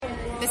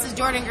This is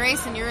Jordan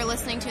Grace, and you're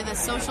listening to the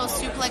Social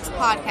Suplex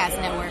Podcast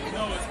Network.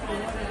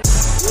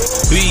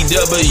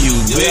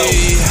 BWB,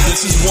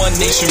 this is One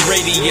Nation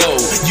Radio.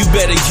 You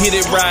better get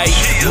it right.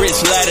 Rich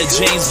Latta,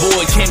 James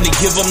Boyd came to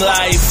give them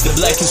life. The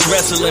Blackest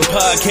Wrestling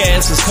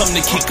Podcast has come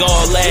to kick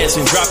all ass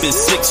and drop it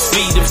 6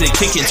 feet if they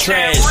kicking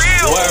trash.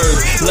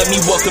 Word, let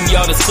me welcome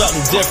y'all to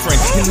something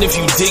different. And if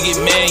you dig it,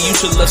 man, you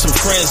should let some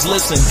friends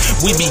listen.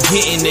 We be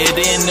getting it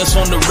in, this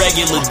on the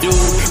regular dude.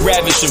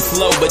 Ravish and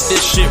flow, but this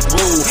shit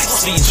rule.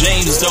 See,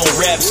 James don't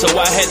rap, so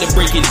I had to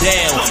break it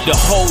down. The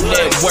whole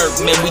network,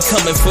 man, we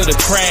coming for the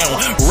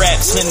crown.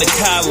 Raps in the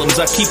columns,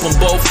 I keep them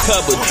both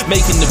covered.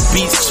 Making the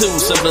beats too,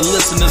 so the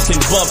listeners can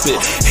bump it.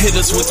 Hit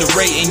us with the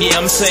rating, yeah,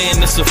 I'm saying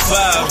it's a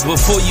 5.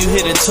 Before you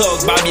hit it,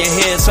 talk, bob your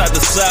head side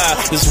to side.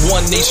 It's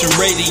One Nation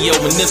Radio,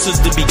 and this is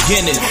the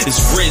beginning.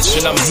 It's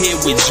Rich, and I'm here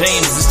with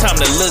James. It's time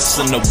to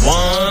listen to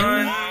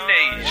One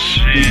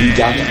Nation. We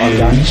got to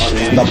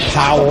unleash the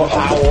power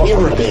of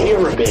the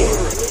pyramid.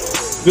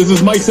 This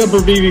is Mike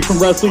Sempervive from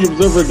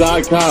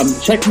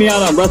WrestlingObserver.com. Check me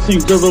out on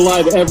Wrestling Observer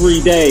Live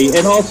every day.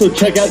 And also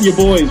check out your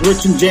boys,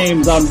 Rich and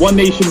James, on One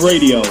Nation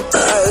Radio. This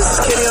is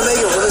Kenny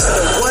Omega. We're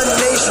listening to One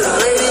Nation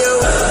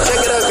Radio.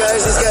 Check it out,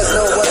 guys. These guys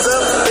know what's up.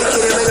 Big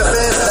Kenny Omega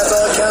fans. That's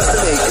all that counts to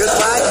me.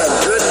 Goodbye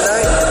and good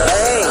night.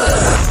 Bang.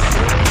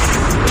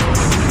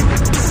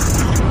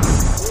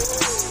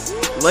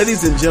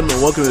 Ladies and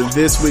gentlemen, welcome to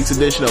this week's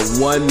edition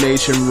of One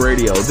Nation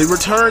Radio, the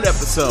return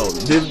episode,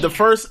 the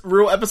first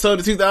real episode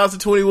of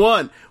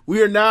 2021.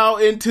 We are now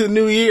into the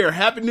new year.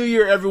 Happy New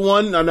Year,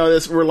 everyone. I know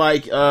this, we're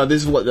like,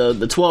 this is what, the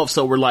 12th,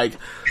 so we're like,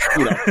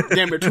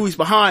 damn near 2 weeks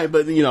behind,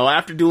 but,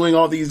 after doing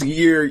all these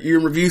year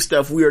in review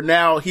stuff, we are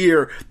now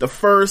here, the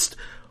first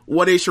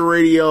One Nation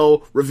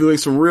Radio, reviewing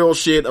some real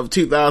shit of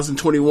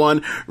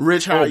 2021.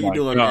 Rich, how are you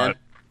doing, man?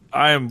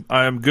 I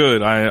am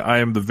good. I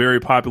am the very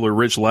popular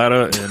Rich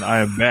Latta, and I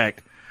am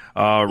back.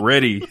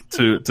 Ready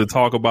to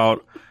talk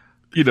about,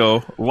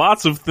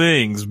 lots of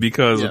things,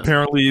 because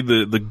apparently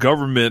the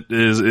government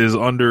is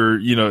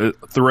under,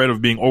 threat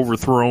of being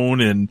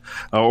overthrown, and,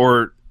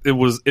 or it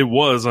was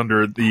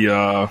under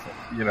the,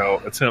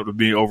 attempt of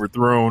being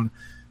overthrown.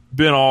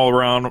 Been all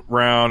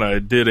around. I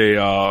did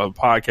a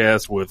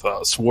podcast with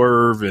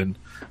Swerve and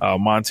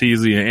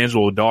Montesi and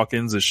Angelo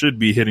Dawkins. It should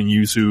be hitting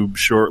YouTube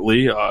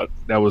shortly.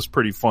 That was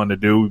pretty fun to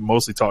do. We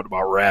mostly talked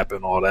about rap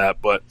and all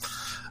that, but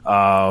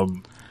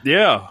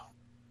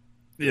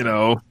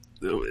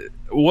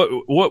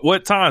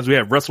what times we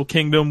had Wrestle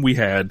Kingdom, we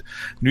had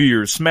New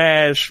Year's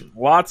Smash,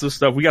 lots of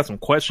stuff. We got some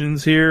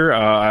questions here.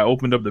 I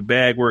opened up the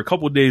bag. We're a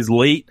couple of days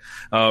late.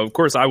 Of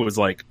course, I was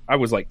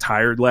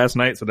tired last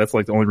night, so that's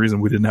like the only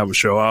reason we didn't have a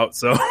show out.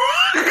 So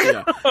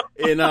yeah,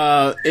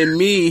 and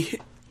me,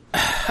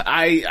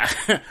 I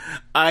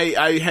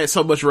had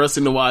so much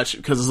wrestling to watch,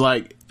 because it's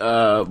like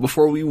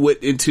before we went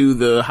into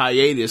the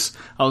hiatus,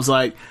 I was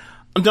like,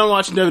 I'm done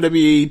watching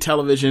WWE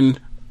television.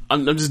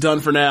 I'm just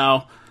done for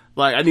now.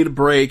 Like, I need a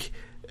break.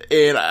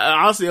 And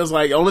honestly, I was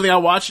like, the only thing I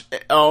watched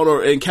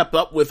and kept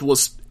up with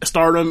was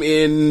Stardom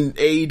in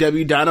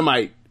AEW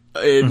Dynamite.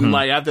 And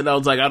like, after that, I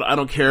was like, I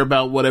don't care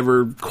about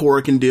whatever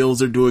Cork and deals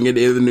they're doing at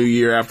the end of the new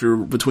year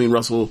after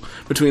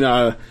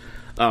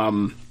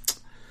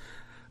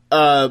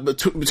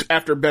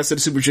after Best of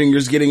the Super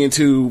Juniors getting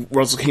into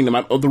Wrestle Kingdom.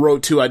 The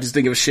Road 2, I just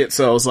didn't give a shit.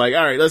 So I was like,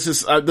 all right, let's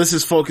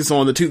just focus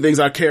on the two things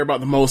I care about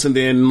the most, and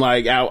then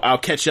like I'll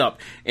catch up.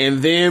 And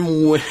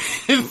then when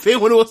it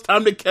was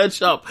time to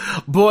catch up,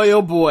 boy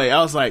oh boy,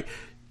 I was like,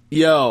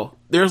 yo,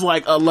 there's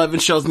like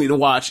 11 shows I need to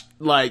watch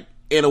like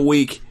in a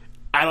week.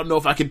 I don't know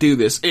if I could do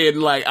this.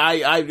 And like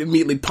I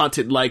immediately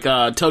punted, like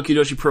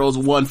Tokyo Joshi Pro's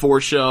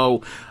 1-4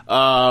 show,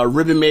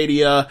 Ribbon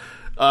Mania.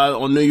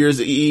 On New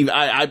Year's Eve.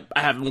 I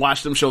haven't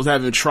watched them shows. I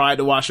haven't tried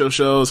to watch those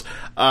shows.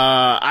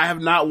 I have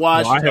not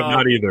watched. No, I have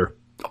not either.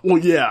 Well,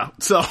 yeah.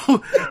 So,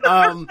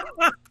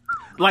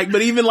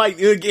 but even like,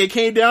 it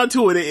came down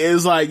to it.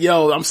 It's like,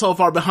 yo, I'm so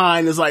far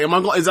behind. It's like,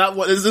 is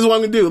this what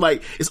I'm gonna do?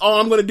 Like, it's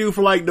all I'm gonna do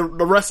for like the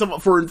rest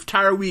of, for an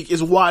entire week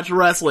is watch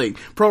wrestling,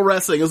 pro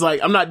wrestling. It's like,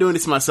 I'm not doing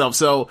this to myself.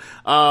 So,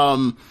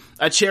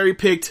 I cherry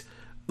picked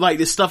like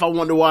the stuff I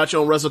wanted to watch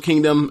on Wrestle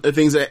Kingdom, the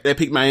things that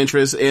piqued my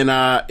interest, and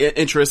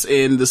interest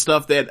in the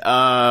stuff that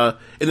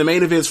in the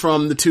main events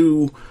from the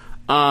two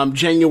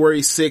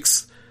January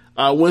 6th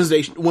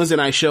Wednesday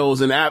night shows,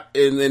 and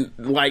then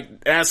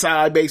like that's how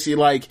I basically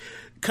like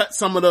cut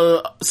some of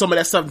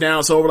that stuff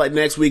down. So over like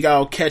next week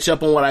I'll catch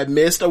up on what I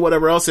missed or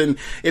whatever else, and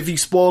if you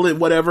spoil it,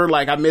 whatever,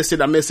 like I missed it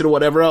or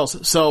whatever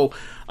else. So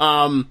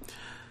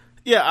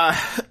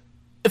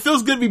it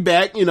feels good to be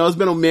back. It's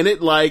been a minute,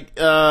 like,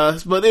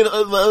 but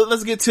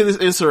let's get to this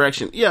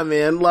insurrection. Yeah,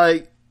 man,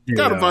 like,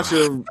 got a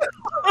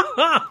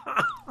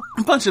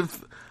bunch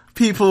of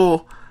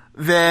people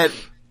that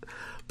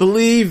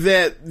believe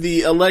that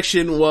the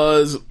election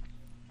was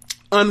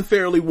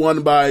unfairly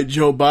won by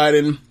Joe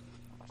Biden,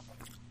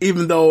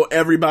 even though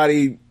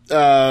everybody,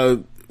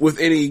 with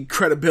any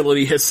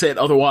credibility has said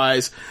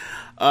otherwise.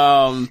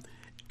 And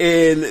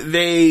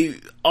they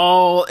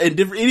all in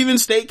different, even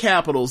state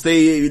capitals.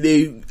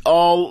 They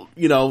all,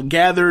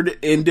 gathered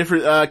in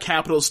different,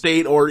 capital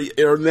state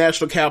or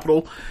national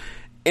capital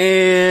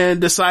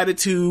and decided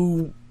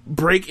to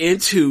break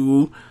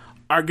into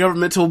our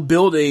governmental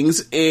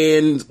buildings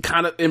and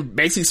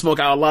basically smoke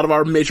out a lot of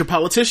our major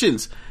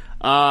politicians.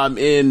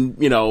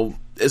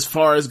 As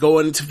far as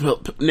going into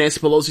Nancy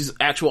Pelosi's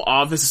actual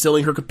office,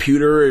 stealing her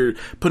computer or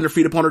putting her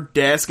feet up on her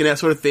desk and that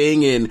sort of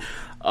thing. And,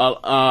 a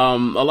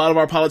lot of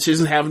our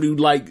politicians having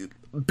to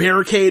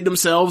barricade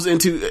themselves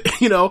into,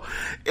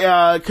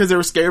 cause they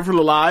were scared for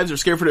their lives or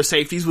scared for their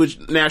safeties, which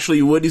naturally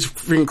you would. These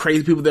freaking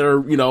crazy people that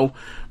are,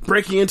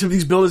 breaking into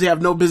these buildings they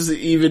have no business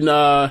even,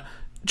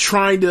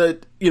 trying to,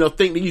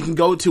 think that you can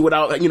go to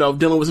without,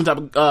 dealing with some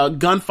type of,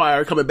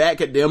 gunfire coming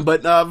back at them.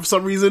 But, for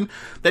some reason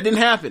that didn't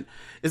happen.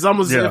 It's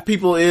almost as if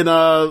people in,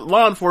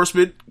 law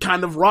enforcement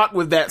kind of rock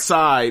with that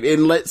side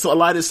and let a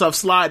lot of stuff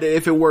slide.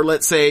 If it were,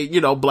 let's say,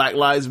 Black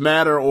Lives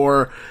Matter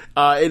or,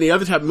 any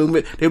other type of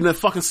movement, they would have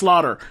fucking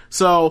slaughter.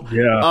 So,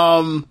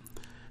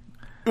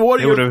 They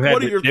would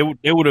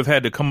have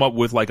had to come up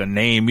with a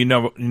name. You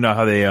know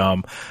how they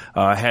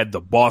had the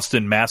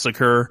Boston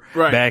Massacre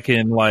back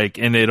in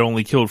and it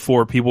only killed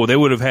 4 people. They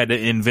would have had to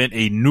invent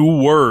a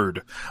new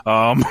word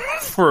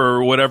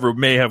for whatever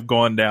may have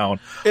gone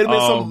down. It'd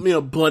been some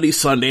Bloody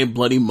Sunday,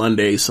 Bloody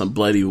Monday, some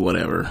bloody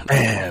whatever.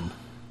 Man,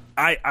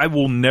 I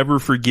will never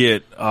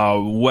forget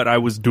what I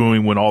was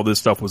doing when all this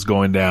stuff was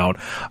going down.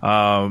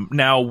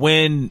 Now,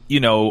 when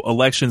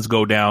elections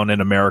go down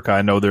in America,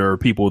 I know there are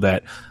people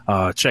that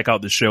check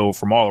out the show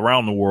from all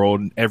around the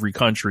world, in every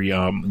country,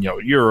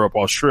 Europe,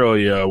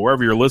 Australia,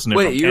 wherever you're listening.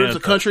 Wait, Europe's a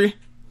country?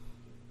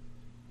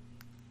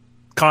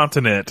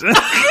 Continent. Wait,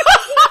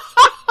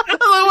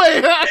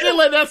 I can't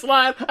let that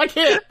slide. I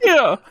can't.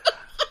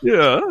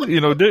 Yeah,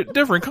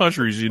 different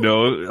countries,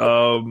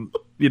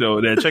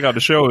 that check out the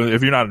show.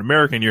 If you're not an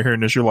American, you're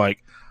hearing this, you're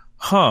like,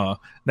 huh.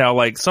 Now,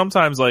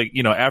 sometimes,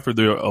 after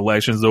the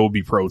elections, there will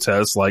be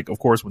protests. Of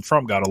course, when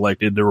Trump got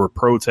elected, there were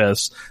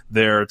protests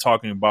there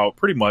talking about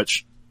pretty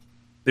much,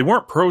 they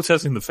weren't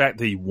protesting the fact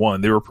that he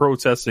won. They were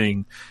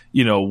protesting,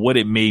 what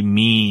it may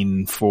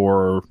mean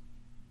for,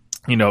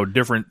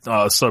 different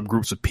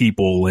subgroups of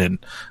people and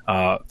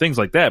things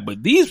like that.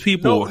 But these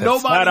people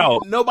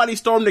nobody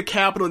stormed the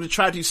Capitol to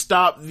try to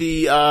stop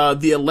the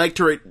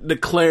electorate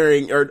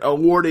declaring or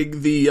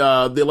awarding the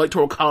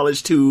Electoral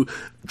College to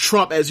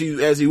Trump as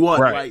he won.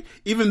 Right.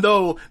 Even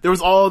though there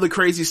was all the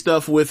crazy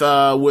stuff with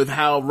how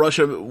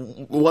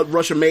what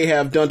Russia may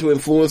have done to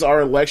influence our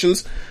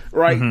elections,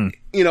 right? Mm-hmm.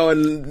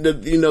 And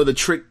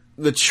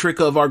the trick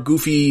of our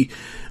goofy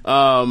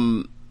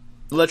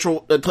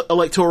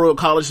electoral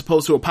college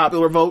opposed to a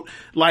popular vote,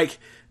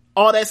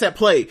 all that's at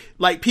play.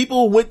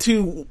 People went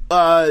to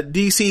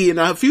DC, and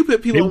a few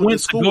people went to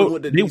school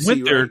went to DC. They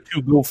went there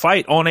to go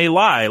fight on a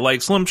lie,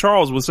 like Slim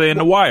Charles was saying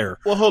The Wire.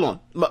 Well, hold on.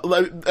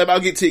 I'll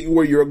get to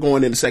where you're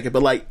going in a second.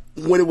 But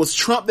when it was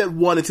Trump that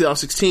won in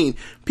 2016,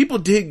 people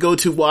did go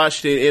to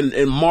Washington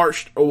and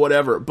marched or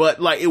whatever.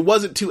 But it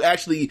wasn't to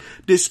actually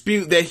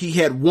dispute that he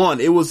had won.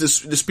 It was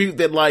this dispute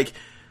that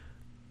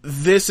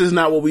this is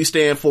not what we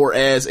stand for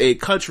as a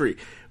country.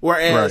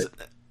 Whereas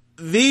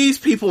these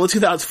people in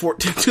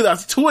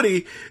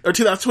 2020 or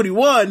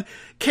 2021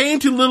 came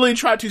to literally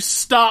try to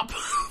stop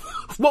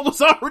what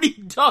was already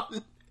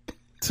done.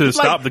 To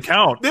stop the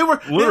count. They were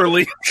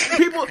literally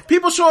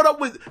people showed up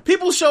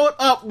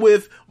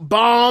with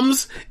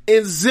bombs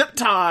and zip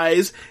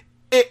ties.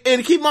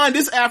 And keep in mind,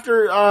 this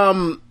after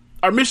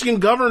our Michigan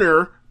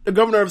governor, the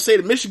governor of the state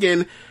of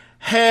Michigan,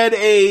 had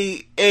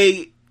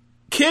a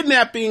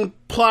kidnapping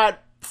plot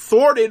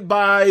thwarted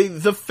by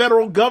the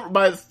federal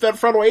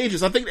federal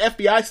agents. I think the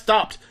FBI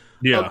stopped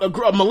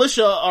a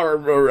militia,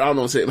 or I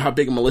don't know how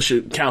big a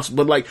militia counts,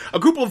 but a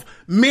group of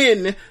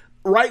men,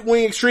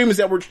 right-wing extremists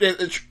that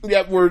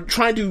were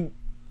trying to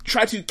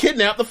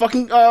kidnap the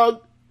fucking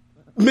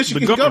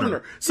Michigan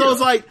governor. So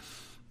it's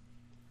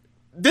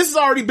this has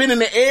already been in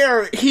the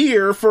air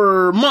here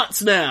for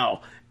months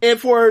now, and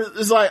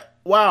it's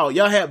wow,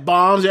 y'all had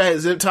bombs, y'all had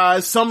zip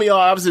ties. Some of y'all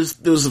obviously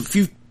there was a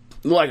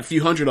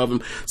few hundred of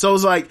them. So it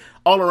was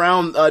all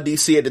around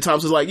DC at the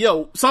time. So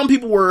it's some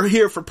people were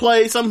here for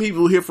play, some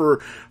people were here for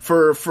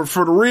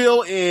the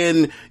real,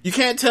 and you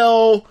can't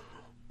tell,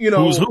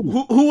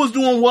 who was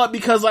doing what,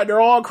 because they're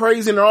all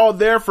crazy and they're all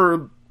there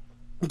for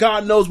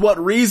God knows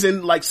what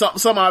reason.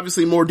 Some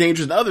obviously more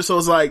dangerous than others. So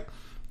it's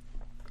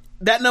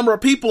that number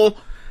of people,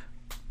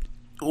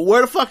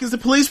 where the fuck is the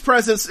police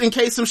presence in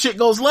case some shit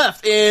goes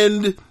left?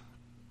 And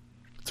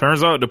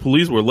turns out the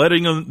police were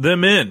letting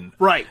them in.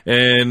 Right.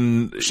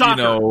 And,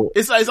 shocker.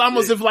 It's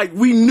almost as if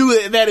we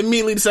knew that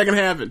immediately the second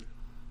happened.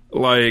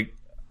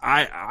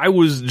 I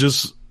was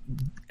just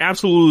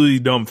absolutely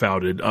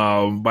dumbfounded,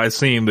 by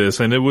seeing this.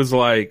 And it was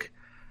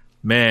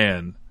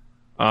man,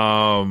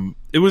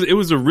 it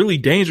was a really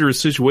dangerous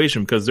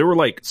situation, because there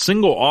were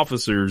single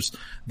officers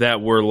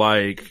that were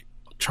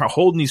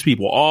holding these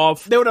people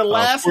off. They were the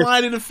last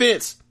line of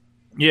defense.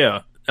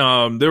 Yeah.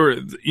 There were,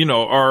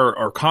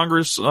 our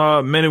Congress,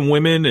 men and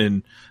women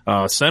and,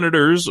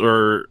 senators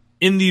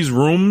in these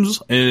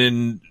rooms,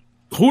 and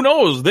who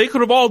knows, they could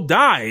have all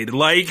died.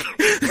 Like,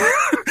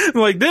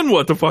 like then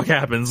what the fuck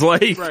happens?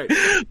 Like, right.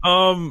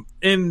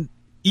 And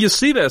you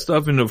see that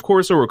stuff, and of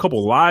course there were a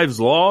couple lives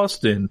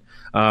lost, and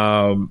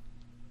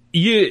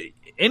you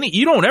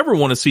don't ever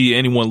want to see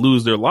anyone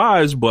lose their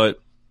lives, but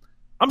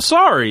I'm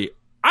sorry,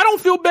 I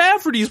don't feel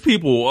bad for these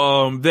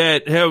people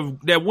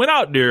that went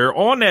out there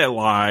on that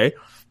lie,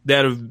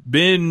 that have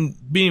been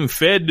being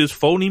fed this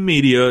phony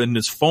media and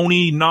this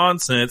phony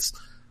nonsense.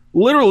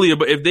 Literally,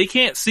 if they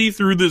can't see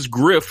through this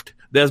grift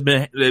that's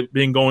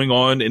been going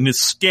on, and this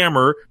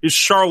scammer, this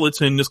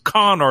charlatan, this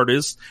con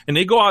artist, and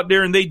they go out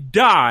there and they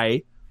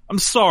die, I'm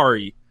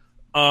sorry.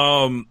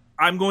 I'm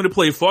going to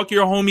play "Fuck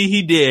Your Homie,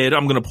 He Dead."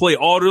 I'm going to play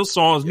all those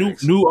songs.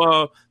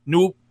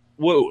 New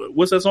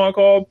what's that song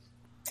called?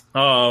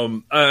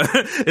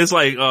 It's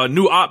like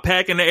new Op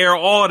Pack in the air,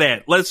 all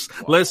that. Let's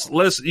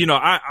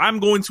I'm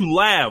going to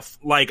laugh.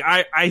 Like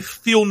I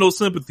feel no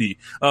sympathy.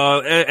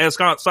 As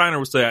Scott Steiner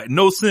would say,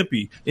 no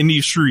sympathy in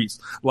these streets.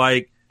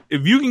 Like,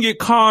 if you can get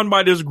conned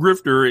by this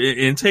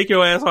grifter and take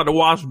your ass out to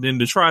Washington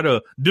to try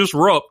to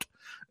disrupt,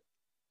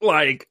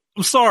 like,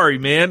 I'm sorry,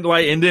 man.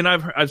 Like, and then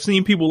I've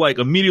seen people like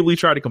immediately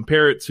try to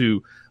compare it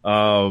to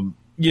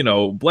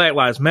Black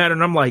Lives Matter,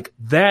 and I'm like,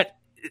 that.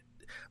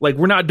 Like,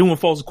 we're not doing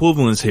false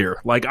equivalence here.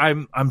 Like,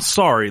 I'm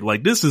sorry.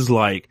 Like, this is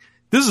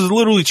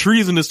literally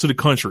treasonous to the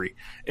country.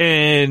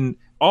 And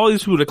all these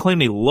people that claim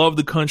they love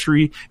the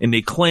country, and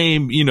they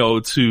claim,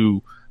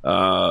 to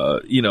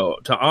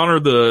honor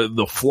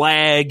the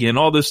flag and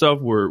all this stuff,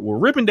 we're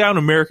ripping down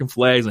American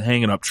flags and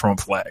hanging up Trump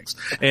flags.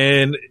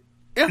 And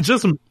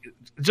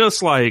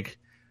just like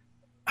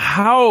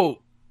how,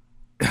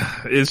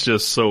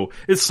 it's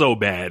so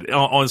bad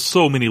on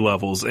so many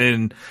levels,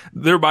 and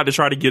they're about to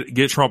try to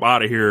get Trump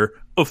out of here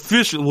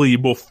officially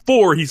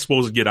before he's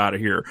supposed to get out of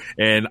here.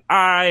 And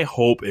I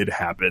hope it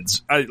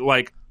happens.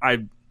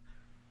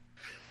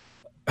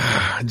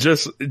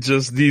 Just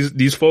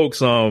these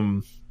folks,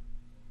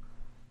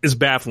 it's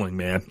baffling,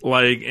 man.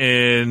 Like,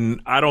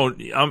 and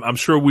I'm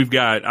sure we've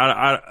got,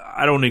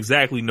 I don't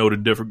exactly know the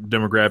different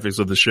demographics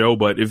of the show,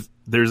 but if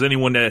there's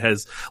anyone that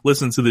has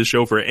listened to this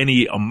show for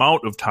any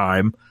amount of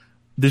time,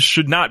 this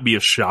should not be a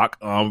shock.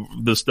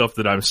 The stuff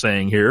that I'm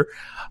saying here.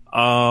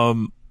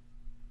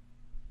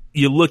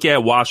 You look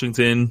at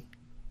Washington,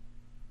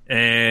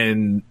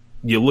 and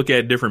you look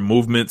at different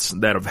movements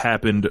that have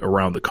happened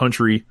around the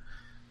country,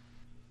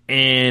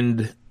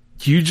 and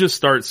you just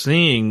start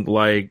seeing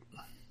like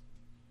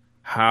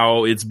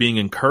how it's being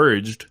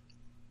encouraged,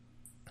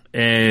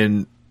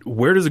 and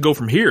where does it go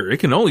from here?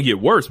 It can only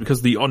get worse,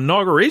 because the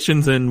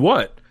inauguration's in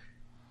what?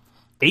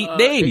 8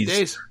 days. 8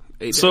 days.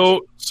 8 days.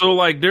 So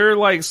like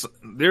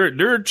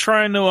they're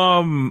trying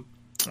to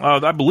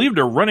I believe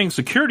they're running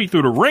security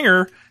through the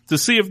ringer to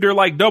see if they're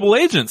like double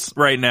agents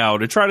right now,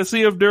 to try to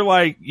see if they're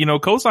like,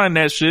 co-sign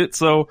that shit.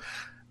 So,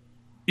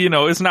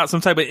 it's not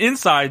some type of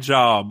inside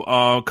job,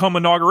 come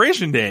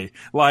inauguration day.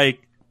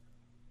 Like,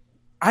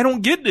 I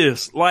don't get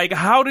this. Like,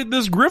 how did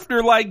this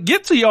grifter like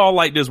get to y'all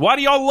like this? Why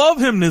do y'all love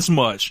him this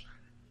much?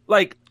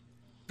 Like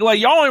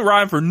y'all ain't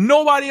riding for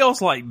nobody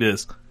else like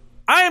this.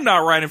 I am not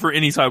riding for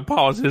any type of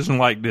politician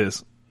like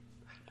this.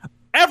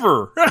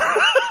 Ever.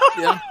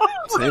 Yeah.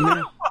 Same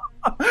here.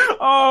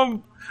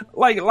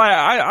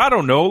 I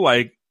don't know,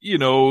 like,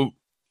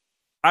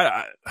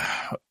 I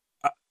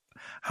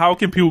how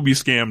can people be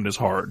scammed this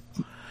hard?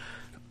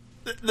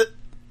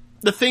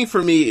 The thing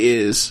for me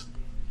is,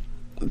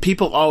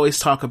 people always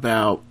talk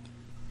about,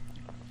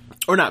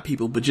 or not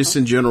people, but just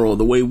in general,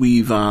 the way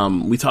we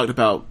talked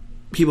about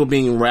people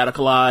being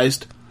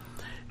radicalized,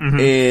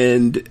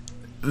 and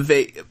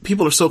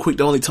people are so quick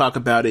to only talk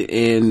about it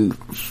in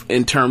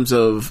terms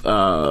of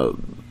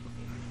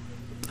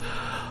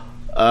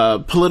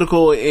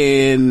political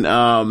and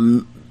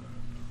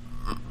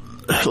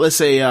let's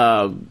say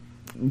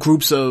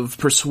groups of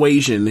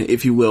persuasion,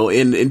 if you will,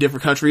 in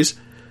different countries,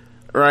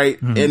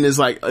 right? And it's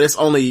like, it's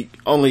only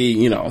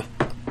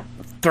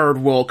third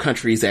world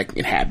countries that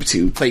can happen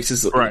to,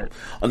 places right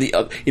on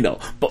the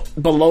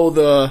below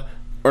the,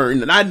 or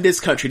not in this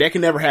country, that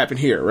can never happen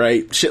here,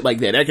 right? Shit like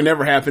that can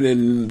never happen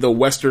in the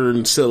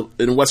Western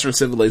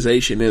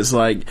civilization. It's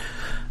like,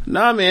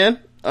 nah, man.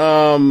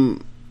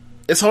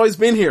 It's always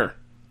been here.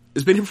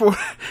 It's been here for,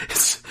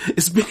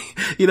 it's been,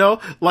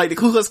 like the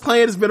Ku Klux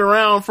Klan has been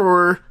around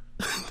for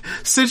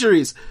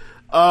centuries.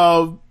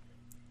 So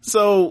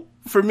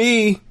for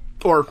me,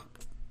 or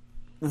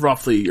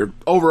roughly, or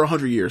over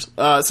 100 years.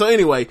 So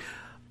anyway,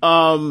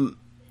 for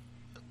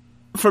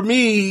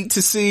me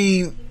to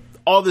see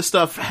all this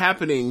stuff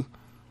happening,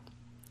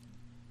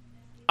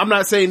 I'm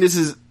not saying this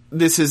is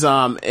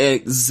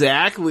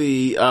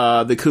exactly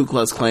the Ku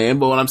Klux Klan,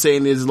 but what I'm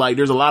saying is, like,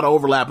 there's a lot of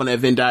overlap on that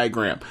Venn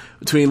diagram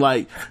between,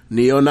 like,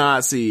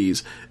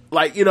 neo-Nazis,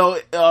 like,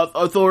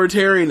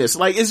 authoritarianness.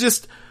 Like, it's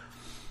just,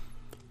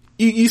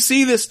 you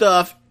see this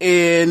stuff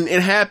and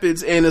it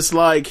happens, and it's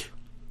like,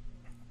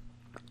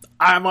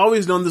 I've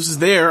always known this is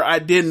there. I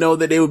didn't know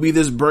that they would be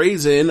this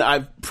brazen.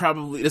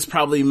 It's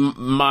probably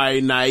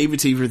my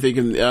naivety for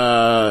thinking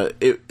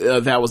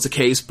that was the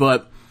case,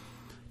 but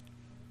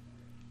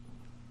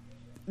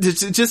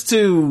just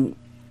to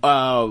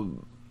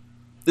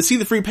see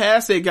the free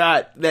pass they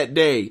got that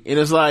day, and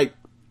it's like,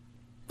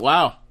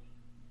 wow,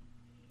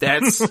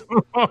 that's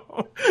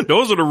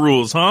those are the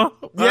rules, huh?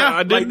 Yeah,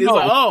 I didn't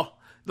know.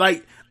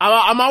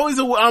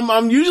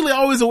 I'm usually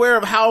always aware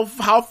of how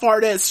far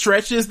that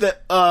stretches.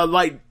 That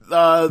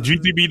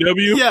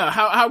GTBW. Yeah,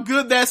 how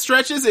good that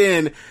stretches,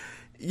 and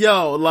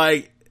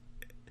it's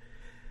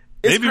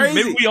crazy.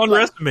 Maybe we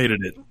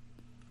underestimated it.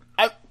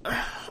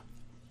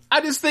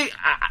 I just think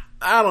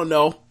I don't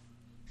know.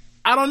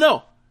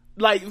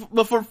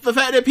 But for the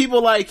fact that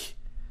people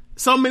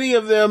so many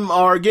of them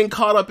are getting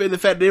caught up in the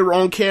fact that they were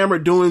on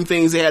camera doing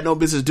things they had no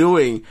business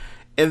doing,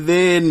 and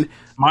then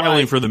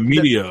smiling for the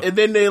media, and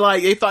then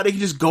they thought they could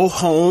just go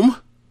home,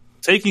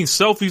 taking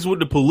selfies with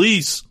the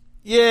police.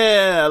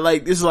 Yeah,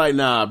 it's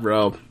nah,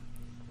 bro,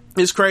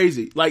 it's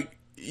crazy.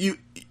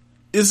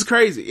 It's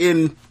crazy,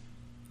 and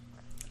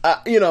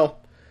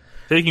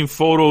taking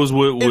photos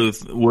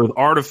with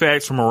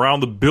artifacts from around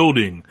the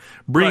building,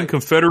 bringing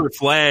Confederate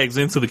flags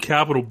into the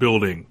Capitol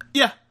building.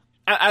 Yeah,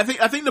 I think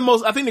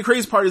the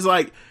crazy part is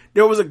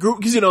there was a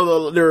group, because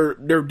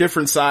they're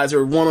different sides. There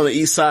were one on the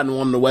east side and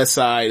one on the west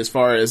side, as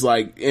far as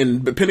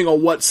and depending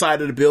on what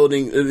side of the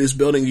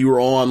building you were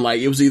on,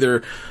 it was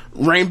either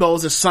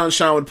rainbows and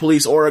sunshine with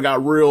police, or it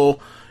got real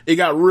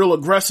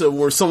aggressive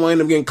where someone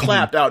ended up getting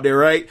clapped out there,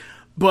 right?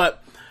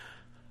 But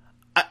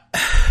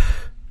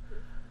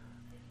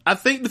I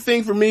think the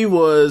thing for me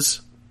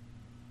was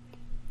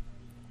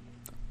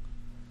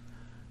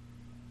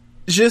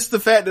just the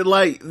fact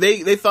that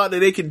they thought that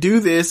they could do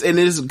this and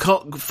just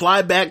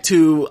fly back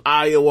to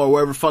Iowa or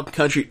wherever fucking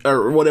country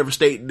or whatever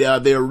state they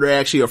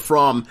actually are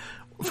from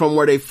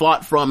where they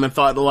fought from, and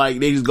thought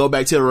they just go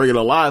back to their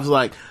regular lives.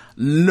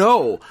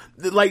 No,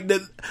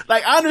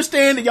 I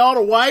understand that y'all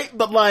are white,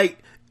 but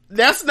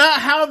that's not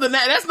how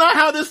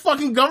this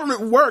fucking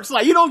government works.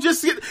 You don't get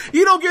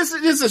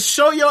to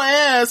show your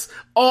ass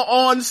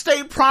on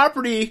state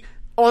property,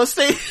 on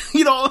state,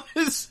 you know what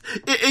I'm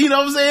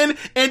saying?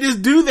 And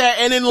just do that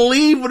and then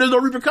leave when there's no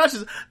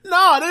repercussions.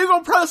 No, they're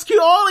gonna prosecute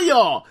all of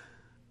y'all.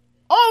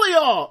 All of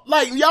y'all.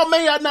 Y'all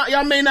may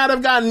not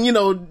have gotten,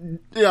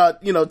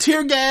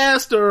 tear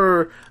gassed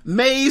or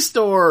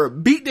maced or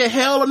beat to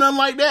hell or nothing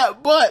like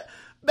that, but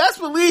best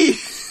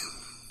believe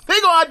they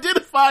gonna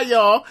identify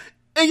y'all,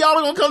 and y'all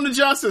are gonna come to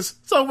justice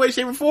some way,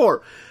 shape, or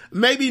form.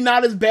 Maybe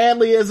not as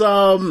badly as,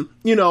 had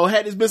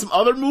there's been some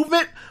other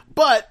movement,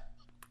 but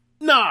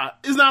nah,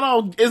 it's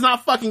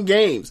not fucking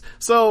games.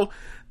 So,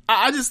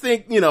 I just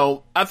think,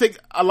 I think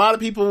a lot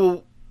of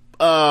people,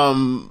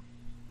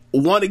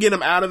 want to get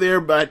him out of there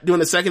by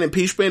doing a second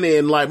impeachment,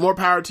 and more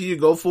power to you,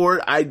 go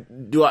for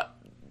it. Do I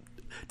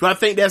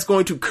think that's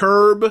going to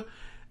curb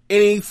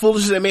any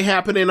foolishness that may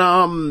happen in,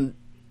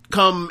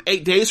 come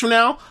 8 days from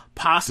now?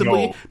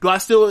 Possibly. No. Do I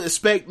still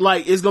expect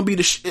it's gonna be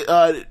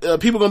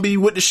people gonna be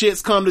with the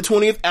shits come the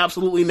 20th?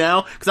 Absolutely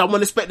now, because I was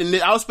expecting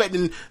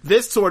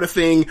this sort of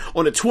thing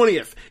on the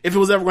 20th if it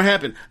was ever gonna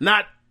happen,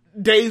 not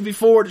days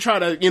before to try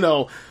to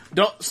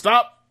don't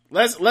stop.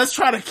 Let's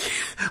try to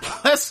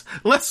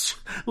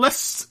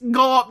let's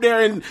go up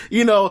there and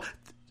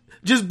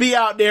just be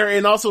out there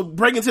and also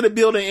break into the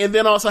building, and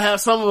then also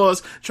have some of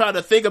us try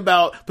to think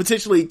about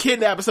potentially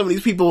kidnapping some of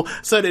these people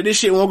so that this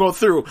shit won't go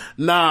through.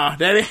 Nah,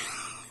 that ain't.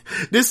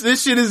 This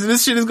shit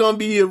is gonna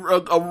be a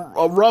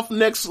rough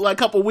next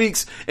couple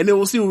weeks, and then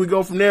we'll see where we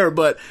go from there.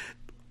 But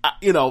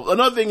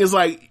another thing is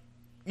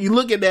you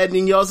look at that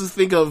and you also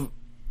think of,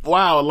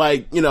 wow,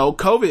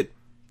 COVID.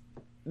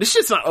 This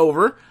shit's not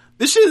over.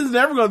 This shit is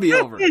never gonna be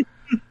over.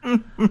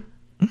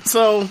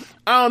 So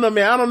I don't know,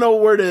 man. I don't know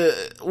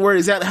where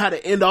exactly how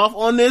to end off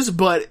on this,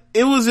 but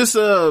it was just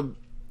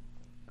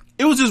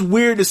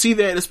weird to see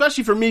that,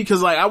 especially for me,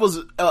 because I was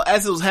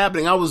as it was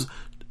happening, I was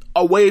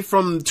away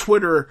from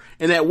Twitter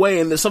in that way,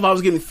 and the stuff I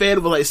was getting fed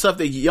with stuff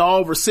that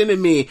y'all were sending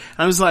me.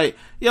 I was like,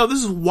 yo,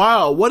 this is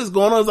wild. What is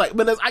going on? I was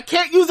but I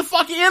can't use the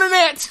fucking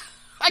internet.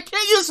 I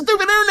can't use the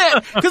stupid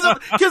internet because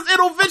it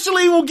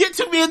eventually will get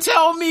to me and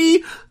tell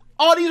me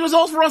all these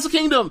results for Wrestle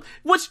Kingdom,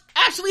 which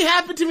actually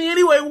happened to me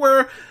anyway,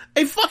 where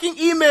a fucking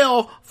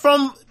email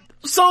from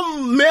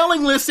some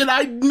mailing list that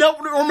I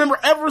don't remember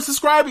ever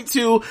subscribing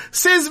to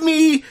sends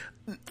me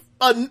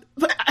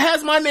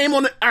had my name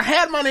on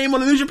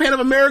the New Japan of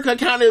America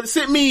account. It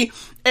sent me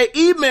an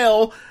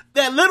email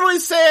that literally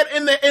said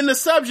in the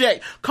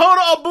subject, Kota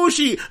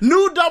Ibushi,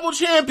 new double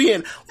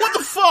champion. What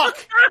the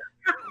fuck?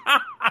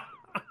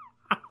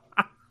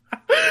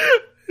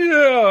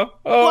 Yeah.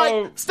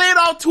 Stayed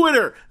off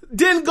Twitter.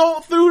 Didn't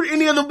go through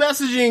any of the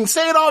messaging.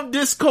 Stayed off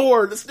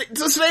Discord.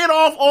 Stayed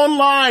off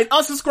online.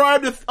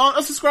 Unsubscribe to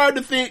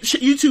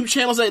YouTube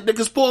channels that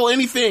can spoil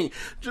anything.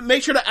 To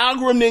make sure the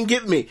algorithm didn't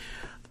get me.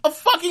 A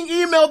fucking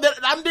email that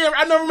I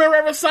never remember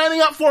ever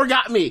signing up for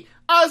got me.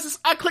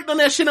 I clicked on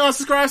that shit and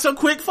unsubscribed so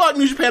quick. Fuck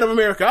New Japan of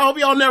America. I hope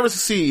y'all never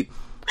succeed.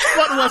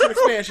 Fuck the Western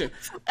expansion.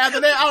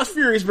 After that, I was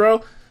furious,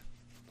 bro.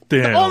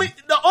 Damn.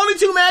 The only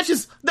two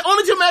matches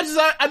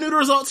I knew the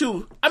result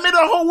to. I made it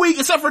a whole week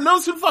except for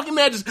those two fucking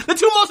matches. The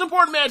two most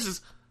important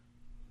matches.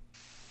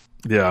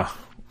 Yeah.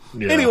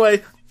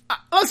 Anyway,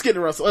 let's get to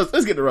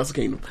Wrestle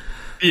Kingdom.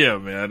 Yeah,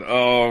 man.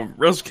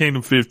 Wrestle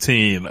Kingdom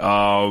 15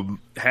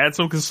 had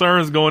some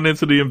concerns going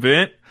into the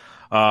event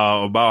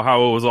about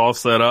how it was all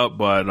set up,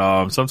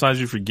 but sometimes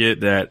you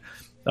forget that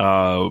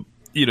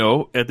you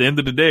know, at the end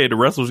of the day, the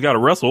wrestlers got to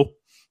wrestle.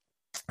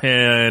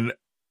 And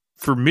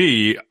for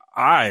me,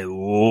 I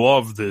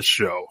love this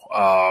show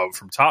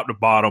from top to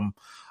bottom.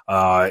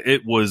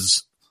 It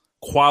was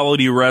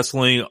quality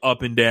wrestling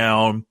up and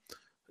down,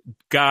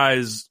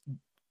 guys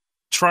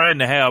trying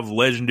to have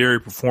legendary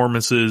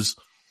performances.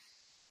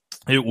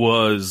 It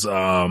was,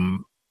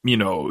 you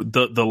know,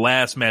 the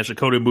last match, the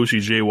Kota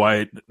Ibushi Jay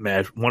White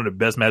match, one of the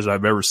best matches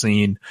I've ever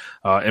seen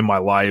in my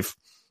life.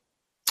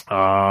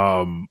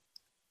 I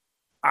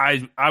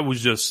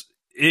was just,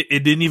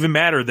 it didn't even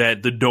matter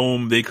that the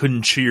Dome, they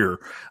couldn't cheer.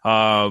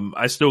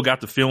 I still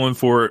got the feeling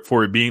for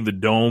it being the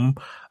Dome.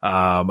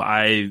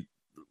 I,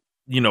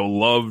 you know,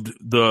 loved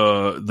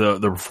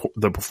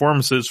the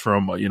performances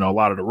from, you know, a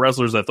lot of the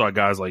wrestlers. I thought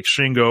guys like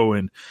Shingo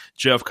and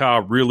Jeff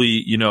Cobb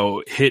really, you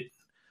know, hit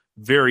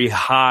very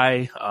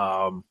high.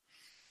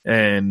 You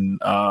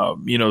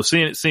know,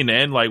 seeing the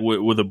end, like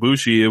with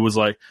Ibushi, it was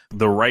like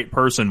the right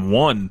person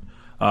won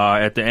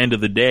at the end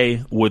of the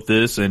day with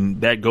this,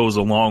 and that goes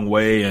a long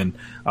way. And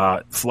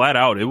flat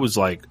out, it was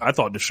like, I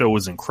thought the show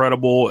was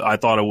incredible. I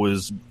thought it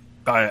was,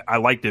 I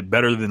liked it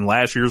better than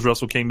last year's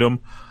Wrestle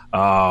Kingdom.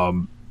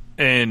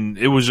 And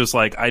it was just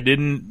like, I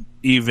didn't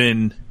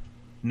even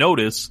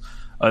notice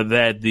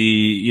that the,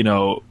 you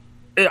know,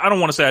 I don't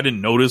want to say I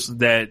didn't notice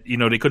that, you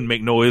know, they couldn't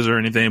make noise or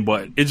anything,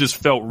 but it just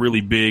felt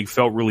really big,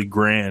 felt really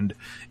grand.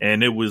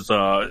 And it was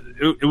a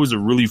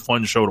really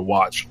fun show to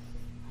watch.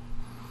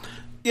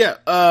 Yeah.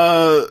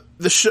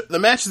 The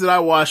matches that I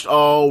watched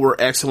all were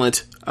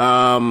excellent.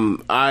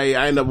 I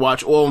ended up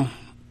watching,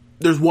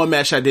 there's one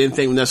match I didn't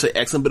think was necessarily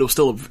excellent, but it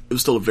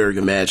was still a very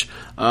good match.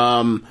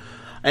 I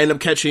ended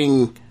up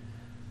catching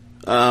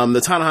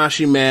the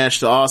Tanahashi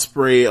match, the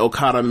Ospreay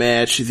Okada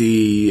match,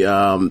 the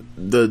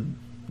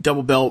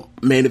double belt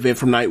main event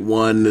from night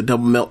 1, the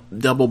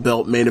double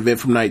belt main event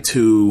from night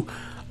 2.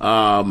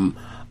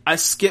 I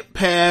skipped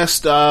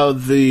past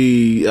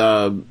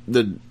the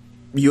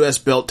U.S.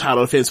 belt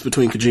title defense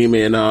between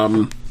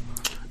Kojima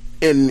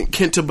and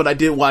Kenta, but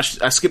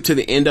I skipped to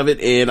the end of it,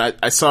 and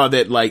I saw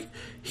that, like,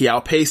 he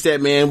outpaced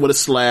that man with a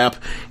slap,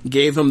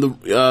 gave him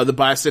the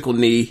bicycle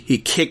knee, he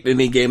kicked,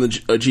 and he gave him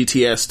a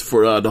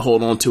GTS to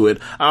hold on to it.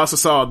 I also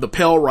saw the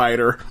Pell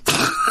Rider.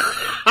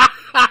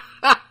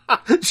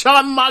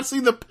 Jon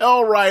Moxley, the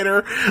Pell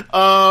Rider,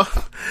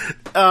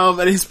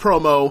 and his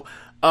promo.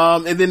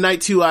 And then night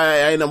 2,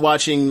 I ended up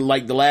watching,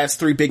 like, the last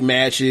 3 big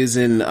matches,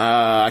 and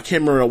I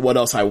can't remember what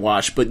else I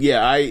watched, but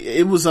yeah,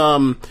 it was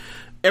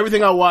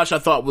everything I watched I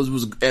thought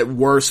was at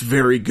worst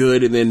very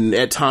good, and then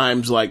at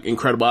times, like,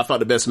 incredible. I thought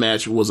the best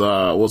match was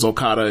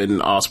Okada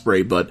and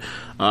Ospreay, but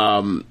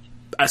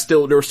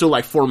there were still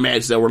like 4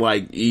 matches that were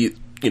like, you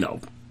know,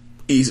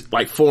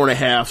 like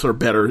 4.5 or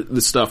better.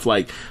 The stuff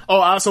like,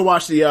 I also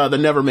watched the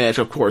Never match,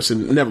 of course,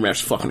 and the Never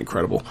match is fucking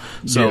incredible.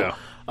 So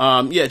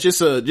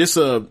just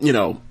a you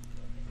know,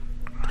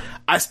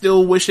 I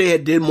still wish they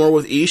had did more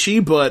with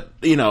Ishii, but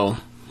you know,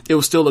 it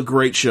was still a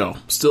great show.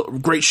 Still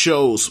great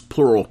shows,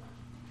 plural.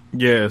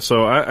 Yeah,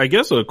 so I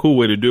guess a cool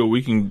way to do it,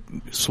 we can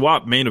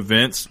swap main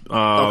events.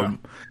 Okay.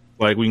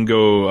 Like we can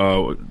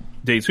go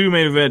day 2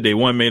 main event, day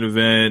 1 main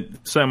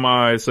event,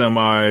 semi,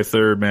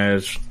 third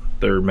match,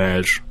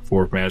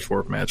 fourth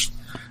match.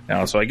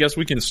 Now, so I guess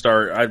we can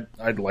start.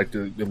 I'd like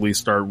to at least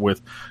start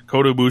with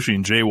Kota Ibushi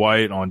and Jay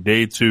White on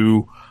day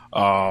 2.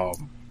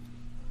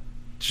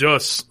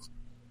 Just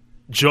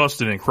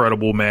an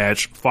incredible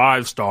match,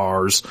 5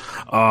 stars.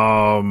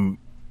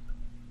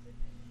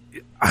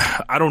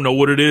 I don't know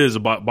what it is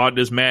about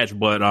this match,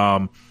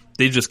 but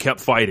they just kept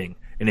fighting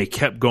and they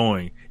kept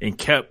going and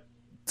kept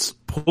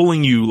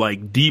pulling you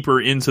like deeper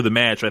into the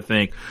match. I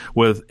think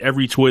with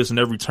every twist and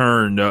every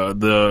turn,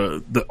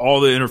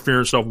 all the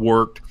interference stuff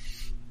worked.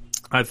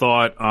 I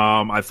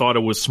thought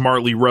it was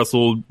smartly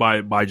wrestled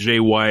by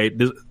Jay White.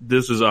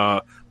 This is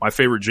my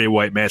favorite Jay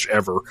White match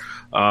ever.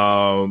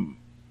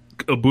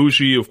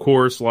 Ibushi, of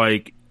course,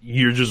 like,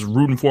 you're just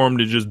rooting for him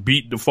to just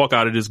beat the fuck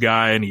out of this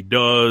guy, and he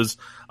does.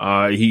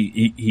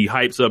 He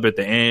hypes up at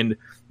the end.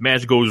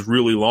 Match goes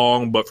really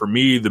long, but for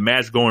me, the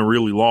match going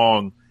really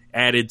long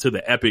added to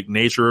the epic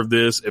nature of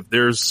this. If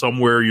there's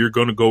somewhere you're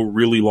going to go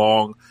really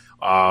long,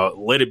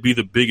 let it be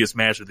the biggest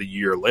match of the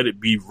year. Let it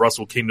be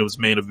Wrestle Kingdom's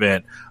main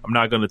event. I'm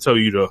not going to tell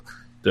you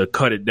to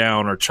cut it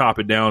down or chop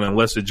it down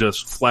unless it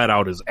just flat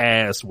out is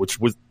ass, which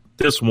with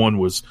this one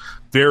was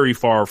very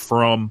far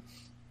from.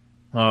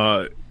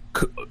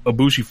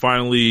 Ibushi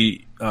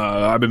finally,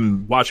 I've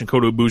been watching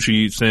Kota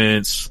Ibushi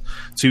since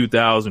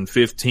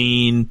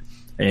 2015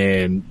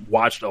 and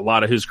watched a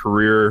lot of his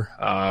career,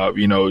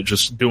 you know,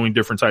 just doing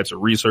different types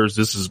of research.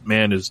 This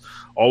man has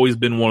always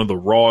been one of the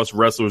rawest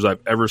wrestlers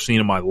I've ever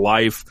seen in my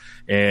life.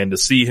 And to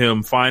see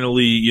him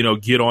finally, you know,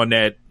 get on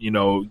that, you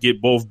know,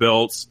 get both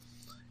belts,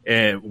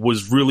 and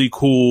was really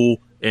cool.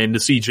 And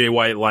to see Jay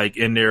White, like,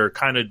 in there,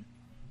 kind of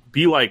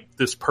be like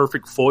this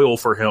perfect foil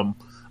for him.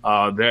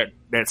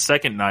 that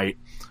second night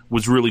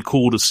was really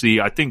cool to see.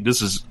 I think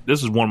this is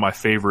one of my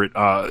favorite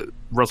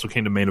Wrestle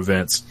Kingdom main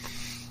events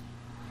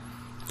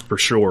for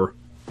sure.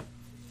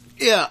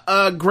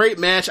 Yeah, great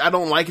match. I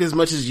don't like it as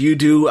much as you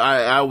do.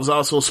 I was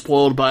also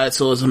spoiled by it,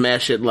 so it's a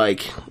match that,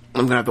 like,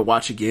 I'm gonna have to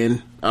watch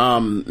again.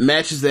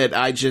 Matches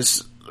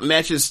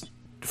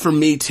for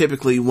me,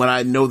 typically, when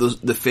I know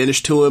the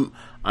finish to him,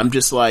 I'm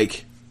just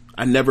like,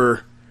 I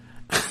never,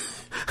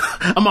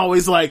 I'm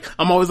always like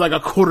a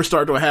quarter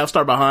star to a half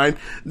star behind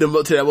to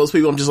most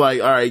people. I'm just like,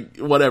 all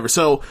right, whatever.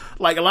 So,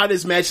 like, a lot of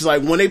these matches,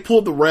 like, when they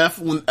pulled the ref,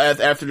 when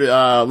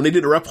they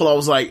did the ref pull, I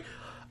was like,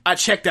 I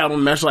checked out on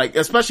the match, like,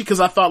 especially because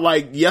I thought,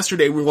 like,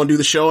 yesterday we were going to do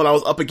the show and I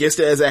was up against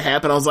it as that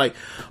happened. I was like,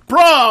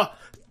 bruh,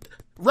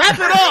 wrap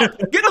it up!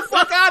 Get the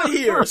fuck out of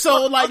here!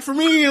 So, like, for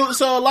me, a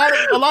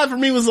lot for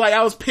me was like,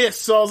 I was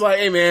pissed. So I was like,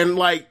 hey man,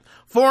 like,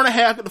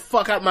 4.5, get the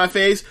fuck out of my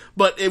face.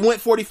 But it went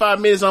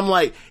 45 minutes. I'm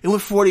like, it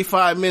went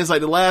 45 minutes.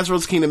 Like, the last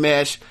Wrestle Kingdom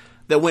match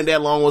that went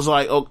that long was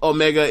like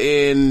Omega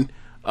and,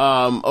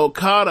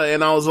 Okada.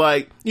 And I was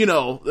like, you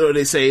know, what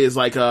they say is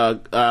like,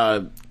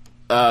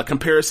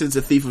 comparisons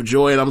to Thief of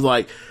Joy, and I was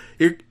like,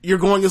 you're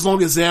going as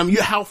long as them.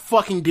 How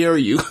fucking dare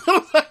you?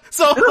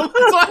 so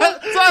I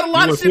had a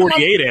lot of shit.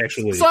 48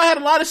 actually. So I had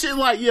a lot of shit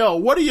like, yo,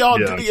 what are y'all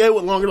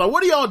doing? Longer? Like,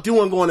 what are y'all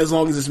doing going as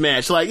long as this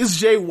match? Like, it's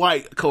Jay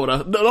White,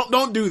 Coda.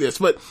 Don't do this.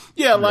 But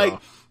yeah, like,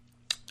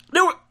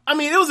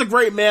 it was a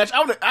great match.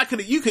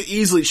 You could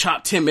easily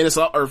chop 10 minutes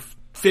off or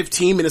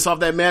 15 minutes off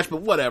that match,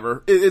 but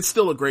whatever. It's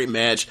still a great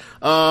match.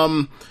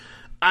 I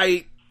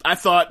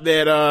thought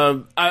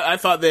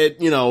that,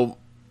 you know,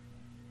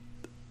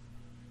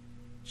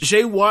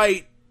 Jay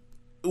White,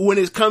 when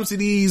it comes to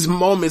these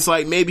moments,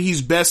 like, maybe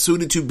he's best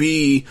suited to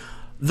be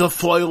the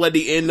foil at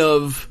the end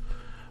of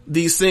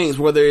these things,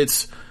 whether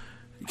it's,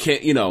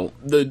 you know,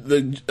 the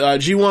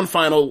G1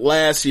 final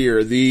last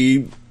year,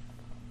 2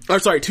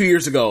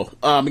 years ago,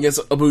 against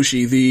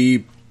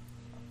Ibushi,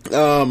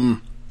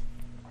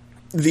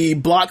 the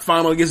block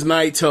final against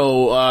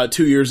Naito,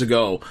 2 years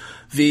ago,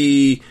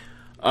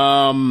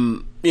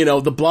 you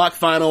know, the block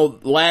final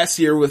last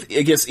year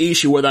against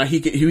Ishii, whether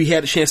he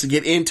had a chance to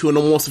get into and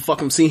no one wants to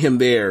fucking see him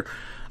there.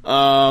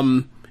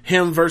 Him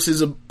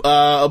versus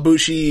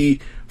Ibushi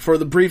for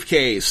the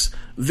briefcase.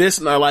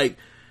 Like,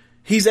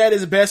 he's at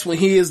his best when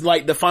he is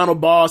like the final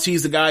boss.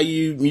 He's the guy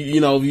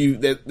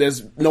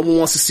there's no one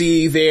wants to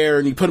see there,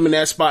 and you put him in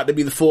that spot to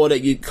be the foil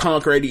that you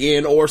conquer at the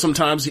end. Or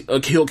sometimes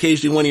he'll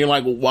occasionally win, and you're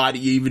like, well, why do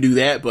you even do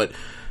that? But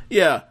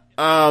yeah,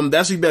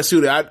 that's his best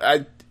suited.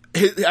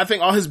 I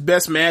think all his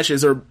best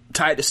matches are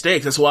tied to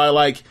stakes. That's why,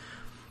 like,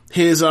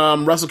 his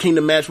Wrestle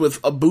Kingdom match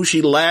with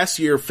Ibushi last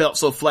year felt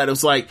so flat. It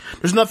was like,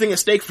 there's nothing at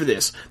stake for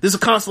this. This is a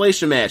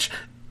consolation match.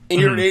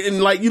 And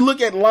and like, you look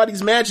at a lot of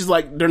these matches,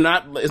 like,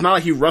 it's not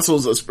like he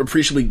wrestles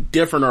appreciably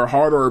different or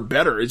harder or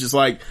better. It's just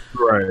like,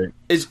 right.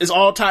 It's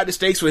all tied to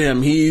stakes with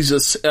him. He's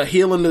just a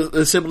heel in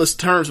the simplest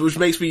terms, which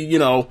makes me, you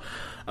know,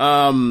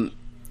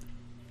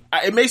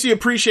 it makes you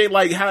appreciate,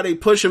 like, how they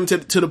push him to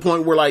the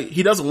point where, like,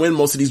 he doesn't win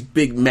most of these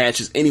big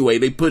matches anyway.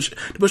 They push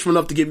him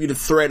enough to give you the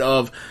threat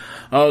of,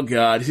 oh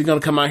god, he's gonna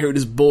come out here with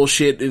this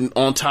bullshit and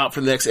on top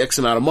for the next X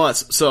amount of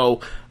months. So,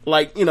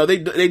 like, you know, they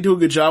do a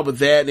good job with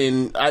that,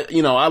 and I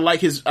like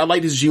his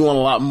G1 a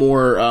lot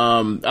more.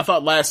 I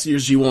thought last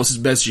year's G1 was his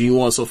best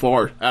G1 so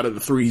far out of the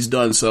 3 he's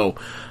done. So,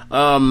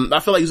 I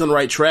feel like he's on the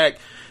right track.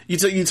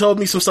 You told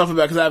me some stuff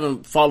about, because I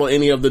haven't followed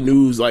any of the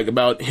news, like,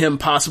 about him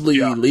possibly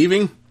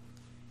leaving.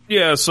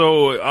 Yeah,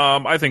 so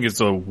I think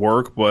it's a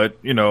work, but,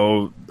 you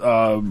know,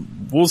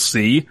 we'll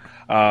see.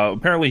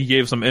 Apparently he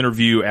gave some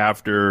interview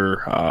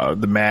after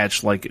the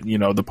match, like, you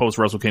know, the post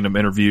Wrestle Kingdom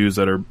interviews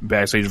that are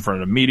backstage in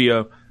front of the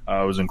media.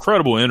 It was an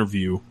incredible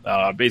interview,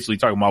 basically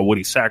talking about what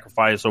he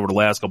sacrificed over the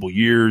last couple of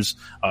years,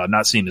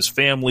 not seeing his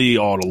family,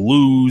 all to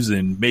lose,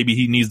 and maybe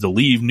he needs to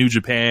leave New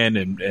Japan,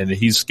 and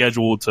he's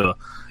scheduled to,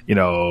 you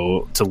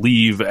know, to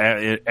leave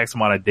X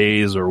amount of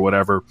days or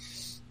whatever.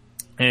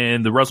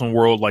 And the wrestling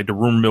world, like, the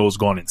rumor mill has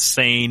gone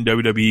insane.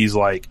 WWE's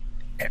like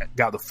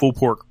got the full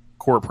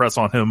court press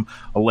on him,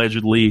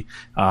 allegedly.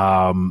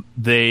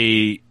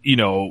 They, you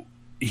know,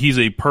 he's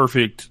a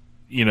perfect,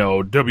 you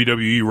know,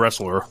 WWE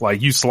wrestler.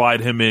 Like, you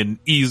slide him in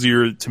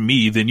easier to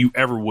me than you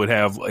ever would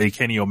have a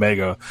Kenny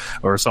Omega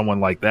or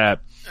someone like that.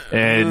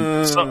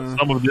 And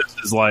some of this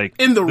is like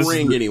in the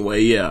ring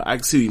anyway. Yeah, I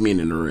see what you mean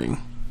in the ring.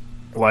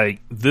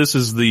 Like, this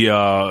is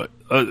the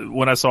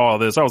when I saw all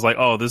this, I was like,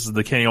 oh, this is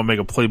the Kenny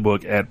Omega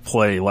playbook at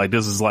play. Like,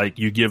 this is like,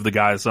 you give the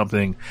guy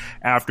something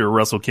after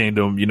Wrestle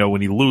Kingdom, you know, when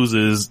he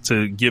loses,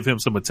 to give him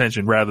some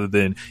attention rather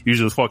than you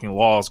just fucking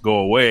lost, go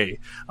away.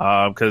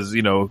 Cause,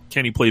 you know,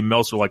 Kenny played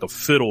Meltzer like a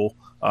fiddle,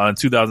 in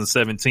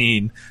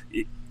 2017,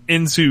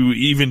 into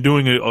even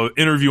doing an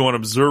interview on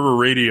Observer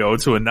Radio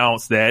to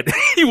announce that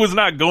he was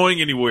not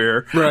going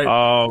anywhere.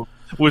 Right.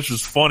 Which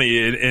was funny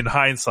in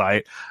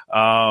hindsight.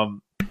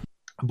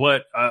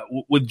 But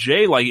with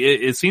Jay, like,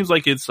 it seems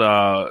like it's,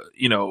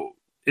 you know,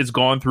 it's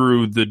gone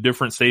through the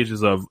different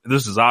stages of,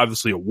 this is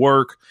obviously a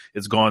work.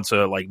 It's gone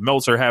to, like,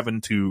 Meltzer having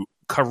to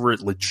cover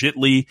it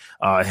legitly.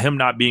 Him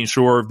not being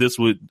sure if this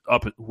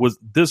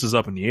is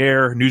up in the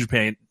air. New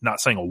Japan not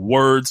saying a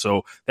word,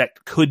 so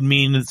that could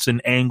mean it's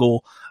an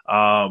angle.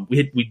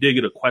 We did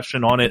get a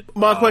question on it.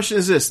 My question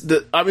is this.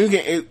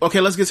 Okay,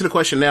 let's get to the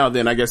question now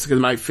then, I guess, because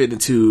it might fit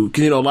into,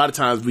 because, a lot of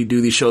times we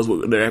do these shows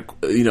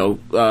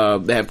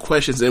that, they have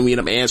questions and we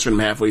end up answering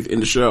them halfway in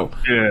the show.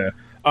 Yeah.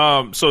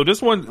 So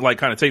this one,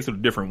 kind of takes it a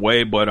different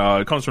way, but,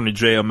 it comes from the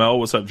JML.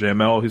 What's up,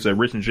 JML? He said,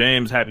 Rich and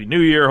James, Happy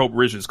New Year. Hope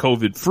Rich is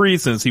COVID free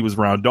since he was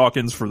around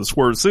Dawkins for the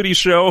Swerve City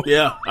show.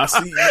 Yeah. I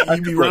see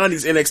you be around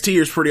these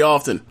NXTers pretty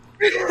often.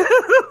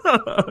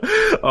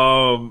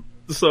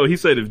 So he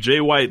said if Jay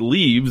White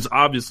leaves,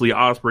 obviously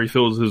Ospreay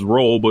fills his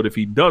role, but if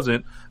he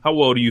doesn't, how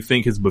well do you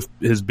think his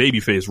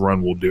babyface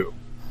run will do?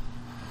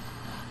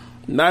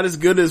 Not as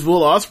good as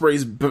Will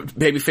Ospreay's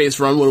babyface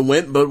run would have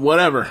went, but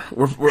whatever.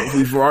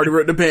 We've already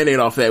ripped the Band-Aid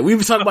off that. We've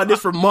been talking about this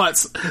for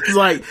months. It's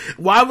like,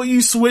 why would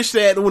you switch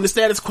that when the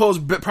status quo is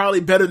probably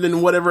better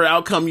than whatever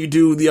outcome you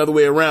do the other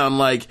way around?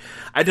 Like,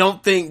 I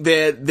don't think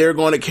that they're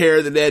going to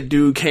care that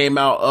dude came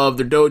out of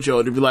the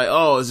dojo to be like,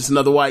 oh, is this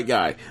another white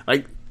guy?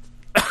 Like,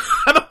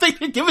 I don't think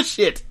they give a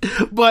shit.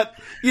 But,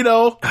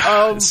 So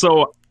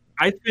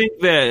I think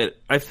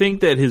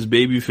that his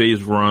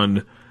babyface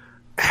run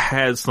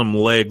has some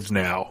legs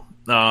now.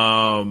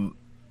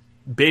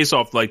 Based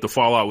off the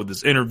fallout with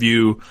this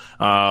interview,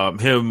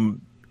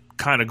 him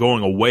kind of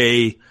going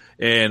away,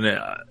 and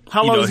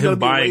how long is he going to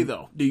be away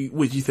though?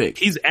 What do you think?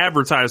 He's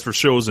advertised for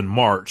shows in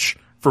March,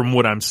 from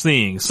what I'm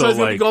seeing. So he's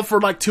going to go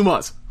for 2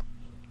 months.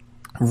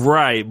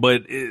 Right,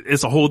 but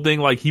it's a whole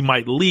thing he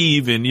might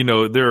leave, and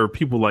there are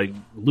people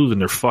losing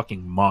their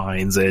fucking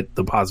minds at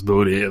the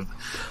possibility of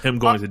him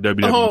going to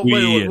WWE.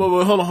 Wait,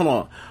 hold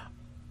on.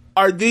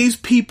 Are these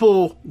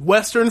people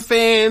Western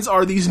fans?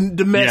 Or are these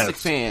domestic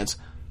fans?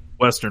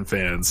 Western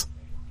fans.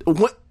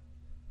 What?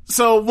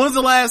 So when's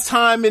the last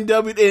time in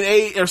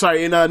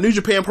New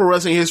Japan Pro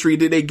Wrestling history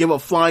did they give a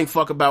flying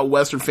fuck about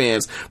Western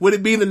fans? Would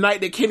it be the night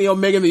that Kenny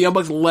Omega and the Young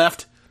Bucks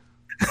left?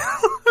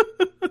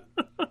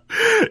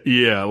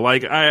 Yeah, all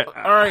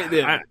right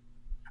then.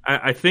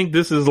 I think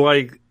this is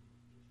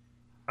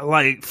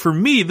for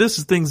me,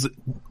 this thing's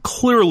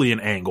clearly an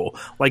angle.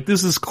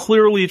 This is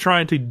clearly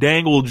trying to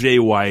dangle Jay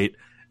White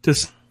to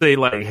say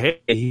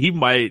hey, he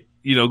might,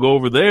 go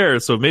over there.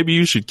 So maybe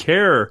you should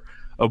care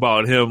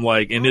about him.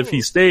 And if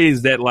he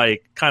stays, that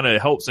kind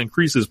of helps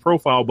increase his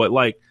profile. But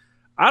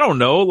I don't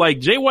know,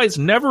 Jay White's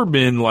never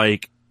been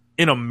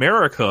in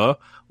America.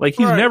 He's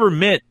never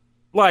meant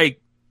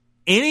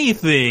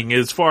anything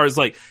as far as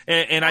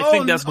and I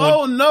think that's the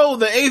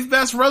 8th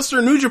best wrestler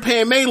in New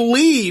Japan may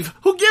leave.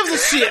 Who gives a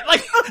shit?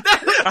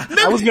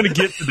 I was gonna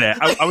get to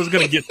that. I was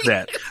gonna get to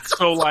that.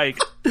 So I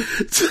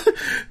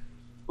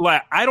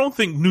don't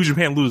think New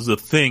Japan loses a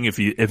thing if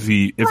he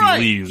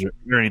leaves or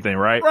anything,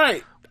 right?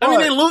 Right.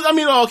 They lose.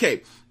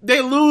 Okay. They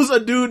lose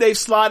a dude they've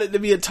slotted to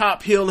be a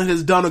top heel and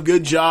has done a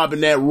good job in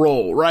that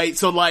role, right?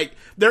 So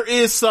there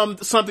is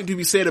something to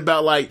be said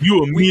about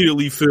you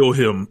immediately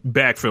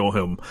backfill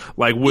him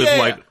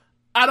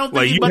I don't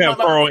think you have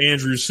Carl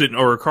Andrews sitting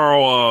or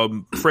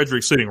Carl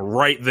Frederick sitting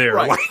right there.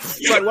 Right.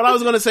 What I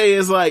was going to say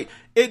is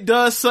it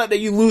does suck that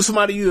you lose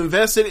somebody you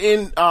invested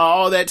in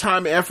all that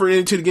time and effort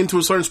into to get into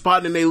a certain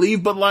spot and then they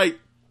leave, but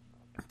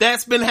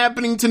that's been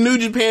happening to New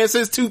Japan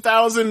since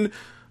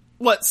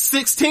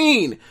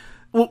 2016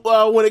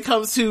 when it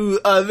comes to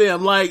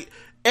them.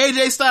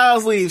 AJ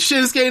Styles leaves,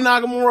 Shinsuke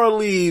Nakamura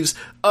leaves,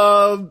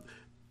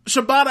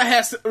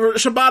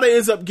 Shibata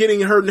ends up getting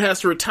hurt and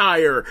has to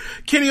retire.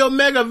 Kenny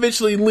Omega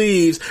eventually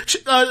leaves.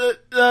 Kushida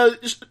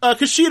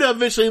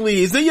eventually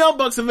leaves. The Young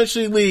Bucks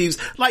eventually leave.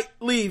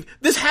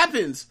 This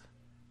happens.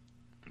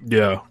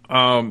 Yeah.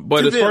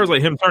 But as far as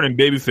him turning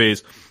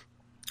babyface,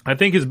 I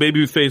think his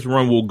babyface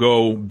run will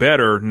go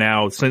better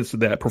now since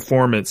that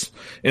performance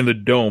in the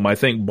Dome. I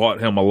think bought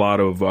him a lot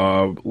of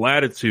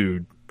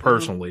latitude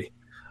personally.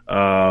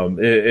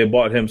 It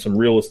bought him some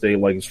real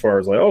estate, as far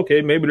as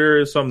okay, maybe there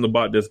is something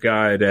about this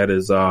guy that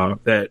is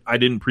that I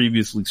didn't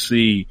previously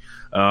see.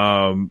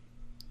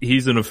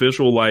 He's an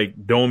official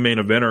Dome main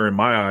eventer in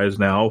my eyes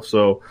now.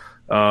 So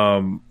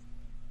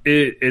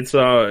it's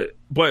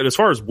but as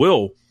far as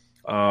Will,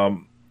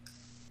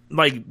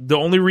 the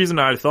only reason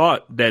I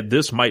thought that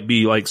this might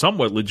be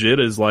somewhat legit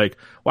is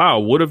wow,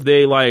 what if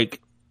they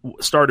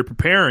started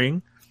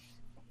preparing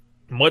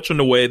much in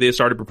the way they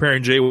started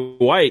preparing Jay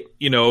White,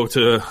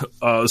 to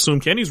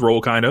assume Kenny's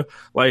role, kind of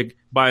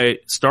by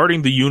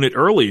starting the unit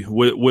early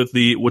with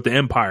the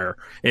Empire,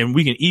 and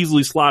we can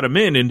easily slot him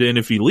in. And then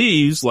if he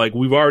leaves,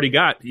 we've already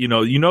got,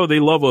 they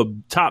love a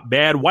top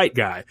bad white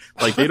guy.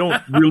 They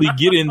don't really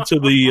get into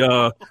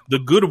the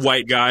good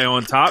white guy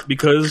on top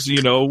because,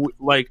 the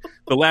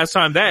last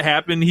time that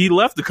happened, he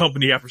left the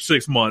company after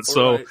 6 months.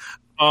 So,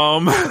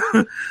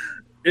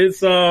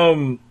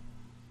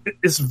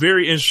 it's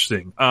very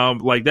interesting.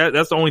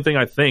 That's the only thing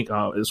I think,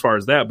 as far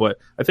as that, but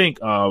I think,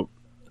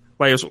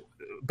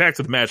 back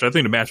to the match. I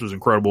think the match was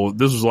incredible.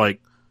 This was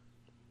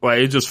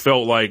it just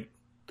felt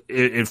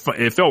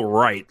it felt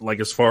right.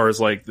 As far as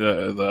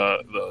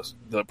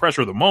the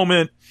pressure of the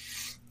moment,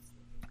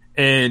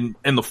 and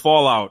the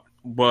fallout.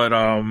 But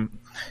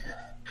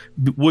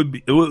it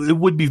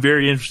would be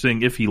very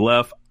interesting if he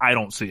left. I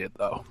don't see it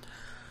though.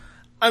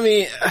 I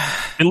mean,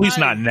 at least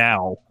not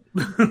now.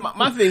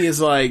 My thing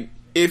is like,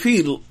 if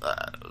he,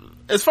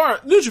 as far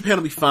as New Japan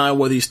will be fine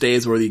whether he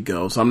stays or whether he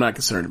goes, so I'm not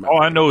concerned about.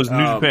 All I know is New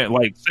Japan,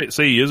 like,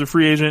 say he is a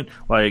free agent,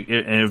 like,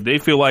 and if they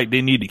feel like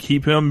they need to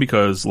keep him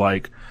because,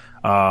 like,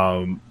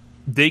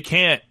 it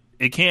can't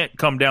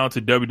come down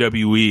to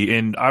WWE,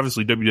 and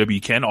obviously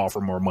WWE can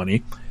offer more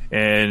money,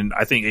 and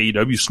I think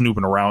AEW is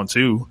snooping around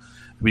too,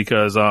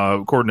 because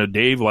according to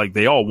Dave, like,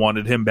 they all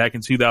wanted him back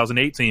in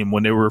 2018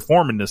 when they were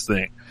forming this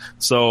thing.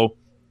 So,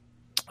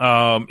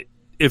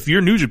 if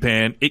you're New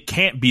Japan, it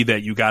can't be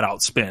that you got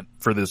outspent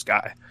for this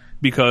guy,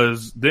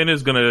 because then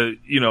it's gonna,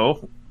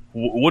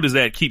 what does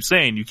that keep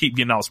saying? You keep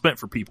getting outspent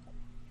for people.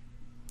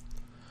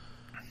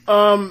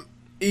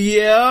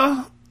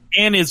 Yeah.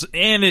 And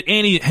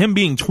him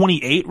being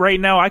 28 right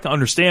now, I can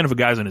understand if a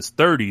guy's in his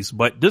 30s,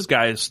 but this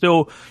guy is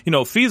still,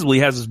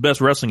 feasibly has his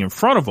best wrestling in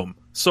front of him.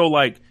 So,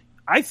 like,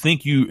 I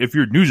think if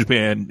you're New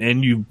Japan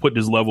and you put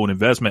this level of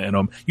investment in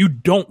him, you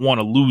don't want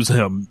to lose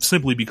him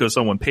simply because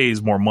someone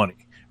pays more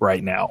money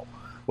right now.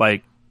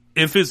 Like,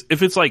 if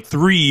it's like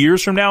 3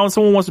 years from now and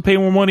someone wants to pay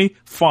more money,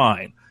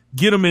 fine.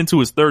 Get him into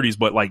his 30s,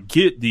 but, like,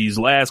 get these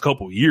last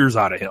couple of years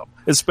out of him,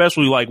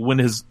 especially, like, when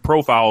his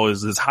profile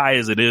is as high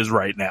as it is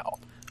right now.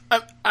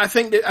 I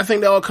think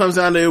that all comes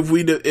down to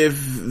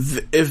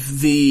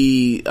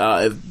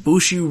if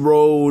Bushi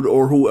Road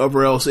or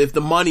whoever else, if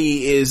the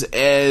money is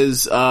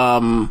as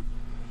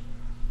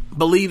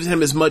believes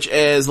him as much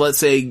as, let's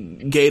say,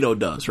 Gato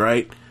does,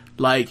 right?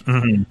 Like,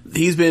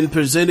 he's been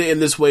presented in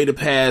this way the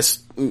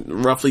past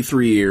roughly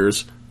 3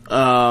 years.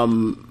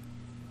 And,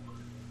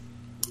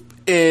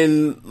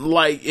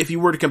 like, if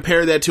you were to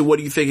compare that to what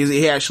do you think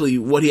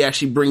what he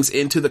actually brings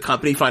into the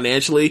company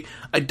financially,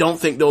 I don't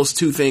think those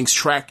two things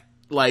track,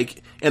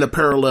 like, in a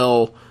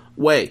parallel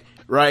way,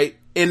 right?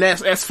 And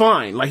that's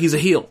fine. Like, he's a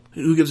heel.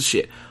 Who gives a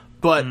shit?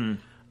 But,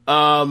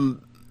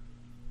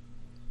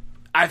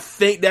 I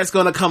think that's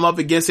going to come up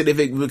against it if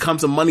it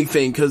becomes a money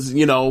thing, because,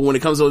 when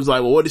it comes to, it's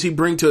like, well, what does he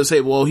bring to us?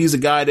 Say, well, he's a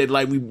guy that,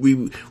 like,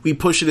 we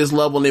push at this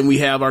level, and then we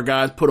have our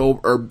guys put over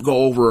or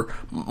go over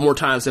more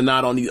times than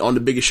not on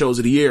the biggest shows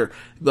of the year.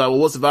 Like, well,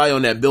 what's the value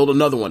on that? Build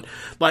another one.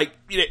 Like,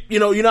 you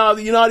know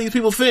how these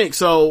people think.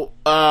 So,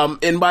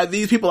 and by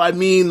these people, I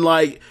mean,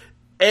 like,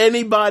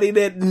 anybody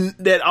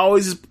that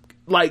always,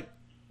 like,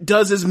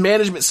 does this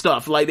management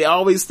stuff. Like, they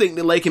always think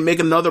that they can make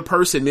another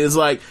person. It's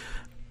like,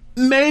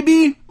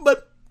 maybe,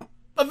 but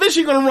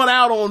eventually you're gonna run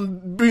out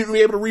on being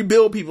able to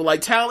rebuild people.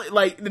 Like, talent,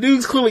 like, the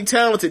dude's clearly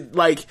talented,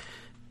 like,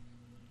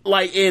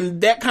 in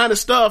that kind of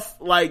stuff,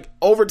 like,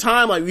 over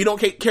time, like, we don't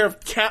take care of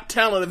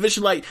talent.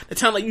 Eventually, like, the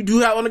talent you do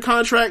have on the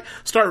contract,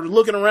 start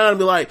looking around and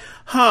be like,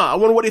 I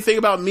wonder what they think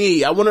about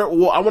me. I wonder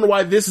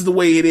why this is the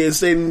way it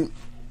is. And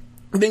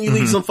then you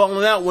leave some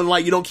falling out when,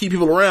 like, you don't keep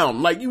people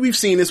around. Like, we've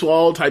seen this with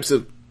all types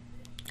of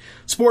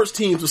sports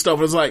teams and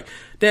stuff. It's like,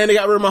 damn, they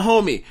got rid of my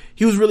homie.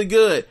 He was really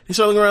good. He's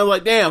starting around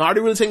like, damn, are they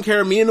really taking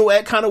care of me in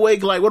that kind of way?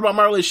 Like, what about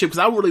my relationship? Because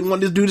I really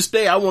want this dude to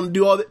stay. I want to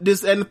do all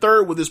this and the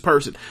third with this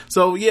person.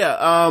 So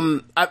yeah,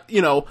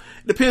 it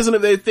depends on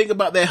if they think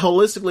about that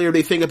holistically or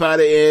they think about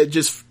it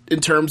just in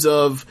terms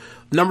of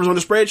numbers on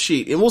the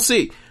spreadsheet, and we'll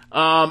see.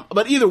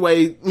 But either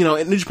way,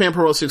 New Japan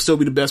Pro Wrestling still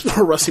be the best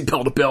pro wrestling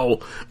bell to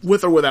bell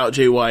with or without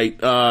Jay White.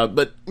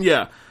 But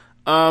yeah,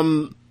 I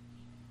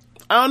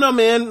don't know,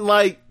 man.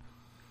 Like,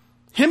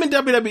 him in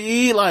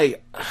WWE,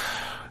 like,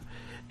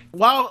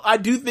 while I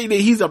do think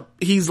that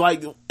he's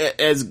like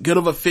as good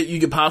of a fit you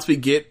could possibly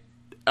get,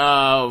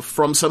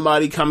 from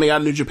somebody coming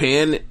out of New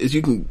Japan as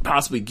you can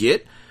possibly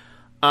get,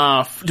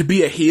 to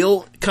be a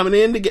heel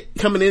coming in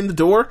the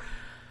door.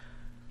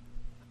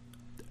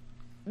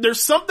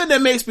 There's something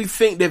that makes me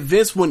think that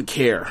Vince wouldn't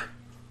care.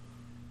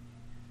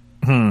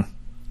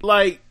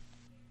 Like,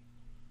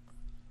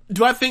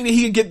 do I think that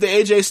he could get the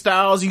AJ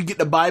Styles? You could get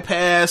the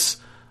bypass,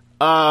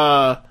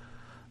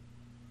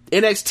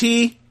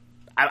 NXT?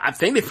 I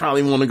think they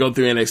probably want to go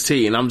through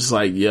NXT, and I'm just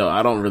like, yo,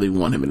 I don't really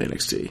want him in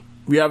NXT.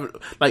 You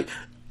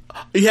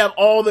have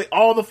all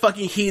the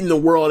fucking heat in the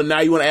world, and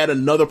now you want to add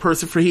another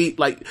person for heat,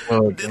 like,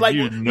 Triple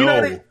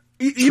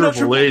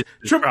H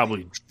is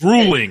probably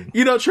drooling.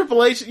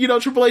 Triple H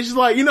is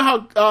like,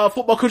 how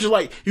football coaches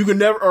like you can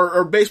never,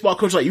 or baseball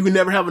coaches like you can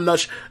never have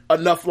enough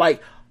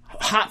like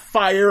hot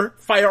fire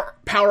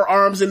power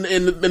arms in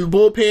the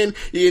bullpen.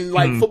 In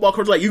like football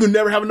coaches like you can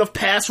never have enough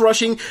pass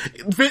rushing.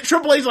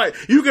 Triple H like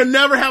you can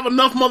never have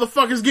enough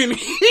motherfuckers getting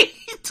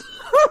heat.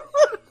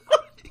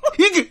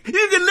 you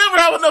can never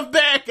have enough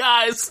bad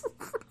guys.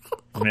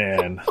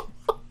 Man.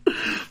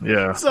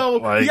 Yeah. So,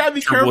 like, you gotta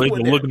be careful with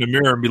that. Look in the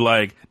mirror and be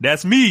like,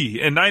 that's me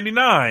in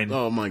 99.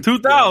 Oh my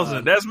 2000,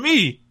 God. That's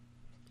me.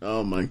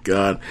 Oh my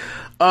God.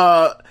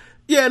 Yeah,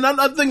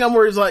 another thing I'm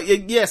worried is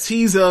like, yes,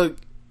 he is a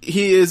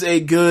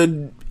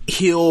good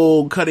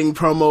heel cutting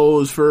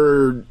promos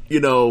for,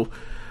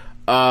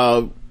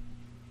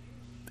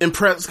 in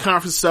press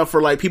conference stuff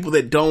for like people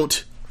that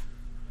don't,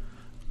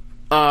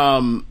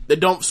 that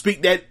don't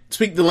speak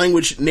the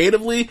language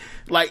natively.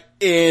 Like,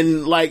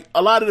 in like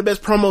a lot of the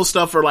best promo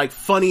stuff are like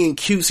funny and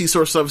cutesy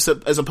sort of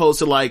stuff, as opposed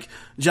to like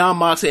John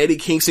Mox and Eddie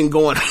Kingston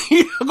going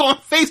going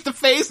face to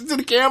face into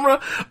the camera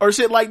or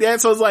shit like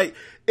that. So it's like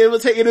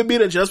it'll be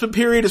an adjustment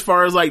period as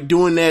far as like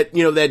doing that,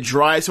 you know, that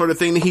dry sort of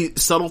thing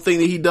subtle thing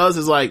that he does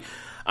is like,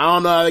 I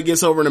don't know how it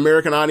gets over an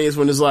American audience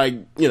when it's like,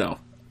 you know,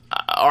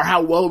 or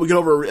how well we get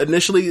over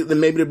initially. Then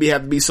maybe there'd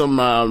have to be some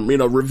you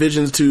know,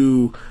 revisions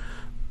to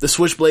the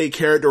Switchblade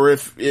character, or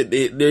if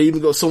they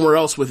even go somewhere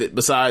else with it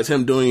besides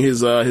him doing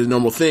his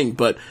normal thing.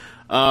 But,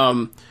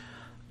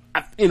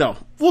 you know,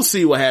 we'll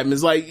see what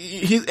happens. Like,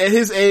 he's at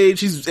his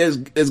age, he's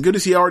as good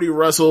as he already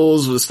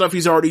wrestles, the stuff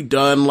he's already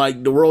done,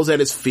 like, the world's at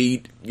his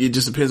feet. It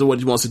just depends on what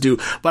he wants to do.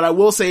 But I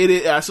will say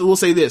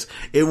this,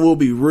 it will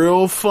be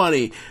real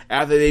funny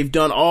after they've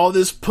done all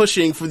this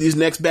pushing for these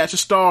next batch of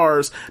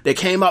stars that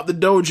came out the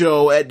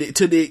dojo at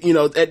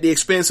the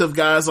expense of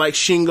guys like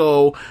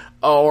Shingo,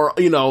 or,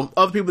 you know,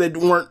 other people that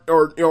weren't,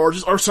 or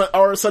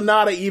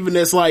Sonata even,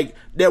 that's like,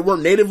 that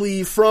weren't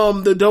natively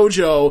from the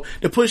dojo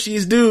to push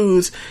these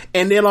dudes,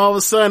 and then all of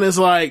a sudden it's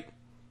like,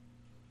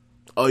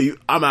 I'm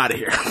out of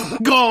here.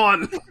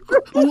 Gone.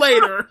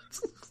 Later.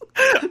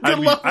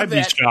 I'd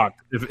be shocked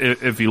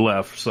if he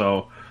left,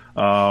 so,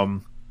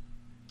 but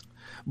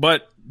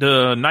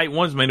the night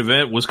one's main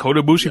event was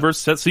Kota Ibushi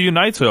versus Tetsuya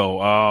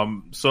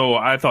Naito. So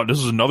I thought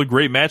this was another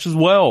great match as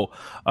well.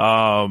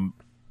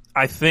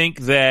 I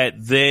think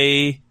that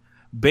they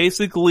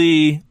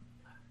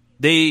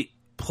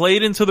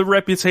played into the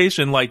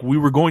reputation like we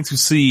were going to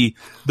see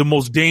the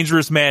most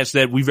dangerous match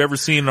that we've ever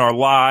seen in our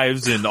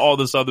lives and all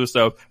this other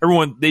stuff.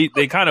 Everyone, they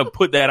kind of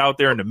put that out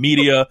there in the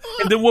media.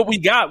 And then what we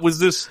got was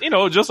this, you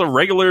know, just a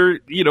regular,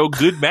 you know,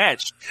 good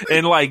match.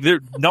 And like,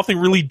 there's nothing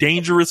really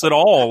dangerous at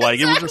all.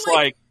 Like, it was just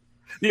like,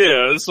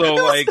 yeah, so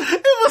it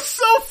was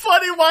so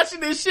funny watching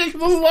this shit. It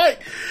was like,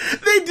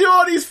 they do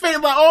all these things,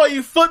 like, oh,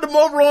 you flipped him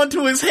over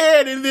onto his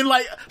head, and then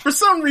like, for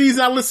some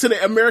reason I listen to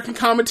the American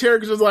commentary,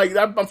 because it's like,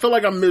 I feel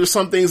like there's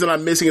some things that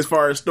I'm missing as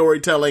far as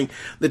storytelling,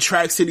 the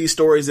Track City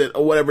stories that,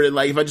 or whatever, that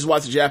like, if I just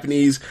watch the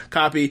Japanese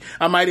copy,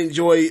 I might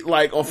enjoy,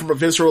 like, from a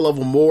visceral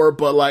level more,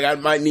 but like, I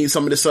might need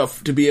some of this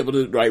stuff to be able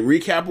to, like,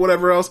 recap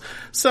whatever else.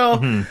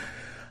 So,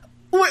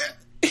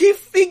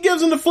 he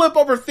gives him the flip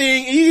over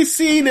thing, and you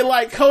see that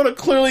like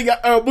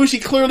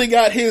Ibushi clearly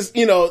got his,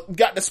 you know,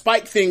 got the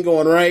spike thing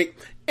going, right?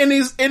 And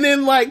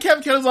then like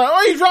Kevin Kelly's like,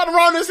 oh, he dropped it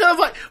around his head. I was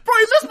like, bro,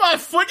 you missed my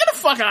foot. Get the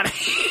fuck out of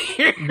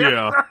here.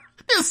 Yeah.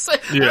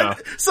 Yeah.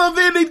 So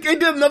then they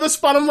did another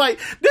spot. I'm like,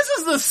 this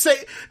is the same.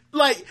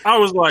 Like, I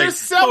was like, they're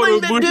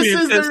selling that this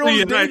is their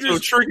most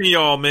dangerous. Tricking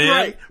y'all,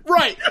 man.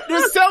 Right.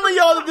 They're selling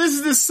y'all that this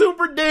is this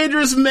super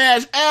dangerous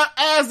match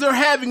as they're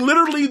having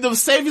literally the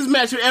safest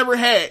match they've ever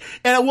had.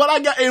 And what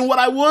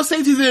I will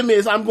say to them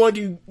is, I'm going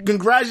to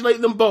congratulate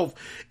them both.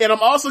 And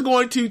I'm also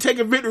going to take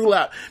a victory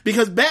lap,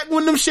 because back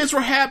when them shits were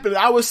happening,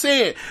 I was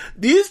saying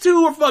these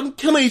two were fucking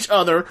killing each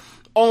other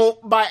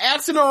by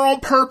accident or on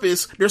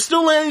purpose. They're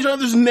still laying each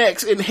other's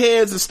necks and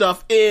heads and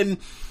stuff. And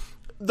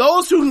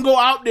those who can go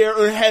out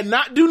there and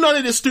not do none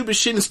of this stupid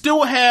shit and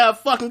still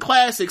have fucking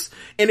classics,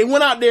 and they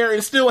went out there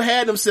and still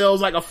had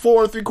themselves like a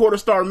 4 3/4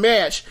 star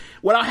match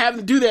without having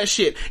to do that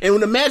shit. And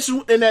when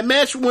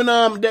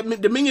that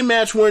Dominion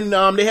match, when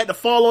they had to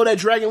follow that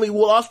Dragon Lee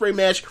Will Ospreay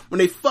match when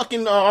they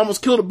fucking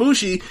almost killed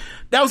Ibushi,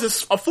 that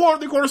was a 4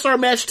 3/4 star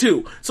match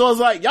too. So I was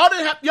like,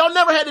 y'all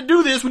never had to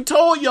do this. We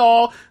told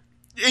y'all.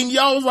 And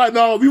y'all was like,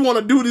 no, we want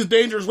to do this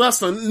dangerous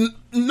wrestling.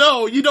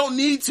 No, you don't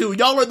need to.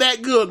 Y'all are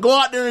that good. Go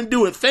out there and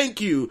do it.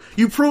 Thank you.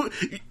 You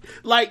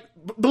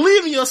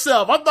believe in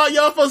yourself. I thought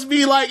y'all supposed to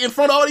be like in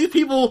front of all these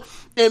people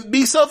and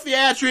be so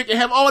theatric and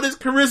have all this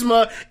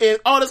charisma and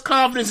all this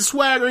confidence and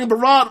swaggering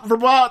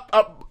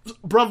bravado.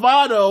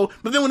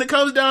 But then when it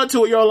comes down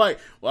to it, y'all like,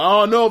 well, I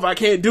don't know if I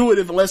can't do it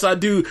unless I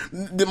do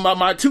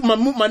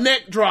my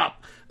neck drop.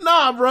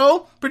 Nah, bro.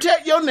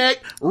 Protect your neck,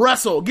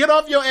 wrestle, get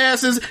off your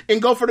asses,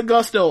 and go for the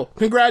gusto.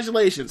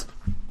 Congratulations.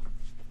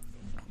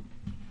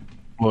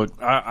 Look,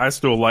 I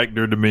still like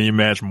their Dominion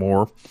match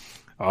more.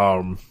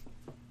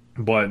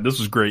 But this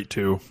was great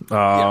too.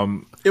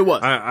 It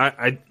was.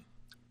 I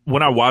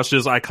when I watched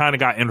this, I kind of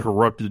got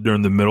interrupted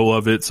during the middle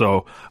of it,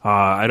 so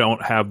I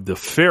don't have the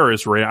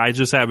fairest rate. I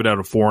just have it at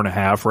a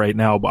 4.5 right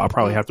now, but I'll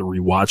probably have to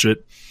rewatch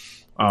it.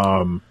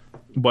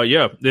 But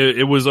yeah,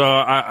 it was,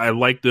 I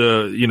like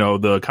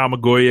the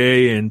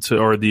Kamigoye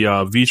or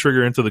the V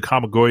trigger into the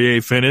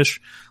Kamigoye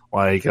finish.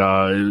 Like,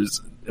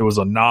 it was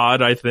a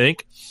nod, I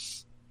think,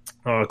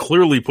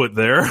 clearly put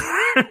there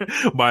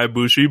by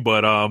Ibushi.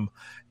 But,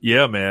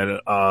 yeah, man.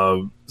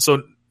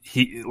 So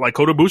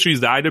Kota Ibushi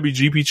is the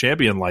IWGP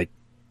champion. Like,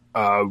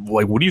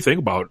 what do you think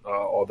about,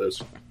 all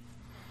this?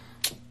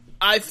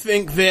 I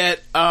think that,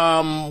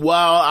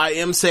 while I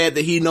am sad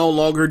that he no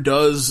longer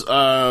does,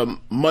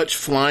 much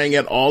flying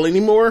at all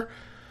anymore,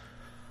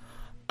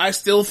 I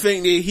still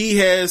think that he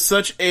has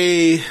such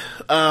a,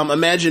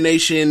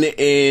 imagination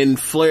and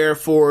flair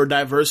for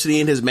diversity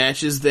in his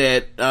matches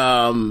that,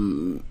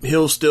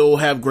 he'll still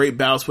have great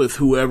bouts with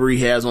whoever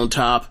he has on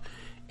top.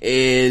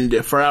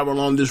 and for however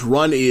long this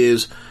run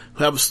is,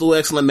 he'll have a slew of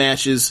excellent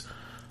matches,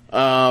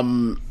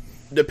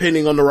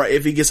 depending on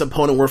if he gets an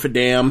opponent worth a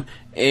damn,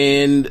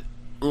 and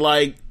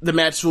like the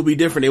matches will be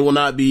different. They will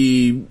not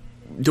be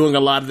doing a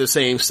lot of the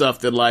same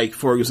stuff that, like,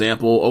 for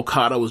example,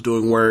 Okada was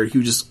doing, where he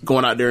was just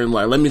going out there and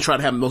like, let me try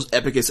to have the most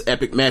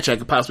epic match I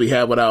could possibly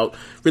have without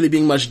really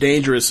being much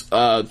dangerous,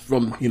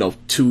 from,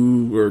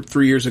 2 or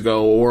 3 years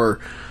ago, or,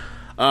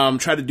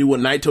 try to do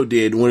what Naito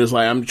did when it's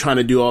like, I'm trying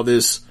to do all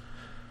this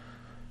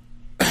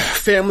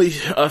family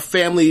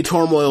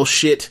turmoil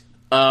shit,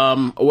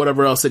 or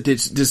whatever else that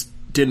just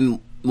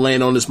didn't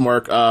land on this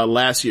mark,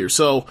 last year.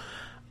 So,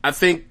 I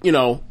think, you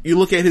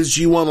look at his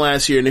G1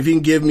 last year, and if he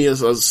can give me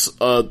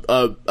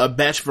a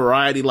batch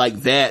variety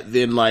like that,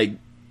 then, like,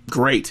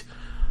 great.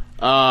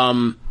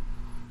 But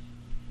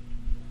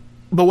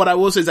what I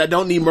will say is I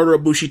don't need Murder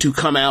Ibushi to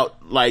come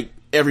out, like,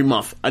 every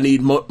month. I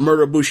need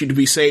Murder Ibushi to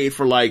be saved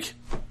for, like,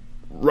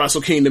 Wrestle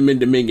Kingdom in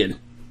Dominion.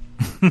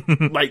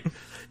 Like,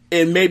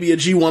 and maybe a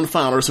G1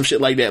 final or some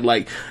shit like that.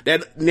 Like,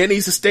 that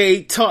needs to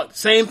stay tucked.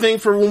 Same thing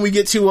for when we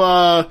get to,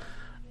 the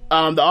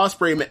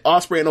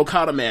Ospreay and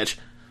Okada match.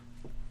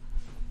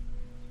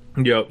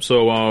 Yep.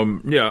 So,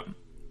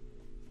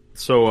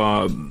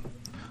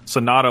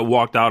 Sonata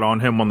walked out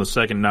on him on the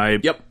second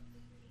night. Yep.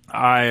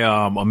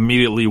 I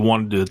immediately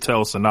wanted to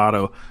tell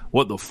Sonata,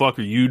 what the fuck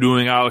are you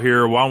doing out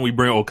here? Why don't we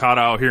bring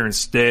Okada out here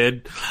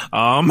instead?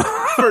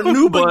 For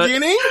New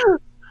Beginning?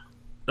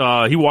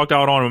 He walked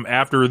out on him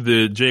after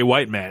the Jay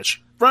White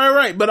match.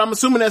 Right. But I'm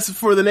assuming that's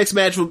for the next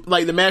match,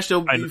 like the match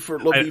that'll be for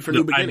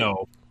New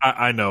Beginning.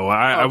 I know.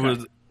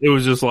 It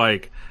was just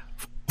like,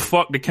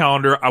 fuck the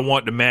calendar. I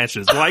want the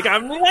matches. Like,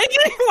 I'm like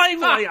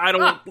I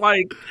don't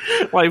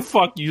like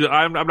fuck you.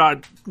 I'm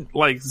not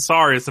like,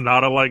 sorry,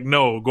 Sonata. Like,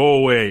 no, go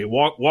away.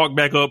 Walk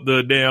back up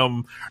the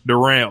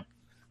ramp.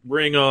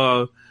 Bring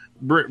the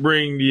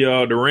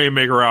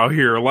Rainmaker out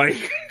here.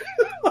 Like,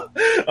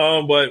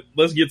 but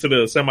let's get to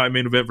the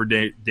semi-main event for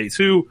day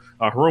 2.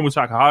 Hiromu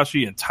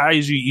Takahashi and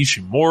Taiji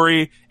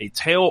Ishimori, a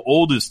tale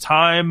old as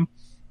time,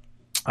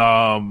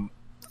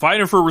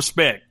 fighting for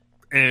respect.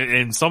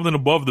 And something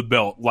above the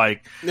belt,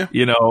 like,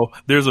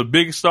 there's a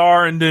big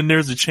star and then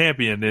there's a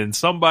champion, and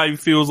somebody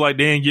feels like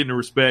they ain't getting the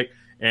respect.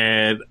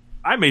 And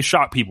I may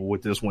shock people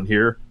with this one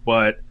here,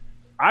 but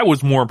I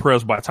was more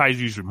impressed by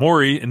Taiji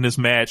Ishimori in this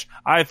match.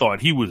 I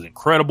thought he was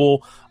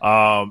incredible.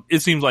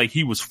 It seems like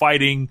he was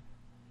fighting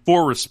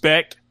for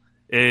respect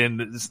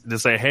and to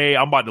say, hey,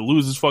 I'm about to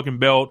lose this fucking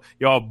belt.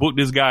 Y'all book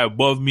this guy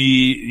above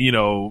me,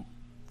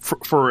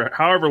 for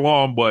however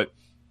long, but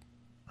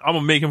I'm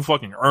gonna make him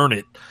fucking earn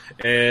it.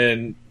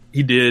 And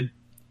he did.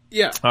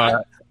 Yeah.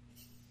 I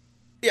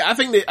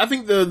think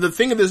the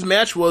thing of this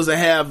match was to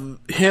have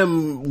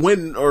him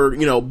win or,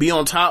 be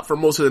on top for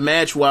most of the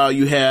match while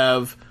you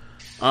have,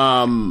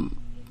 Hiromu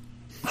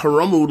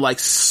like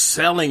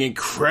selling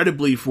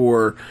incredibly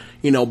for,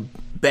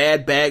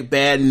 bad back,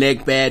 bad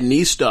neck, bad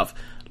knee stuff.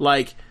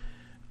 Like,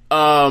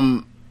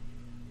 when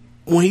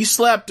he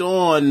slapped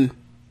on,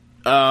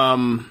 the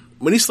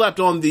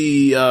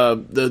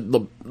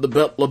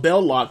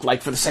label lock,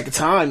 like, for the second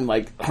time,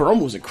 like,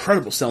 Hiromu was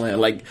incredible selling it.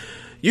 Like,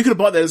 you could have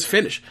bought that as a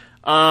finish.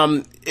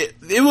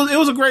 It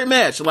was a great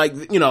match. Like,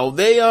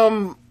 they,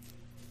 I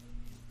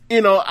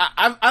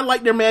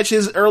liked their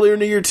matches earlier in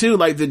the year too,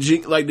 like the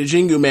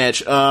Jingu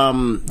match,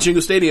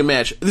 Jingu Stadium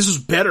match. This was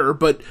better,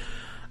 but,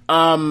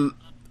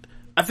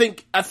 I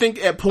think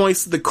at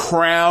points the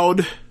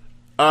crowd,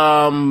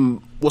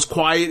 was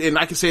quiet, and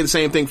I can say the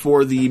same thing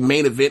for the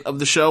main event of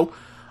the show.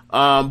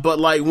 But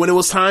like when it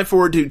was time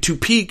for it to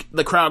peak,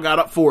 the crowd got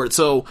up for it.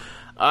 So,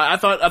 I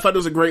thought it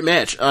was a great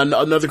match.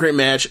 Another great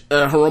match.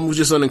 Hiromu's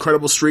just on an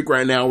incredible streak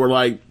right now where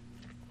like,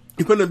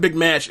 you put in a big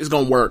match, it's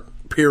gonna work.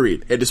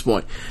 Period. At this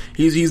point.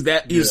 He's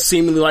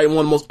seemingly like one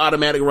of the most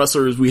automatic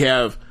wrestlers we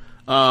have.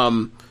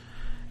 And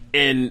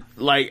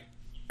like,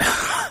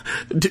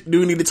 do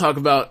we need to talk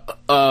about,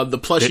 the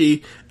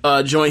plushie,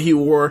 joint he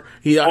wore?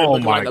 He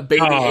looked like a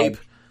baby ape.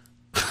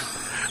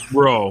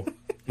 Bro.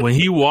 When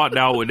he walked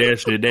out with that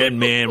shit, that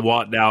man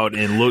walked out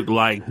and looked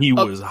like he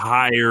was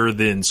higher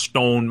than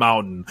Stone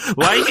Mountain.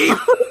 Like he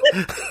looked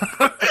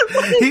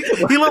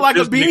like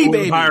a Beanie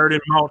Baby, higher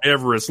than Mount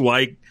Everest.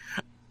 Like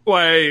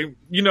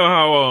you know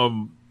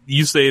how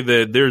you say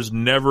that there's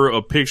never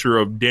a picture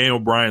of Daniel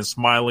Bryan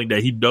smiling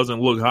that he doesn't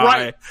look high.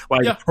 Right.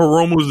 Like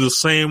Hiromu's the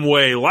same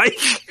way. Like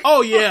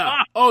yeah,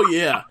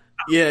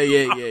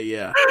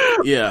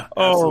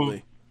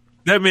 absolutely.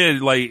 That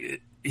man,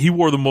 like, he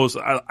wore the most.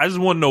 I just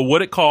want to know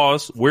what it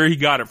cost, where he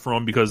got it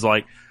from, because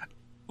like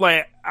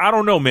I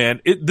don't know, man.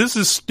 This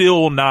is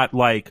still not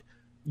like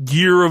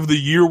gear of the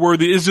year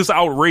worthy. It's just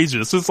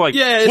outrageous. It's like,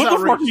 it's what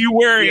outrageous. The fuck are you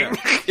wearing?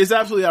 Yeah. It's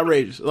absolutely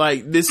outrageous.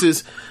 Like, this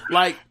is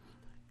like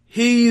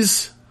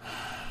he's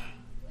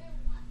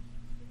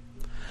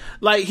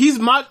like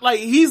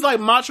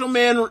Macho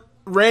Man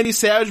Randy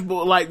Savage,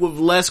 but like with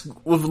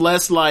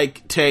less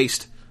like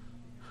taste.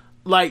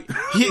 Like,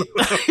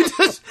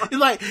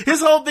 like, his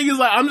whole thing is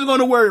like, I'm just going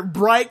to wear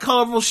bright,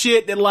 colorful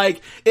shit that,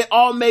 like, it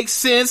all makes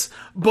sense,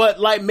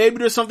 but, like, maybe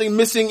there's something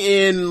missing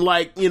in,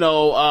 like, in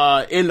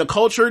the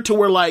culture to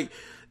where, like,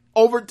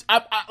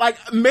 like,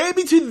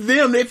 maybe to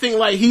them, they think,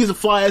 like, he's the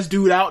flyest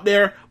dude out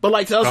there, but,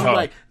 like, to us, we're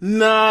like,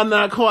 nah,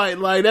 not quite.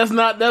 Like, that's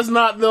not the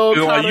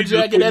Okada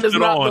jacket, that is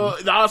not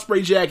the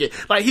Ospreay jacket.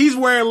 Like, he's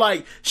wearing,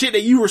 like, shit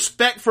that you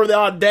respect for the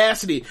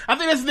audacity. I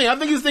think that's the thing. I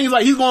think his thing is,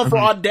 like, he's going for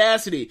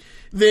audacity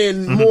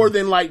than more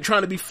than, like,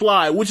 trying to be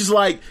fly, which is,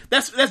 like,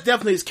 that's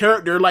definitely his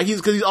character. Like,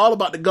 cause he's all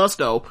about the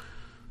gusto.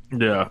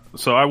 Yeah.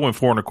 So I went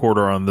 4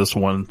 1/4 on this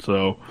one,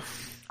 so.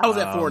 I was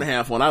at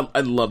 4.5 one. I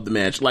loved the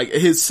match. Like,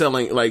 his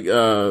selling, like,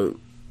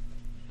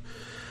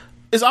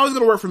 it's always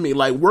gonna work for me.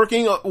 Like,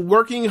 working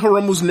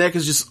Hiromu's neck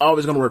is just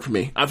always gonna work for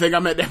me. I think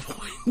I'm at that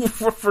point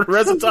for the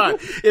rest of the time.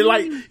 It,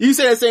 like, you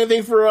say the same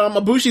thing for,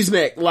 Ibushi's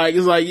neck. Like,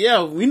 it's like,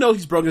 yeah, we know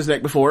he's broken his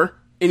neck before,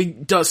 and he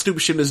does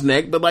stupid shit in his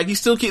neck, but, like, he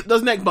still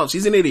does neck bumps.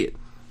 He's an idiot.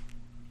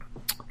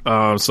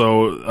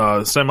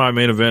 So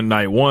semi-main event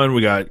night 1,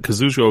 we got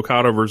Kazuchika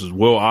Okada versus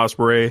Will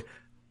Ospreay.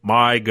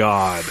 My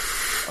God.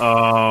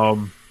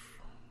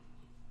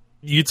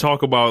 You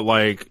talk about,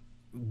 like,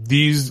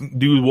 these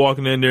dudes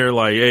walking in there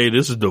like, hey,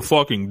 this is the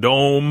fucking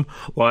Dome.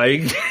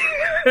 Like,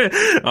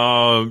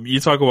 you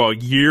talk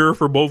about year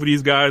for both of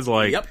these guys.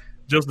 Like,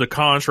 just the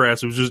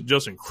contrast was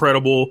just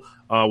incredible,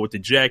 with the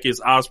jackets,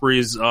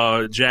 Ospreay's,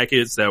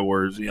 jackets that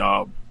were,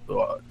 some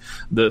of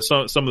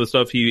the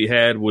stuff he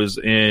had was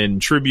in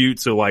tribute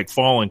to, like,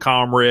 fallen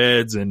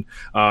comrades, and,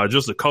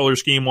 just the color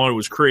scheme on it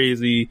was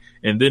crazy.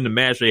 And then the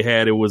match they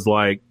had, it was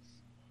like,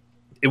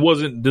 it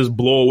wasn't this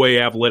blow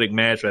away athletic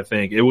match. I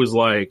think it was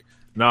like,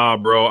 nah,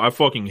 bro, I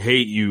fucking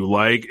hate you.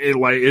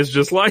 It's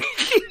just like,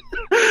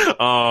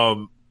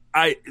 the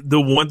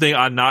one thing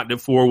I knocked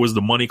it for was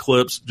the money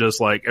clips. Just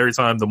like every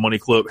time the money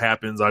clip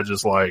happens, I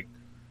just like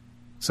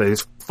say,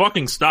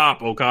 fucking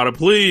stop, Okada,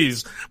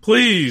 please.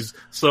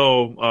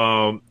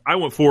 So, I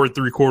went 4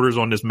 3/4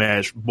 on this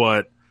match,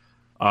 but,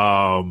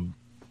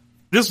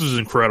 this was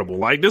incredible.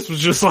 Like, this was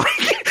just like,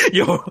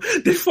 yo,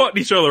 they fucked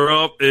each other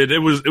up, and it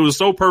was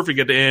so perfect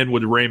at the end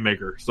with the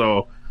Rainmaker.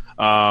 So,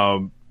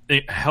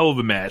 hell of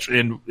a match.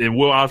 And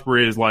Will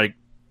Ospreay is like,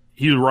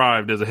 he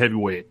arrived as a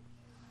heavyweight.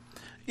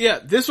 Yeah,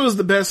 this was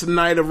the best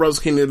night of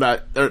Wrestle Kingdom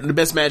the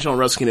best match on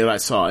Wrestle Kingdom that I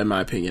saw, in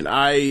my opinion.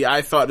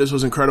 I thought this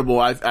was incredible.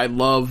 I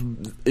love,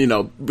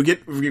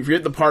 forget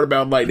the part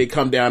about, like, they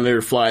come down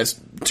there,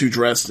 flies to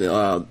dress,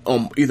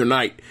 on either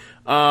night.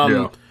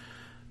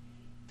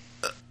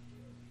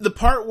 The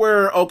part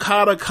where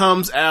Okada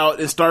comes out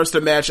and starts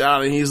the match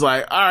out, and he's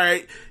like, all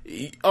right,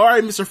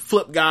 Mr.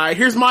 Flip Guy,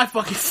 here's my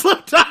fucking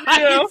flip guy.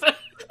 Yeah.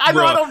 I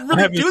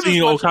haven't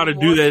seen Okada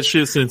do that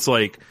shit since,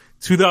 like,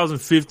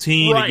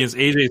 2015 against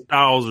AJ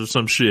Styles or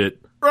some shit.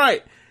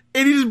 Right.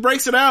 And he just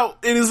breaks it out,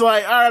 and he's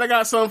like, all right, I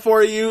got something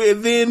for you.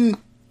 And then,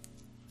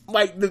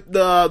 like,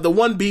 the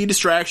 1B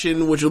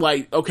distraction, which was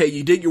like, okay,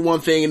 you did your one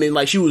thing, and then,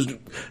 like,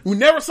 we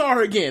never saw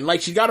her again. Like,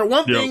 she got her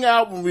one thing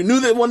out, when we knew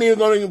that one thing was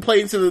going to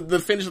play into the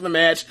finish of the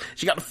match.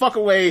 She got the fuck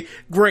away.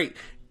 Great.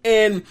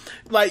 And,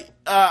 like,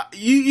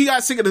 you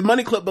got sick of the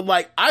money clip, but,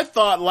 like, I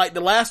thought, like, the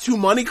last 2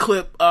 money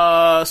clip,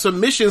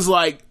 submissions,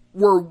 like,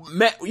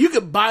 you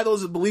could buy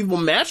those as believable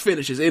match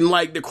finishes, and,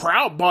 like, the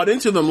crowd bought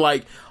into them.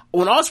 Like,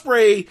 when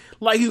Ospreay,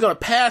 like, he's gonna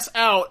pass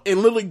out and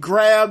literally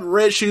grabbed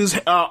Red Shoe's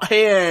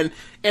hand,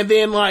 and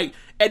then, like,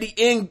 at the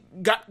end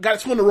got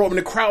it to the rope, and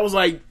the crowd was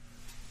like,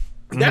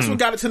 that's what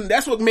got it to,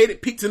 that's what made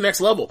it peak to the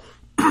next level.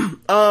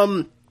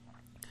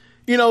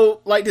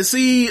 Like, to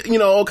see,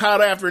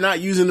 Okada, after not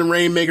using the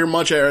Rainmaker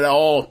much at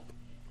all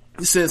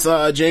since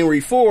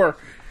January 4,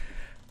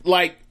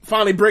 like,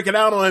 finally break it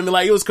out on him, and,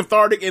 like, it was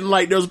cathartic. And,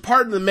 like, there was a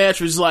part in the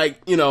match which is like,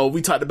 we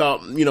talked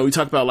about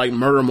like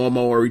Murder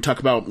Momo, or we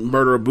talked about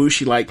Murder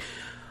Ibushi. Like,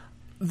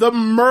 the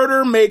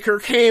Murder Maker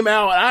came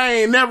out. I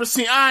ain't never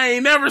seen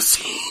Okada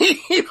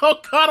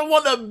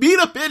want to beat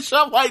a bitch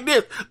up like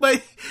this.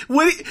 Like,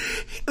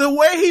 the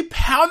way he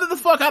pounded the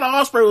fuck out of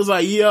Ospreay was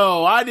like,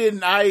 yo,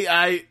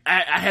 I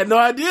had no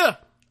idea.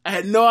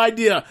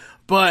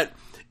 But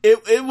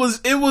it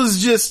was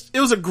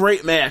a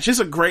great match. It's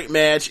a great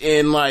match.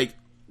 And, like,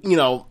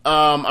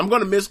 I'm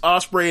gonna miss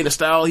Ospreay and the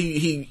style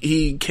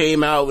he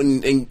came out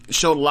and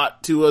showed a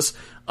lot to us,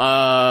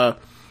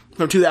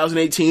 from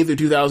 2018 through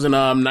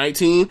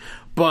 2019,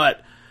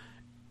 but,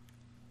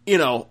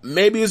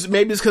 maybe it's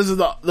because of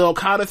the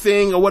Okada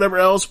thing or whatever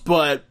else,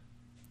 but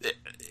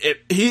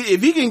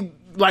if he can,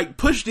 like,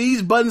 push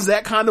these buttons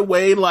that kind of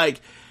way, like,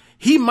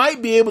 he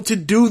might be able to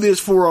do this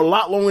for a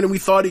lot longer than we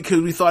thought he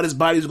could. We thought his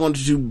body was going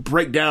to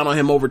break down on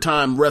him over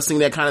time, wrestling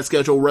that kind of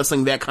schedule,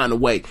 wrestling that kind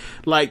of way.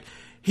 Like,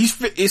 he's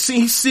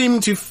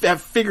seeming to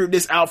have figured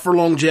this out for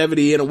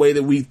longevity in a way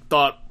that we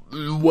thought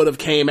would have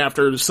came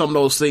after some of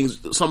those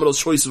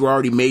choices were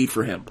already made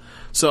for him.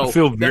 So I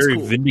feel very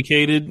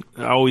vindicated.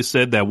 I always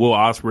said that Will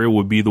Ospreay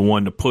would be the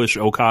one to push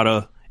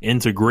Okada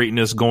into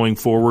greatness going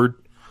forward.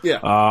 Yeah.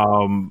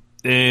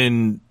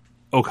 And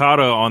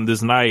Okada on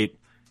this night,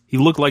 he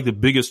looked like the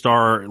biggest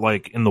star,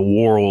 like, in the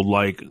world.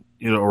 Like,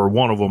 or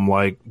one of them,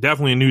 like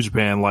definitely in New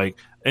Japan, like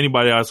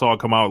anybody I saw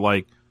come out,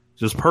 like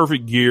just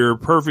perfect gear,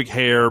 perfect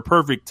hair,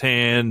 perfect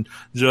tan,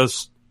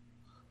 just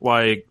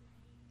like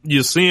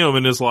you see him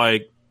and it's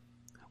like,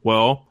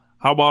 well,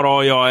 how about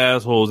all y'all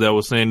assholes that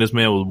was saying this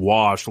man was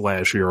washed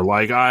last year?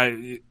 Like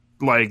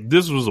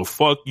this was a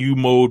fuck you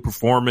mode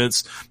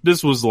performance.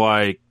 This was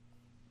like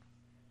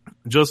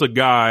just a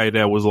guy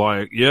that was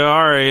like, yeah,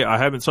 all right, I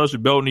haven't touched a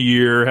belt in a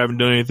year, haven't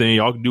done anything.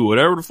 Y'all can do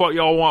whatever the fuck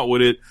y'all want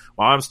with it.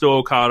 Well, I'm still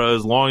Okada.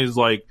 As long as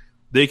like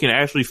they can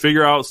actually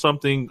figure out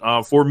something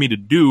for me to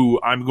do,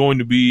 I'm going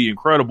to be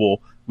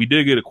incredible. We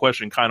did get a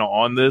question kind of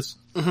on this.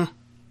 Mm-hmm.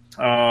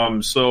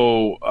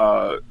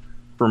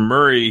 From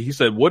Murray, he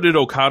said, what did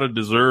Okada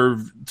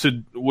deserve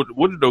to,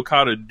 what did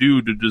Okada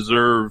do to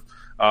deserve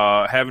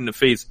having to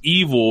face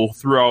Evil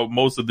throughout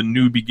most of the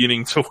New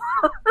Beginning tour?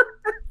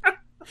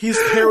 He's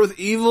paired with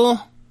Evil?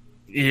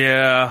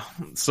 Yeah.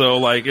 So,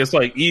 like, it's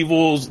like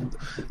Evil's,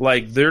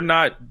 like, they're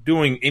not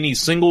doing any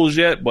singles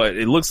yet, but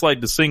it looks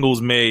like the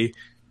singles may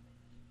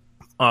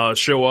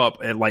show up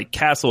at, like,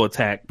 Castle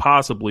Attack,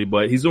 possibly,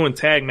 but he's doing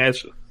tag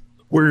match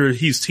where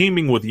he's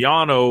teaming with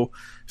Yano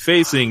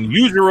facing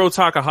Yujiro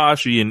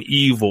Takahashi and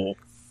Evil.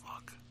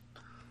 Fuck.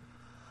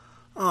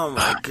 Oh,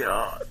 my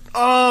God.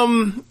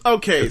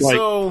 Okay, like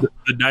so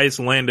the dice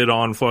landed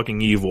on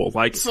fucking Evil.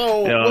 Like,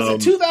 so was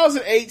it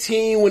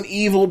 2018 when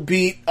Evil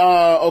beat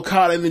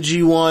Okada in the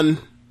G1?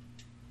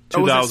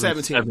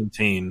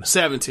 2017.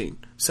 17.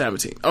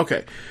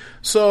 Okay,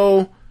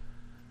 so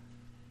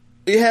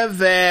you have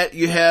that.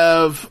 You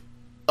have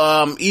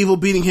Evil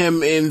beating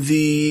him in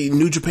the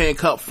New Japan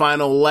Cup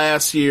final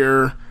last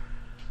year.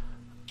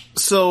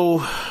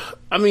 So,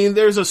 I mean,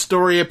 there's a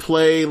story at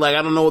play. Like,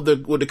 I don't know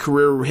what the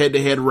career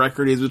head-to-head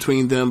record is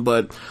between them,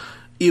 but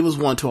Evil's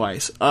won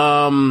twice.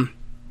 And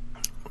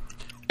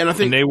I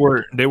think they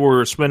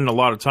were spending a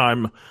lot of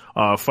time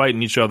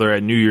fighting each other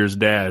at New Year's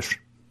Dash.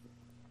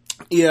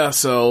 Yeah,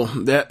 so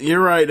that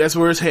you're right. That's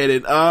where it's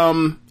headed.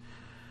 I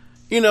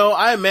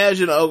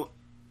imagine. Well,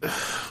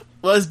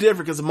 it's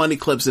different because the money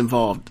clip's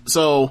involved.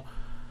 So,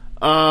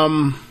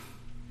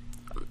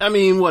 I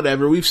mean,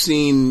 whatever. We've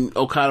seen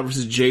Okada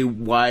versus Jay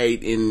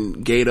White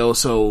and Gato,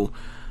 so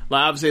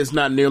like, obviously it's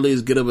not nearly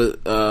as good of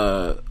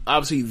a.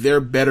 Obviously, they're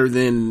better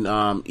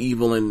than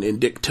Evil and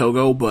Dick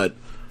Togo, but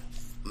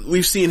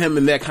we've seen him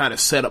in that kind of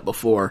setup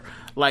before.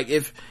 Like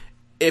if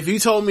you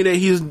told me that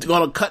he's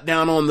going to cut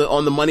down on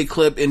the money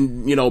clip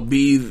and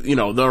be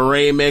the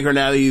Rainmaker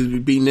now that he's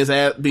beating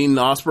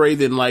Ospreay,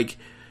 then like.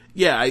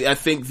 Yeah, I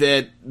think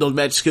that those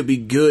matches could be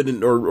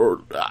good,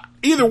 or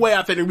either way,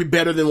 I think it'd be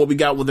better than what we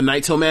got with the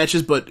Naito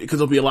matches, but because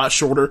they'll be a lot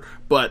shorter.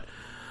 But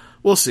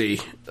we'll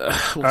see.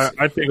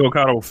 I think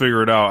Okada will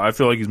figure it out. I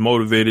feel like he's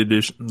motivated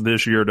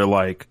this year to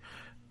like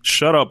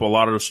shut up a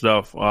lot of the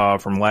stuff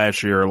from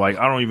last year. Like,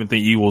 I don't even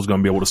think Evil's going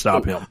to be able to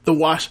stop him. The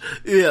wash,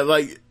 yeah,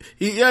 like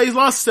he's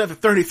lost stuff at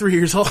 33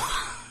 years old.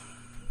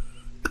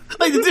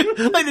 Like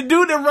the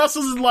dude that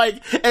wrestles is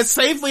like as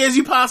safely as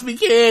you possibly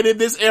can in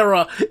this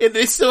era, and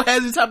they still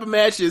has these type of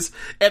matches.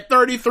 At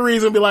 33,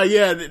 he's gonna be like,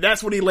 yeah,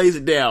 that's when he lays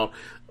it down.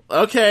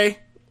 Okay,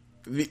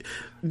 he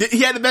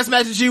had the best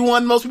match at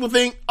G1. Most people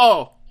think,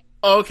 oh,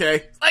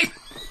 okay,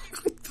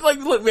 like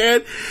look,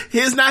 man,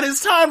 it's not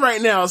his time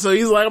right now. So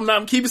he's like,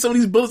 I'm keeping some of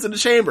these bullets in the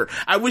chamber.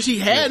 I wish he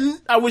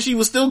hadn't. I wish he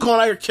was still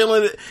going out here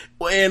killing it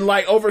and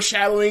like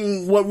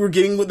overshadowing what we're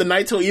getting with the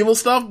Naito Evil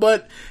stuff.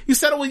 But he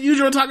settled with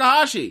Yujiro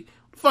Takahashi.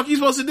 Fuck you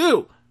supposed to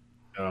do?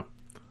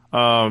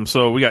 Yeah.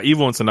 So we got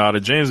Evil and Sonata.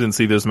 James didn't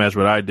see this match,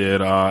 but I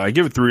did. I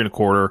give it 3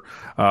 1/4.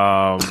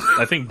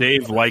 I think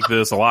Dave liked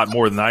this a lot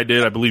more than I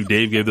did. I believe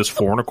Dave gave this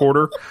 4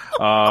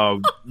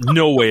 1/4.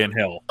 No way in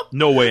hell.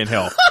 No way in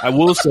hell. I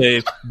will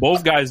say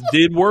both guys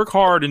did work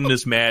hard in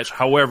this match.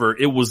 However,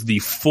 it was the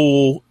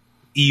full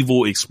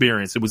Evil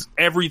experience. It was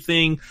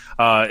everything.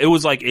 It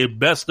was like a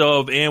best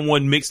of and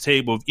one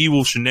mixtape of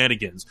Evil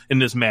shenanigans in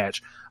this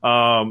match.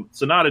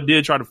 Sonata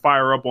did try to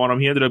fire up on him.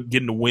 He ended up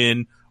getting the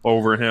win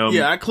over him.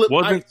 Yeah,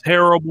 wasn't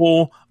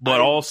terrible,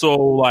 but also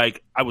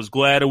like I was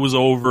glad it was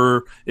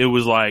over. It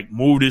was like,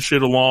 move this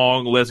shit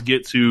along. Let's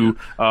get to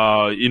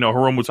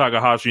Hiromu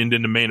Takahashi and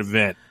then the main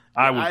event.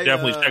 I was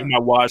definitely checking my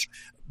watch.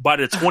 By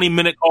the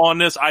 20-minute call on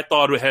this, I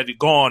thought it had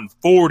gone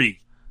 40.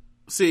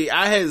 See,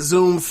 I had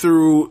zoomed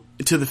through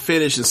to the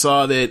finish and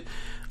saw that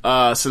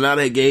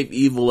Sonata had gave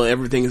Evil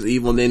everything is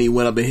evil, and then he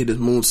went up and hit his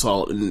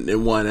moonsault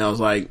and won. And I was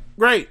like,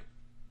 great.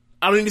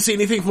 I don't need to see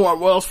anything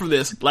else for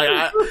this. Like,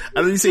 I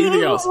don't need to see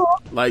anything else.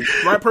 Like,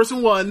 right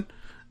person won.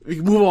 We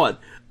can move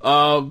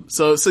on.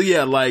 So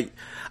yeah, like,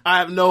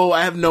 I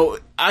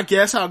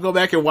guess I'll go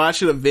back and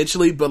watch it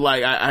eventually, but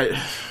like,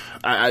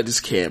 I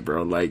just can't,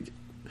 bro. Like,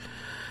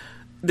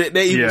 that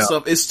Evil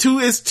stuff, it's too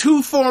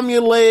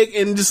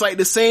formulaic and just like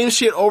the same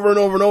shit over and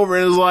over and over.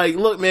 And it's like,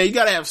 look, man, you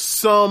gotta have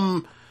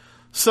some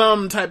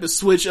type of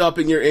switch up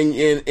in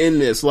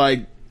this.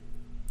 Like,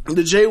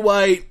 the Jay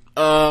White,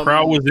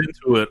 crowd was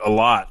into it a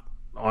lot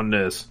on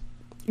this.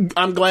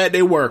 I'm glad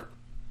they were.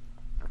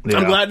 Yeah.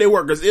 I'm glad they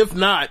were, because if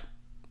not,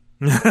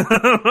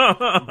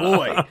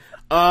 boy.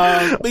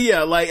 But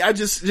yeah, like, I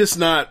just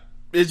not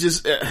it's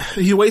just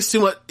he wastes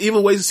too much.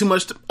 Even wastes too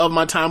much of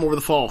my time over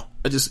the fall.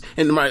 Or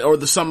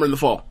the summer and the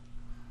fall.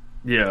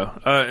 Yeah.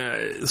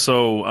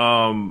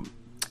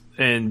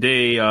 And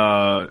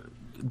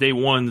day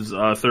one's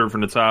third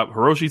from the top.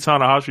 Hiroshi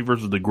Tanahashi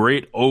versus the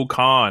Great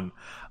O-Khan.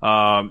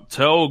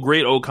 Tell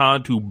Great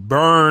O-Khan to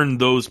burn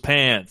those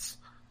pants.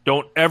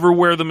 Don't ever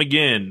wear them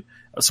again.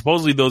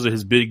 Supposedly those are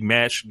his big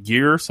match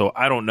gear, so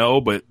I don't know,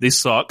 but they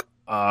suck.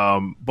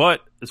 But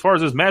as far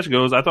as this match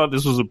goes, I thought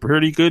this was a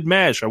pretty good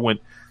match. I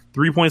went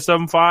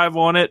 3.75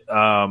 on it.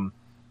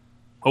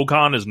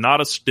 O-Khan is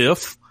not a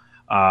stiff.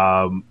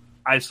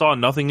 I saw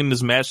nothing in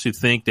this match to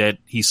think that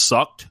he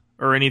sucked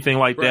or anything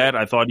like that.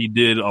 I thought he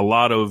did a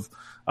lot of,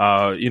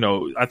 I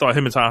thought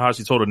him and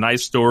Tanahashi told a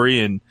nice story,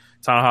 and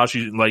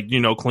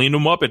Tanahashi, cleaned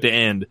him up at the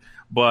end.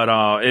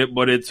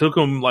 But it took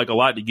him like a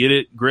lot to get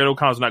it. Great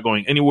O-Khan's not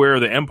going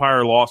anywhere. The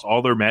Empire lost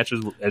all their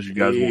matches, as you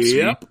guys will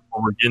see when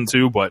we're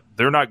into, but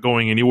they're not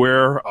going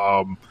anywhere.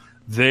 I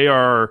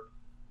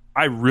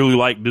really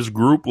like this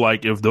group.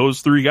 Like, if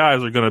those three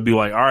guys are going to be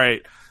like, all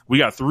right, we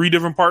got three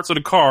different parts of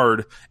the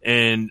card,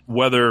 and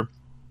whether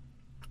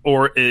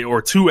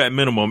or two at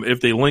minimum, if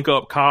they link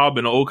up Cobb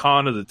and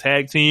O-Khan as a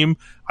tag team,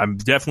 I'm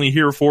definitely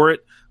here for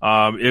it.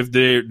 If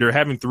they're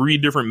having three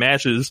different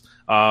matches,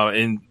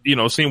 and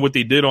seeing what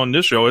they did on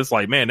this show, it's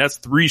like, man, that's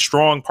three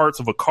strong parts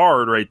of a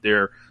card right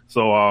there.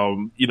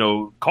 So,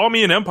 call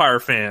me an Empire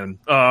fan,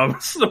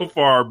 so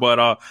far,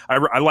 but,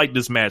 I like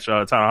this match,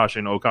 Tanahashi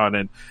and O-Khan,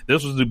 and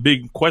this was the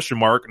big question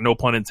mark, no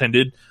pun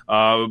intended,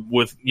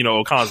 with,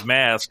 O-Khan's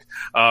mask,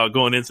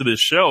 going into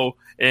this show.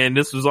 And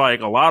this was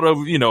like a lot of,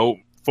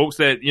 folks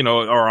that,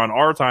 are on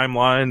our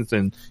timelines,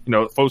 and,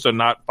 folks that are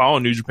not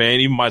following New Japan,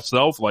 even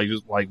myself,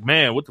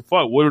 man, what the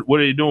fuck? What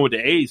are they doing with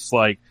the Ace?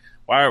 Like,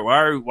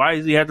 why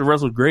does he have to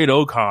wrestle Great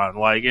O-Khan?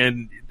 Like,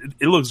 and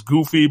it looks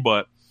goofy,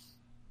 but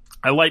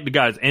I like the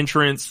guy's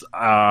entrance.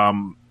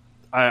 I'm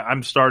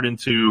starting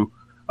to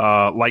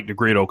like the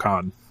Great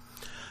O-Khan.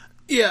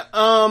 Yeah,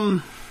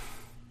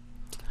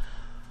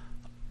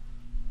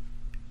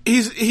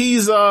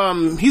 he's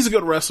a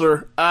good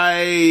wrestler.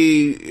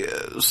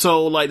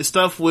 So like the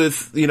stuff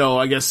with,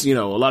 I guess, a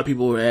lot of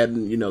people had,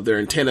 their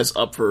antennas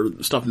up for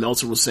stuff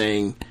Meltzer was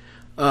saying.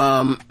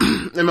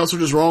 And Meltzer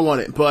was just wrong on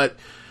it, but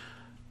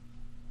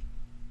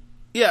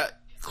yeah,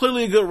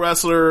 clearly a good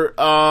wrestler.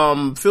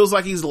 Feels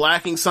like he's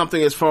lacking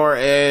something as far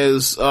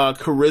as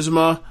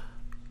charisma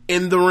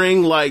in the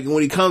ring. Like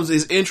when he comes,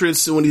 his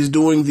entrance when he's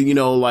doing the,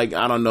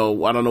 I don't know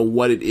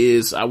what it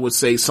is. I would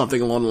say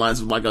something along the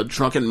lines of like a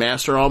drunken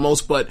master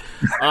almost, but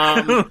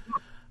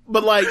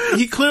but like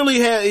he clearly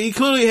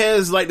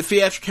has like the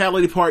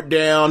theatricality part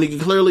down. He can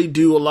clearly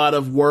do a lot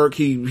of work.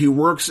 He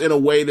works in a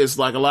way that's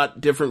like a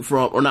lot different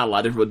from, or not a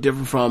lot different, but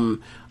different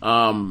from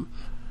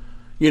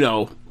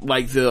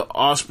like the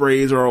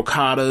Ospreys or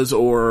Okadas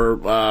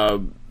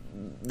or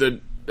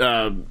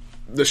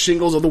the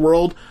Shingles of the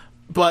world.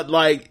 But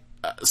like,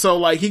 so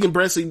like he can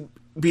basically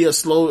be a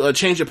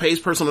change of pace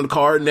person on the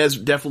card, and that's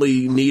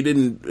definitely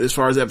needed as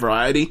far as that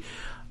variety.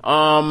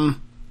 I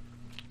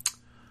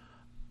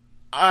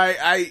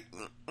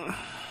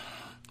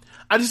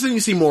just think you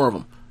see more of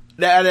him.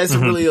 That's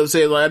really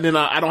upset. Like,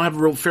 I don't have a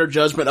real fair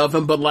judgment of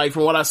him, but like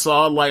from what I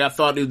saw, like I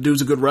thought the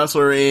dude's a good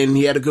wrestler, and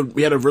he had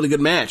a really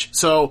good match.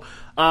 So,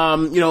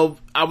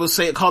 I would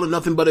say call it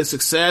nothing but a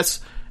success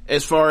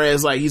as far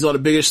as like he's on the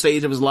biggest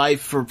stage of his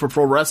life for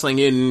pro wrestling,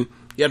 and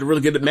he had a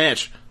really good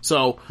match.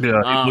 So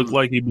yeah, he looked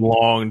like he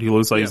belonged. He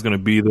looks like he's going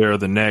to be there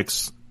the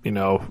next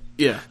 10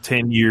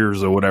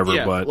 years or whatever.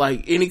 Yeah, but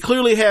like, and he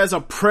clearly has a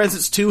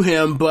presence to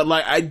him, but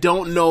like I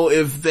don't know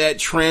if that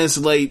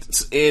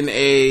translates in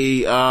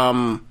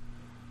from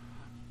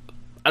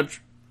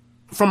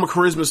a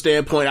charisma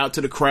standpoint out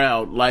to the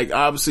crowd. Like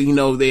obviously,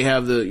 they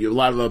have a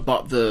lot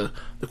of the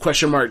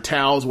question mark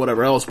towels,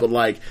 whatever else, but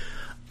like,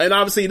 and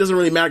obviously it doesn't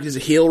really matter because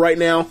he's a heel right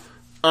now.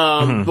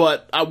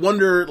 But I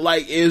wonder,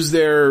 like, is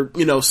there,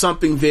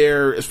 something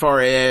there as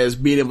far as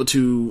being able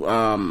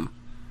to,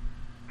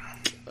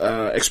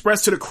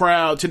 express to the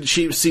crowd, to the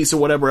cheap seats or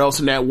whatever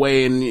else in that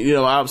way. And,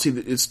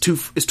 obviously it's too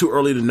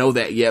early to know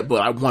that yet,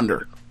 but I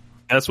wonder.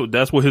 That's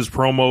what his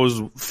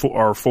promos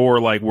are for,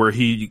 like where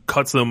he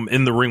cuts them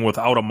in the ring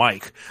without a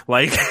mic.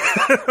 Like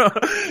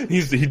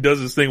he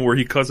does this thing where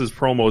he cuts his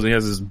promos and he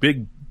has this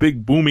big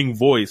booming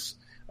voice.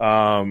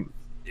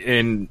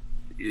 And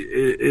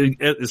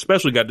it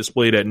especially got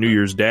displayed at New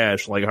Year's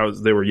Dash, like how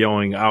they were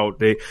yelling out.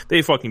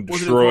 They fucking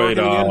destroyed.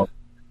 No,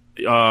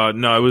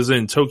 it was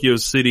in Tokyo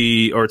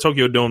City or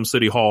Tokyo Dome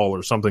City Hall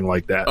or something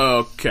like that.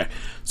 Okay,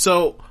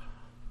 so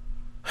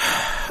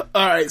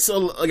all right,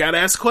 so I gotta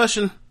ask a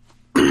question.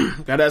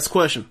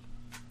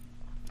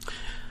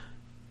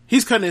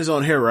 He's cutting his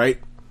own hair, right?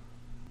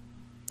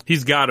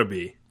 He's got to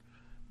be,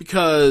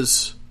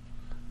 because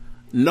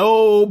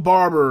no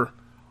barber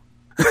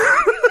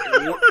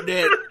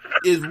that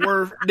is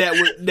worth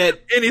that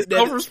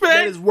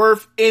is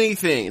worth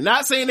anything.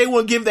 Not saying they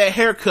wouldn't give that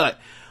haircut,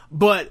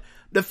 but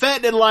the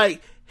fact that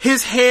like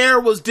his hair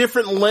was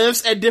different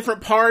lengths at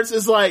different parts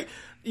is like,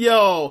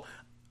 yo,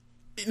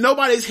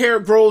 nobody's hair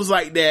grows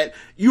like that.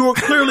 You are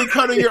clearly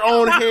cutting your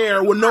own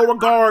hair with no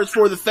regards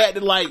for the fact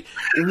that like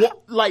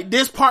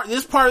this part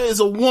is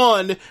a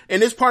 1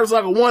 and this part is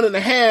like a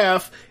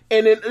 1.5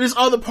 and then this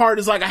other part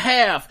is like a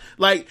half,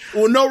 like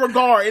with no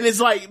regard. And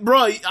it's like,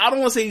 bro, I don't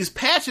want to say these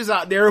patches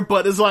out there,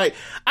 but it's like,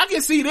 I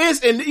can see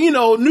this. And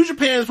New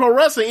Japan's Pro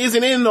Wrestling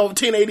isn't in no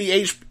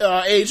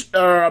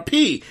 1080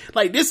 P.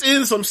 Like this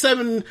is some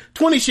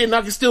 720 shit and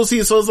I can still see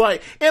it. So it's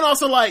like, and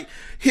also like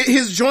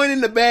his joint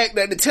in the back,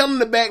 that the tail in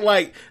the back,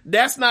 like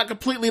that's not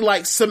completely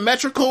like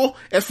symmetrical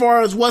as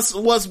far as what's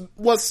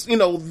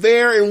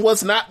there and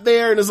what's not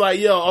there. And it's like,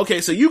 yo, okay,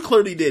 so you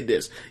clearly did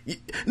this.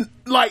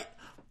 Like,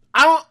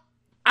 I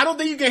don't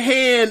think you can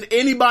hand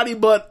anybody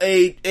but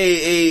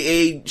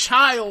a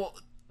child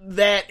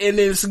that and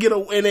then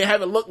and then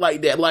have it look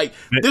like that. Like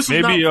this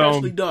was not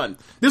freshly done.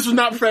 This was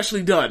not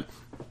freshly done.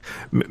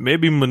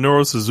 Maybe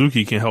Minoru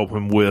Suzuki can help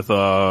him with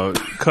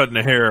cutting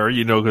the hair,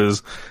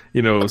 because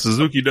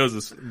Suzuki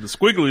does the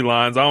squiggly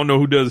lines. I don't know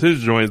who does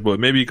his joints, but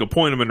maybe he could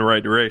point him in the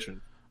right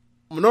direction.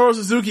 Minoru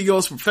Suzuki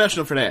goes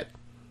professional for that.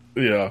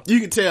 Yeah, you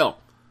can tell.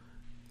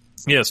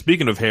 Yeah,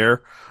 speaking of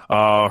hair,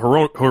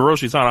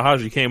 Hiroshi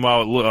Tanahashi came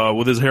out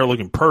with his hair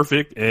looking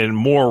perfect and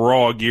more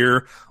Raw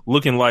gear,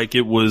 looking like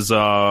it was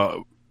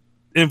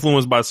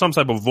influenced by some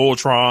type of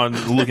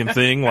Voltron looking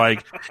thing,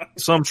 like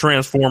some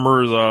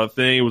Transformers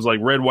thing. It was like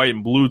red, white,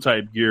 and blue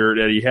type gear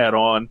that he had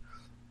on.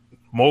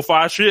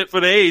 Mo-fi shit for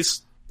the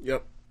ace.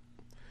 Yep.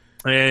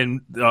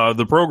 And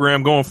the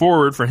program going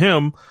forward for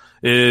him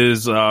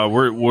is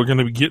we're going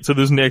to get to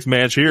this next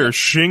match here.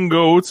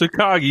 Shingo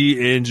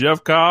Takagi and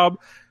Jeff Cobb.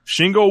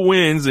 Shingo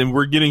wins, and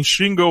we're getting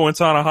Shingo and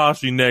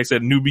Tanahashi next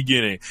at New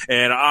Beginning.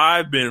 And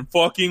I've been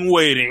fucking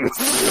waiting.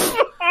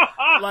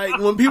 Like,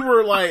 when people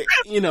were like,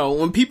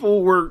 when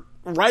people were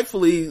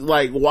rightfully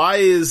like, why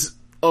is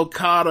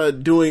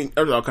Tanahashi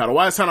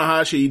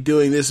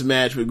doing this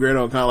match with Great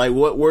Okada? Like,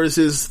 where's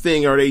his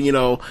thing? Are they, and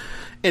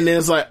then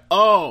it's like,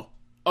 oh,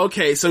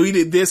 okay, so he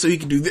did this, so he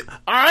can do this.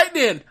 All right,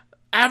 then.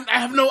 I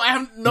have no.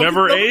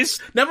 Ace?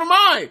 Never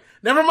mind,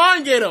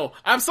 Gato.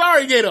 I'm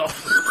sorry, Gato.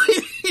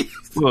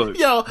 Look,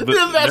 yo,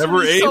 this match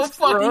is so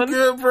fucking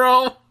good,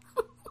 bro.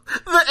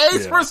 The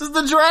Ace versus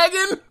the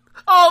Dragon.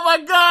 Oh my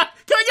god!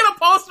 Can I get a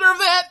poster of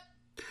that?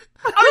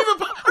 I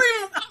don't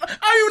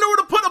even know where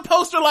to put a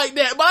poster like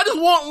that, but I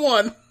just want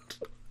one.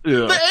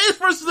 Yeah. The Ace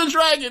versus the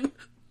Dragon.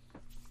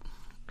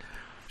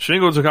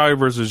 Shingo Takagi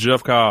versus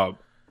Jeff Cobb.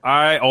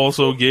 I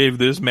also gave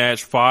this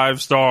match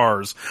 5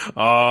 stars.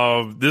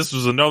 This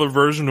was another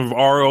version of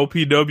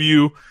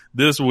ROPW.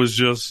 This was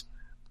just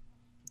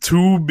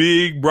 2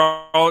 big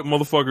brolic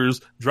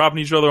motherfuckers dropping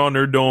each other on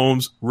their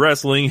domes,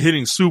 wrestling,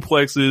 hitting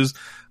suplexes,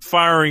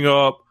 firing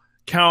up,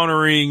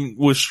 countering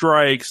with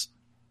strikes.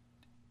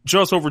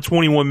 Just over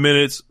 21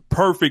 minutes.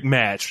 Perfect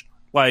match.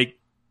 Like,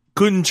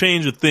 couldn't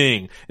change a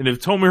thing. And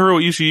if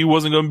Tomohiro Ishii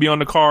wasn't going to be on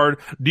the card,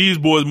 these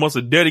boys must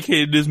have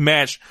dedicated this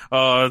match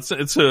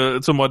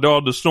to my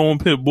dog, the Stone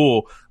Pit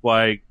Bull.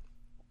 Like,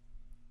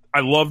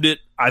 I loved it.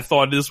 I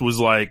thought this was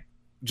like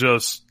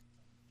just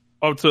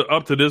up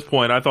to this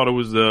point. I thought it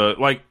was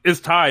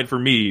it's tied for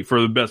me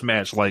for the best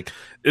match. Like,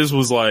 this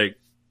was like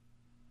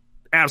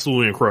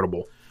absolutely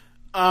incredible.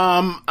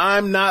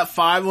 I'm not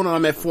 5 on it.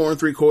 I'm at 4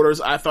 3/4.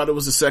 I thought it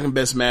was the second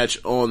best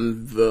match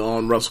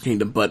on Wrestle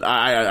Kingdom, but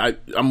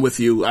I'm with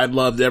you. I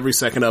loved every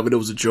second of it. It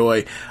was a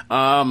joy.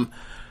 There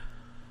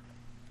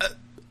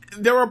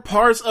were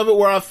parts of it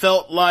where I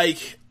felt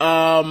like,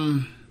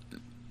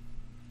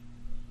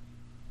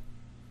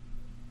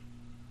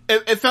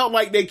 it felt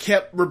like they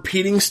kept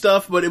repeating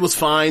stuff, but it was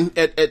fine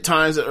at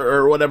times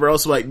or whatever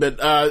else.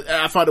 But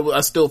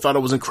I still thought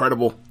it was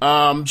incredible.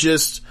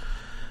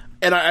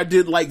 And I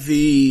did like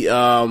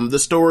the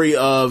story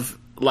of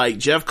like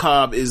Jeff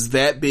Cobb is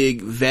that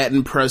big, that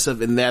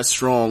impressive, and that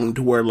strong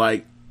to where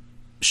like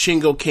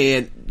Shingo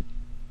can't,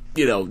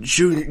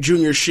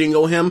 junior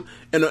Shingo him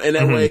in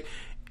that way.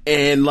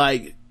 And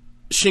like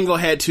Shingo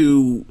had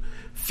to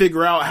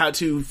figure out how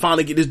to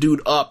finally get this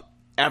dude up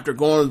after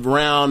going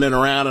around and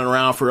around and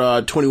around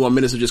for 21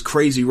 minutes of just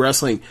crazy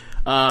wrestling.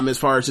 As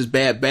far as his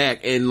bad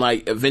back, and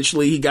like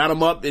eventually he got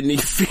him up and he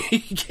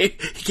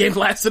gave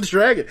last to the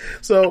Dragon.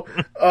 So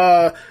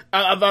I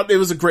thought it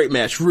was a great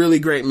match, really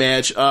great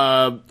match.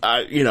 I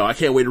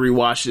can't wait to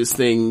rewatch this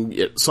thing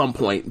at some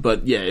point.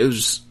 But yeah,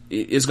 it's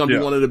going to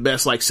be one of the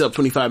best like sub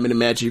 25-minute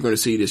matches you're going to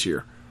see this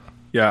year.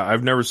 Yeah,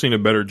 I've never seen a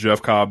better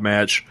Jeff Cobb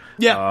match.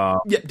 Yeah,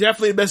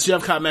 definitely the best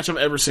Jeff Cobb match I've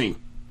ever seen.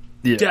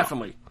 Yeah,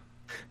 definitely.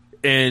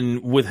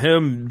 And with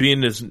him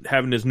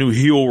having this new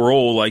heel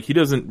role, like he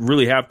doesn't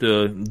really have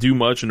to do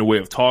much in the way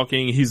of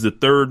talking. He's the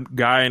third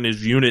guy in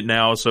his unit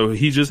now, so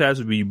he just has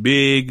to be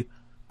big,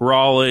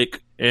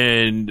 brolic,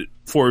 and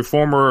for a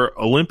former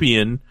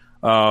Olympian,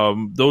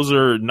 those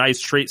are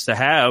nice traits to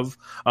have.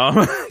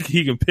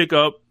 He can pick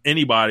up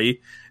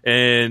anybody,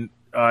 and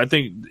I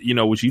think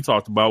what you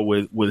talked about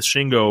with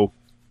Shingo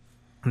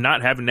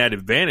not having that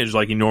advantage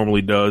like he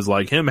normally does,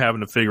 like him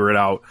having to figure it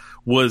out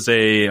was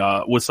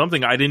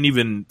something I didn't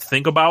even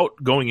think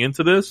about going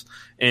into this.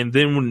 And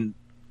then when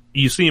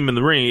you see him in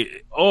the ring,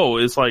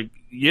 it's like,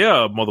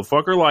 yeah,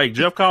 motherfucker, like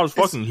Jeff Cobb is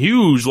fucking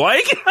huge,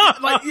 like,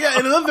 yeah.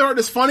 And another part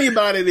that's funny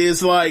about it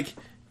is like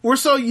we're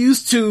so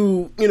used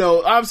to,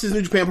 obviously it's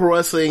New Japan Pro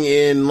Wrestling,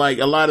 and like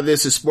a lot of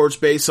this is sports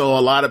based, so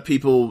a lot of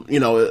people,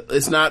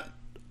 it's not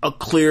a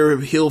clear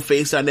heel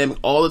face dynamic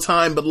all the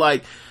time, but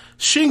like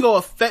Shingo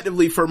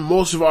effectively for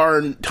most of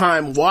our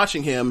time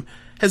watching him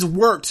has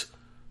worked.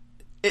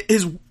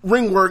 His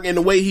ring work and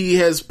the way he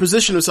has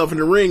positioned himself in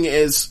the ring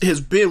has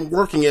been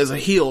working as a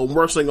heel,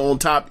 wrestling on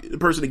top, the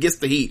person that gets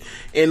the heat.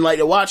 And like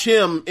to watch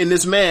him in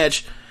this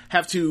match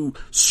have to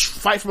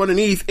fight from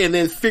underneath and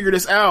then figure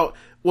this out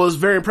was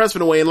very impressive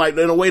in a way. And like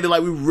in a way that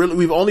like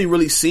we've only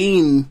really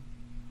seen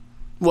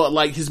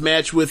like his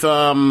match with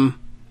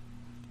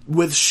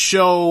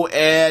Sho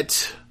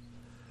at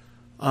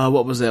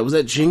what was that? Was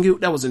that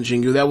Jingu? That wasn't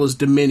Jingu. That was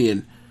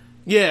Dominion.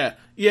 Yeah,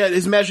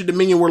 his match at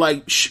Dominion where,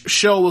 like,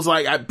 Sho was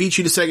like, I beat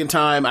you the second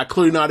time, I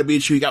clearly know how to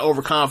beat you, he got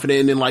overconfident,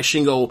 and then, like,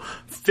 Shingo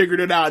figured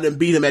it out and then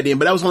beat him at the end,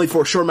 but that was only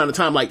for a short amount of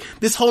time. Like,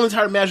 this whole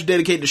entire match is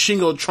dedicated to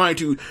Shingo trying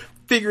to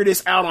figure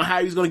this out on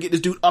how he's gonna get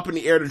this dude up in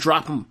the air to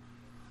drop him.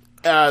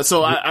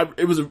 So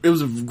it was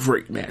a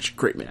great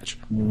match.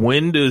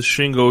 When does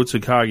Shingo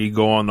Takagi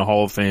go on the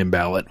Hall of Fame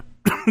ballot?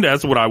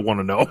 That's what I want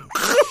to know.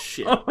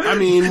 Shit. I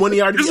mean, when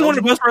he already this is one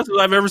of the best wrestlers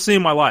I've ever seen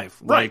in my life.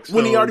 Right.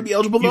 When he already be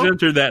eligible, though? He's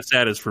entered that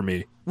status for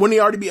me. Wouldn't he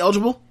already be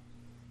eligible?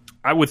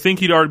 I would think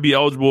he'd already be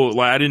eligible.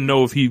 Like, I didn't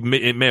know if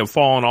it may have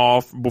fallen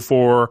off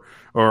before,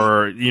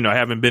 or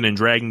haven't been in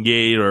Dragon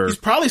Gate, or he's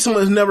probably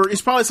someone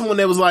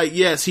that was like,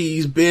 yes,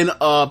 he's been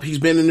up, he's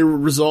been in the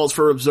results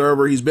for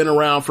Observer, he's been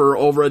around for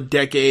over a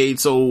decade,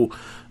 so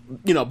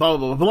blah blah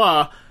blah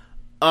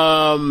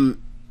blah.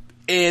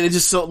 And it's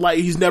just so like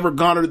he's never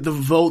garnered the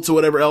votes or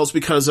whatever else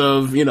because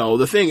of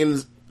the thing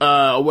and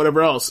or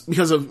whatever else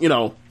because of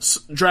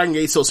Dragon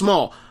Gate's so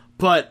small.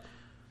 But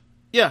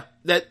yeah,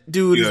 that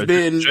dude has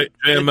been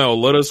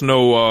JML. Let us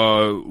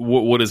know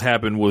what has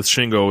happened with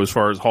Shingo as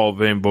far as Hall of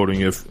Fame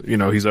voting, if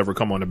he's ever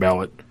come on the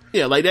ballot.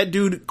 Yeah, like that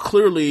dude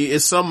clearly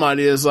is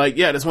somebody that's like,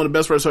 yeah, that's one of the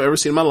best wrestlers I've ever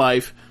seen in my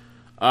life.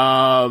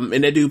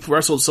 And that dude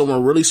wrestled somewhere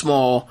really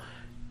small,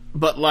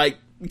 but like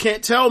you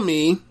can't tell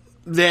me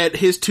that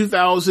his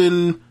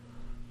 2000.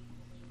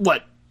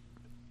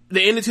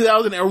 The end of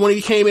 2000, or when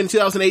he came in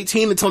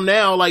 2018 until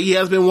now, like he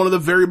has been one of the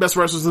very best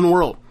wrestlers in the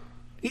world.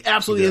 He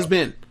absolutely has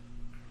been.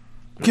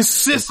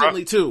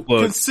 Consistently, too.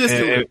 Look,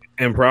 consistently.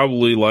 And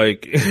probably,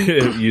 like,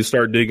 if you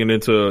start digging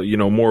into,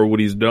 more of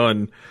what he's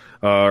done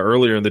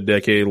earlier in the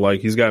decade,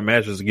 like, he's got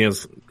matches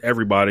against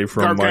everybody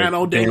from,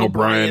 Gargano, like, Daniel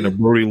Bryan to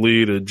Brody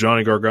Lee to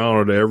Johnny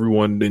Gargano to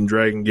everyone in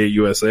Dragon Gate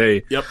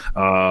USA. Yep.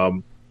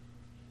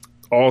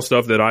 All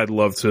stuff that I'd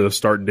love to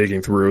start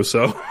digging through.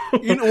 So,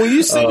 when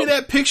you sent me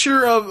that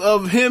picture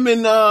of him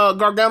and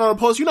Gargano on the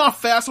post, how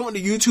fast I went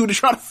to YouTube to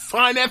try to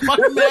find that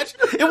fucking match?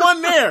 It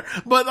wasn't there,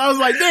 but I was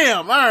like,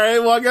 damn, all right,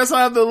 well, I guess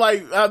I have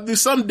to do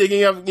some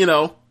digging up,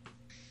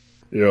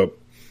 Yep.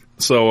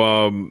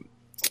 So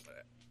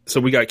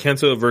we got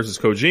Kenta versus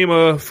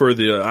Kojima for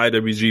the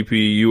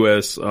IWGP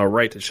US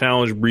right to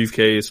challenge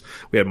briefcase.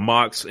 We had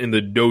Mox in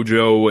the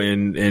dojo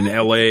in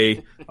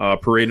LA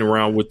parading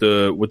around with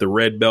the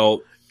red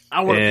belt.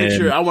 I want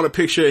to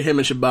picture him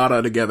and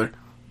Shibata together.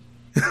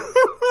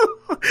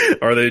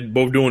 Are they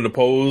both doing the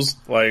pose?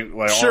 Like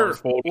sure,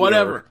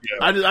 whatever. Or,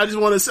 yeah. I just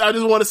want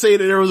to say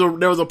that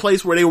there was a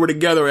place where they were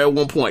together at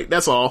one point.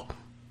 That's all.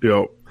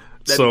 Yep.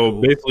 So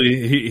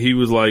basically, he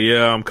was like,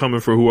 "Yeah, I'm coming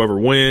for whoever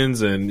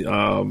wins,"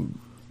 and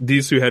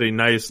these two had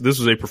this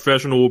was a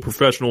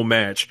professional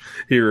match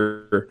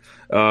here.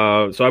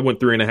 So I went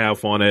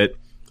 3.5 on it.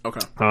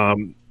 Okay.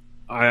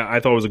 I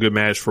thought it was a good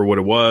match for what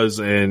it was.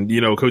 And,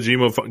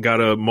 Kojima got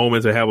a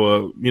moment to have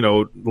a,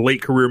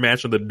 late career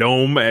match in the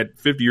Dome at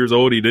 50 years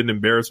old. He didn't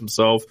embarrass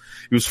himself.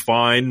 He was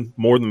fine,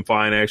 more than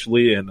fine,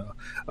 actually. And,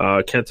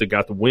 Kenta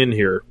got the win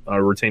here,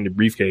 retained the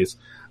briefcase.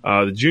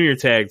 The junior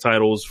tag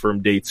titles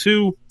from day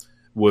 2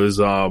 was,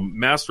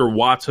 Master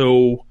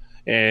Wato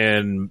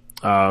and,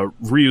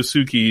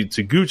 Ryusuke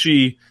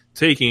Taguchi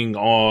taking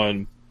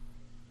on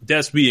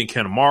Despi and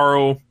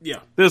Kanemaru. Yeah.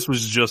 This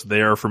was just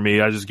there for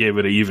me. I just gave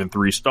it an even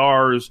 3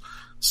 stars.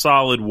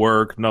 Solid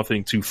work.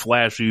 Nothing too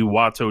flashy.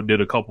 Wato did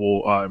a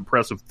couple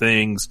impressive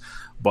things,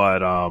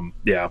 but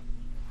yeah.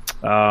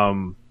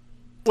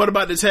 What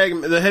about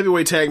the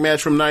heavyweight tag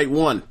match from night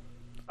 1?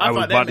 I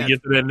was about to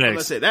get to that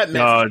next. That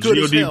match was good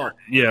as hell.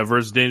 Yeah,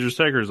 versus Dangerous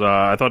Takers.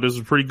 I thought this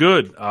was pretty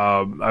good.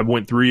 I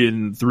went 3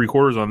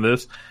 3/4 on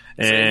this,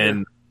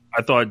 and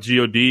I thought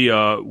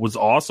God was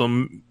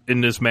awesome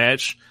in this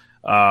match.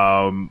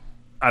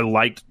 I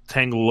liked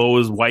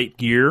Tangaloa's white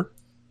gear,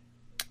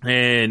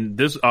 and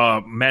this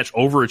match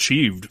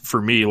overachieved for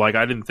me. Like,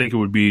 I didn't think it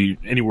would be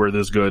anywhere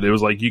this good. It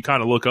was like you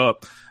kind of look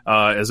up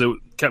as it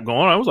kept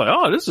going. I was like,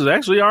 oh, this is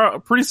actually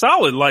pretty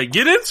solid. Like,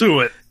 get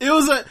into it. It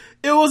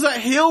was a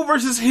heel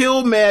versus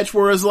heel match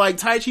where it's like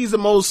Taichi's the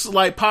most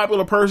like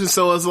popular person,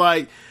 so it's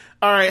like,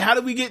 all right, how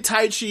do we get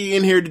Taichi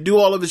in here to do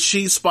all of his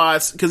cheat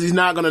spots, because he's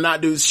not going to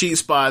not do his cheat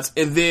spots,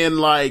 and then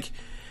like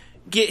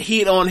get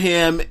heat on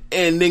him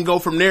and then go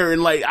from there.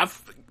 And like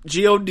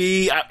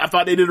GOD, I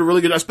thought they did a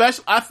really good,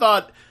 especially, I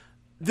thought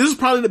this is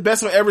probably the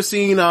best I've ever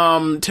seen,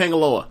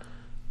 Tangaloa.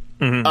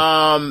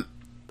 Mm-hmm.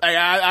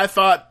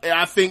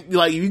 I think,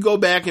 like, you go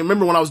back and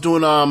remember when I was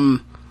doing,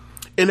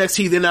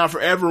 NXT Then Now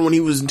Forever, when he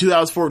was in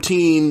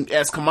 2014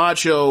 as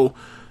Camacho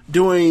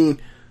doing,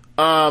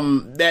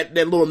 that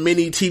little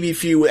mini TV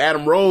feud with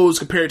Adam Rose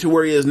compared to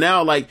where he is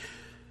now. Like,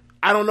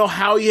 I don't know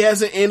how he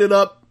hasn't ended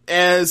up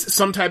as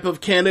some type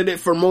of candidate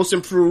for most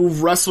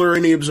improved wrestler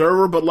in the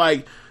Observer, but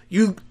like,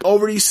 you,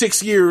 over these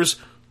 6 years,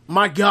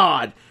 my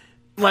God,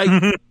 like,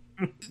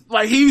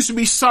 like he used to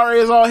be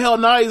sorry as all hell.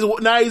 Now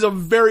he's a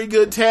very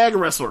good tag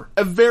wrestler,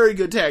 a damn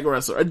good tag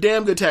wrestler.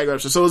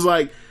 So it's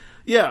like,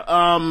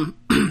 yeah,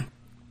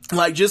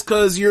 like, just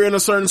cause you're in a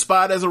certain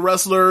spot as a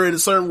wrestler and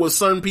with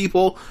certain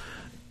people,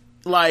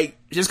 like,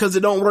 just cause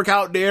it don't work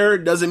out there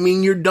doesn't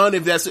mean you're done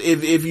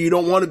if you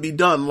don't want to be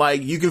done.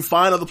 Like, you can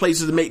find other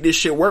places to make this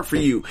shit work for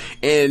you.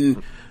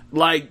 And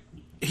like,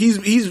 he's,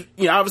 you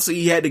know, obviously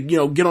he had to, you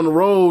know, get on the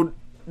road,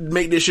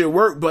 make this shit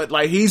work, but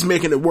like, he's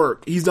making it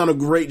work. He's done a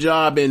great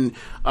job. And,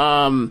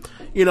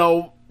 you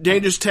know,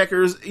 Dangerous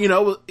Tekkers, you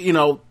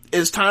know,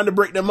 it's time to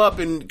break them up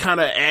and kind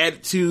of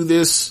add to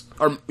this,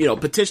 or, you know,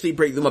 potentially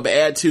break them up and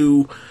add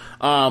to,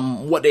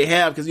 what they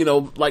have. Cause, you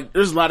know, like,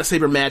 there's a lot of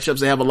Sabre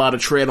matchups they have a lot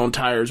of tread on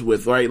tires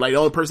with, right? Like, the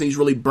only person he's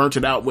really burnt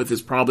it out with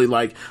is probably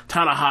like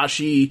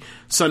Tanahashi,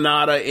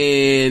 Sonata,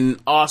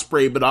 and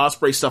Ospreay, but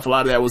Ospreay stuff, a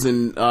lot of that was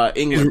in,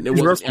 England.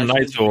 He wrestled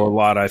Naito a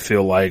lot, I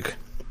feel like.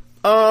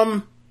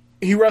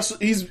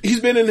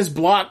 He's been in his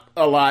block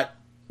a lot.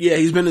 Yeah,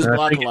 he's been in his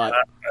block a lot.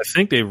 I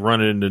think they've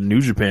run it in the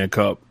New Japan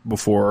Cup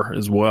before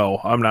as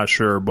well. I'm not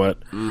sure, but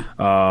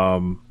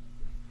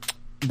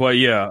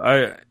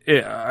yeah,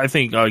 I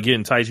think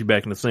getting Taichi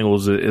back in the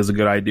singles is a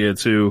good idea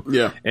too.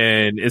 Yeah,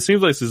 and it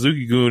seems like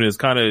Suzuki-gun is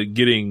kind of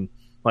getting,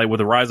 like, with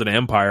the rise of the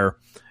Empire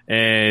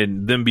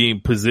and them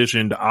being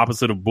positioned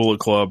opposite of Bullet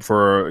Club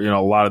for, you know,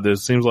 a lot of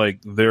this. Seems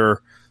like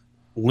they're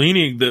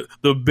leaning the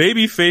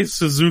babyface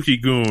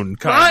Suzuki-gun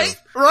kind of.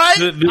 Right.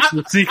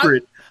 The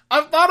secret.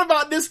 I've thought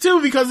about this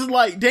too, because it's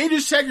like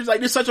Dangerous Tekkers, like,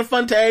 they're such a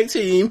fun tag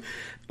team.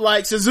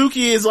 Like,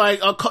 Suzuki is like,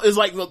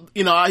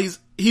 you know,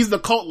 he's the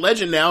cult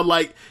legend now.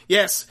 Like,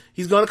 yes,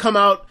 he's gonna come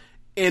out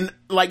in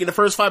the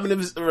first 5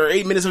 minutes or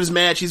 8 minutes of his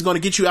match, he's gonna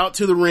get you out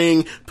to the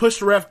ring, push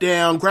the ref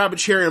down, grab a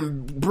chair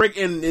and break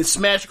and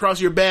smash across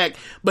your back.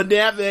 But then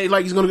after that,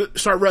 like, he's gonna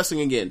start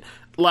wrestling again.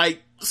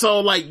 Like, so,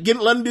 like,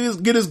 let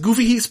him get his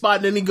goofy heat spot,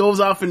 and then he goes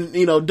off and,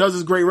 you know, does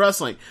his great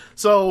wrestling.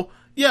 So,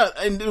 yeah,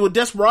 and with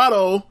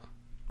Desperado,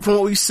 from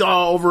what we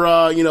saw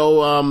over, you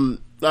know,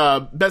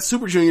 Best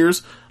Super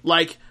Juniors,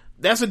 like,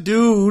 that's a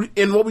dude,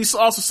 and what we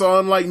also saw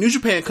in, like, New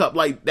Japan Cup,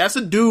 like, that's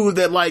a dude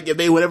that, like,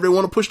 whenever they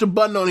want to push the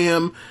button on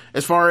him,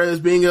 as far as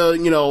being a,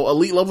 you know,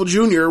 elite level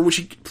junior, which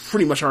he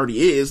pretty much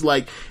already is,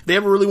 like, they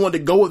ever really wanted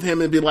to go with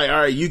him and be like,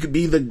 alright, you could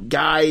be the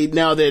guy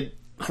now that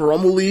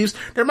Hiromu leaves,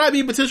 there might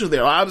be potential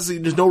there. Obviously,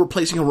 there's no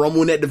replacing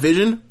Hiromu in that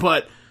division,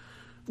 but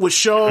with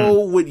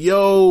Sho, with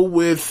Yo,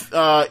 with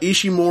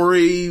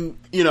Ishimori,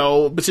 you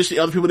know, potentially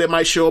other people that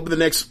might show up in the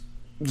next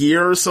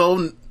year or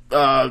so,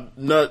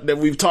 that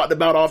we've talked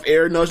about off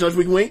air, nudge,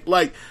 wink, wink,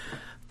 like,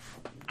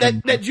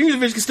 that junior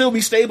division can still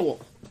be stable,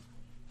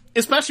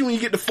 especially when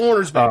you get the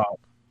foreigners back.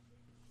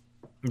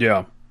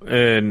 Yeah,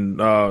 and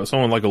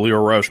someone like a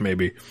Leo Rush,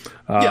 maybe.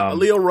 Yeah,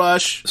 Leo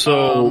Rush.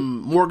 So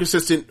more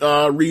consistent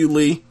Ryu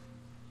Lee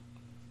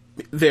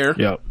there.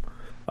 Yep.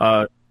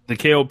 The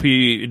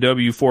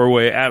KOPW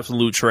 4-way,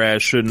 absolute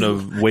trash. Shouldn't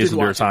have wasted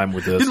their time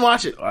with this. Didn't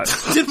watch it.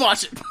 Didn't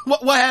watch it.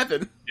 What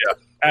happened? Yeah,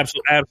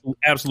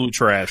 absolute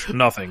trash.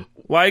 Nothing.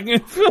 Like,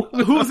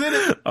 who's in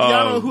it?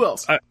 Yano, who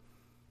else?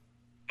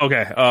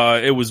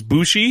 It was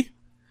Bushi.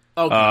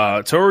 Oh,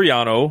 God. Toru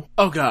Yano.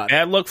 Oh, God.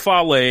 Bad Luck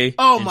Fale.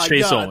 Oh, and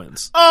Chase God.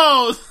 Owens.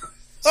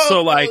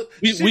 So, like,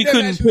 we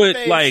couldn't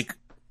put, like,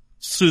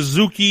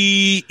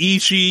 Suzuki,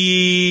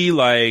 Ishii,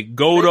 like,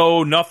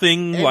 Goto,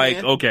 nothing. Hey, like,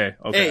 man. okay.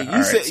 Hey,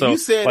 you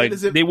said like,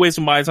 they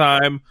wasted my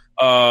time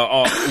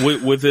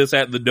with this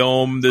at the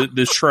Dome,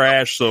 this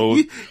trash, so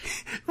Rich,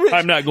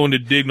 I'm not going to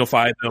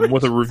dignify them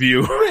with a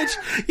review. Rich,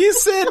 you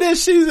said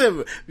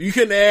that you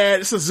can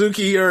add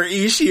Suzuki or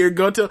Ishii or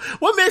Goto.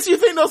 What makes you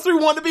think those three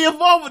want to be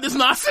involved with this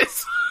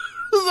nonsense?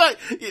 It's like,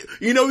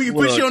 you know, we can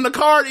put you on the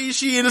card,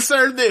 Ishii, and a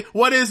certain thing.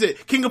 What is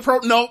it? King of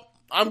Pro? Nope.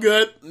 I'm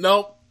good.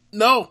 No.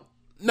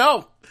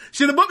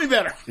 Should have booked me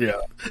better.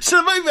 Yeah. Should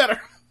have booked me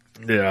better.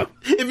 Yeah.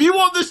 If you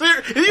want to tell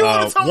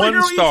me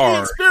your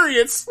Ishii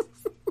experience,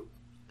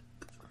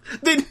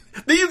 then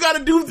you got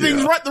to do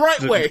things the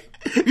right way.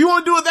 If you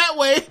want to do it that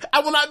way, I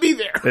will not be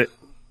there.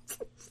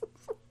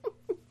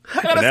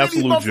 An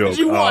absolute joke.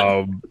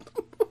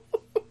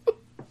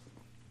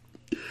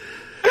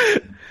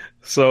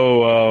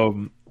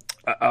 So,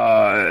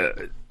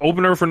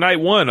 opener for night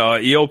one,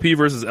 ELP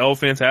versus El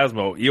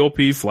Phantasmo.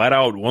 ELP, flat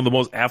out, one of the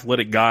most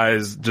athletic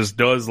guys, just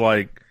does,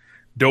 like,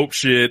 dope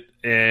shit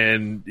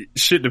and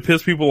shit to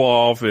piss people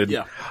off.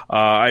 And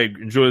I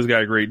enjoy this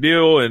guy a great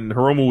deal. And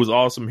Hiromu was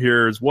awesome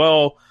here as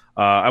well.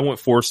 I went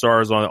 4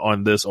 stars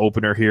on this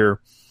opener here.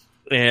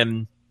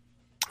 And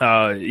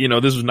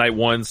This was night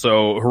one,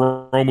 so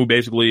Hiromu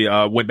basically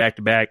went back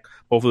to back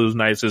both of those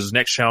nights. His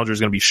next challenger is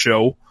going to be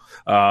Sho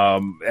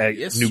at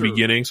New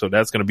Beginning, so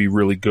that's going to be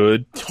really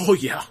good. Oh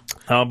yeah.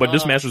 But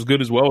this match was good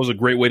as well. It was a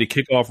great way to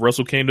kick off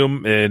Wrestle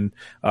Kingdom, and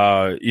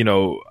I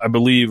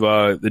believe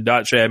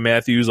the Chad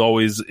Matthews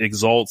always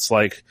exalts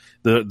like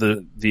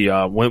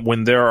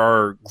when there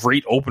are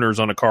great openers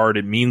on a card,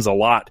 it means a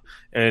lot,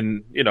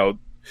 and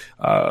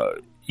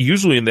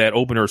usually in that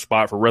opener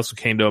spot for Wrestle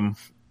Kingdom.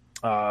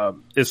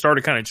 It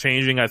started kind of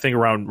changing, I think,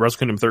 around Wrestle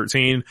Kingdom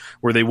 13,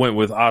 where they went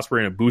with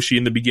Ospreay and Ibushi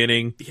in the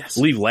beginning. Yes.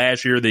 I believe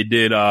last year they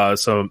did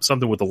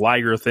something with the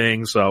Liger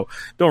thing, so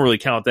don't really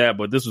count that,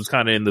 but this was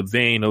kind of in the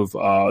vein of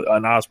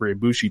an Ospreay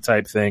Ibushi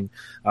type thing.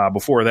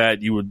 Before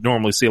that, you would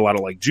normally see a lot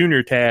of like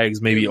junior tags,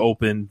 maybe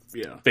open,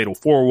 fatal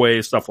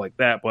four-way, stuff like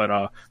that,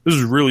 but this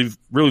was really,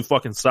 really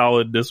fucking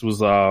solid. This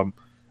was,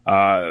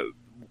 I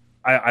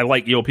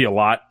like ELP a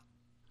lot.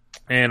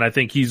 And I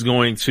think he's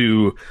going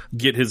to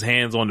get his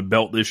hands on the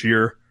belt this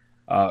year.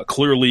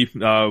 Clearly,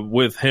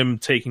 with him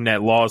taking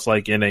that loss,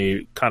 like in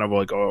a kind of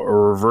like a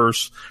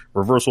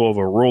reversal of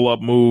a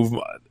roll-up move,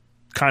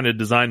 kind of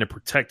designed to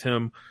protect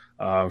him,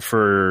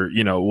 for,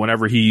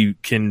 whenever he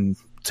can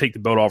take the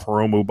belt off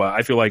Hiromu. But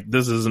I feel like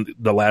this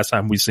isn't the last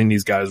time we've seen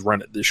these guys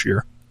run it this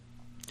year.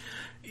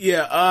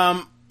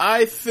 Yeah.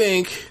 I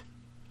think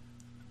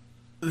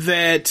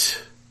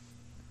that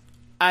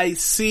I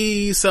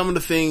see some of the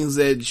things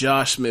that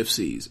Josh Smith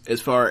sees as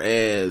far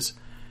as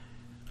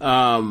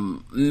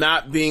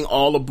not being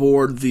all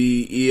aboard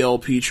the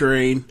ELP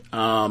train.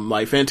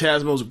 Like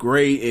Phantasmo's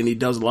great and he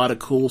does a lot of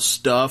cool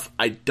stuff.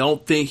 I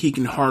don't think he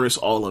can harness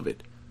all of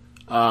it.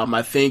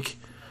 I think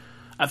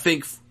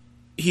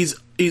he's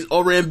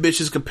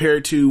overambitious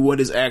compared to what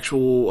his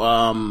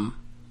actual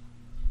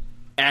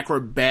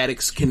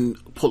acrobatics can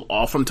pull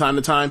off from time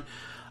to time.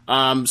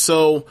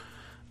 So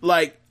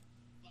like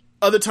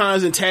other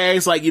times in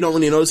tags, like, you don't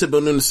really notice it, but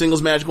in the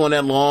singles match going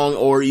that long,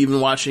 or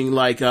even watching,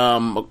 like,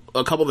 a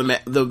couple of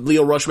the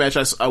Leo Rush match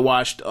I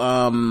watched,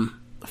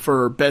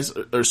 for best,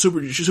 or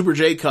Super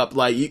J Cup,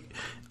 like,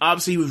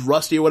 obviously he was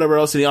rusty or whatever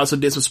else, and he also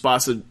did some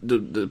spots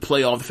to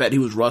play off the fact he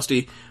was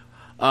rusty.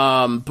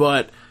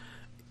 But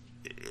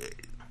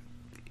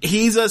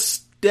he's a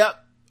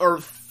step, or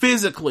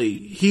physically,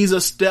 he's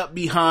a step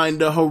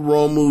behind the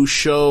Hiromu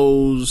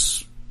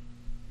shows,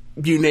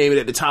 you name it,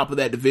 at the top of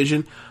that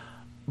division.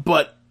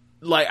 But,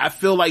 like, I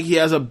feel like he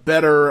has a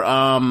better,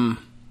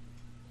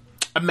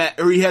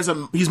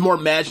 he's more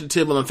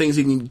imaginative on the things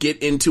he can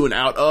get into and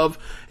out of.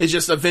 It's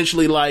just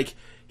eventually, like,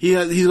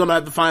 he's gonna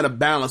have to find a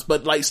balance,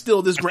 but, like,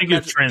 still this great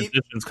match. His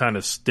transitions kind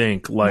of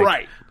stink, like.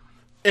 Right.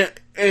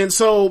 And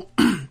so,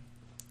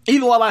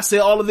 even while I say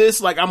all of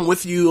this, like, I'm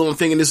with you on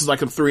thinking this is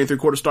like a 3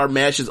 3/4 star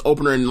match, his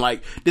opener, and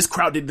like, this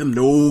crowd did them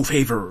no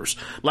favors.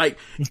 Like,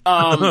 this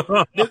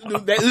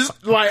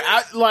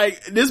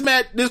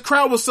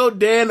crowd was so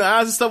dead, and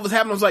as stuff was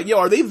happening, I was like, yo,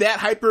 are they that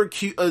hyper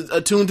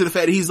attuned to the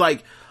fact that he's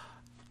like,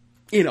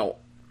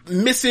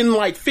 missing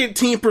like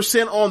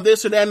 15% on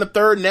this or that and the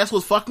third, and that's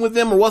what's fucking with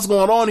them, or what's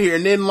going on here?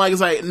 And then, like,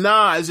 it's like,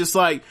 nah, it's just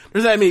like,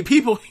 there's that many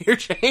people here,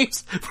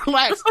 James.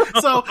 Relax.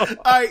 So,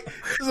 and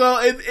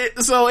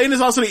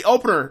it's also the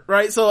opener,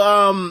 right? So,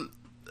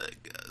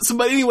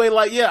 but anyway,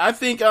 like, yeah, I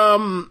think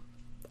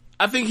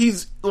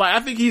he's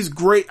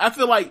great. I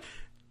feel like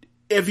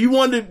if you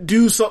want to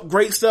do some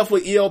great stuff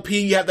with ELP,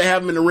 you have to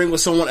have him in the ring with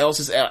someone else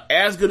that's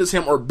as good as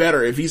him or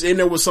better. If he's in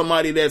there with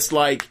somebody that's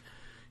like,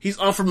 he's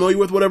unfamiliar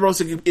with, whatever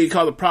else, it can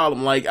cause a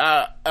problem. Like,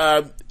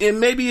 and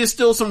maybe it's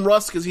still some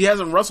rust because he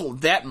hasn't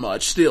wrestled that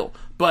much still.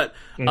 But,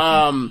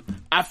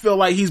 I feel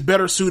like he's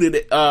better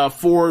suited,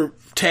 for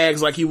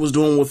tags like he was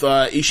doing with,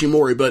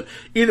 Ishimori. But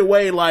either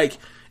way, like,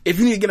 if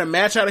you need to get a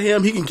match out of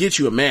him, he can get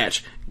you a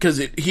match. Cause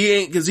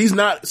he's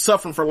not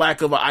suffering for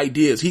lack of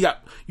ideas. He had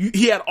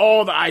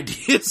all the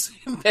ideas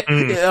in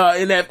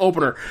that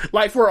opener.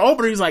 Like, for an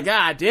opener, he's like,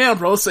 God damn,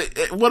 bro,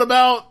 what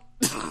about,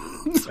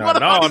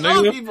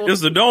 nigga,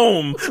 it's the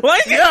dome.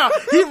 Like, yeah,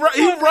 he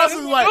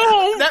wrestles like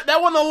that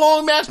wasn't a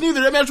long match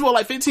neither. That match was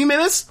like 15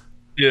 minutes.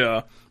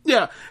 Yeah,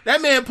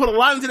 that man put a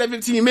lot into that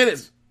 15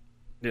 minutes.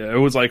 Yeah, it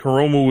was like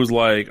Hiromu was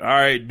like, all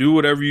right, do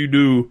whatever you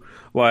do.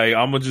 Like,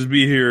 I'm gonna just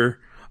be here.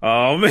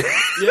 Yeah.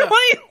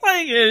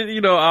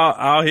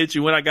 I'll hit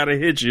you when I gotta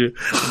hit you.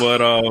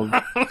 But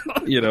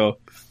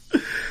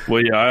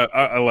well, yeah,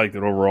 I liked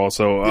it overall.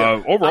 So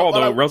overall,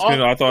 though,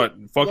 wrestling I thought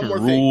fucking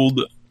ruled.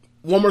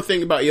 One more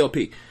thing about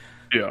ELP.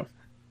 Yeah.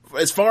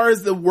 As far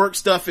as the work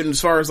stuff and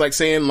as far as like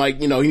saying like,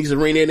 he needs to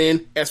rein it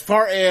in, as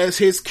far as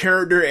his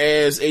character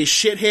as a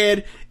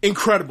shithead,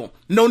 incredible.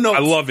 No notes.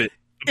 I love it.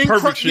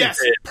 Perfect shithead.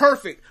 Yes,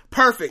 perfect.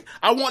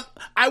 I want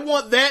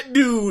that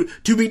dude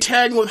to be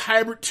tagging with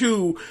Hybrid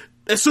 2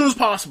 as soon as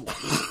possible.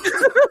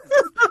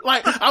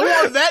 Like, I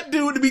want that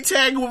dude to be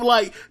tagging with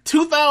like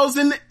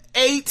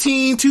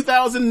 2018,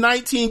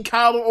 2019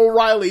 Kyle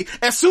O'Reilly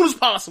as soon as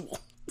possible.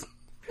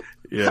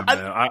 Yeah,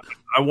 man.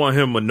 I want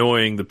him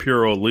annoying the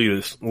pure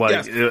elitists. Like,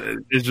 yes.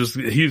 It's just,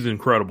 he's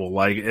incredible.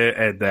 Like,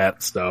 at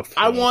that stuff. So.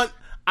 I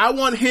I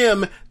want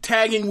him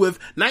tagging with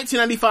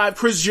 1995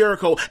 Chris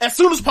Jericho as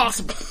soon as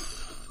possible.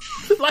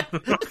 Like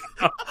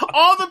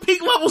all the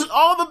peak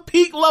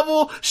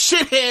level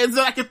shitheads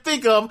that I can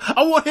think of,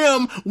 I want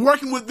him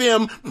working with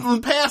them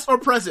from past or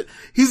present.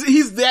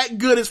 He's that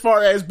good as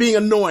far as being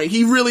annoying.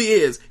 He really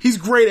is. He's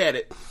great at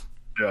it.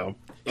 Yeah.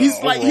 He's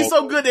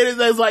so good at it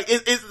that it's like,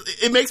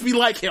 it makes me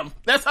like him.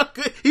 That's how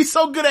good, he's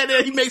so good at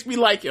it, he makes me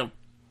like him.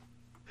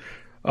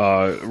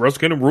 Wrestle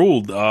Kingdom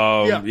ruled.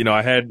 You know,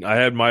 I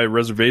had my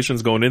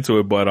reservations going into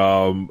it, but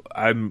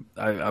I'm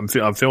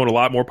feeling a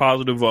lot more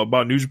positive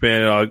about New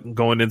Japan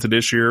going into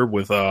this year.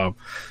 With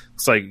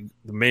it's like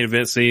the main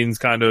event scene's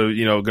kind of,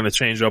 you know, going to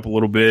change up a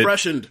little bit.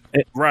 Freshened.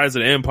 Rise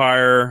of the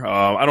Empire.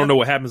 I don't know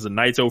what happens to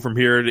Naito from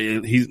here.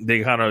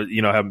 They kind of,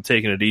 you know, have him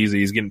taking it easy.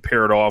 He's getting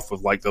paired off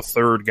with like the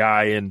third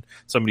guy in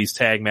some of these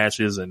tag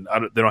matches, and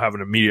they don't have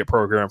an immediate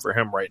program for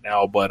him right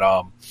now, but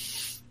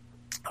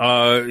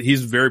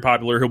he's very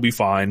popular. He'll be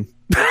fine.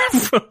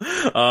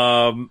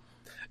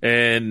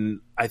 And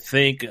I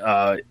think,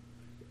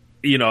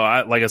 you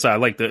know, like I said, I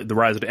like the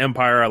Rise of the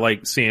Empire. I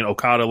like seeing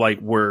Okada, like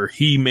where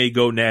he may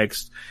go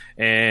next.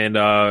 And,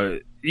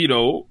 you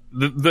know,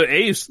 the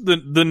ace,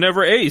 the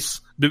never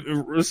ace.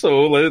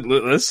 So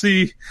let's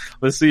see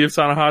if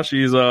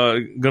Tanahashi is,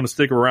 going to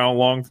stick around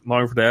long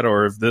for that,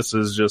 or if this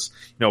is just,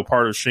 you know,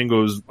 part of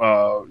Shingo's,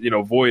 you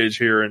know, voyage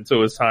here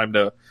until it's time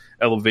to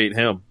elevate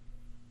him.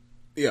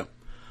 Yeah.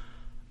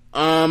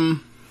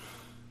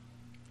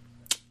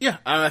 Yeah,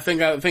 I think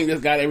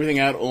this got everything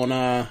out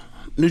on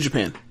New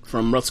Japan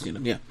from Wrestle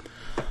Kingdom. Yeah.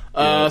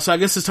 So I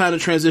guess it's time to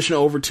transition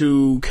over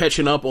to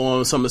catching up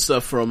on some of the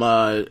stuff from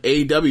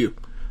AEW.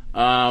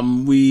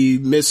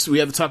 We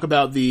have to talk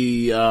about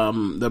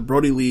the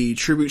Brody Lee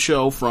tribute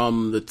show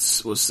from the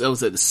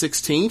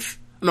 16th?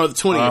 No, the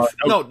 20th.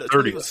 No, the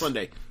 30th was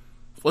Sunday.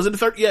 Was it the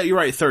 30th? Yeah, you're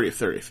right.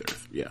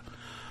 30th. Yeah.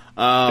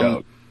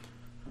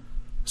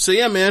 So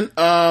yeah, man.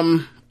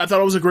 I thought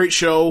it was a great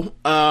show.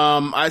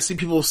 I see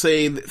people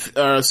say this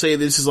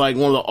is like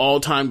one of the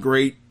all-time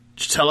great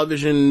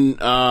television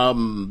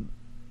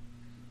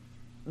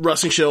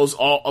wrestling shows of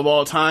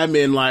all time,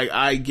 and like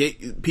I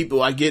get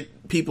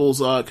people's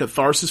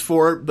catharsis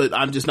for it, but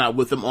I'm just not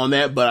with them on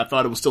that. But I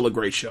thought it was still a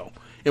great show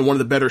and one of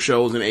the better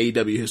shows in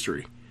AEW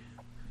history.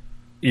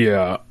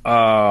 Yeah,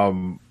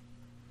 I'm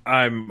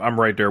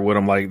right there with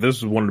him. Like, this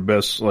is one of the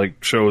best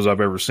like shows I've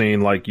ever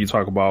seen. Like, you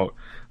talk about.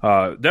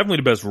 Definitely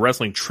the best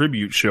wrestling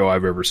tribute show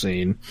I've ever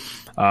seen.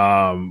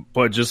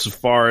 But just as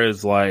far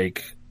as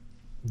like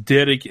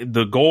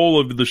the goal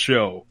of the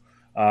show,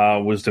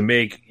 was to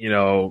make, you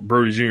know,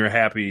 Brody Jr.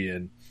 happy,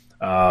 and,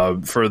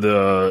 for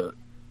the,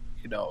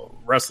 you know,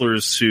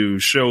 wrestlers to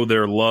show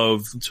their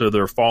love to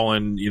their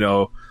fallen, you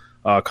know,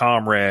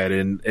 comrade,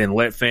 and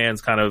let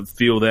fans kind of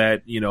feel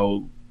that, you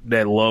know,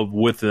 that love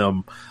with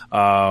them.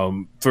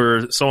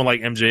 For someone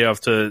like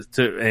MJF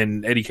to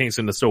and Eddie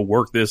Kingston to still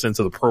work this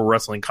into the pro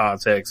wrestling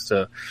context,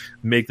 to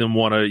make them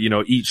want to, you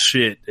know, eat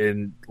shit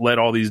and let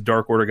all these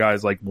Dark Order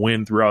guys like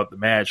win throughout the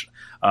match.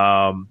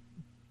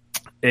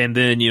 And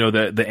then, you know,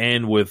 the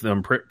end with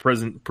them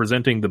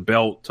presenting the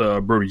belt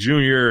to Brody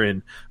Jr.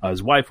 and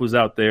his wife was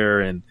out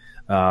there, and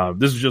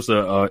this is just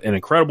an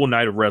incredible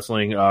night of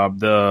wrestling.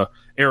 The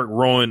Eric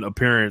Rowan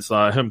appearance,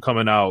 him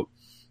coming out,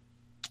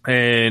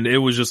 and it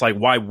was just like,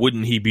 why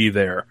wouldn't he be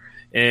there?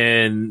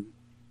 And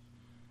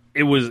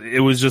it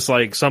was just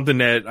like something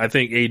that I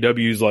think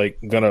AEW is like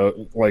gonna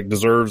like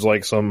deserves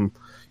like some,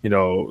 you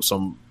know,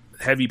 some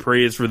heavy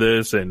praise for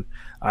this. And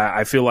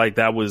I feel like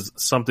that was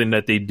something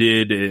that they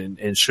did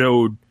and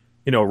showed,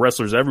 you know,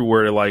 wrestlers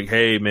everywhere to like,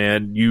 hey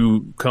man,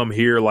 you come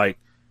here, like,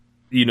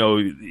 you know,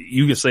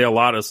 you can say a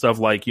lot of stuff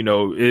like, you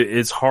know,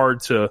 it's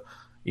hard to,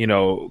 you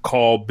know,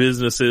 call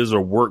businesses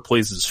or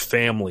workplaces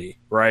family,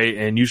 right?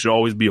 And you should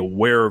always be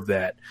aware of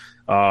that.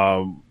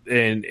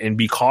 And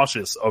be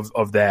cautious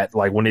of that,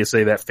 like when they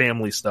say that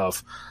family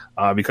stuff,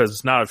 because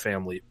it's not a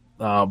family.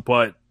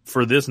 But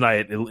for this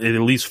night, it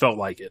at least felt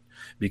like it,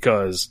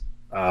 because,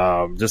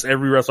 just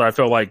every wrestler I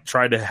felt like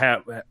tried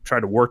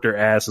to work their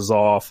asses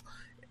off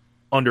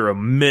under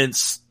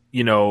immense,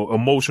 you know,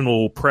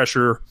 emotional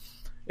pressure.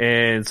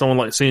 And someone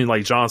like seeing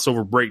like John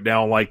Silver break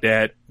down like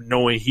that,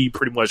 knowing he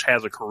pretty much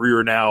has a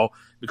career now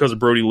because of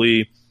Brody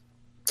Lee.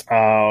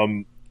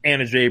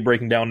 Anna Jay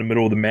breaking down the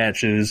middle of the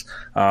matches.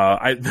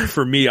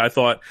 For me, I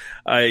thought,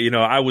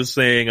 I was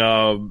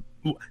saying,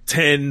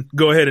 10,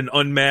 go ahead and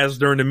unmask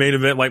during the main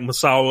event like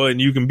Masawa, and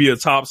you can be a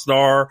top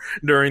star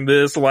during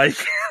this. Like,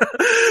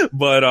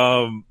 but,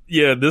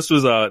 yeah, this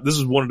was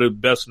one of the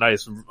best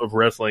nights of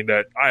wrestling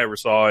that I ever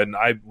saw. And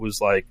I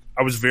was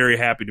very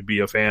happy to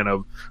be a fan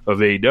of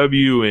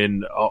AEW,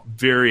 and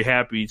very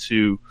happy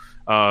to,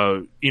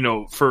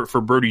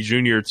 for Brody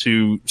Jr.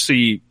 to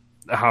see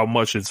how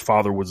much his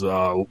father was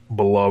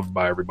beloved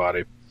by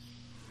everybody.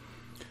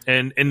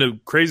 And the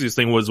craziest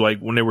thing was like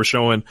when they were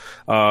showing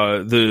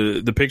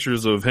the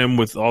pictures of him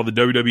with all the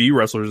WWE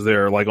wrestlers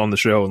there, like on the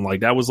show, and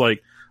like that was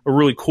like a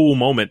really cool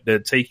moment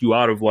that take you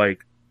out of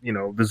like, you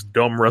know, this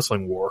dumb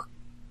wrestling war.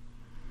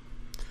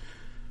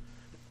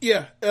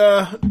 Yeah,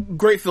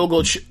 great feel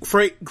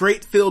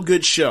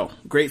good show.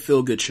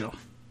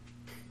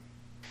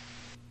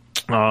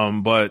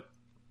 But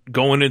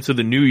going into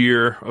the new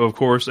year, of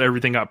course,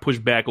 everything got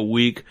pushed back a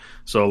week,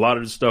 so a lot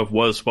of the stuff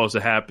was supposed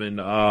to happen.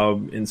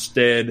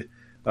 Instead,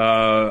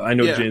 I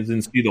know James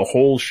didn't see the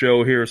whole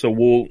show here, so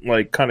we'll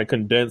kind of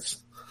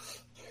condense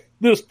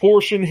this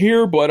portion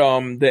here. But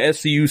the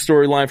SCU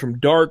storyline from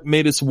Dark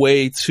made its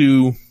way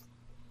to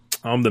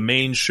the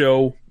main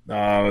show.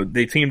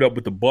 They teamed up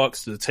with the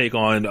Bucks to take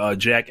on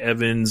Jack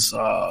Evans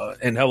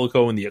and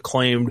Helico and the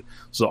Acclaimed. It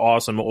was an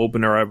awesome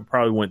opener. I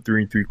probably went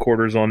 3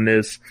 3/4 on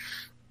this.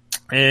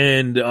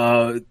 And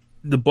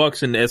the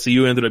Bucks and the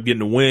SCU ended up getting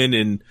the win,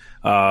 and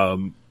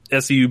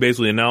SCU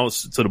basically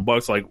announced to the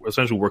Bucks,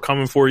 essentially, we're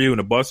coming for you, and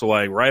the Bucks are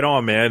like, right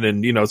on, man.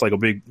 And, it's like a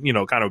big,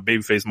 kind of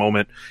babyface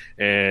moment,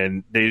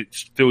 and they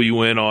fill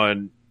you in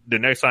on the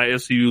next time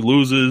SCU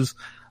loses,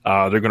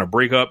 they're going to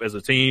break up as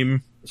a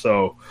team.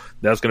 So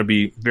that's going to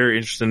be very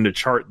interesting to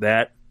chart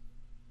that.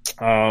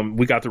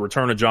 We got the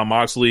return of Jon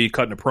Moxley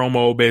cutting a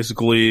promo.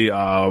 Basically,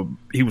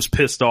 he was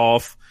pissed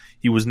off.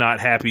 He was not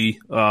happy. This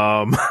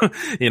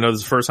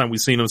is the first time we've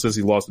seen him since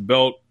he lost the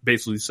belt.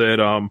 Basically said,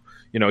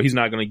 he's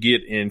not going to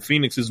get in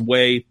Phoenix's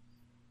way.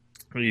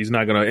 He's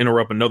not going to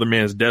interrupt another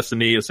man's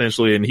destiny,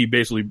 essentially. And he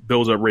basically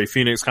builds up Rey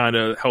Fenix, kind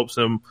of helps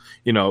him,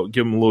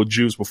 give him a little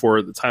juice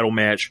before the title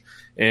match.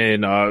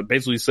 And,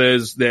 basically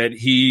says that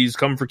he's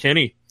coming for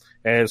Kenny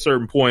at a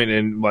certain point.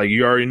 And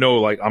you already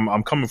know,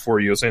 I'm coming for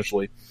you,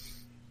 essentially.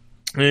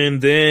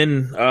 And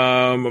then,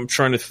 I'm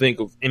trying to think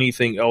of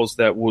anything else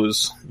that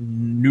was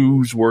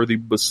newsworthy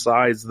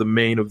besides the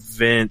main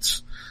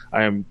event.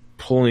 I am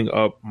pulling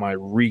up my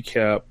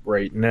recap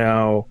right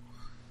now.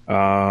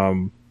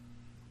 I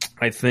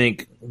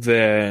think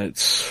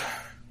that,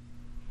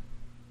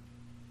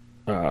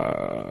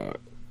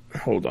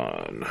 hold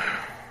on.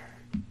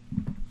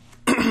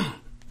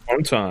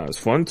 Fun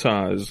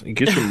times.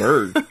 Get your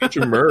merge. Get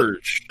your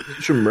merge.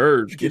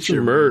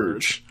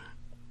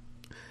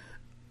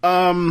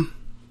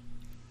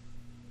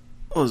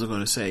 What was I going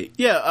to say?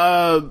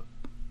 Yeah,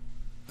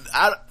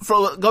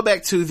 go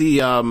back to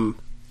the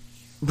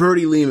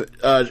Brody Lee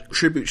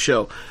tribute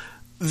show.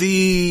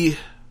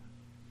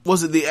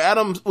 Was it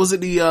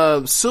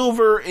the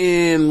Silver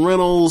and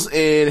Reynolds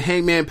and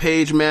Hangman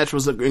Page match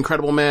was an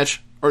incredible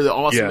match, or the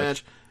awesome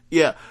match?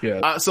 Yeah.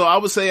 So I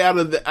would say out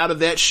of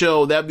that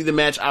show, that'd be the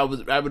match I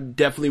would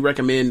definitely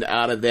recommend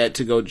out of that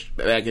to go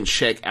back and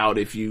check out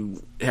if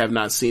you have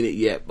not seen it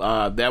yet.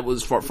 That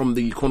was from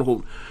the quote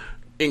unquote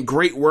in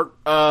great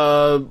work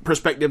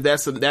perspective.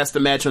 That's the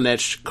match on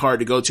that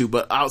card to go to.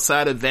 But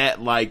outside of that,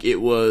 it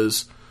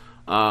was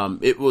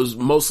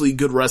mostly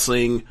good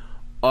wrestling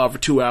for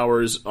 2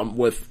 hours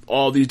with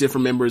all these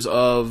different members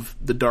of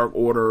the Dark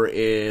Order,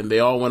 and they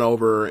all went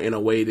over in a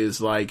way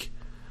that's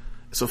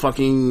it's a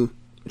fucking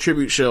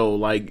tribute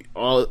show.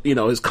 All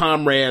his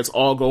comrades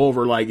all go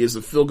over. It's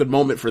a feel good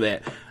moment for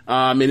that.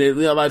 And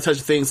a lot of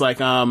touching things like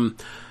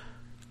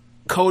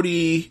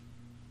Cody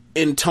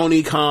and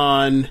Tony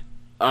Khan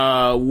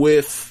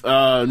with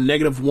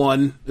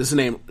 -1. This is the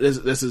name.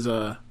 This is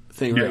a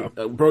thing,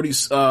 right?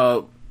 Brody's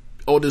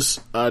oldest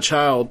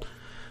child.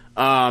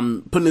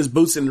 Putting his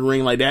boots in the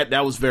ring like that.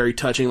 That was very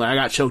touching. I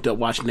got choked up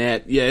watching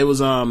that. Yeah, it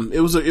was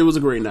a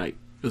great night.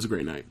 It was a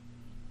great night.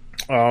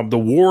 The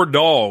War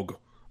Dog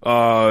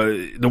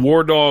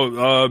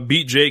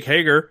beat Jake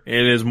Hager,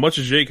 and as much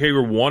as Jake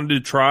Hager wanted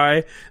to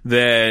try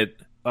that,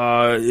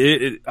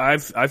 I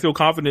feel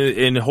confident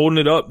in holding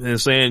it up and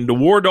saying the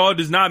War Dog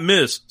does not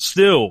miss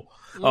still.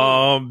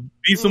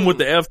 Beats him with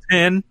the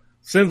F10,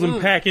 sends him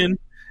packing,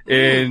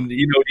 and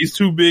these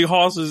two big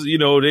horses,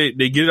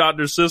 they get it out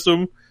their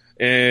system,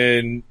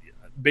 and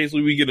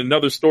basically we get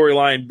another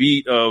storyline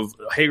beat of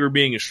Hager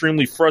being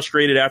extremely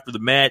frustrated after the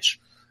match.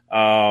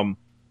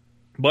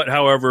 But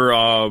however,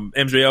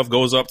 MJF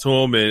goes up to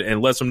him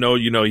and lets him know,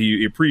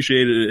 he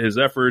appreciated his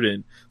effort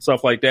and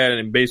stuff like that.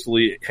 And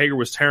basically Hager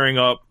was tearing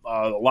up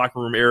the locker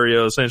room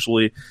area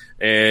essentially.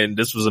 And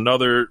this was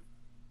another,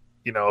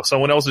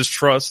 someone else's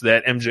trust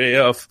that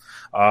MJF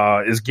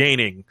is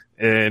gaining.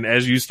 And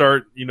as you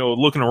start,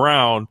 looking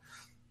around,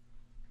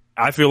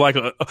 I feel like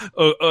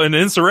an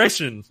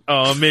insurrection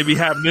maybe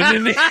happening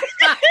in there.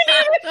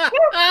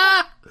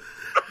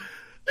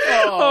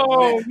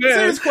 Oh man!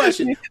 Serious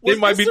question. They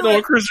might be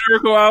throwing Chris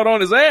Jericho out on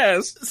his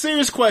ass.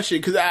 Serious question,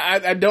 because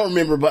I don't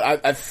remember,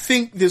 but I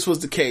think this was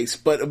the case.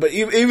 But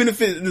even if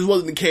this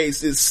wasn't the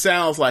case, it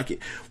sounds like it.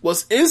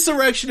 Was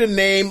Insurrection the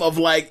name of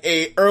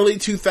a early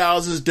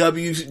 2000s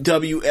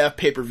WWF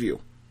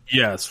pay-per-view?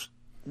 Yes.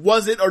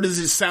 Was it, or does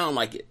it sound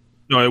like it?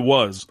 No, it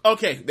was.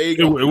 Okay, there you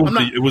go.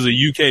 It was a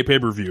UK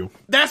pay-per-view.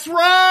 That's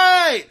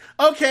right!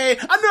 Okay,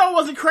 I knew I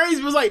wasn't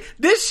crazy. It was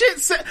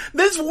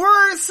this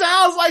word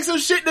sounds like some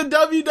shit the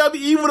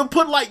WWE would have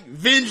put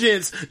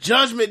Vengeance,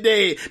 Judgment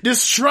Day,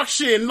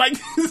 Destruction,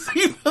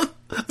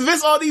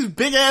 this all these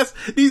big ass,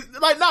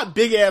 not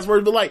big ass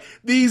words, but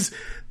these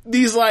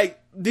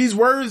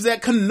words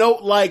that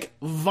connote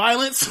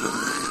violence.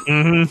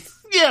 Mm-hmm.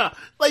 Yeah,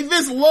 like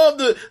Vince loved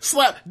to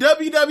slap.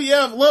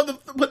 WWF loved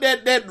to put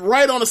that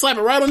right on the slap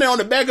it right on there on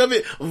the back of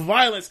it.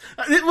 Violence.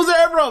 Was there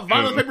ever a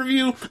violence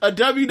pay-per-view? A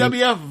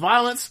WWF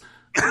violence?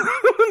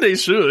 They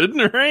should,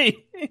 right?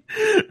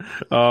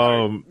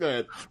 Go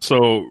ahead.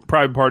 So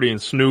Private Party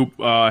and Snoop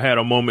had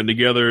a moment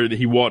together.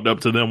 He walked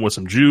up to them with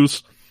some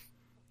juice.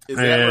 Is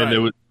that right? It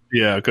was,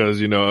 yeah, because,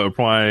 you know,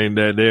 applying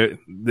that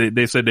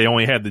they said they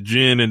only had the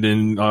gin, and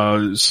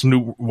then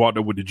Snoop walked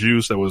up with the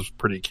juice. That was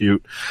pretty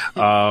cute.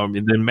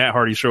 And then Matt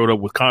Hardy showed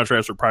up with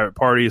contracts for Private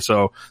Party.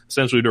 So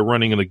essentially they're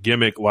running in a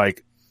gimmick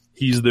like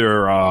he's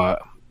their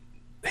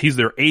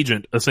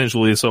agent,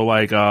 essentially. So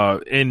like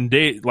in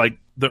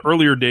the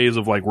earlier days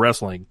of like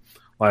wrestling,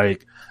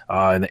 like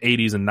in the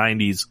 80s and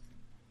 90s,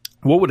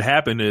 what would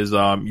happen is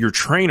your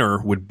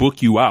trainer would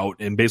book you out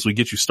and basically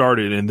get you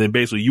started, and then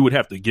basically you would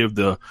have to give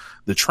the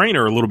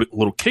trainer a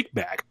little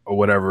kickback or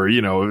whatever,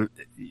 you know,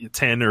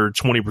 10 or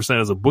 20%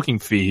 as a booking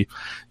fee,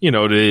 you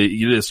know,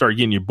 to start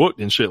getting you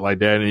booked and shit like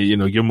that, and, you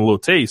know, give them a little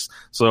taste.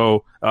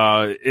 So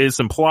it's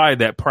implied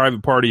that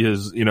Private Party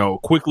has, you know,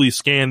 quickly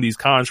scanned these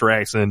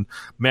contracts, and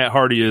Matt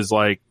Hardy is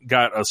like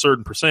got a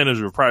certain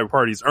percentage of Private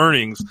Party's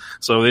earnings,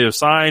 so they have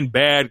signed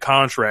bad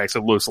contracts,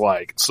 it looks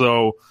like.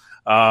 So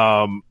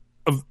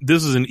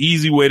this is an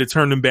easy way to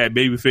turn them back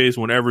babyface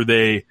whenever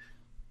they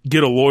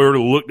get a lawyer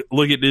to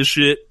look at this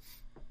shit.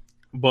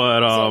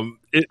 But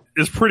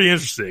it's pretty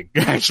interesting,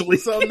 actually.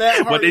 So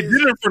Matt Hardy, but they did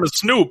it in front of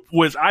Snoop,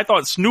 which I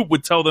thought Snoop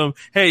would tell them,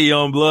 "Hey,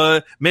 young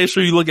blood, make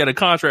sure you look at a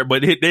contract."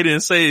 But they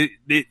didn't say,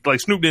 like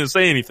Snoop didn't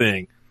say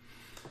anything.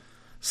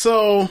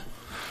 So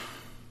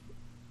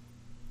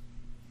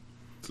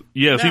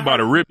yes, he about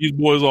to rip these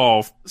boys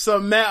off. So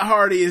Matt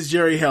Hardy is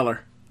Jerry Heller.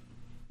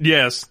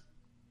 Yes.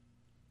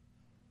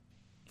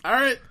 All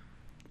right.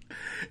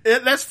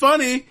 That's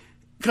funny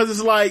because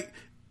it's like,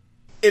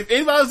 if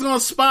anybody's going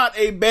to spot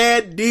a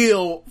bad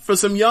deal for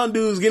some young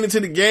dudes getting into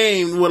the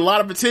game with a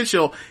lot of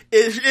potential,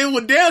 it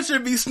would damn sure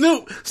be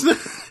Snoop.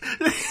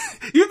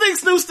 You think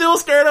Snoop's still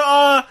scared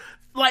of,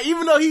 like,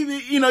 even though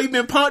he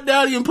been pumped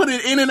out, he been put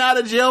in and out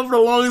of jail for the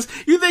longest,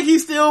 you think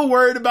he's still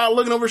worried about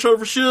looking over his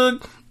shoulder for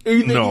Suge? Or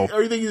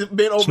you think he's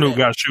been over Snoop that?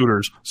 got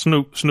shooters.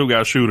 Snoop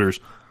got shooters.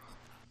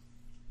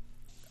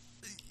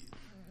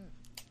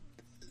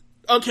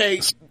 Okay.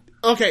 Snoop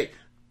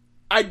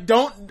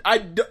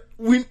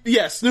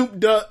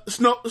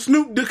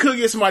could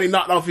get somebody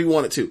knocked off if he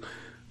wanted to.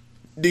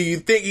 Do you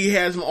think he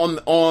has him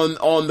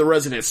on the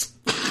residence?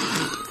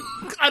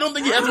 I don't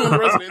think he has him on the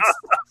residence.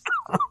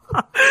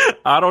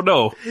 I don't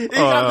know. He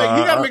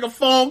gotta make a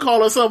phone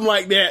call or something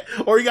like that,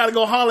 or he gotta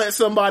go holler at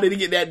somebody to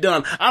get that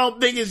done. I don't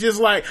think it's just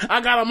like,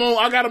 I got him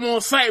on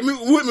site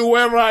with me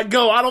wherever I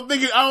go. I don't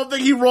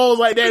think he rolls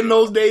like that in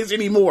those days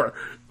anymore.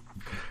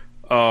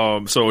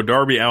 So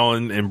Darby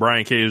Allin and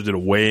Brian Cage did a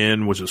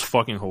weigh-in, which is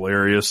fucking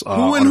hilarious.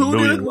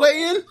 Who did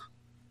weigh-in?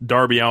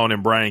 Darby Allin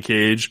and Brian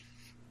Cage.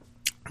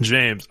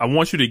 James, I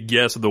want you to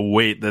guess the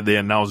weight that they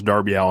announced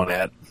Darby Allin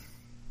at.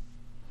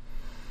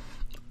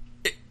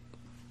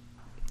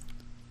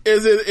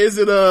 Is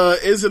it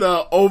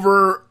a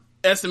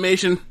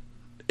overestimation?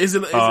 Is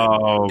it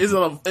accurate?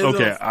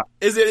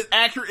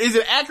 Is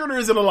it accurate or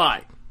is it a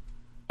lie?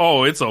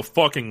 Oh, it's a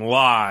fucking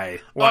lie.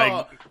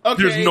 Like,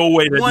 okay. There's no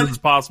way that this is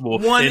possible.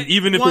 And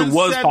even if it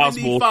was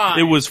possible,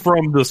 it was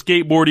from the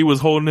skateboard he was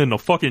holding in the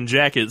fucking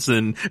jackets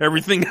and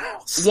everything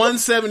else.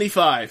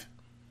 175.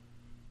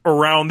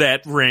 Around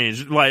that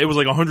range. Like, it was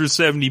like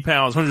 170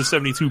 pounds,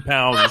 172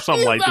 pounds or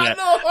something like that.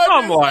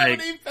 I'm like,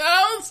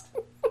 pounds?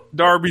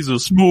 Darby's a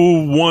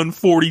smooth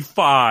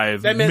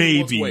 145, that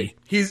maybe. Welterweight.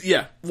 He's,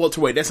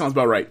 welterweight. That sounds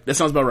about right.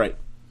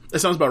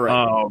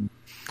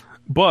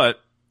 But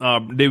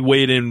they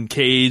weighed in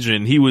Cage,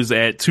 and he was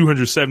at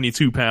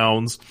 272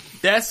 pounds.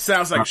 That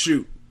sounds like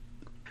shoot.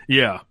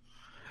 Yeah.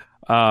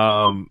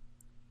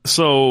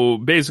 So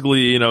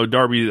basically,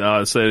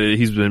 Darby said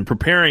he's been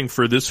preparing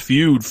for this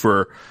feud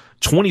for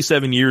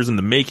 27 years in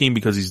the making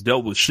because he's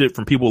dealt with shit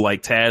from people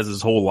like Taz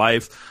his whole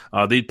life.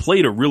 They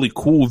played a really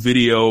cool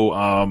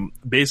video,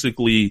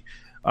 basically,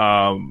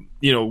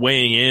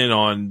 weighing in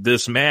on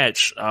this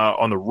match,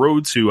 on the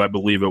road to, I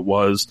believe it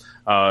was,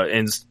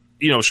 and,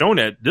 showing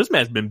that this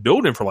match has been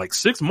building for like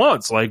 6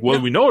 months, like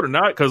whether we know it or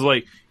not. Cause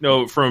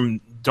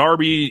from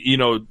Darby,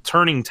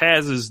 turning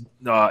Taz's,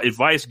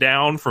 advice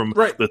down from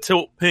the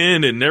tilt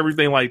pin and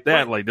everything like that.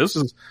 Right. Like this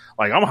is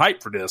like, I'm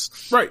hyped for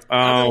this. Right.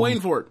 I've been waiting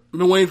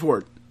for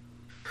it.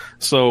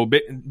 So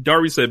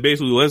Darby said,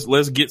 basically,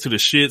 let's get to the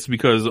shits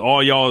because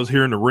all y'all is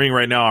here in the ring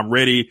right now. I'm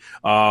ready.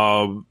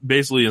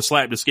 Basically, and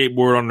slapped the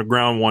skateboard on the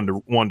ground,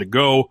 wanted to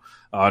go.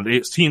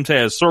 Team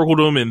Taz circled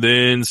him, and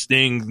then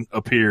Sting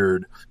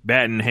appeared,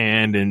 bat in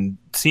hand, and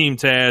Team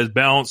Taz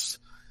bounced.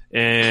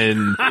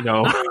 And but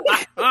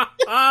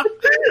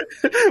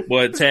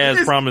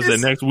Taz promised that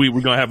next week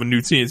we're gonna have a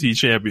new TNT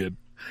champion.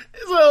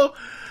 So,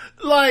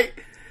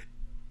 like,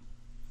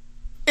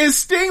 is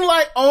Sting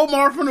like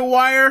Omar from The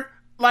Wire?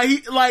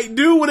 Like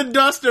dude with a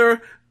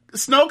duster,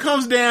 snow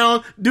comes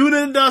down, dude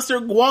in a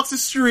duster walks the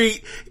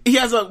street, he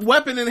has a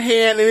weapon in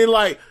hand, and they're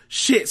like,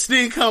 shit,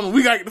 Sting coming,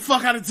 we gotta get the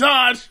fuck out of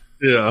Dodge.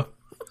 Yeah.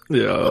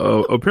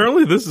 Yeah,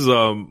 apparently this is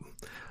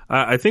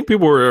I think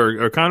people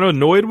are kind of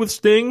annoyed with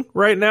Sting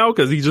right now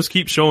because he just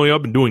keeps showing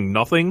up and doing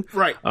nothing.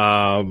 Right.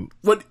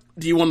 What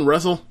do you want to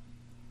wrestle?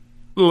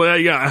 Well,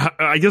 yeah,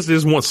 I guess they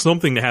just want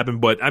something to happen,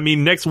 but I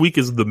mean, next week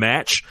is the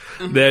match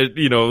that,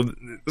 you know,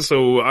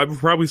 so I would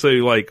probably say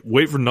like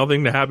wait for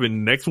nothing to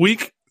happen next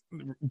week,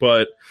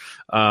 but,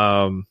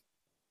 and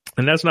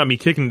that's not me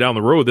kicking down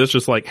the road. That's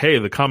just like, hey,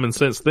 the common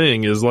sense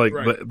thing is like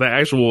the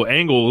actual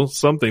angle,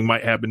 something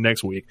might happen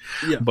next week,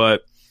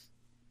 but,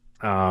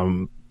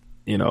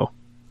 you know,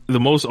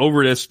 the most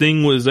over that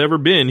Sting was ever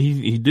been,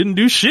 he didn't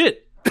do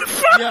shit.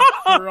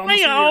 I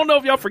don't know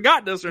if y'all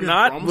forgot this or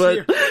not,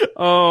 but,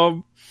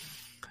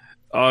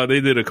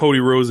 they did a Cody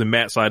Rhodes and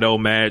Matt Sydal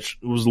match.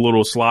 It was a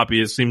little sloppy.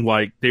 It seemed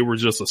like they were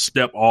just a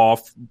step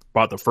off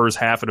about the first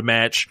half of the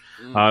match.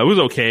 It was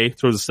okay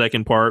towards the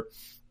second part.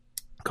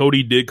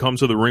 Cody did come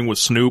to the ring with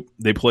Snoop.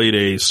 They played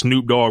a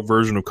Snoop Dogg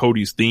version of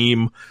Cody's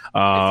theme.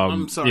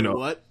 I'm sorry, you know,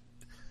 what?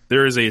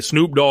 There is a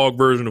Snoop Dogg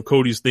version of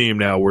Cody's theme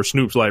now where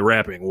Snoop's like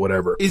rapping,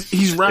 whatever.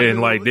 He's rapping,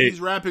 and like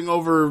he's rapping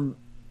over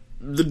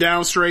the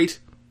down straight?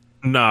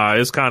 Nah,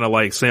 it's kind of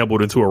like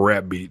sampled into a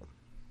rap beat.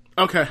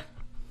 Okay.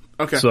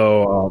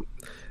 So,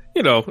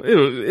 you know,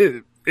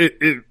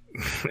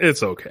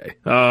 it's okay.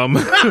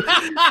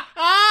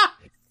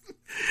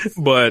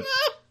 But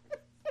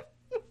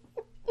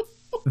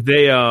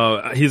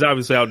he's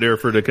obviously out there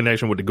for the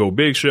connection with the Go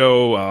Big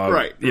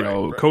Show.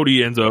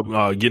 Cody ends up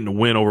getting the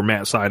win over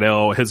Matt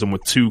Sydal, hits him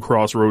with 2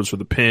 crossroads for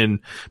the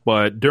pin.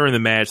 But during the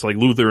match, like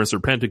Luther and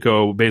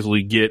Serpentico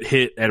basically get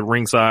hit at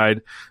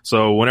ringside.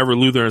 So whenever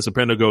Luther and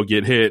Serpentico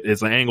get hit,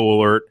 it's an angle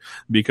alert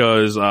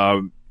because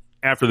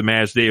after the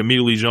match, they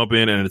immediately jump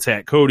in and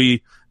attack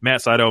Cody.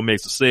 Matt Sydal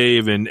makes a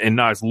save and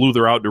knocks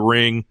Luther out the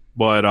ring.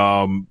 But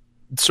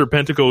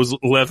Serpentico's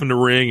left in the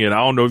ring, and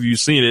I don't know if you've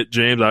seen it,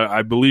 James.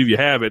 I believe you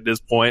have at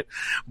this point.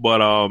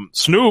 But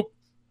Snoop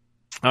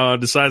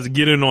decides to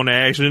get in on the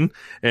action,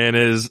 and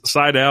as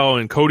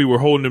Sydal and Cody were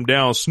holding him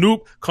down,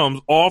 Snoop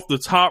comes off the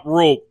top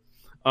rope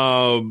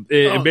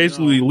and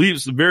basically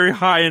leaps very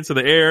high into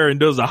the air and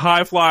does a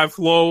high fly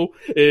flow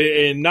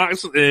and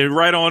knocks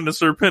right on the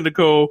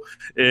Serpentico,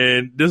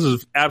 and this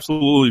is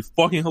absolutely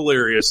fucking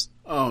hilarious.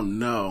 Oh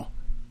no.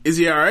 Is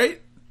he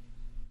alright?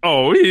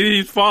 Oh,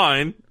 he's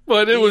fine.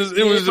 But it was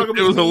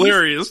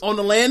hilarious. On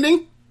the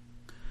landing?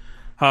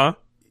 Huh?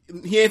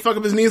 He ain't fuck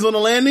up his knees on the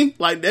landing?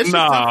 Like, that's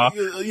just,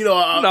 you know,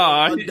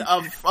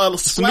 a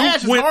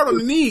splash is hard on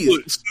the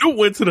knees. Snoop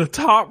went to the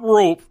top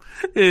rope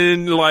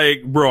and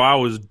like, bro, I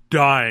was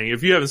dying.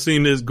 If you haven't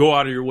seen this, go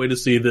out of your way to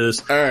see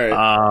this. All right.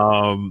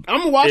 I'm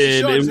gonna watch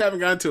the show. I just haven't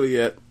gotten to it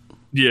yet.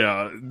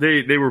 Yeah,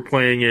 they were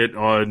playing it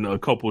on a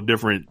couple of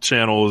different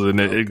channels and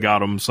it got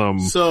them some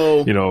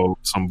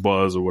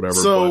buzz or whatever.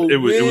 So but it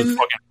was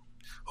fucking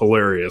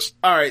hilarious.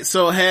 All right,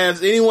 so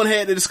has anyone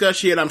had the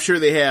discussion yet? I'm sure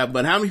they have,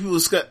 but how many people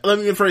let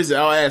me rephrase it.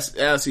 I'll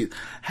ask you.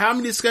 How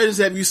many discussions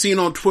have you seen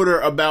on Twitter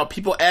about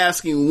people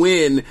asking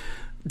when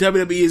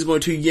WWE is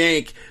going to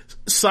yank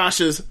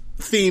Sasha's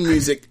theme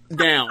music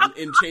down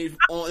and change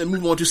on and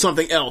move on to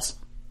something else?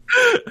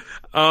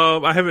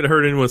 I haven't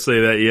heard anyone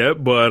say that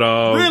yet, but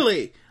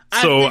really?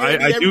 So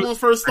I do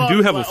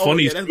have a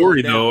funny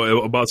story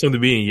though about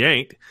something being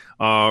yanked.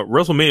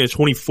 WrestleMania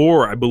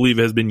 24, I believe,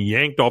 has been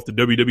yanked off the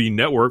WWE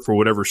Network for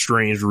whatever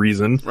strange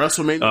reason.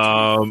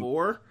 WrestleMania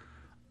 24?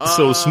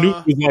 So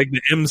Snoop was like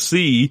the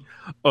MC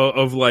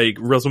of like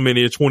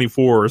WrestleMania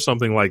 24 or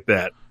something like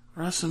that.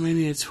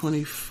 WrestleMania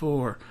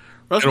 24.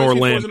 WrestleMania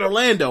 24 is in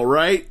Orlando,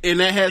 right? And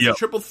that has a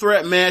triple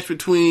threat match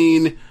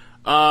between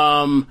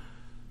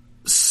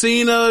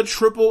Cena,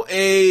 Triple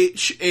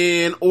H,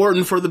 and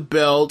Orton for the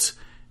belt.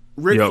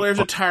 Ric Flair's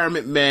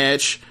retirement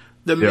match.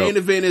 The main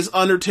event is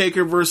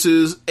Undertaker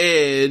versus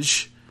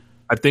Edge.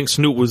 I think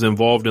Snoop was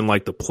involved in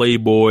like the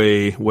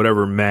Playboy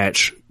whatever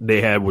match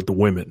they had with the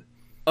women.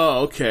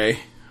 Oh, okay.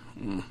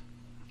 All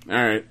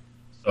right.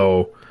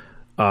 So,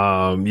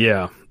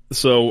 yeah.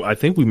 So I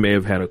think we may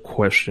have had a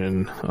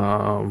question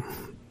on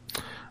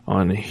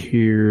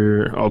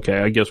here. Okay,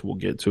 I guess we'll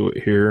get to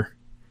it here.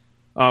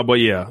 But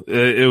yeah,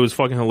 it was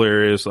fucking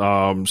hilarious.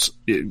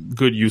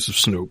 Good use of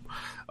Snoop.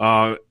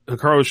 Hikaru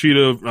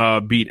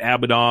Shida beat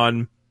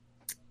Abaddon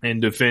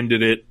and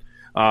defended it.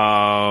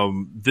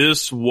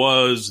 This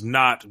was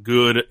not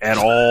good at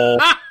all.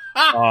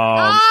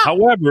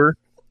 However,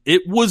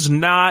 it was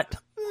not.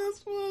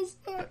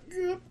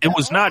 It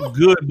was not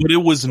good, but it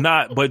was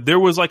not. But there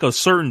was like a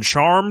certain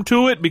charm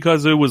to it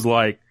because it was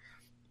like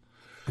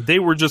they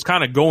were just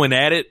kind of going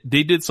at it.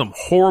 They did some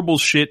horrible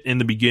shit in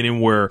the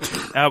beginning where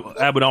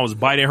Abaddon was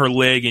biting her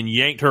leg and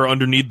yanked her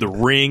underneath the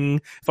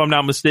ring, if I'm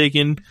not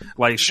mistaken.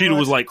 Like Shida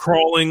was like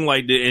crawling,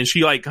 and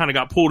she like kind of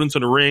got pulled into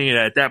the ring. And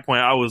at that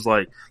point, I was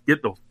like,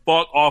 "Get the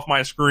fuck off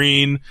my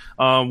screen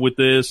with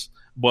this!"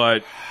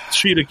 But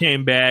Shida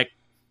came back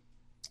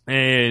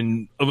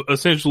and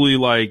essentially,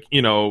 like,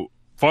 you know,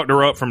 fucked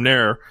her up from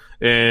there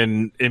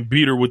and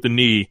beat her with the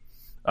knee.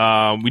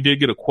 We did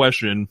get a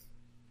question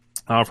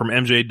from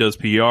MJ Does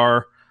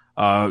PR,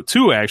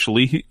 2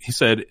 actually. He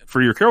said,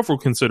 for your careful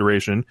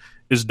consideration,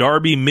 is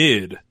Darby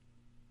mid?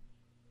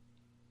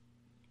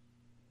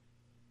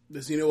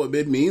 Does he know what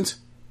mid means?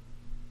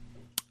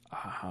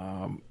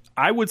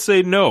 I would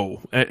say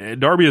no.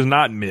 Darby is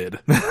not mid.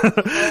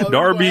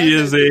 Darby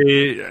is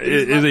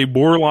a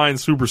borderline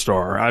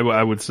superstar.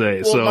 I would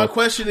say. Well, so my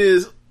question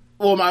is,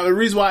 the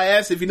reason why I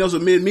asked if he knows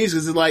what mid means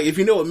is like if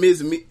you know what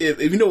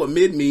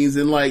mid means,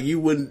 then like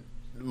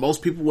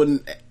most people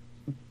wouldn't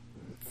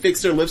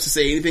fix their lips to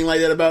say anything like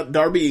that about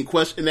Darby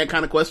in that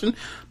kind of question.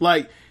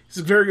 Like, he's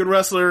a very good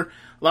wrestler.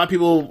 A lot of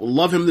people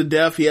love him to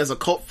death. He has a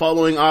cult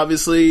following,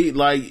 obviously.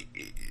 Like,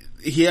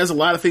 he has a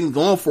lot of things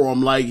going for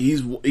him. Like,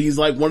 he's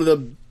like one of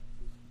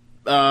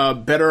the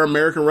better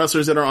American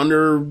wrestlers that are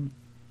under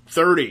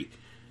 30,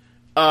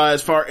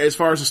 as far as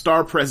the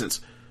star presence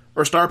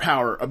or star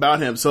power about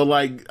him. So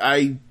like,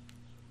 I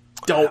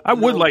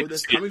would like to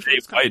see a Jay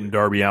White and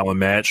Darby Allin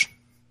match.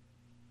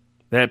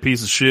 That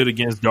piece of shit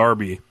against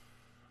Darby.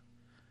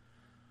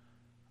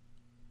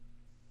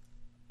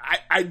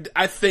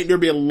 I think there'd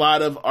be a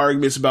lot of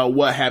arguments about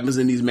what happens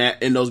in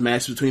those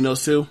matches between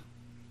those two.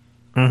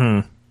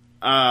 Mm-hmm.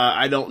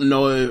 I don't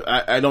know.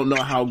 I don't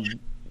know how.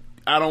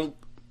 I don't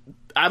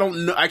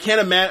know. I can't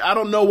imagine. I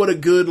don't know what a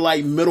good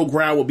like middle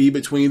ground will be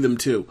between them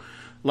two.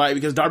 Like,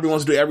 because Darby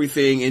wants to do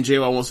everything and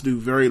JY wants to do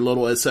very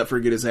little except for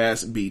get his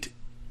ass beat.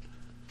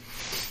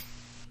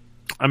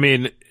 I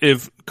mean,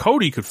 if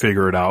Cody could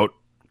figure it out,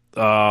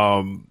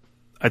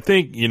 I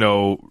think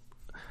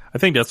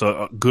that's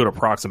a good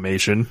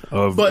approximation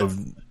of.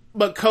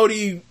 But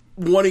Cody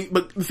but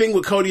the thing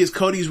with Cody is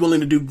Cody's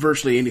willing to do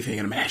virtually anything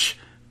in a match,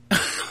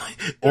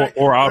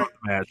 or out of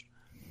a match,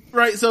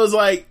 right? So it's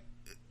like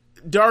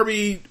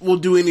Darby will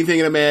do anything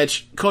in a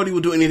match, Cody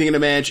will do anything in a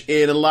match,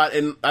 and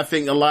I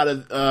think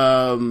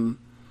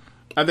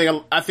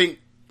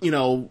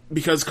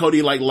because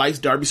Cody likes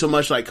Darby so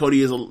much, like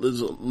Cody is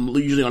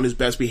usually on his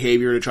best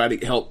behavior to try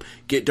to help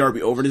get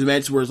Darby over in his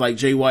match, whereas like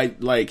Jay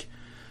White, like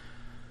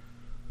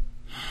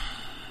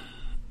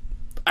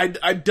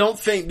I don't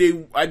think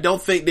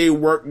they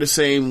work the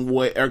same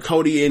way, or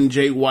Cody and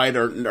Jay White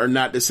are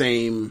not the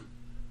same.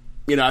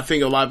 I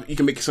think you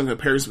can make some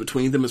comparisons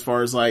between them as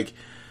far as like,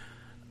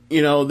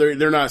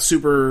 they're not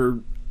super,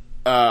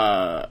 they're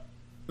not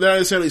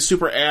necessarily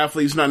super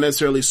athletes, not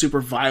necessarily super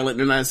violent,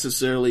 they're not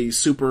necessarily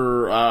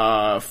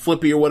super,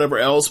 flippy or whatever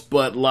else,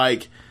 but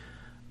like,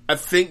 I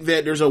think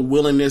that there's a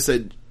willingness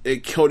an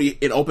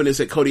openness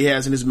that Cody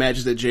has in his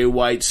matches that Jay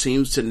White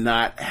seems to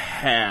not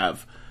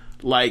have.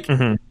 Like,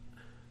 mm-hmm.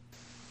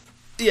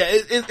 Yeah,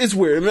 it's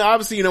weird. I mean,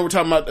 obviously, we're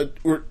talking about,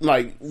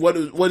 what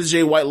does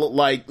Jay White look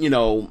like,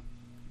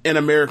 in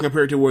America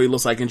compared to where he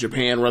looks like in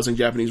Japan, wrestling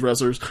Japanese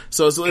wrestlers.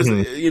 So it's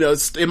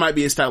mm-hmm. It might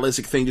be a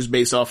stylistic thing just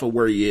based off of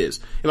where he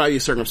is. It might be a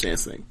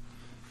circumstance thing.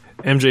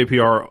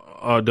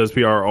 MJPR does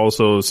PR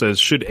also says,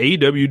 should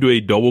AEW do a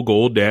double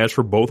gold dash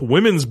for both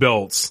women's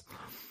belts?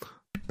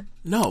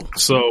 No.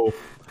 So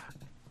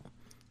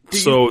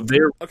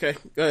they're okay.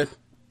 Go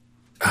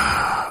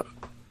ahead.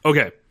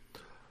 Okay.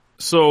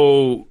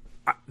 So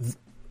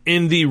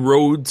in the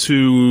road to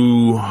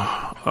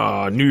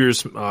New Year's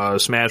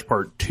Smash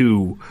Part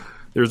 2,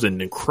 there's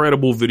an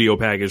incredible video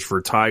package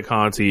for Ty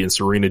Conti and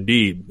Serena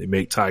Deeb. They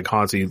make Ty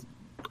Conti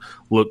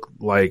look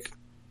like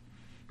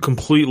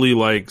completely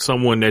like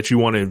someone that you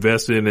want to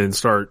invest in and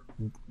start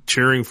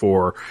cheering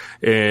for,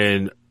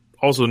 and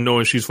also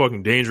knowing she's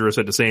fucking dangerous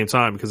at the same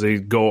time, because they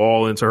go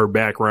all into her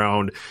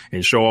background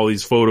and show all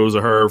these photos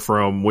of her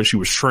from when she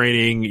was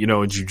training,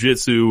 in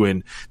jiu-jitsu,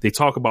 and they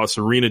talk about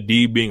Serena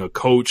Deeb being a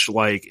coach,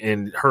 like,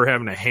 and her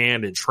having a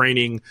hand in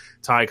training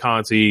Ty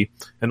Conti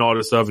and all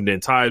this stuff. And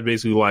then Ty is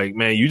basically like,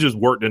 man, you just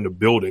worked in the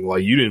building.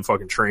 Like, you didn't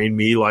fucking train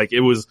me. Like,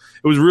 it was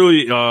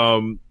really,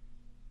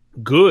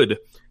 good.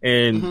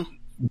 And mm-hmm.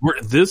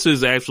 This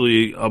is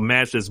actually a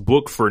match that's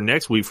booked for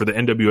next week for the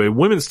NWA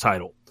women's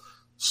title.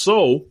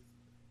 So,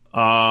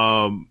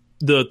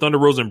 the Thunder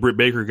Rosa and Britt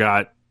Baker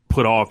got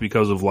put off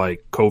because of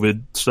like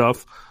COVID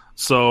stuff.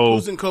 So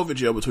who's in COVID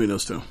jail between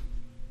those two?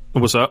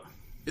 What's up?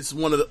 It's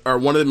one of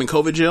them in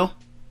COVID jail?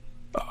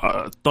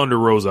 Thunder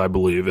Rosa, I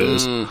believe,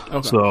 is.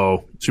 Okay.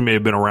 So she may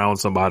have been around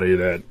somebody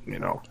that,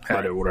 had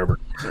right. it or whatever.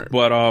 Right.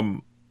 But,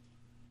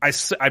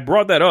 I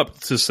brought that up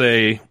to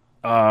say,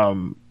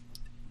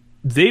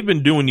 they've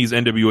been doing these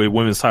NWA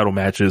women's title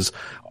matches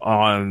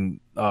on,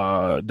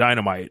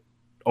 Dynamite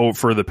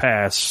for the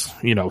past,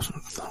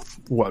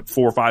 4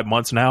 or 5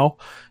 months now.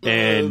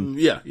 And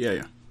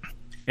yeah.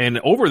 And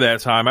over that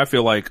time, I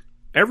feel like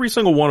every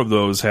single one of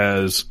those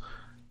has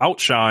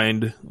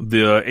outshined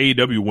the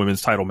AEW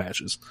women's title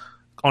matches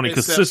on a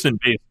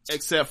consistent basis.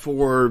 Except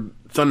for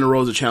Thunder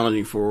Rosa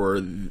challenging for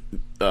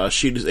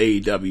Sheeta's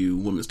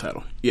AEW women's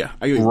title. Yeah.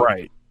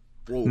 Right.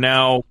 Whoa.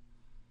 Now,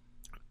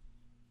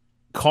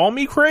 call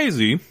me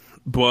crazy,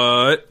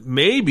 but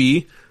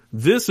maybe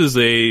this is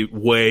a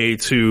way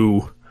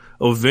to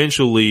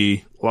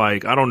eventually,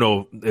 like, I don't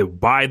know, if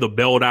buy the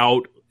belt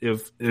out,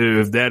 if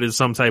that is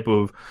some type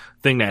of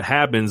thing that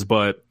happens,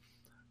 but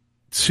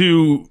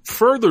to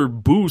further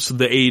boost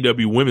the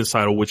AEW women's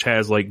title, which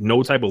has like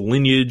no type of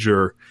lineage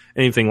or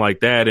anything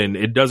like that, and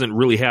it doesn't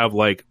really have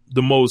like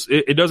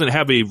it doesn't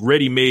have a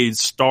ready-made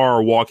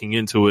star walking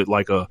into it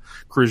like a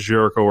Chris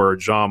Jericho or a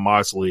Jon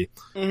Moxley.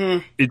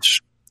 Mm-hmm.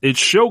 It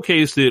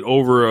showcased it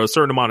over a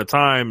certain amount of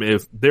time.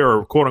 If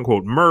they're quote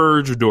unquote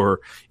merged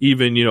or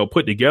even,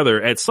 put together,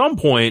 at some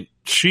point,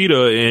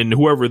 Shida and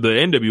whoever the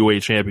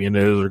NWA champion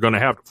is are going to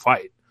have to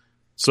fight.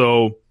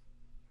 So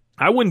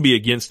I wouldn't be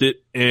against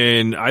it.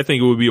 And I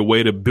think it would be a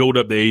way to build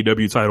up the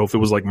AEW title if it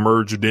was like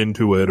merged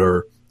into it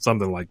or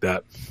something like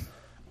that.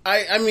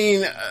 I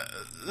mean,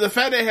 the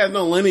fact that it has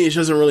no lineage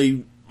doesn't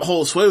really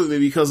hold sway with me,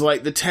 because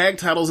like the tag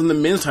titles and the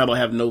men's title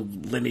have no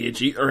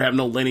lineage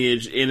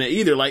in it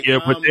either. Like, yeah,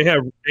 but they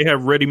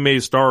have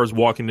ready-made stars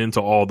walking into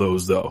all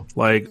those though.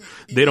 Like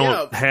they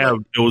don't have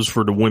those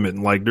for the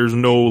women. Like there's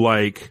no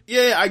like.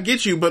 Yeah, I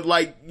get you, but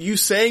like you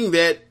saying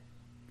that,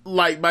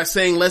 like by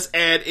saying let's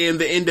add in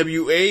the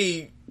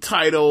NWA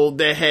title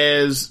that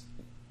has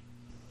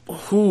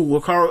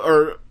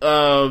Serena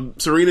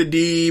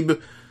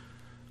Deeb.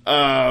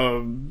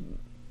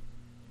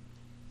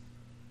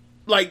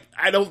 Like,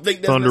 I don't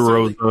think that's Thunder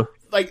Rosa.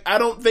 Like, I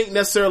don't think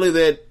necessarily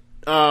that,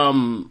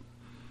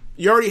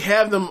 you already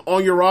have them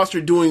on your roster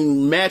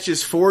doing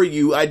matches for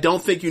you. I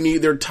don't think you need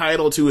their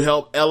title to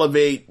help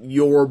elevate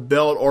your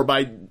belt or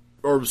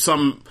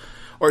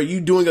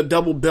you doing a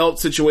double belt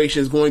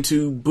situation is going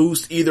to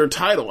boost either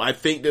title. I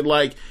think that,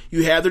 like,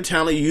 you have their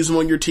talent, you use them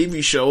on your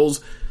TV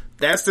shows.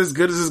 That's as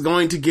good as it's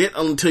going to get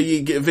until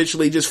you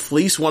eventually just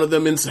fleece one of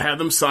them and have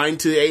them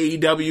signed to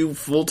AEW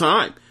full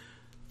time.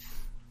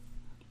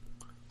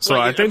 So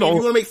like, I think if you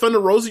want to make Thunder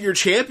Rosa your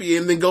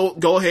champion, then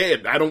go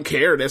ahead. I don't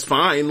care. That's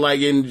fine.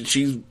 Like, and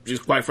she's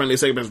just quite frankly the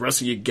second best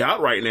wrestler you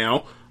got right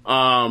now.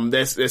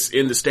 That's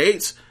in the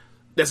States.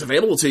 That's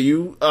available to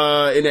you,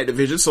 in that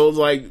division. So it's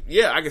like,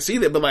 yeah, I can see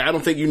that, but like, I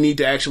don't think you need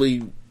to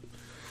actually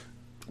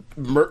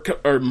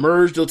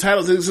merge the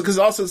titles, because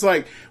also it's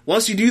like,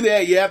 once you do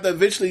that, you have to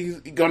eventually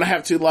gonna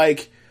have to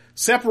like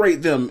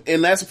separate them.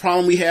 And that's a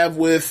problem we have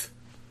with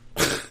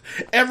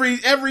every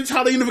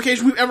title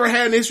unification we've ever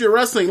had in the history of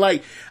wrestling.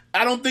 Like,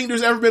 I don't think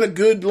there's ever been a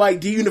good,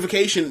 like,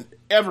 deunification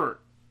ever.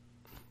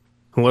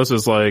 Unless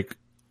it's, like,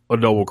 a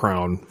double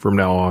crown from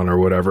now on or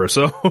whatever.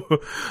 So,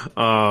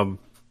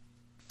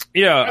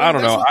 yeah, I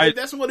don't know.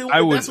 That's what they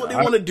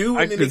want to do.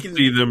 I could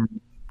see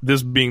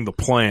this being the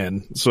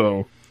plan,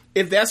 so.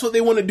 If that's what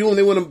they want to do and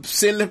they want to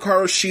send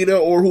Hikaru Shida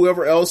or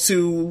whoever else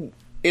to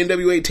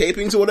NWA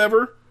tapings or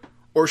whatever,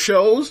 or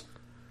shows,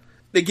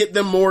 they get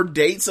them more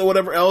dates or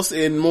whatever else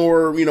and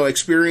more,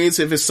 experience.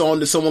 If it's on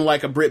to someone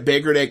like a Britt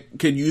Baker that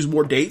could use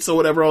more dates or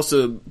whatever else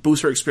to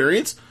boost her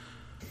experience.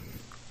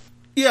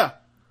 Yeah.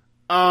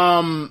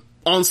 On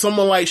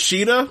someone like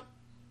Shida,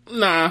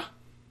 nah.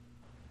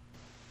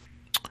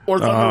 Or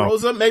Thunder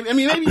Rosa,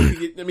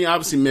 maybe.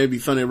 Obviously, maybe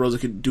Thunder Rosa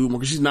could do more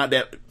because she's not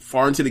that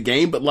far into the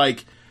game. But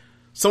like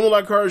someone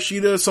like Hikaru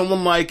Shida,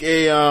 someone like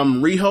a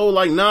Riho,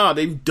 like nah,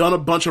 they've done a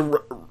bunch of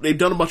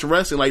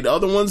wrestling. Like the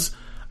other ones,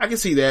 I can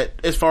see that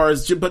as far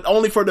as, but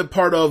only for the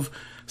part of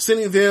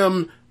sending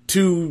them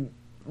to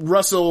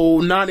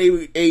wrestle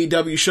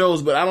non-AEW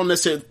shows. But I don't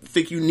necessarily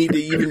think you need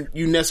to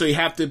you necessarily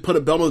have to put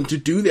a belt on them to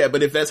do that.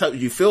 But if that's how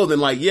you feel, then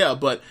like, yeah,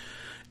 but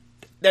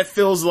that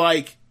feels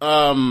like,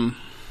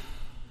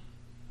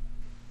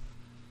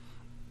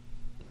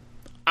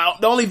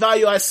 the only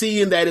value I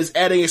see in that is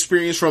adding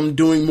experience from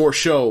doing more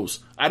shows.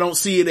 I don't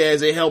see it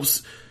as it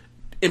helps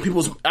in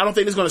people's. I don't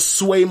think it's going to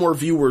sway more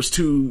viewers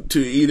to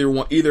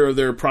either of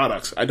their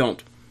products. I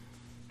don't.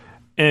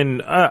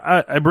 And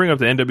I bring up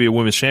the NWA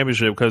Women's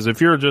Championship because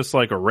if you're just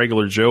like a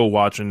regular Joe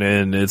watching,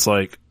 and it's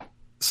like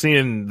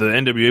seeing the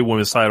NWA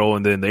Women's title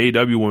and then the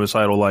AEW Women's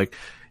title, like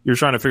you're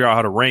trying to figure out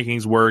how the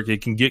rankings work.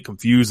 It can get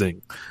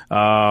confusing.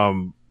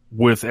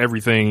 With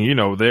everything,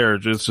 there,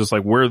 just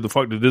like, where the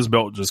fuck did this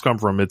belt just come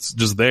from? It's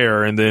just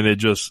there, and then it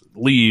just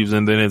leaves,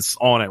 and then it's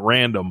on at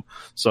random.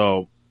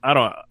 So I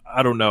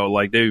don't know.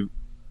 Like they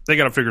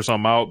got to figure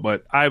something out,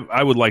 but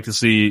I would like to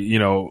see,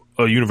 a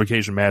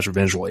unification match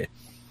eventually,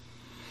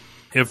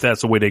 if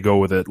that's the way they go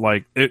with it.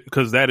 Like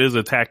because that is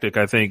a tactic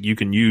I think you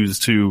can use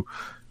to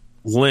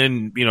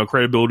lend,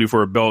 credibility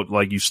for a belt.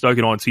 Like you stuck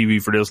it on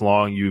TV for this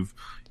long, you've,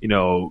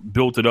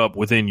 built it up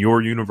within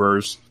your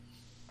universe.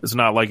 It's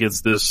not like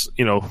it's this,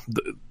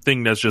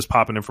 thing that's just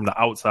popping in from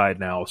the outside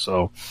now.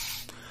 So,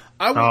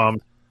 I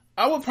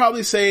would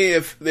probably say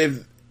if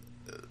they've,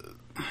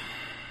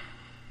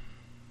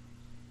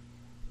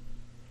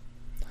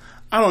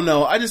 I don't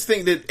know. I just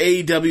think that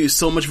AEW is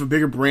so much of a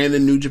bigger brand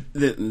than New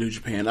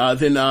Japan,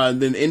 than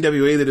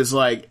NWA, that it's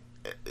like,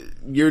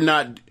 you're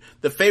not,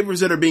 the favors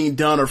that are being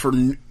done are for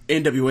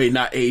NWA,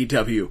 not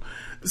AEW.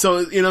 So,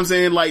 you know what I'm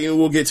saying? Like, and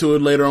we'll get to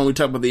it later on. We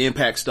talk about the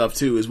Impact stuff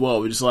too as well.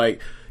 We're just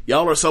like,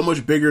 y'all are so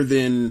much bigger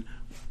than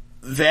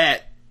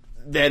that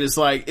it's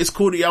like, it's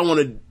cool that y'all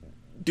want to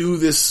do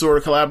this sort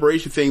of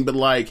collaboration thing, but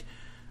like,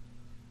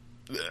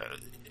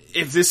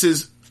 if this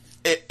is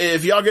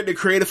if y'all get the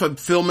creative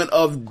fulfillment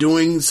of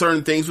doing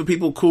certain things with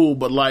people, cool.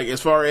 But like,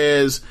 as far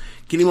as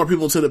getting more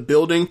people into the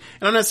building, and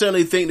I don't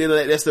necessarily think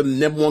that that's the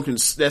number one,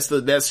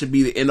 that should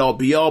be the end all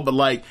be all. But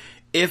like,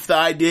 if the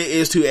idea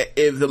is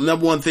if the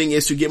number one thing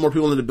is to get more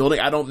people into the building,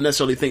 I don't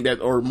necessarily think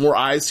that, or more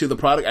eyes to the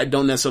product, I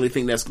don't necessarily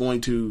think that's going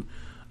to,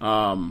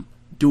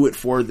 do it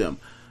for them.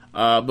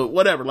 But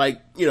whatever,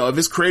 like, you know, if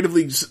it's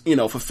creatively, you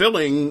know,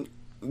 fulfilling,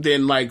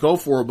 then like, go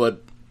for it.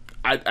 But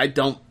I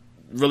don't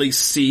really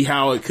see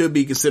how it could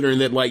be, considering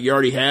that like you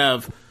already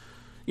have,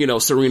 you know,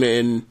 Serena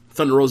and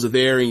Thunder Rosa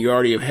there, and you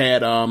already have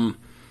had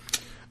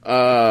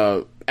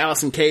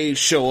Allison Cage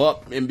show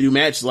up and do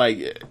matches.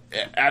 Like,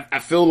 I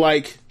feel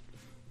like,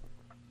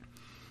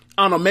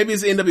 I don't know, maybe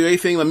it's the NWA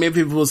thing. Like,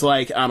 maybe people was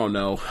like, I don't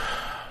know,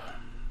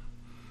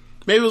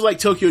 maybe it was like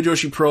Tokyo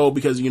Joshi Pro,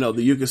 because, you know,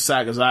 the Yuka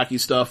Sakazaki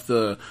stuff,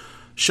 the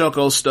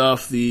Shoko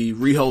stuff, the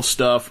Riho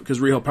stuff, because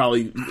Riho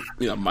probably,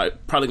 you know,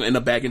 probably gonna end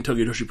up back in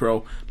Tokyo Joshi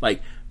Pro.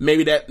 Like,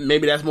 maybe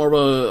that's more of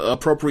a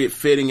appropriate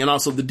fitting, and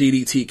also the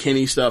DDT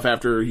Kenny stuff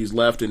after he's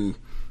left New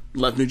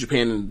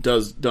Japan and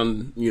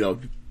done, you know,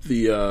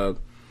 the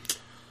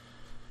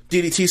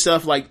DDT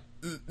stuff. Like,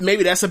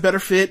 maybe that's a better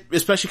fit,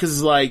 especially because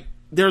it's like,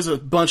 there's a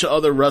bunch of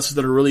other wrestlers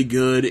that are really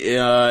good,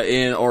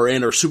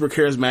 or super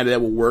charismatic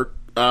that will work,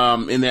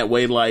 in that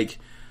way. Like,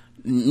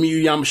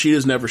 Miyu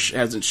Yamashita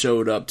hasn't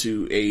showed up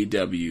to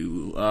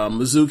AEW.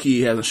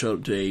 Mizuki hasn't showed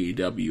up to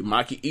AEW.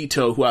 Maki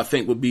Ito, who I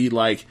think would be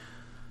like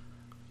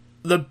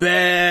the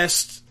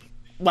best,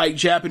 like,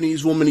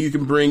 Japanese woman you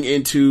can bring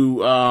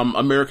into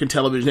American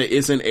television that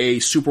isn't a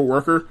super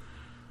worker.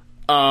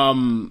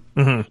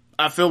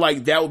 I feel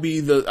like that would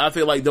be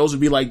those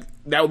would be like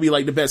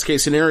the best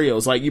case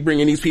scenarios. Like, you bring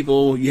in these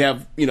people, you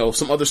have, you know,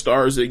 some other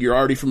stars that you're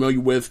already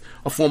familiar with,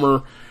 a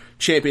former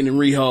champion in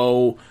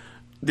Riho,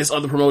 this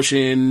other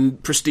promotion,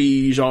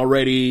 Prestige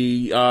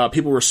already,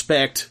 people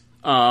respect,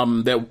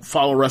 that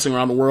follow wrestling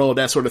around the world,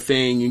 that sort of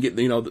thing. You get,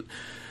 you know,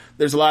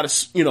 there's a lot of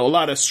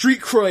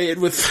street cred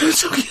with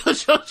Tokyo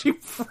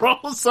Joshi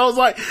Pro. So it's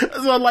like,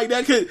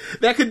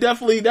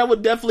 that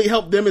would definitely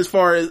help them, as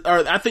far as,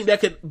 or I think that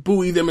could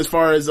buoy them as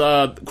far as,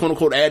 quote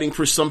unquote, adding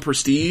for some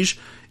prestige,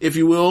 if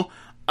you will.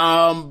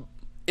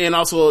 And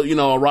also, you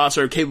know, a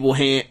roster of capable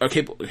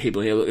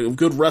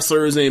good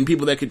wrestlers and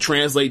people that could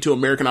translate to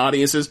American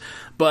audiences.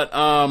 But,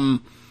 the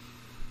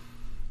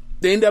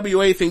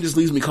NWA thing just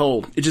leaves me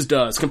cold. It just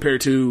does,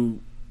 compared to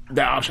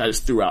the option I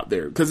just threw out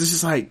there. Cause it's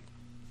just like,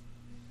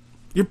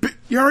 you're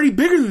already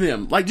bigger than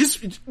them. Like, just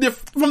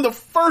from the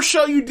first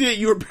show you did,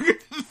 you were bigger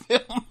than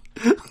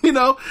them. You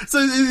know? So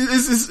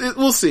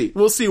we'll see.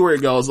 We'll see where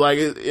it goes. Like,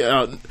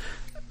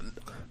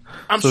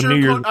 I'm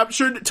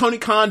sure Tony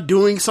Khan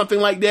doing something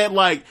like that,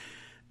 like,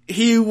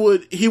 he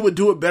would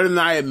do it better than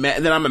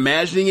I'm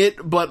imagining it,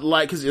 but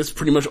like, cause it's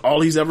pretty much all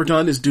he's ever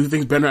done is do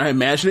things better than I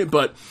imagine it,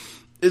 but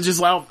it's just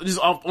like,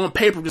 on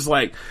paper, just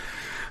like,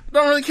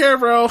 don't really care,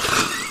 bro.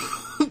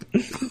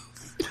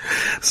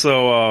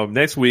 So,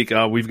 next week,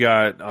 we've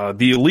got,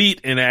 the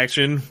Elite in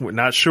action. We're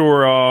not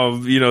sure,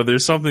 you know,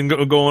 there's something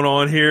going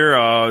on here.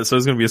 So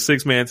it's going to be a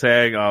 6-man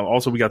tag.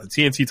 Also we got the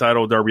TNT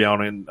title, Darby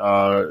Allin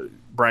and,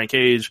 Brian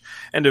Cage,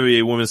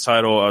 NWA Women's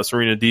title,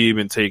 Serena Deeb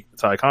and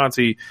Ty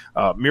Conti,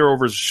 Miro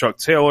versus Chuck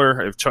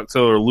Taylor. If Chuck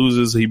Taylor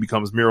loses, he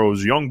becomes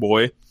Miro's young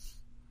boy,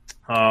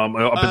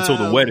 up until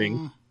the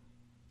wedding.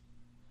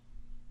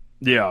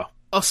 Yeah.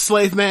 A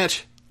slave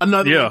match.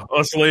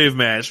 A slave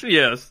match.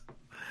 Yes.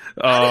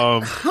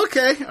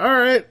 Okay. All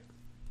right.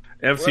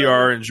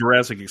 FTR and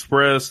Jurassic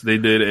Express, they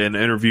did an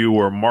interview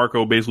where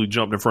Marco basically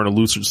jumped in front of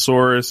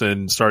Luchasaurus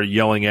and started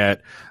yelling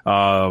at,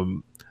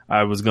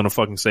 I was gonna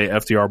fucking say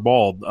FTR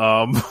bald.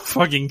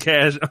 Fucking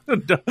Cash,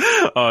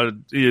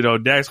 you know,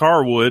 Dax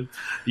Harwood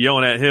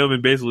yelling at him,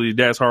 and basically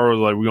Dax Harwood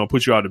was like, we're gonna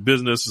put you out of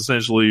business,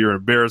 essentially, you're an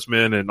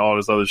embarrassment and all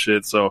this other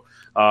shit. So,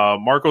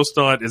 Marco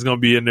Stunt is gonna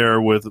be in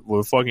there with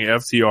fucking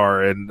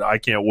FTR, and I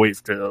can't wait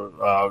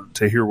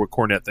to hear what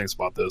Cornette thinks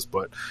about this.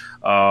 But,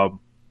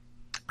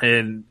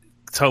 and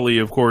Tully,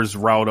 of course,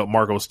 riled up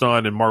Marco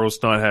Stunt, and Marco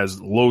Stunt has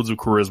loads of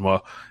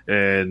charisma,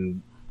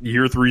 and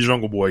year 3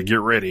 Jungle Boy, get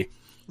ready.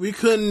 We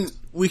can't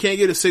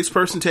get a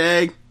 6-person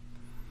tag?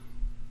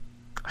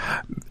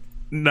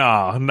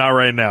 Nah, not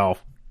right now.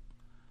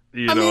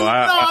 I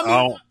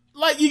don't.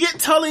 Like, you get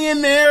Tully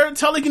in there,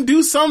 Tully can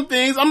do some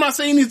things. I'm not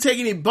saying he's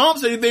taking any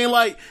bumps or anything,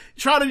 like,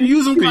 try to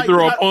use him like,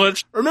 throw a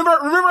punch. Remember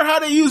how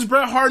they used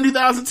Bret Hart in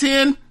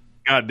 2010?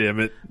 God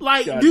damn it.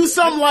 Like, do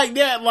something like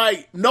that.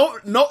 Like, no,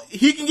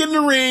 he can get in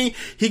the ring,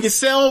 he can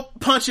sell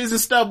punches and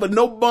stuff, but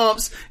no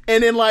bumps.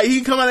 And then, like, he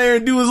can come out there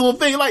and do his little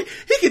thing. Like,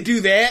 he could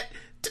do that.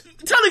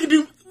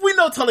 We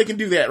know Tully can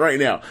do that right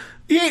now.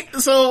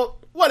 So,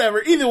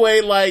 whatever. Either way,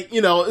 like,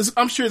 you know,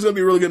 I'm sure it's gonna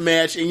be a really good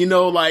match. And, you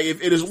know, like,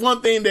 if it is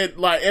one thing that,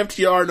 like,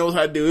 FTR knows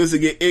how to do, is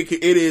it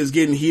is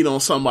getting heat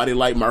on somebody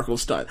like Marco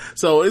Stunt.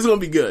 So, it's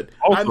gonna be good.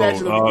 Also, I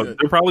imagine it'll be good.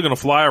 They're probably gonna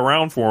fly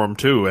around for him,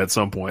 too, at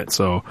some point.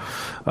 So,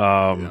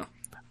 yeah.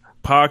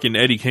 Pac and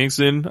Eddie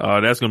Kingston,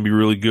 that's gonna be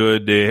really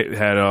good. They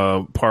had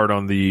a part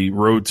on the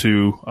Road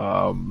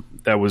to,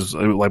 that was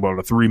like about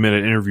a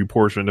 3-minute interview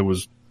portion that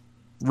was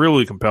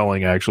really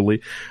compelling,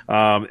 actually.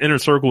 Inner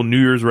Circle New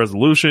Year's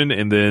resolution,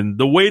 and then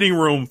the waiting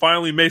room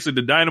finally makes it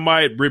to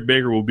Dynamite. Britt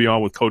Baker will be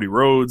on with Cody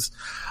Rhodes.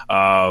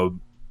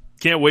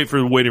 Can't wait for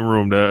the waiting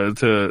room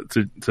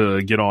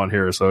to get on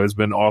here. So it's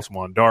been awesome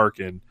on Dark,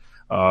 and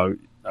I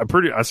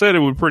said it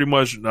would pretty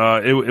much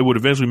it would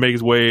eventually make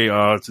its way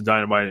to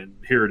Dynamite, and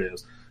here it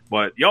is.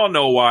 But y'all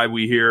know why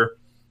we here.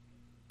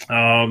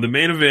 The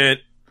main event,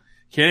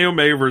 Kenny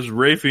Omega versus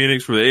Rey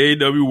Fenix for the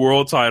AEW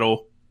World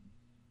Title.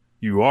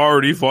 You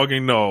already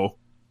fucking know.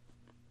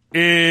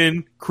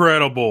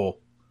 Incredible.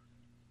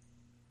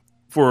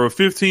 For a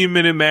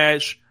 15-minute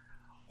match,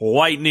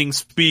 lightning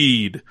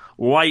speed,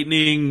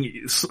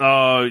 lightning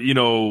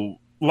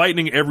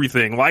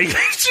everything. Like,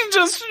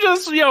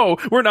 just, yo,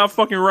 we're not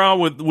fucking around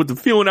with the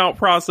feeling out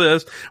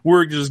process.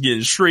 We're just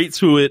getting straight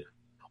to it.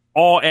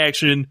 All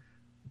action.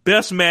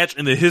 Best match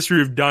in the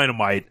history of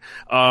Dynamite.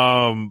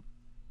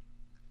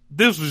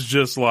 This was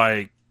just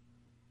like,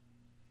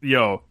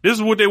 yo, this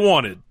is what they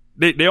wanted.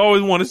 They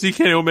always want to see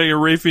Kenny Omega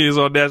and Rey Fenix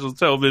on national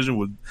television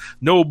with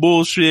no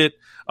bullshit.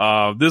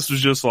 This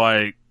was just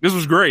like, this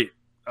was great.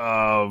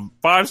 5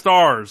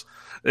 stars.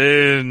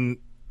 And,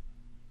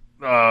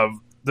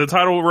 the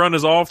title run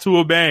is off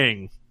with a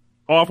bang,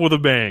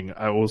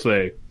 I will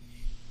say.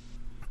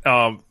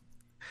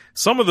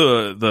 Some of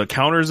the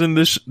counters in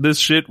this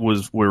shit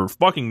were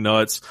fucking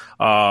nuts.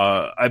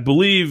 I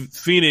believe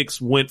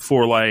Phoenix went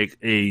for like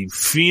a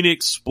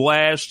Phoenix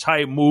splash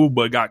type move,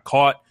 but got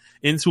caught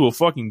into a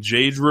fucking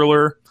J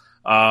Driller.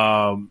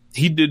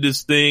 He did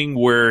this thing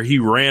where he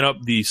ran up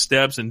the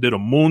steps and did a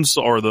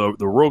moonsault, or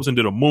the ropes, and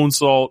did a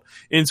moonsault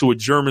into a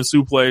German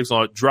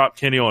suplex, dropped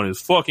Kenny on his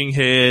fucking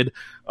head.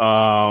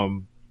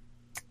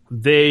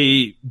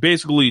 They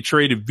basically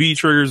traded V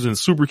triggers and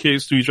super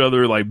kicks to each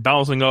other, like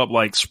bouncing up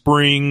like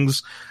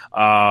springs.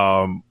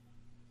 Lots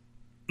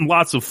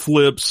of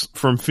flips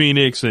from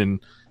Phoenix and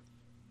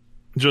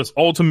just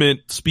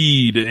ultimate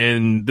speed.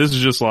 And this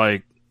is just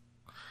like,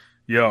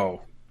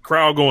 yo,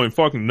 crowd going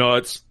fucking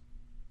nuts.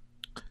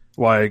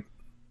 Like,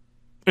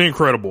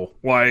 incredible.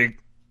 Like,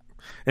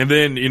 and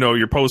then,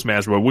 your post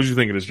match, but what did you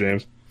think of this,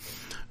 James?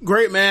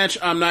 Great match.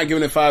 I'm not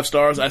giving it 5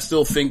 stars. I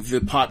still think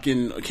the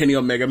Kenny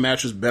Omega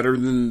match was better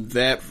than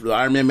that, the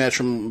Iron Man match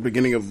from the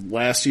beginning of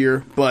last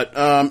year. But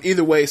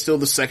either way, still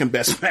the second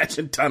best match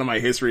in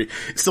Dynamite history.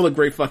 It's still a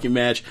great fucking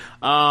match.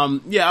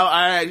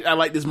 I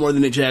like this more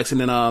than Nick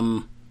Jackson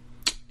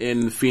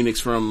in Phoenix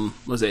from,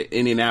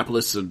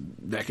 Indianapolis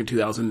back in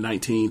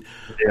 2019.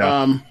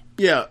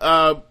 Yeah.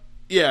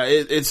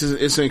 It's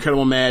an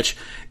incredible match.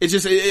 It's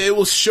just it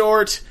was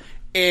short.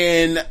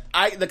 And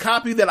the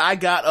copy that I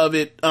got of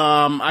it,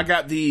 I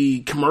got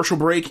the commercial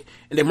break,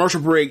 and the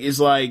commercial break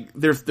is like,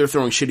 they're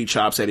throwing shitty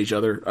chops at each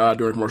other,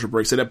 during commercial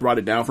break, so that brought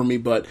it down for me.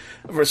 But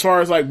as far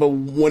as like,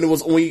 when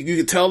you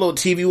could tell the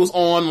TV was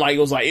on, like,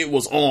 it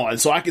was on.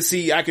 So I can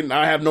see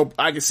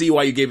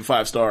why you gave it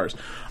 5 stars.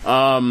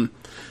 But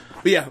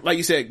yeah, like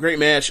you said, great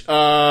match.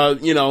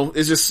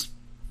 It's just,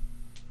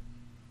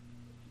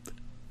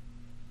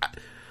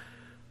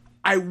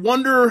 I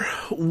wonder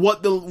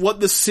what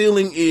the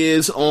ceiling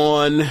is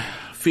on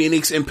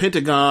Phoenix and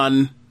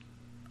Pentagon.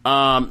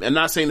 I'm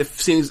not saying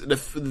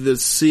the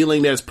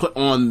ceiling that's put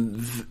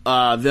on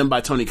them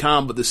by Tony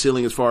Khan, but the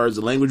ceiling as far as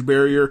the language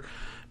barrier,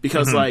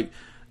 because like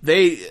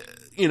they,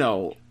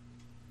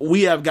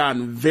 we have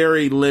gotten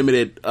very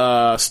limited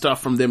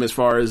stuff from them as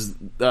far as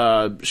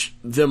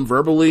them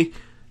verbally,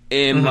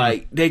 and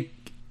like they,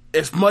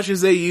 as much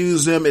as they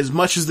use them, as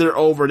much as they're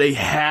over, they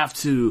have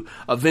to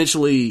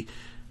eventually,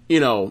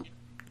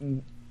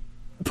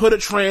 put a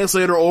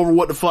translator over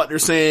what the fuck they're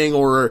saying,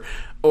 or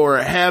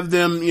have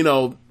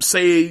them,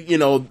 say,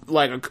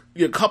 like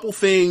a couple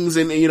things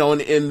in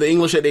the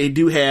English that they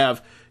do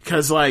have,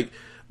 because like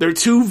they're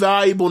too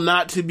valuable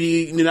not to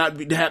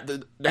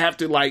have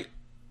to like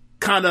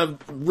kind of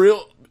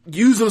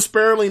use them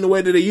sparingly in the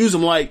way that they use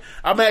them. Like,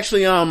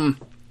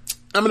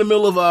 I'm in the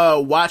middle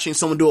of watching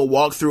someone do a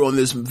walkthrough on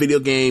this video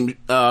game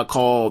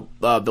called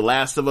The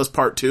Last of Us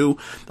Part 2.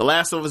 The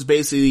Last of Us,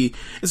 basically,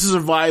 it's a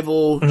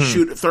survival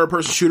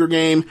third-person shooter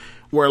game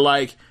where,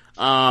 like,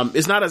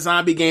 it's not a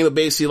zombie game,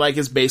 but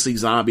it's basically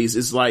zombies.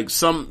 It's like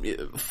some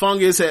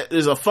fungus,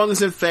 there's a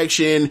fungus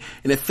infection,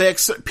 and it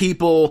affects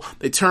people.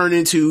 They turn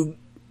into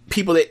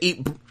people that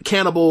eat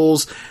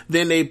cannibals,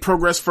 then they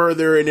progress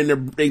further, and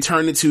then they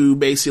turn into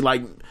basically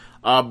like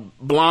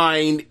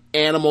blind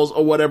animals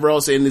or whatever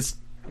else, and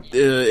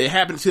it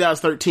happened in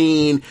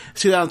 2013,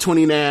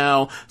 2020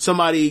 now.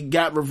 Somebody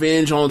got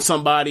revenge on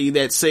somebody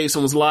that saved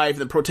someone's life.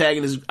 The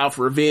protagonist is out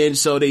for revenge,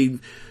 so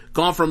they've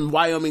gone from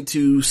Wyoming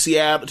to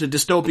Seattle, to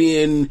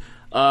dystopian,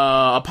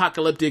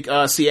 apocalyptic,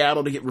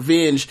 Seattle to get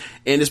revenge.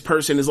 And this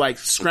person is like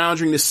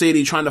scrounging the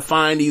city trying to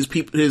find these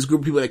people, this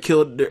group of people that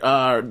killed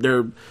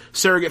their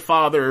surrogate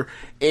father.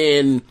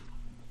 And,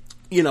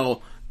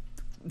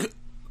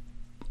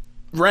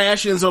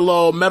 rations are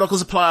low, medical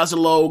supplies are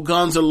low,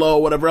 guns are low,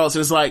 whatever else.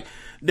 And it's like,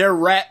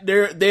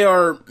 they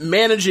are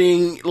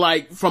managing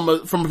like from a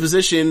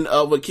position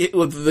of a kid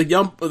with the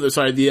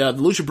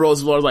Lucha Bros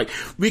as well. Like,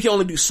 we can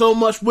only do so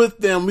much with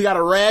them. We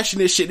gotta ration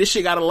this shit. This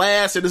shit gotta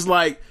last. And it's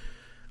like,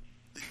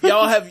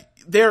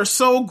 they're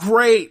so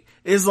great.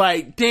 It's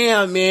like,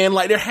 damn, man,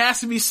 like there has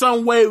to be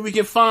some way we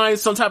can find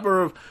some type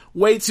of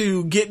way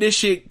to get this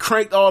shit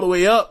cranked all the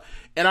way up.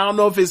 And I don't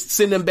know if it's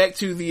send them back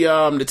to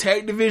the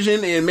tag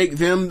division and make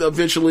them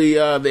eventually,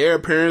 the heir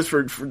apparents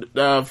or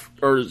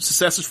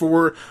successors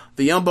for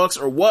the Young Bucks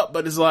or what,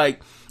 but it's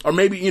like, or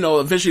maybe,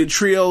 eventually a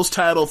trios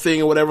title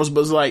thing or whatever,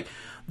 but it's like,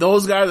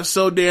 those guys are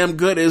so damn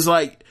good. It's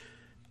like,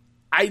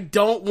 I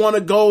don't want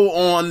to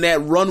go on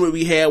that run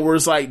we had where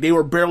it's like they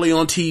were barely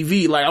on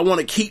TV. Like, I want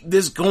to keep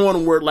this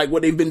going where like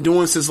what they've been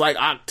doing since like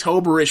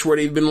October-ish, where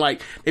they've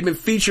been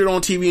featured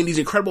on TV in these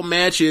incredible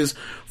matches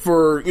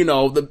for,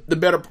 the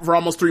better, for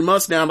almost 3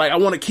 months now. Like, I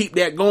want to keep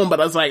that going, but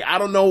I was like, I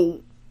don't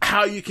know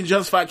how you can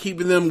justify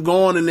keeping them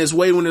going in this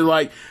way when they're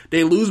like,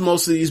 they lose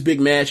most of these big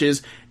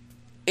matches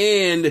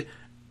and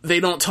they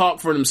don't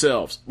talk for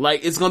themselves.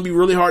 Like, it's going to be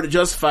really hard to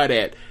justify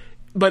that.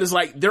 But it's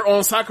like, they're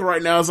on cycle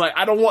right now. It's like,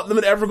 I don't want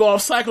them to ever go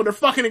off cycle. They're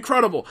fucking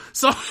incredible.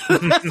 So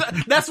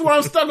that's where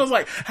I'm stuck. I was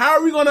like, how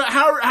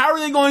are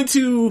they going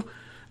to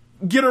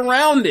get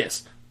around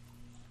this?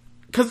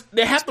 Cause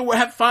they have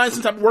to find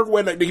some type of work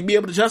where they can be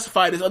able to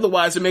justify this.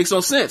 Otherwise it makes no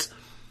sense.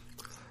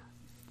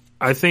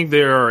 I think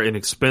they are an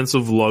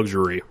expensive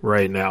luxury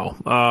right now.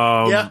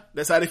 Yeah,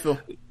 that's how they feel.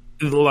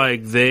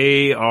 Like,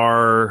 they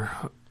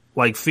are,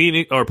 like,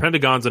 Phoenix or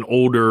Pentagon's an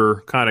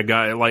older kind of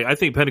guy. Like, I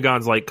think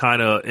Pentagon's like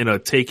kind of in a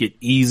take it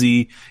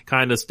easy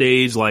kind of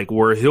stage, like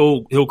where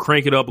he'll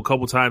crank it up a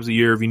couple times a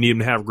year if you need him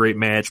to have a great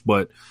match,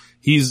 but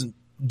he's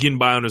getting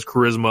by on his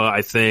charisma,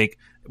 I think.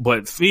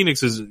 But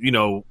Phoenix is,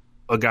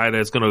 a guy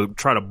that's going to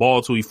try to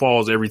ball till he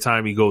falls every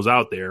time he goes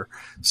out there.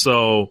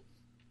 So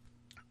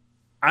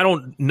I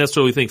don't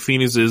necessarily think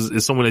Phoenix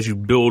is someone that you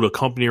build a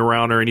company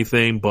around or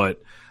anything,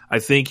 but I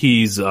think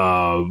he's,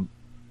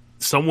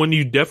 someone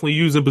you definitely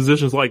use in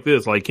positions like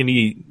this. Like, can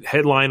he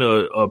headline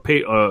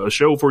a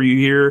show for you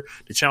here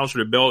to challenge for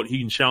the belt? He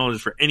can challenge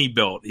for any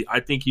belt. I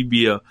think he'd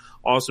be a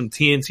awesome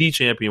TNT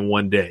champion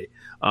one day.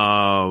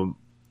 I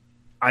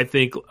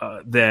think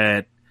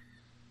that,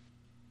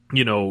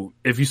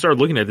 if you start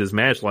looking at this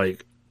match,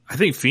 like, I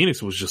think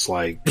Phoenix was just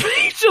like,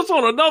 he's just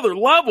on another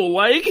level.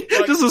 Like,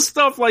 just the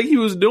stuff like he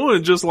was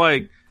doing, just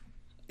like,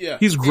 yeah,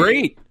 he's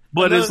great.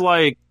 But it's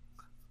like,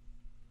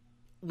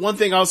 one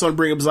thing I also want to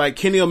bring up is like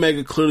Kenny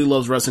Omega clearly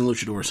loves wrestling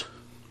luchadors.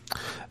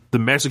 The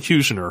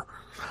Executioner.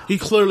 He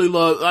clearly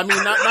loves. I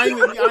mean, not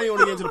even. I don't even want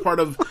to get into the part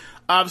of.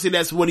 Obviously,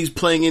 that's what he's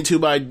playing into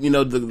by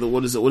the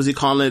what is it? What is he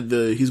calling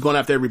it? He's going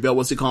after every belt.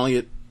 What's he calling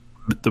it?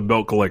 The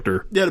belt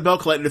collector. Yeah, the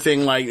belt collector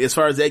thing. Like, as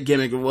far as that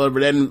gimmick or whatever,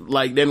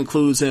 that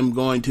includes him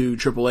going to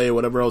AAA or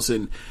whatever else,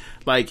 and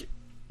like.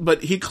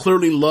 But he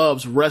clearly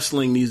loves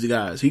wrestling these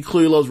guys. He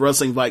clearly loves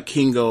wrestling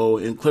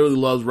Vikingo and clearly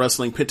loves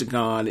wrestling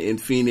Pentagon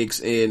and Phoenix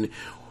and.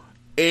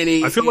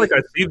 I feel like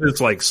I see this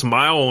like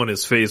smile on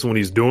his face when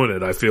he's doing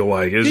it. I feel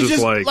like it's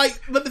just like,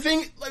 but the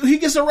thing, like, he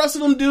gets to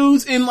wrestle them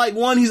dudes, and like,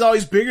 one, he's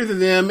always bigger than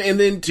them, and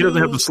then two, he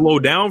doesn't have to slow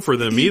down for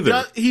them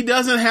either. He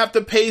doesn't have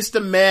to pace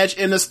the match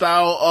in the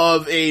style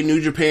of a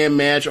New Japan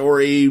match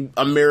or a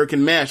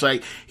American match.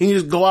 Like, he can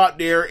just go out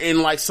there and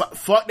like,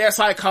 fuck that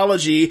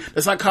psychology.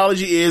 The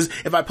psychology is,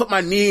 if I put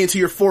my knee into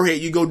your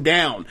forehead, you go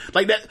down.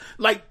 Like that,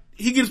 like,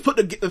 he can just put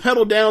the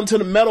pedal down to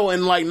the metal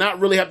and like not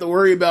really have to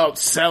worry about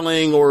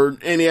selling or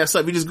any of that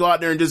stuff. You just go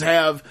out there and just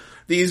have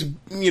these,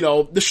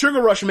 the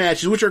Sugar Rush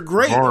matches, which are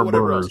great or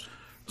whatever else.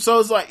 So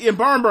it's like,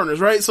 barn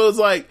burners, right? So it's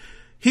like,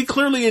 he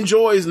clearly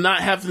enjoys not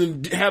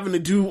having to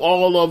do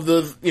all of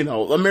the,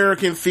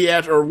 American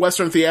theater or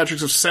Western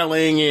theatrics of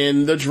selling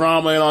and the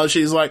drama and all that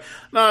shit. He's like,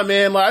 nah,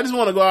 man, like, I just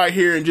want to go out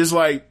here and just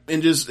like,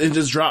 and just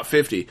drop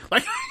 50.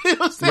 Like,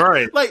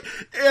 right. Like,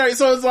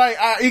 so it's like,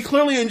 he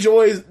clearly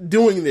enjoys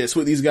doing this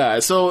with these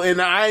guys. So, and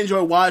I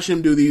enjoy watching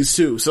him do these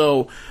too.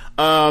 So,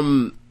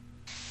 yeah,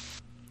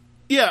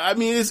 I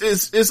mean,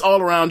 it's all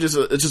around it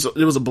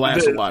was a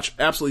blast to watch.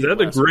 Absolutely.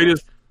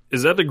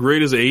 Is that the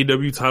greatest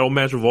AEW title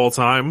match of all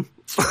time?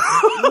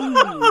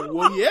 Ooh,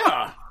 well,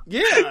 yeah.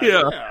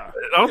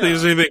 I don't think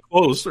there's anything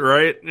close,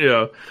 right?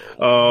 Yeah.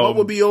 What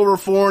would be over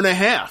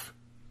 4.5?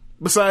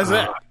 Besides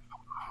that,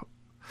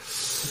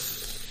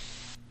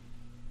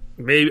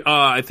 maybe.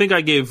 I think I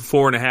gave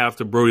 4.5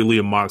 to Brody Lee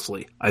and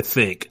Moxley. I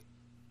think.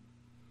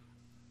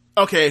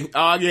 Okay,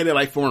 I gave it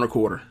like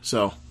 4.25.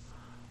 So.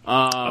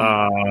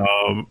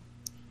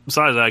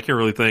 Besides that, I can't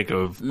really think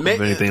of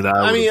anything that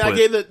I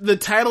gave the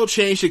title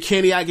change to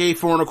Kenny. I gave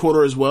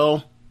 4.25 as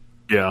well.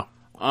 Yeah.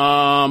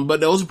 But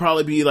those would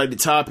probably be like the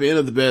top end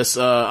of the best.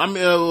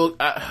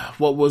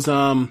 What was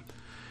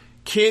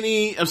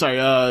Kenny? I'm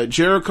sorry.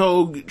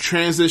 Jericho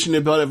transitioned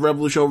the belt of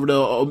Revolution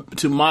over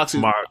to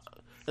Moxley.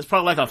 That's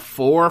probably like a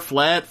 4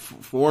 flat,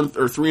 4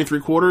 or 3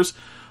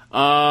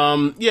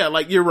 3/4. Yeah,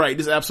 like, you're right.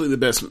 This is absolutely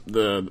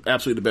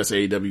the best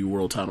AEW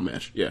World Title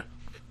match. Yeah.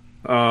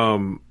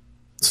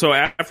 So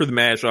after the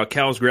match,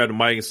 Callis grabbed the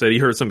mic and said he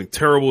heard something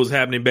terrible was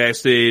happening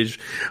backstage.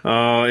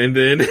 And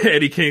then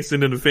Eddie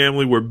Kingston and the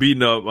family were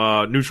beating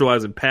up,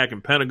 neutralizing Pac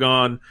and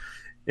Pentagon.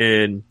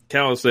 And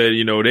Callis said,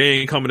 you know, they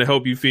ain't coming to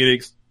help you,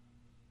 Phoenix.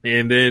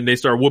 And then they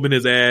start whooping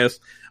his ass.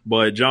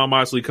 But Jon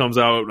Moxley comes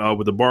out,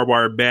 with the barbed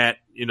wire bat,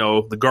 you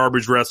know, the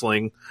garbage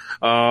wrestling.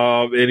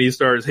 And he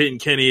starts hitting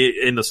Kenny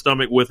in the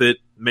stomach with it,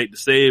 make the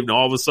save. And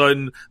all of a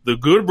sudden, the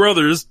Good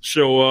Brothers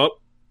show up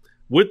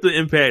with the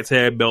Impact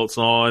tag belts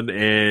on,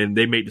 and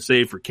they make the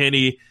save for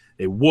Kenny.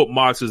 They whoop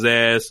Mox's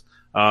ass,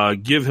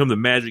 give him the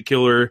magic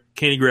killer.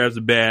 Kenny grabs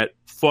the bat,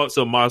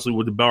 fucks up Moxley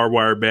with the barbed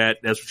wire bat.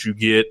 That's what you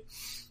get.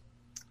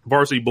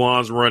 Varsity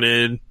Blondes run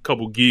in,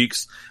 couple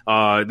geeks.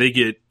 They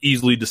get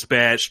easily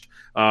dispatched.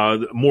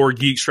 More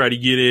geeks try to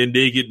get in.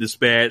 They get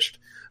dispatched.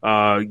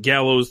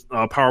 Gallows,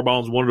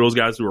 powerbombs one of those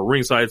guys to a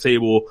ringside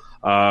table.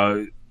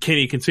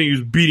 Kenny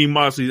continues beating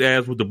Moxley's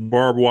ass with the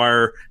barbed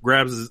wire,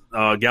 grabs his,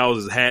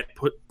 Gallows' hat,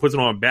 puts it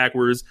on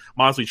backwards.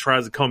 Moxley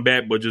tries to come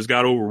back, but just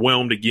got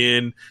overwhelmed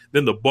again.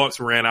 Then the Bucks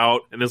ran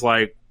out, and it's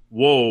like,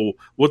 whoa,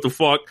 what the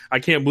fuck? I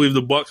can't believe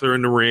the Bucks are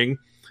in the ring.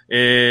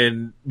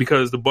 And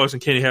because the Bucks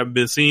and Kenny haven't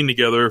been seen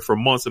together for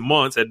months and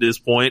months at this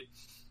point.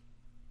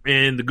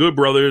 And the Good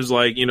Brothers,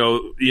 like, Kenny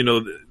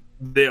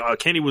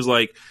was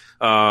like,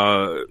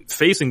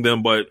 facing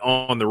them, but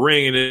on the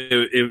ring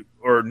and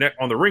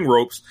on the ring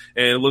ropes,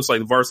 and it looks like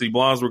the Varsity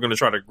Blondes were going to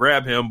try to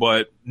grab him,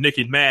 but Nick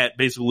and Matt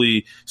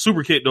basically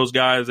super kicked those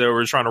guys that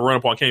were trying to run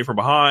up on Kenny from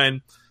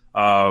behind.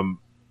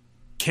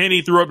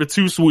 Kenny threw up the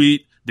Too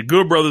Sweet. The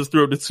Good Brothers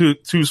threw up the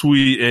Too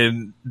Sweet,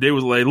 and they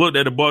was like, looked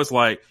at the Bucks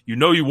like, you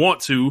know, you want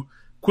to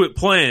quit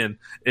playing,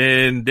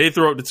 and they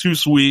throw up the Too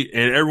Sweet,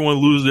 and everyone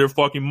loses their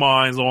fucking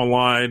minds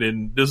online,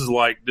 and this is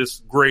like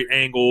this great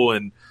angle,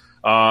 and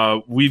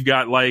we've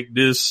got like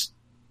this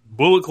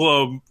Bullet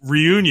Club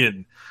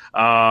reunion.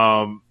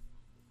 I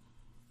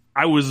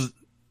was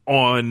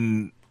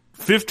on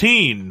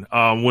 15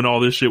 when all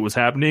this shit was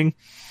happening.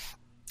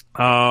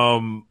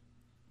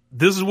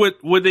 This is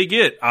what they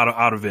get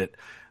out of it.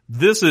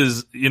 This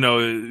is, we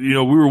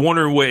were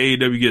wondering what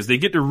AEW gets. They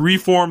get to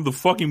reform the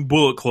fucking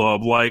Bullet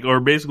Club, like, or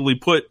basically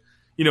put,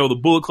 the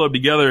Bullet Club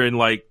together, and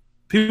like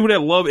people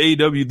that love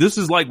AEW, this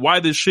is like why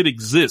this shit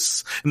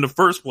exists in the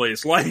first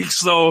place. Like,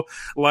 so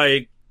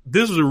like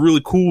this was a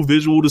really cool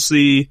visual to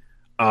see.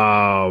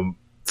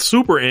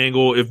 Super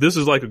angle. If this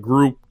is like a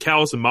group,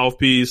 Callis and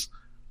Mouthpiece,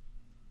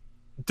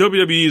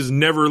 WWE has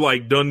never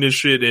like done this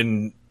shit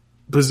and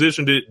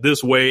positioned it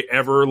this way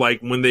ever.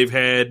 Like when they've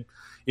had,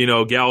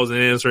 Gallows and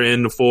Anderson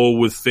in the fold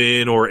with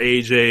Finn or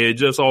AJ, it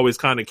just always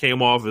kind of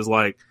came off as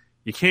like,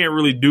 you can't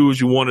really do what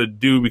you want to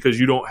do because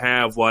you don't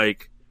have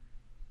like,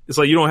 it's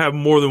like you don't have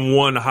more than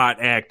one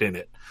hot act in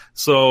it.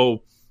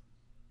 So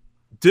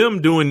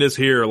them doing this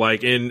here,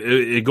 like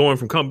it going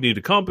from company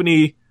to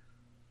company,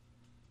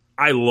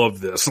 I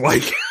love this.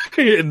 Like,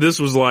 and this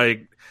was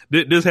like,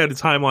 this had the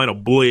timeline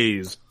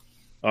ablaze,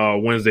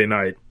 Wednesday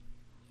night.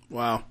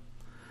 Wow.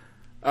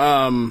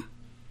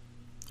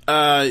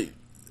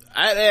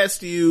 I'd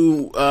asked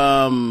you,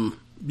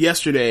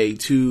 yesterday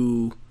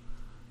to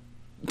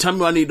tell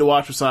me what I need to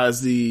watch besides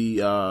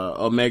the,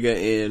 Omega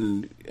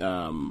and,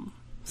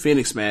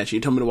 Phoenix match.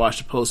 You told me to watch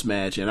the post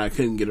match, and I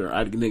didn't get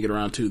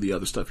around to the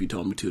other stuff you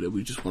told me to that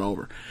we just went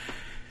over.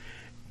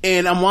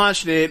 And I'm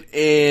watching it,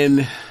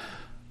 and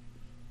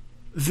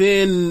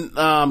then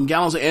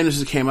Gallows and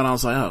Anderson came out, and I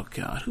was like, oh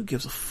god, who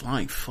gives a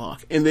flying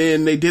fuck? And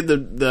then they did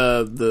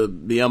the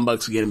Young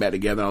Bucks getting back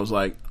together, and I was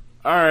like,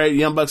 alright,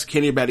 Young Bucks and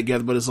Kenny are back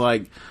together, but it's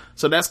like,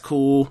 so that's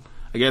cool.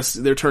 I guess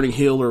they're turning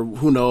heel, or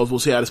who knows, we'll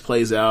see how this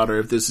plays out, or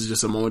if this is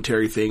just a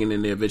momentary thing and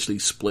then they eventually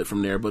split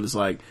from there. But it's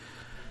like,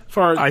 as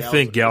far as I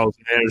think Gallows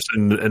and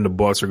Anderson and the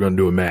Bucks are going to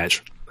do a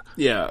match.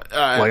 Yeah.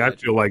 I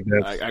feel like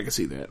that. I can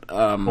see that.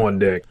 On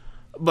deck.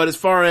 But as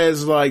far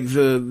as like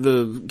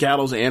the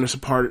Gallows and Anderson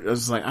part, I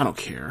was like, I don't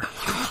care.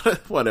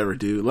 Whatever,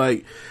 dude.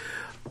 Like,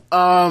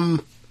 I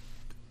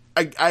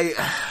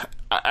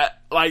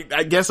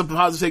guess the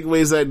positive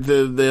takeaway is that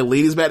the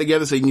Elite is back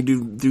together, so you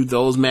can do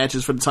those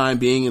matches for the time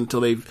being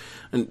until they,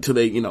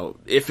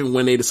 if and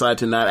when they decide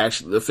to not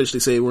actually officially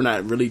say we're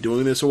not really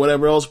doing this or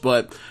whatever else.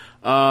 But,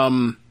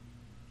 yeah,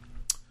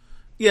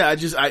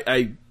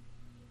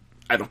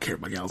 I don't care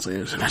about Gallows and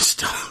Anderson. I just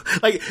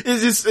don't. Like,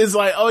 it's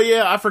like, oh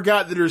yeah, I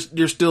forgot that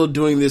you're still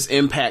doing this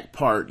Impact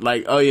part.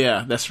 Like, oh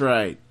yeah, that's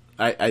right.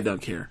 I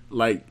don't care.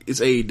 Like, it's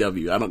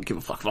AEW. I don't give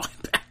a fuck about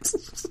Impact.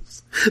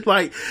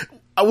 Like,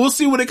 I will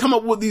see when they come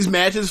up with these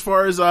matches as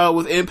far as,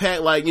 with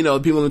Impact. Like, people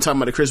have been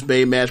talking about a Chris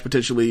Bay match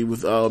potentially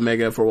with,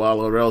 Omega for a while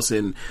or else.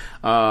 And,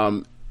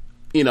 I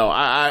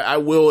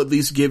will at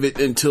least give it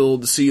until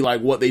to see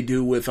like what they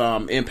do with,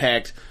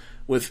 Impact,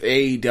 with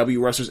AEW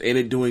wrestlers in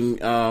it doing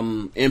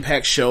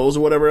Impact shows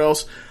or whatever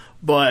else.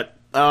 But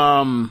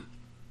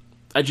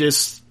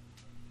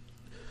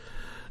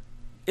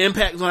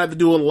Impact's gonna have to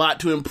do a lot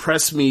to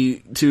impress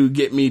me to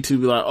get me to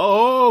be like,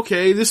 oh,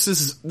 okay, this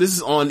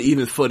is on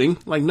even footing.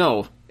 Like,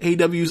 no,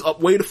 AEW's up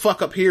way the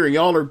fuck up here and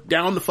y'all are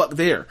down the fuck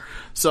there.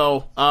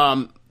 So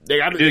they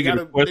gotta bring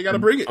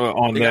it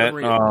on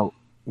that.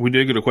 We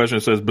did get a question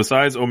that says,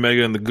 besides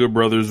Omega and the Good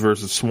Brothers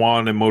versus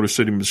Swan and Motor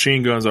City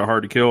Machine Guns are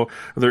hard to kill,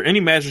 are there any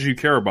matches you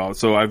care about?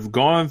 So I've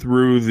gone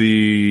through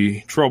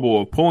the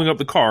trouble of pulling up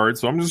the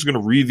cards, so I'm just going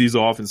to read these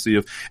off and see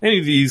if any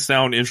of these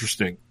sound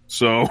interesting.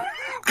 So,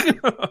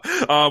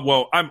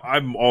 well,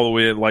 I'm all the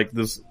way at like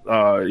this,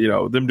 them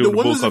doing the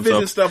Bull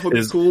Club stuff would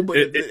be cool, but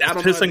it's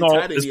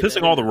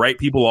pissing all the right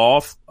people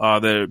off,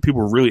 that people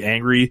are really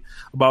angry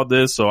about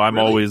this. So I'm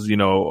always,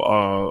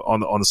 on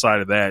the side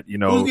of that,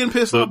 Who's getting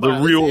pissed off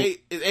about it?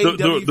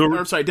 WWE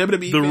fans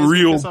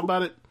getting pissed off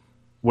about it?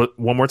 What,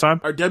 one more time?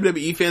 Are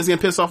WWE fans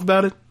getting pissed off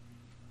about it?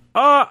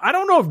 I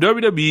don't know if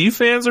WWE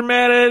fans are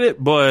mad at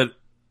it, but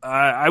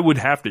I would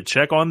have to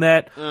check on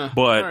that.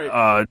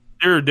 But,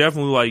 they're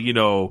definitely like,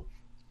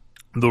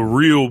 the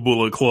real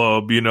Bullet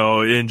Club,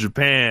 in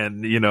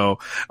Japan,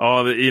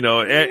 all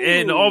the,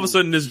 and all of a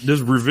sudden this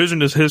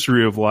revisionist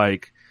history of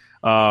like,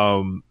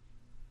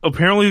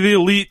 apparently the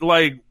Elite,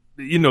 like,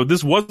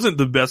 this wasn't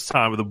the best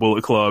time of the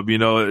Bullet Club.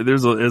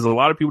 There's a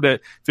lot of people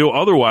that feel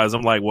otherwise.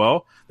 I'm like,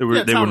 well, they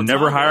were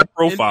never higher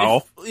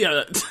profile.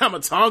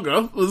 Tama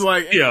Tonga was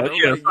like,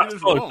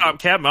 top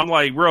captain. I'm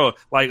like, bro,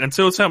 like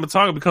until Tama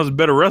Tonga becomes a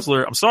better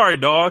wrestler, I'm sorry,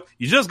 dog.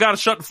 You just got to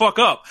shut the fuck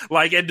up.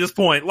 Like at this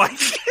point, like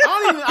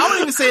I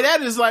don't even say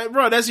that. It's like,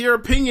 bro, that's your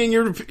opinion.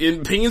 Your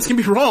opinions can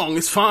be wrong.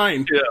 It's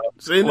fine. Yeah,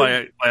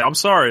 like I'm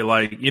sorry.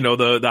 Like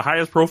the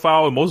highest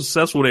profile and most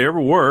successful they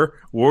ever were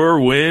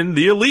when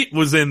the Elite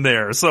was in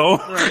there. So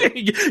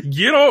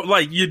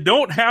you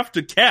don't have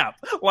to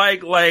cap.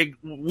 Like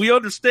we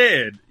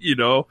understand.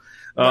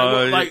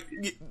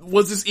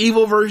 Was this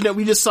evil version that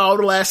we just saw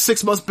the last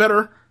 6 months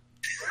better?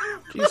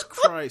 Jesus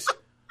Christ.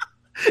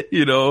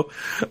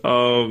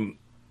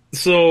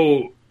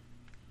 So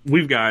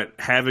we've got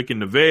Havoc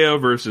and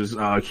Nevaeh versus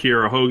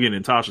Kiera Hogan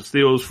and Tasha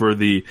Steelz for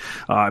the,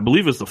 I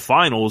believe it's the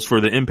finals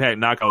for the Impact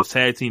Knockouts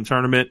Tag Team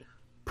Tournament.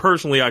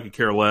 Personally, I could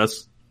care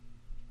less.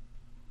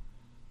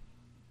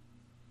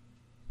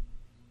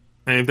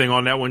 Anything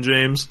on that one,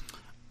 James?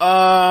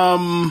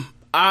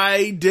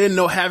 I didn't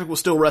know Havoc was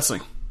still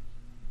wrestling.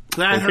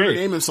 I hadn't heard her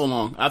name in so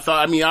long.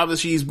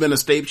 Obviously she's been a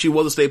staple. She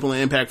was a staple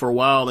in Impact for a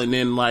while, and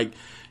then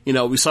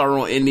we saw her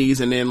on Indies,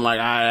 and then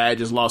I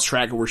just lost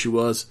track of where she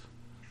was.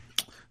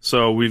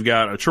 So we've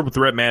got a triple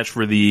threat match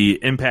for the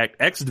Impact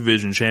X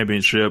Division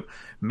Championship.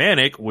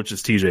 Manic, which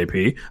is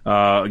TJP,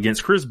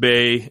 against Chris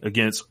Bay,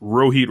 against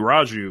Rohit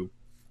Raju.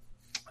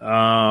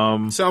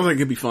 Sounds like it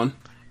could be fun.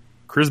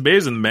 Chris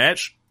Bay's in the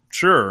match.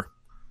 Sure.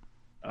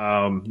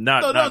 Don't do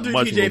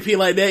TJP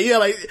like that. Yeah,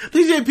 like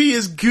TJP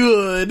is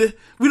good.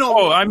 We don't.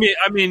 Oh, I mean,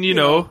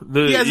 the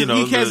great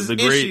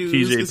TJP,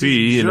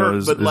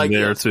 is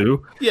there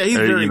too. Yeah, he's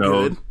very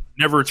good.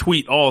 Never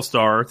tweet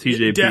all-star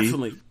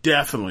TJP.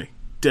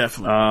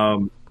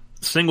 Definitely.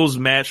 Singles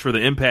match for the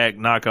Impact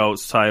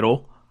Knockouts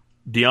title.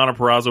 Deonna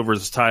Purrazzo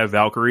versus Taya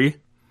Valkyrie.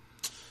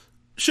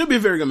 Should be a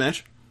very good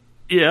match.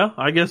 Yeah,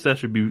 I guess that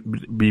should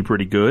be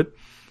pretty good.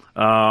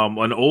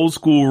 An old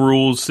school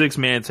rules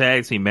 6-man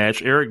tag team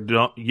match. Eric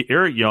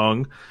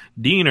Young,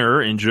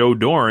 Diener, and Joe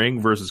Doring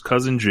versus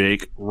Cousin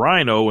Jake,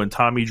 Rhino, and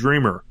Tommy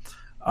Dreamer.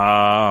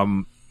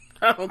 I've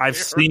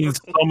seen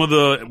some of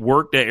the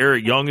work that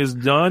Eric Young has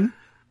done.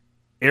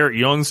 Eric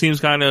Young seems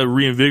kind of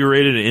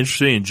reinvigorated and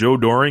interesting, and Joe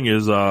Doring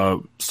is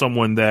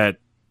someone that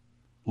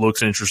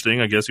looks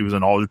interesting. I guess he was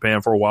in All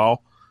Japan for a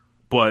while.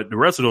 But the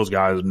rest of those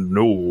guys,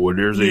 no.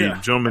 There's a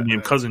gentleman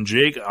named Cousin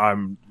Jake.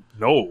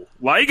 No.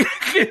 Like,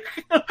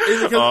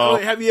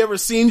 have you ever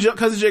seen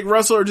Cousin Jake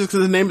wrestle, or just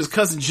because his name is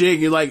Cousin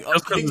Jake? You're like,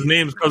 just because his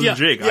name is Cousin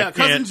Jake. Yeah,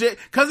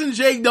 Cousin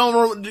Jake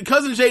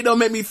don't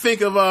make me think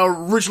of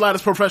Rich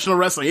Latta's professional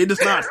wrestling. It does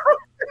not.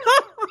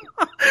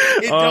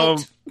 It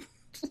don't.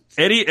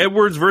 Eddie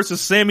Edwards versus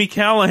Sami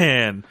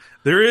Callihan.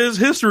 There is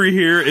history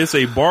here. It's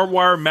a barbed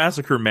wire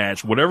massacre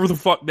match, whatever the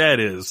fuck that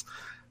is.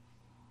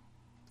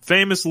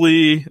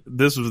 Famously,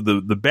 this was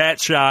the bat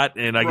shot,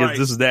 and I guess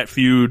this is that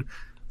feud.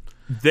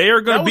 They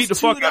are going to beat the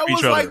fuck out of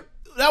each other.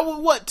 That was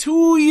what,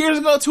 2 years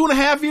ago,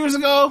 2.5 years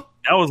ago?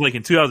 That was like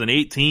in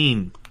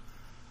 2018.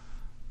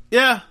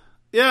 Yeah.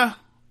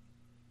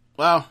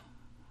 Wow.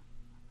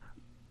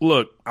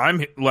 Look,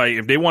 I'm like,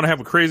 if they want to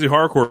have a crazy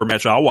hardcore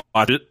match, I'll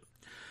watch it.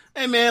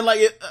 Hey man,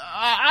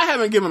 I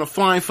haven't given a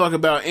flying fuck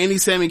about any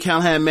Sami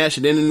Callihan match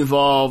that didn't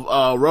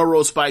involve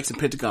Railroad Spikes and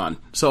Pentagon.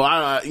 So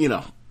I don't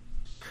know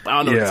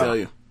what to tell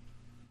you.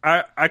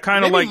 I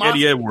kind of like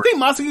Eddie Edwards. You think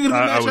Moxley can get a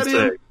good match out of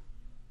him?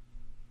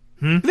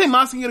 You think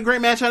Moxley can get a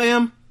great match out of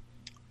him?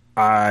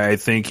 I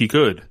think he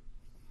could.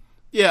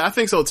 Yeah, I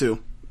think so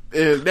too.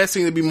 That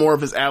seemed to be more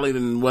of his alley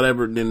than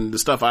the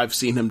stuff I've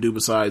seen him do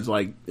besides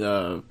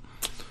the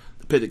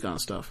Pentagon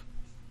stuff.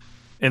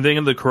 And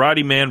then the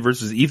Karate Man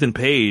versus Ethan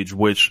Page,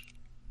 which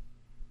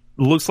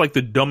looks like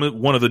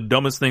one of the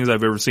dumbest things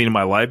I've ever seen in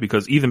my life,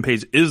 because Ethan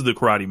Page is the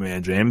Karate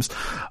Man, James.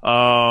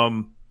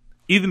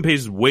 Ethan Page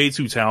is way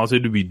too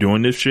talented to be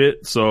doing this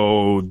shit,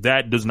 so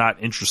that does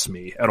not interest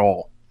me at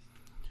all.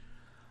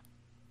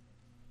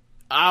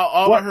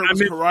 All I heard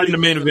was Karate Man in the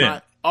main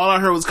event. All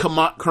I heard was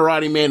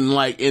Karate Man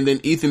and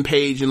then Ethan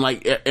Page and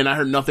I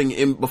heard nothing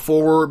in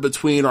before,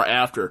 between, or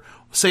after.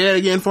 Say that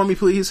again for me,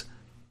 please.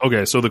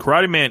 Okay, so the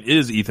Karate Man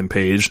is Ethan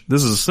Page.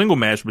 This is a single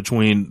match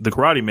between the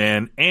Karate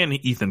Man and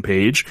Ethan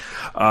Page.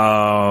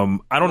 I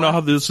don't know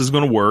how this is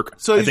going to work.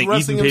 So he's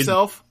wrestling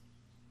himself?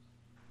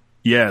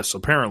 Yes,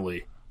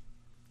 apparently.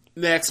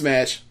 Next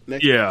match.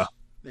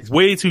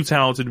 Way too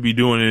talented to be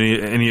doing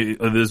any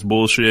of this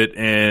bullshit,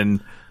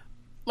 and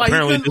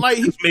apparently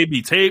this may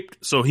be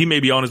taped, so he may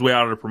be on his way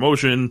out of the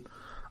promotion.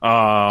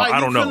 I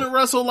don't know. He couldn't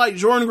wrestle like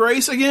Jordan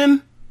Grace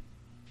again?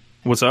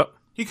 What's up?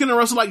 He couldn't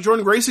wrestle like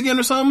Jordan Grace again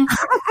or something?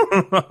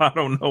 I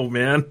don't know,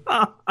 man.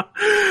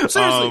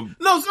 Seriously.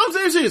 No,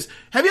 I'm serious.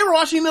 Have you ever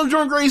watched any of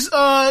Jordan Grace,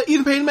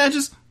 Ethan Page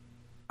matches?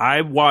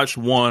 I watched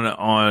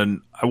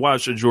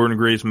a Jordan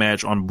Grace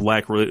match on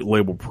Black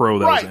Label Pro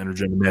that was an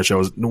intergender match.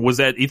 Was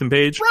that Ethan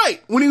Page?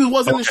 Right. When he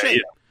wasn't in shape.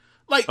 Yeah.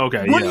 Like,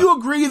 wouldn't you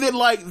agree that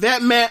like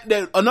that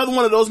another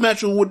one of those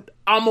matches would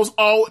almost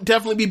all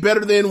definitely be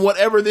better than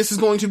whatever this is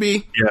going to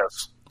be?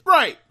 Yes.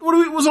 Right. What?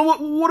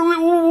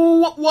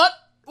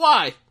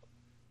 Why?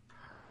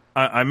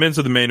 I'm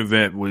into the main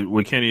event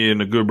with Kenny and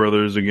the Good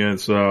Brothers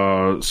against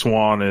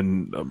Swan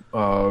and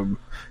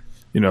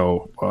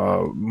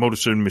Motor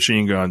City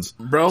Machine Guns,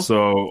 bro.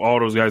 So all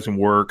those guys can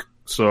work.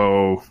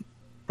 So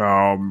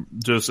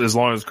just as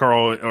long as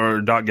Carl or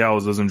Doc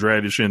Gallows doesn't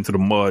drag this shit into the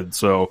mud.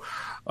 So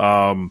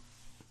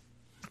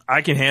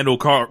I can handle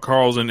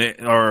Gallows and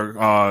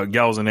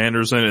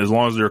Anderson as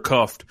long as they're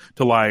cuffed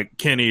to like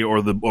Kenny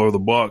or the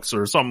Bucks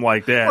or something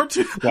like that. Or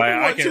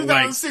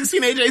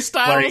 2016 AJ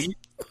Styles.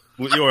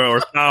 Or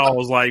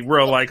Styles, like,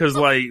 bro, like, cause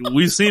like,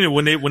 we've seen it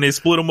when they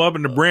split them up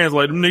into brands,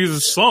 like, them niggas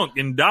is sunk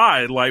and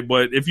died, like,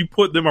 but if you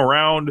put them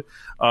around,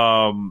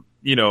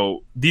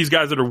 these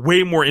guys that are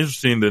way more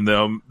interesting than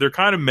them, they're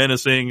kind of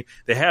menacing,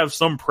 they have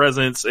some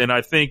presence, and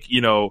I think,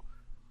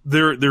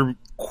 they're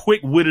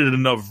quick-witted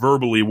enough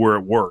verbally where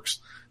it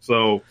works,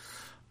 so.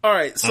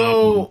 Alright,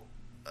 so,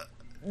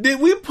 did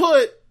we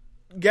put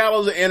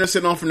Gallows and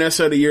Anderson on for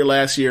Nessa of the Year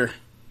last year?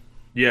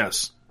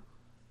 Yes.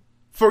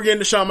 For getting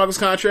the Shawn Michaels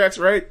contracts,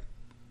 right?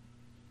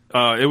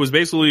 It was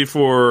basically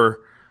for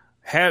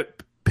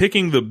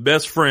picking the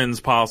best friends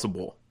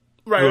possible.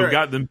 Right.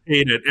 Got them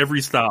paid at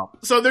every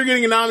stop. So they're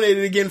getting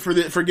nominated again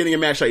for getting a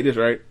match like this,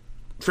 right?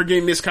 For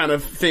getting this kind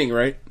of thing,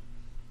 right?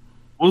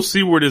 We'll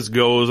see where this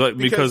goes,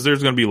 because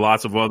there's going to be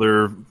lots of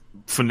other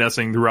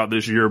finessing throughout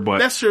this year. But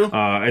that's true.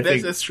 I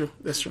think that's true.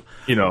 That's true.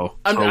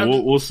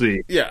 We'll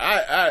see. Yeah,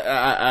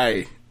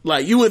 I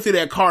like you went through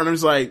that card and I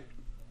was like,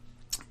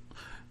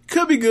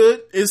 could be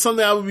good. It's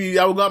something I would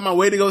go out my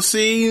way to go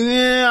see.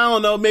 I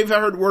don't know. Maybe if I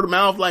heard word of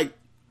mouth, like,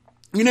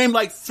 you named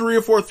like 3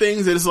 or 4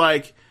 things that it's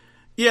like,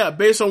 yeah,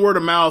 based on word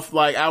of mouth,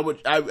 like, I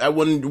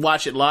wouldn't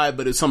watch it live,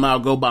 but it's something I'll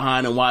go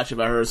behind and watch if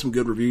I heard some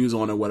good reviews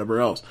on it or whatever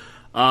else.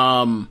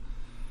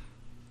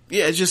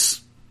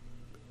 It's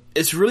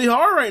really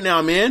hard right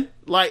now, man.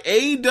 Like,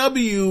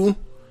 AEW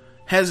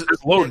has,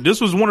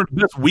 this was one of the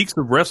best weeks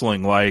of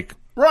wrestling, like.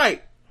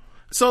 Right.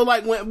 So,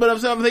 like, but I'm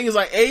thinking is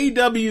like,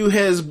 AEW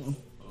has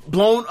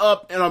blown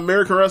up in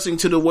American wrestling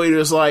to the way that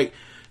it's like,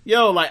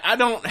 yo, like, I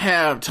don't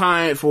have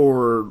time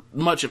for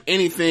much of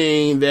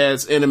anything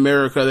that's in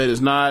America that is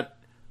not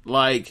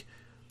like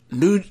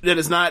that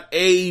is not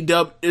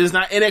AEW, it is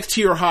not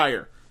NXT or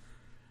higher.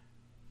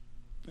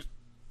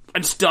 I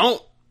just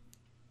don't.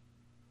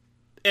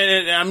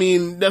 And I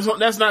mean,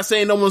 that's not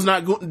saying no one's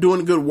not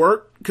doing good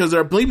work, because there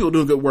are plenty of people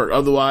doing good work.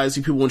 Otherwise,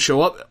 these people wouldn't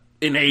show up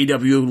in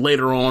AEW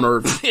later on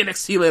or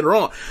NXT later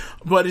on.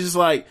 But it's just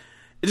like,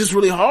 it's just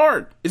really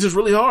hard. It's just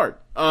really hard.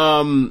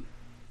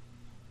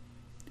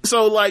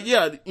 So like,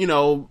 yeah,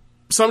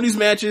 some of these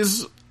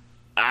matches,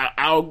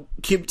 I'll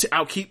keep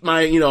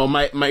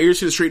my, my ears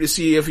to the street to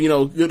see if,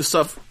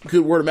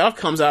 good word of mouth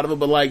comes out of it.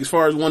 But like, as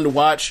far as one to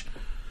watch,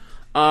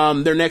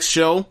 their next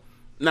show,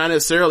 not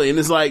necessarily. And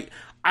it's like,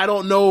 I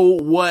don't know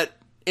what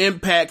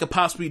Impact could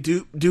possibly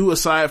do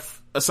aside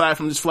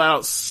from just flat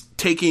out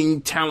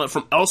taking talent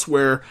from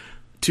elsewhere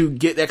to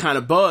get that kind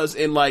of buzz,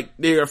 and like,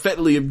 they're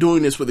effectively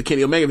doing this with the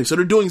Kenny Omega thing. So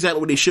they're doing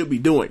exactly what they should be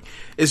doing.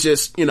 It's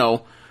just,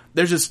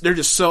 they're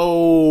just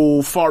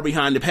so far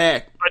behind the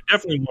pack. I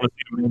definitely want to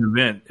see the main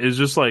event. It's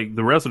just like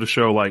the rest of the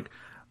show, like,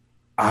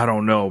 I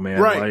don't know,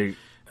 man. Right.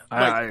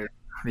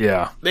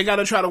 Yeah. They got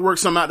to try to work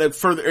something out to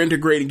further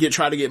integrate and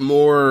try to get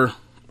more,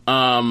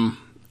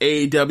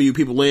 AEW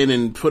people in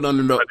and put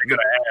under the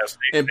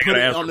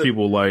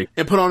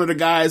put under the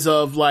guise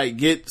of like,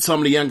 get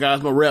some of the young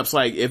guys more reps.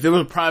 Like, if there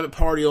was a Private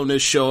Party on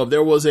this show, if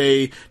there was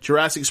a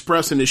Jurassic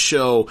Express in this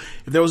show,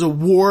 if there was a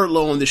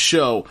Wardlow on this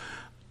show,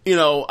 they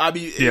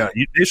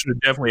should have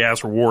definitely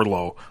asked for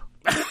Wardlow.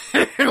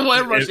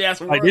 Everybody should ask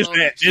for Wardlow.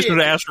 They should have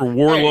asked for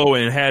Wardlow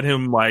and had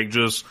him like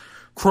just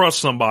crush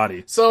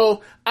somebody.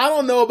 So I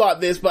don't know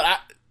about this, but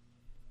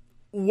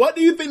what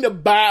do you think the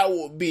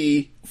buyout would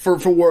be for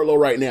Wardlow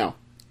right now?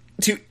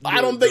 I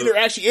don't think there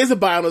actually is a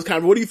buyout on this kind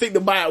of. What do you think the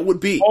buyout would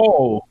be?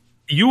 Oh,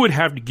 you would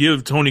have to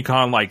give Tony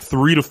Khan like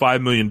 $3 to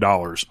 $5 million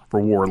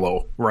for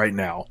Wardlow right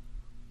now.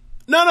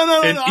 No.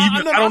 I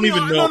don't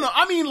even know. No.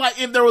 I mean,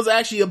 like, if there was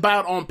actually a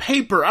bout on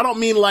paper. I don't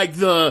mean like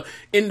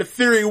in the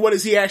theory, what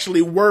is he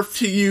actually worth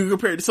to you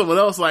compared to someone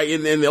else, like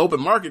in the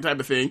open market type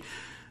of thing.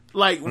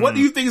 Like, what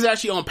do you think is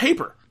actually on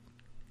paper?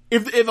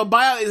 If a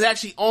buyout is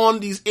actually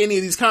on any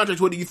of these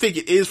contracts, what do you think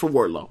it is for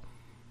Wardlow?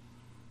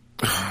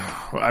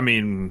 I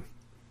mean,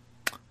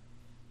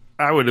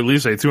 I would at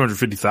least say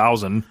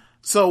 $250,000.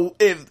 So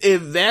if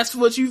that's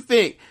what you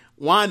think,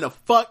 why in the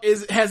fuck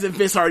hasn't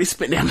Vince already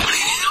spent that money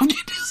on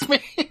this man?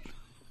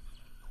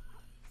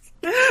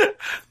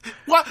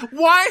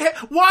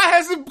 Why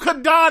hasn't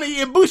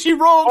Kadani and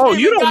Bushiroad? Oh,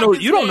 you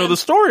don't know the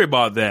story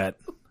about that.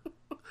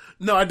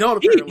 No, I don't.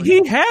 Apparently,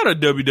 he had a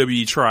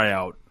WWE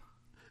tryout.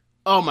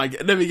 Oh my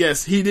god! Let me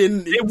guess. He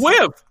didn't. It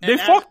whipped. They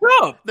fucked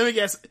up. Let me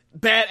guess.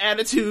 Bad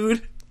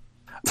attitude.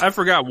 I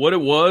forgot what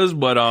it was,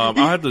 but I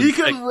had to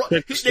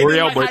check the story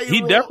out. But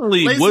he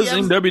definitely was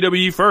in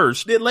WWE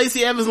first. Did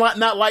Lacey Evans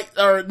not like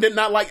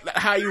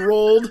how you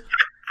rolled?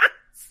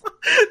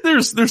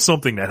 There's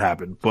something that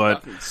happened,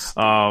 but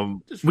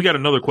we got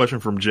another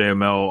question from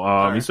JML.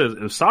 Right. He says,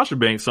 if Sasha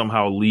Banks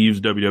somehow leaves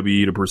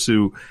WWE to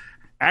pursue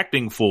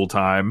acting full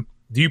time,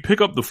 do you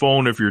pick up the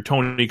phone if you're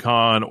Tony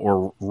Khan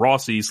or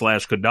Rossi /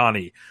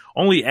 Kadani?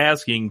 Only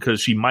asking because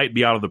she might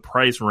be out of the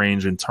price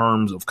range in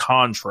terms of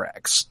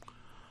contracts.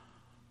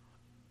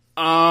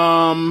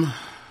 I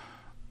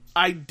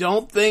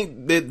don't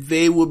think that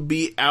they would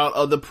be out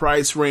of the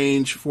price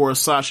range for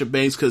Sasha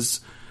Banks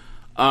because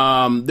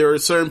there are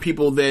certain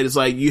people that it's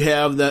like you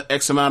have the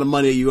X amount of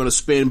money you're going to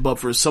spend, but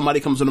for somebody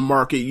comes in the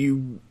market,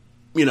 you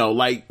know,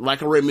 like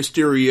a Rey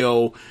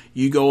Mysterio,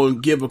 you go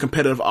and give a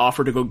competitive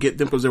offer to go get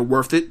them because they're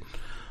worth it.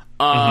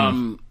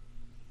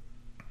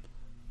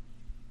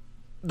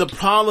 The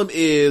problem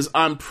is,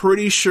 I'm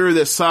pretty sure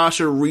that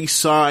Sasha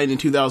re-signed in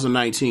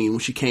 2019 when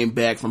she came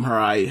back from her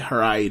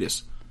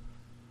hiatus.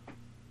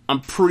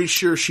 I'm pretty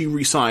sure she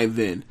re-signed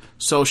then,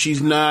 so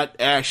she's not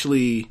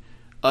actually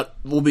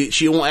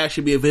she won't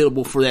actually be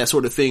available for that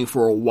sort of thing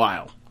for a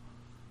while.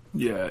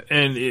 Yeah,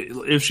 and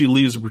if she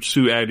leaves to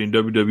pursue acting,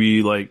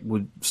 WWE like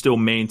would still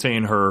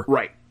maintain her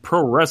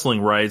pro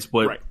wrestling rights,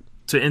 but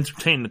to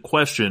entertain the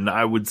question,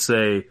 I would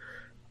say.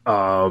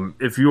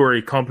 If you are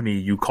a company,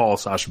 you call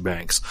Sasha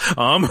Banks,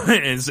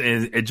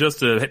 and just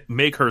to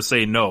make her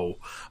say no,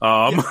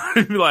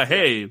 be like,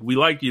 hey, we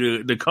like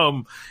you to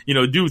come, you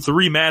know, do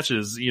 3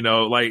 matches, you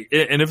know, like,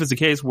 and if it's a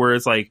case where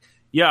it's like,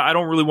 yeah, I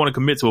don't really want to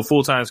commit to a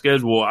full-time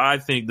schedule, I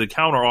think the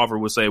counter offer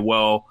would say,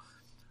 well,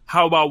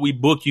 how about we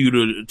book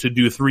you to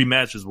do 3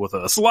 matches with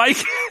us? Like,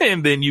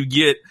 and then you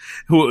get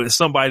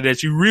somebody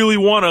that you really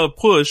want to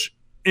push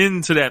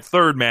into that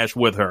 3rd match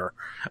with her,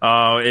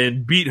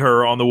 and beat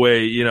her on the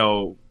way, you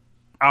know,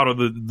 out of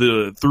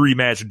the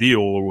 3-match deal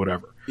or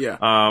whatever. Yeah.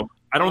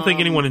 I don't think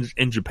anyone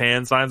in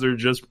Japan signs her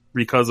just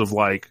because of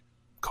like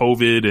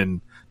COVID,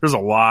 and there's a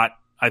lot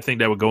I think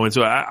that would go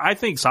into it. I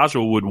think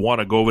Sasha would want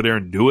to go over there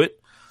and do it,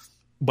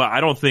 but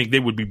I don't think they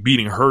would be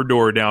beating her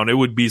door down. It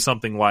would be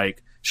something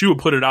like she would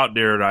put it out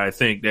there that I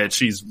think that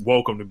she's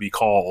welcome to be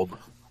called.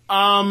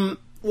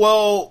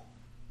 Well,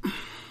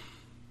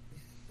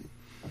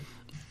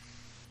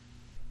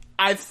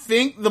 I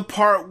think the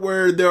part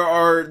where there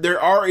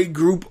are a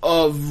group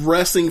of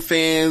wrestling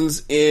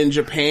fans in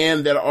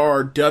Japan that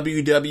are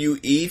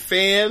WWE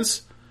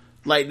fans,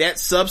 like that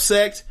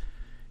subsect.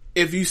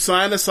 If you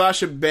sign a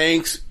Sasha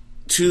Banks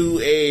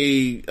to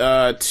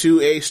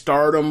a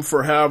Stardom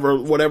for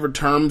whatever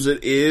terms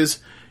it is,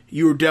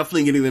 you're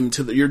definitely getting them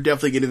through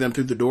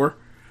the door.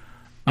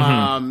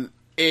 Mm-hmm.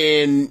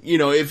 And, you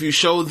know, if you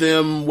show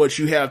them what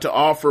you have to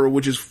offer,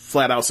 which is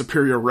flat out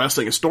superior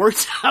wrestling and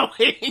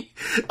storytelling,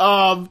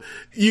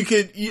 you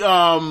could,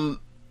 and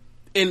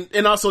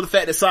also the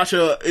fact that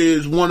Sasha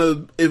is one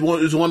of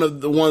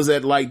the ones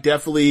that, like,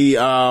 definitely,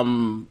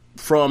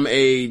 from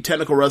a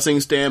technical wrestling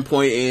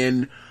standpoint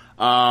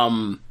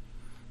and,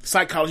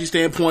 psychology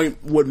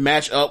standpoint would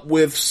match up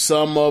with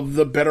some of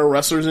the better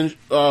wrestlers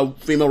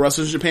female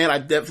wrestlers in Japan. I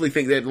definitely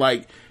think that,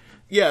 like,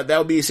 yeah, that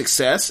would be a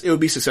success. It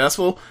would be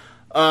successful.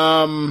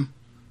 I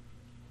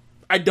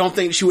don't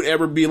think she would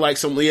ever be like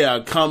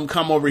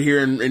come over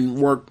here and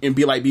work and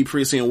be like Bea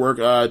Priestley and work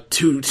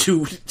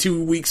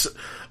 2 weeks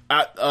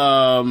at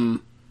or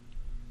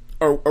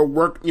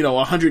work, you know,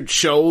 100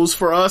 shows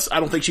for us. I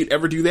don't think she'd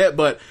ever do that,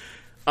 but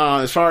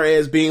as far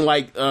as being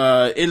like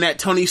in that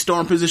Toni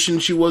Storm position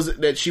she was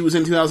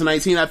in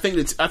 2019, I think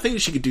that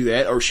she could do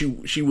that, or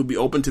she would be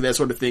open to that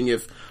sort of thing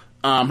if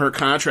her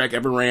contract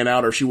ever ran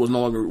out or she was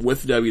no longer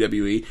with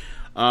WWE.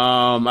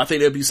 I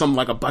think it'd be something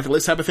like a bucket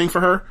list type of thing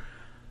for her.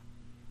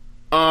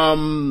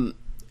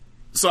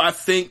 So I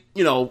think,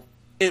 you know,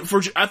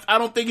 I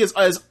don't think it's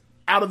as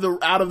out of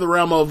the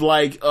realm of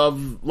like a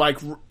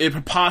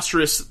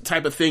preposterous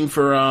type of thing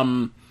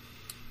for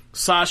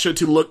Sasha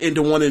to look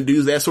into wanting to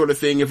do that sort of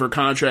thing if and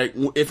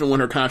when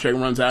her contract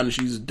runs out and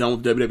she's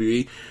done with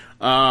WWE.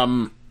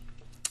 And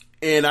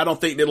I don't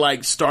think that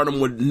like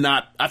Stardom would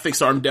not. I think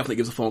Stardom definitely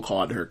gives a phone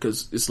call out to her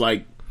because it's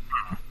like,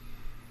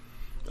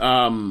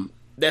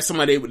 that's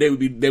somebody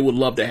they would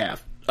love to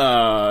have.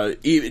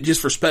 even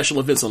just for special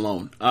events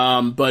alone.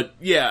 But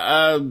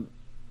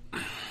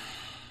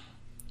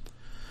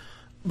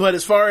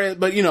as far as,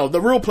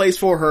 the real place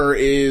for her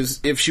is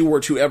if she were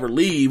to ever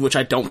leave, which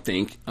I don't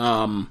think.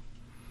 But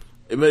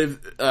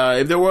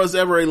if there was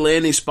ever a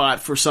landing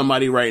spot for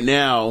somebody right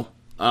now,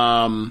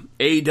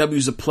 AEW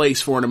is a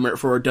place for a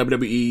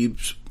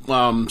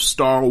WWE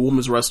star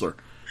women's wrestler.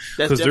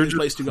 That's definitely a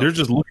place to go. They're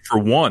just looking for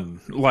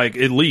one, like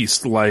at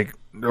least, like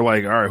they're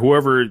like, all right,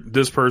 whoever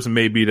this person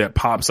may be that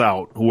pops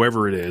out,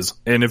 whoever it is,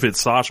 and if it's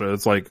Sasha,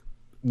 it's like,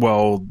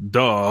 well,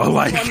 duh,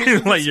 like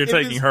like you're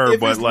taking her,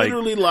 but like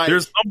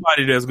there's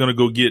somebody that's gonna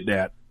go get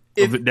that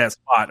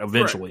spot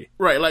eventually,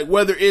 right? Like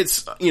whether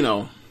it's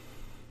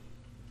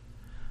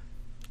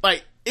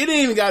like. It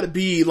ain't even got to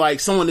be like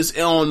someone that's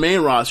on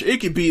main roster.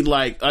 It could be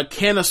like a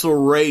Candice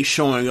LeRae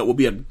showing up would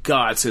be a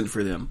godsend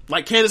for them.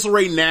 Like Candice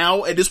LeRae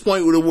now, at this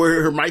point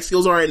where her mic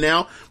skills are right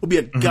now, would be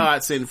a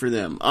godsend for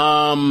them.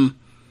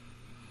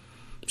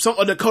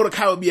 Dakota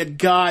Kai would be a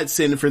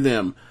godsend for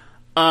them.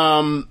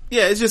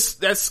 It's just,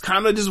 that's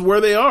kind of just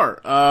where they are.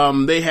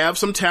 They have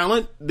some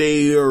talent.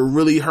 They are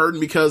really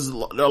hurting because a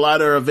lot of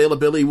their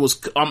availability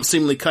was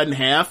seemingly cut in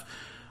half,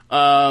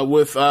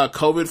 with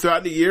COVID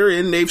throughout the year,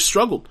 and they've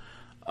struggled.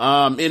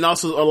 And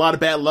also a lot of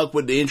bad luck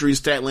with the injuries,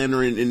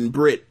 Statlander and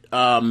Britt,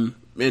 in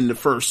the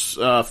first,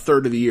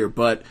 third of the year.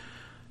 But,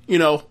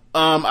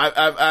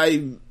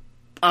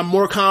 I'm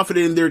more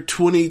confident in their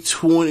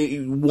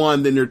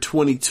 2021 than their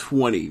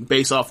 2020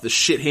 based off the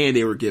shit hand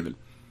they were given.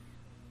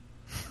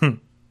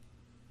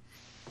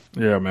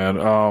 Yeah, man.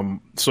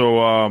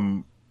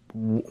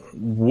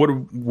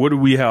 What do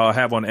we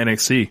have on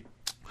NXT?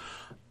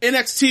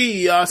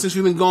 NXT, since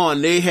we've been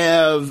gone, they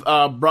have,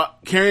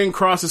 Karrion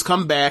Kross has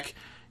come back.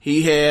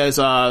 He has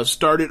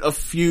started a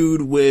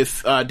feud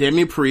with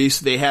Damian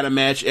Priest. They had a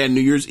match at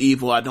New Year's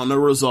Evil. I don't know the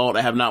result.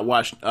 I have not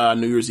watched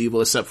New Year's Evil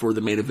except for the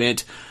main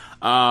event.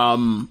 A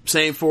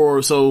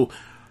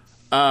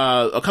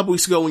couple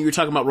weeks ago when you were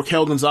talking about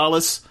Raquel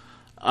Gonzalez,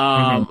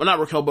 well, not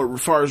Raquel, but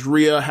as far as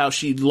Rhea, how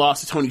she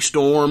lost to Toni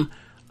Storm.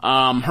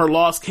 Her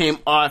loss came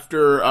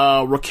after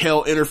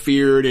Raquel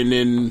interfered and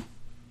then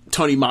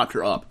Toni mopped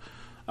her up.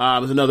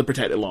 It was another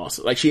protected loss.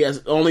 Like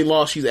the only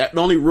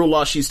real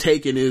loss she's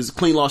taken is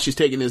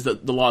the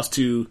loss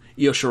to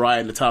Io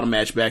Shirai in the title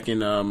match back in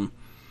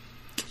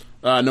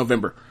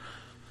November.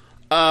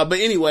 But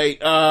anyway,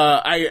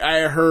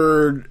 I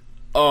heard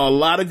a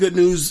lot of good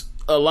news,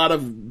 a lot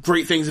of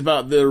great things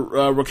about the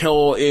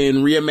Raquel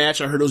and Rhea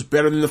match. I heard it was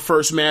better than the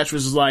first match,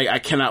 which is like, I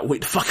cannot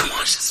wait to fucking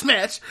watch this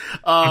match.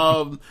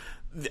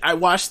 I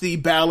watched the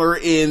Balor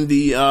in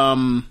the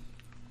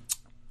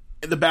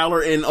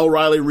Balor and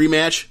O'Reilly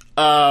rematch.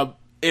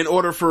 In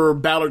order for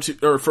O'Reilly to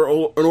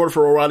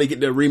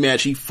get the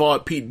rematch, he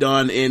fought Pete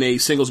Dunne in a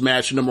singles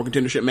match, a number one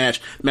contendership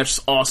match. The match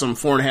is awesome,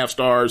 4.5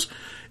 stars.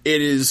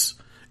 It's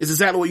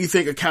exactly what you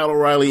think a Kyle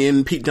O'Reilly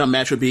and Pete Dunne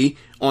match would be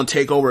on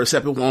TakeOver,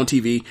 except it was on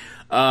TV.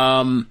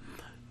 And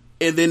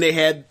then they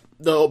had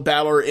the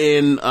Balor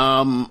and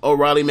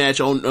O'Reilly match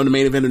on the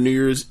main event of New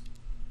Year's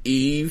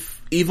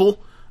Evil,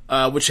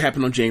 which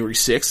happened on January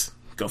 6th.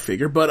 Go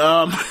figure. But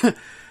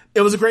it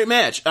was a great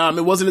match.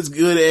 It wasn't as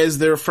good as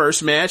their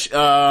first match,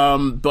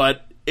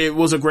 but it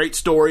was a great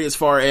story as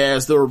far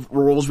as the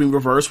roles being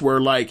reversed, where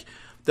like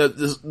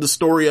the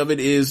story of it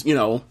is,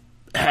 the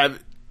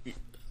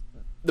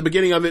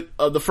beginning of it,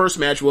 the first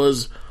match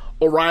was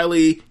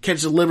O'Reilly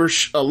catches a liver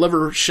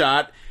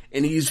shot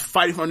and he's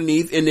fighting from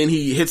underneath, and then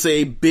he hits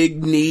a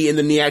big knee, and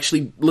the knee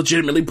actually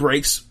legitimately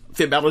breaks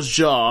Finn Balor's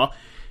jaw,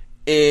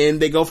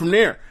 and they go from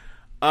there.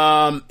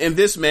 In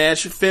this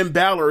match, Finn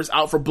Balor is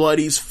out for blood.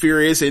 He's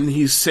furious, and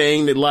he's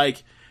saying that,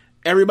 like,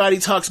 everybody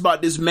talks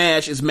about this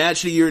match. It's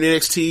match of the year in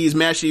NXT. It's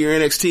match of the year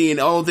in NXT. And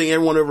the only thing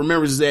everyone ever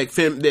remembers is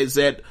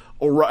that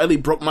O'Reilly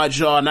broke my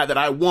jaw, not that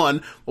I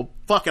won. Well,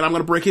 fuck it, I'm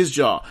gonna break his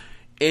jaw.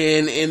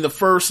 And in the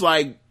first,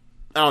 8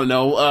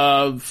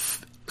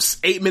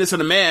 minutes of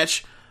the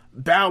match,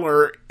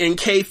 Balor in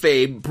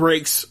kayfabe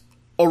breaks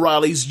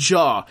O'Reilly's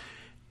jaw.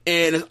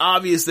 And it's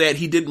obvious that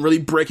he didn't really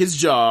break his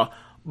jaw.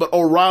 But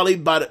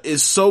O'Reilly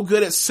is so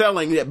good at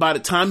selling that by the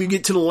time you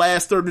get to the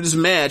last third of this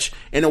match,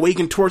 and the way he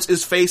contorts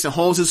his face and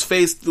holds his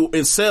face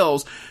and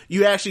sells,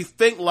 you actually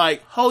think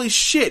like, holy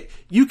shit,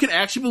 you can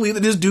actually believe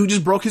that this dude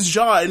just broke his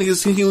jaw and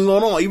it's continuing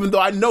on, even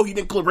though I know he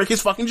didn't break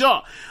his fucking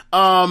jaw.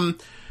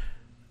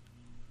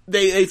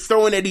 They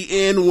throw in at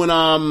the end when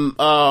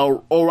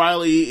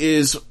O'Reilly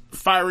is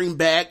firing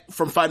back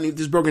from fighting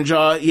this broken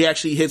jaw. He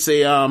actually hits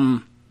he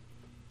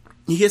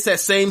hits that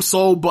same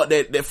soul butt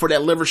for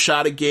that liver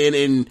shot again,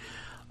 and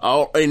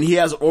he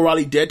has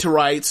O'Reilly dead to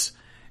rights,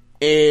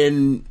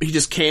 and he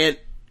just can't.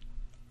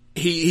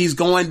 He's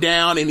going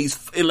down, and he's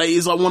like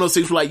one of those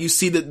things where like you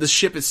see that the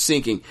ship is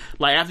sinking.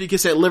 Like after he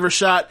gets that liver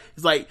shot,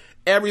 it's like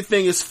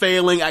everything is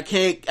failing. I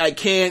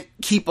can't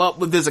keep up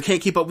with this. I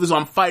can't keep up with this.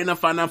 I'm fighting,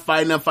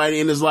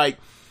 and it's like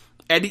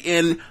at the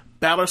end,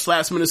 Balor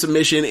slaps him in a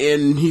submission,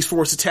 and he's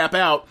forced to tap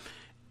out,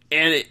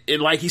 and it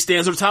like he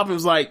stands over top of him,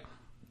 is like,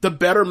 the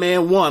better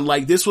man won.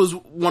 Like, this was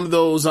one of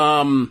those,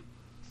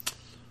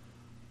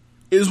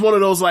 is one of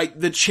those, like,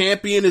 the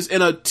champion is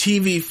in a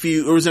TV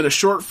feud or is in a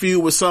short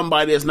feud with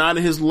somebody that's not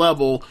at his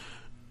level.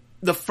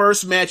 The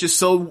first match is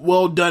so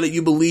well done that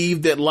you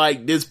believe that,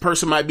 like, this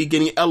person might be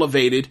getting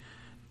elevated,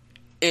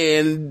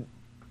 and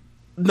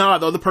the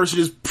other person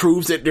just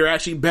proves that they're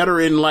actually better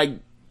in, like,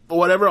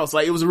 whatever else.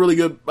 Like, it was a really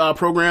good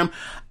program.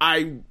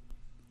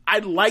 I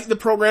like the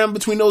program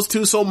between those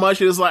two so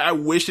much. It's like, I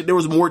wish that there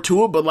was more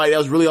to it, but, like, that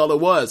was really all it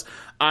was.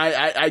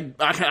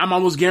 I'm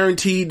almost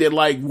guaranteed that,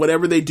 like,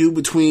 whatever they do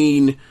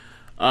between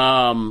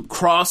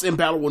Cross and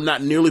Balor will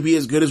not nearly be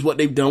as good as what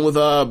they've done with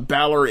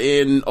Balor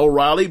and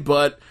O'Reilly,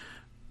 but,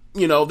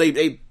 you know,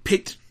 they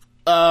picked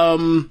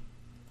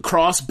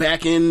Cross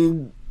back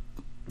in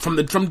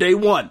from day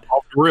one.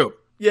 Off the rip.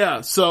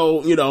 Yeah,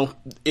 so, you know,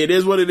 it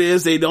is what it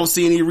is. They don't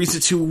see any reason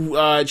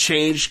to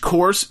change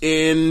course,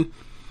 and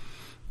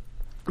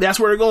that's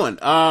where they're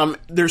going.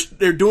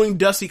 They're doing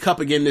Dusty Cup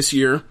again this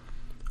year.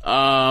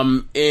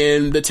 And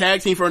the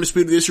tag team for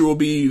Undisputed this year will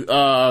be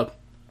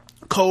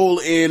Cole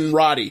and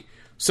Roddy.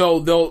 So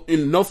they'll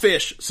no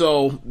Fish.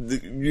 So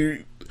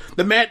the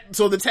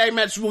tag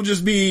match will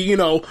just be, you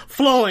know,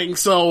 flowing.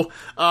 So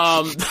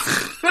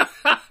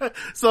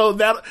so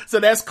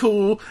that's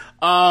cool.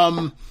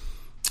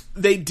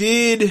 They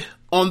did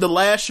on the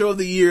last show of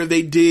the year.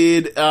 They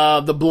did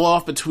the blow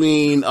off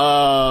between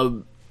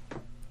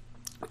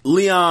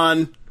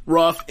Leon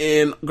Ruff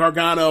and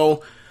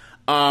Gargano.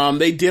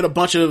 They did a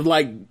bunch of,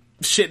 like,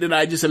 shit that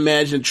I just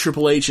imagined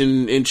Triple H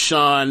and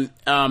Shawn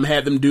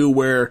had them do,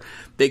 where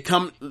they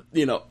come,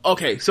 you know,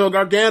 okay, so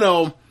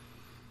Gargano,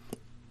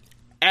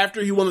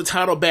 after he won the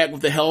title back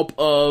with the help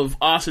of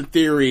Austin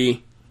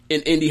Theory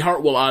and Indy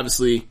Hartwell,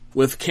 obviously,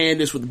 with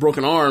Candice with the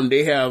broken arm,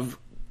 they have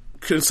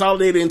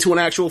consolidated into an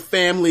actual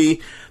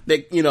family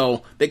that, you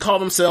know, they call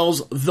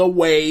themselves The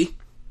Way,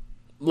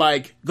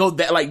 like, go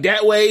that, like,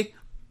 that way.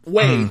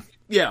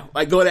 Yeah,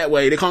 like, go that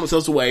way. They call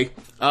themselves The Way.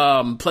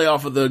 Play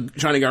off of the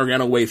Johnny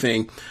Gargano way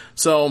thing.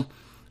 So,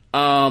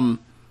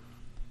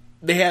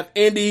 they have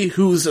Indy,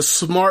 who's a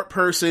smart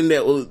person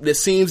that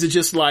seems to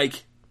just,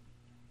 like,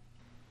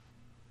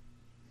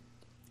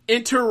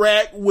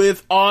 interact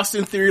with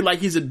Austin Theory like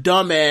he's a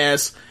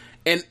dumbass.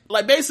 And,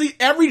 like, basically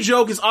every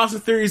joke is Austin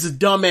Theory's a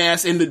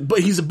dumbass, but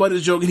he's a butt of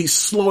the joke, and he's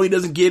slow, he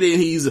doesn't get it,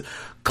 and he's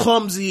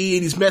clumsy,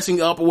 and he's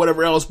messing up or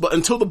whatever else. But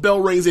until the bell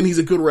rings, and he's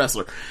a good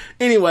wrestler.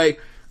 Anyway,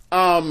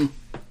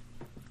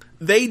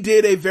 they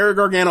did a Very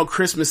Gargano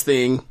Christmas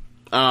thing,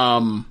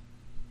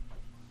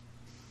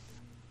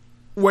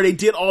 where they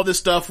did all this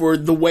stuff where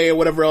The Way or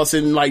whatever else,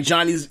 and, like,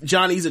 Johnny's a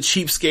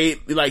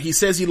cheapskate. Like, he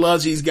says he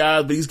loves these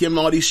guys, but he's giving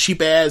all these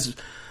cheap ass,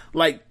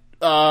 like,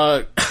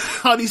 all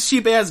these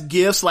cheap ass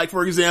gifts. Like,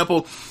 for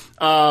example,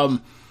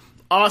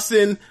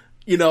 Austin,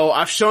 you know,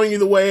 I've shown you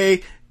the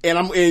way,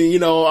 and you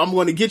know, I'm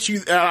going to get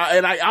you,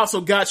 and I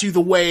also got you The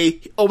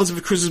Way. Opens up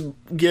a Christmas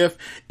gift.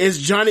 It's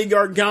Johnny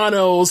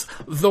Gargano's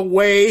The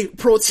Way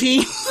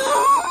protein.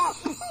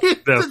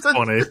 That's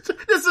funny.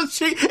 It's a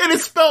cheap, and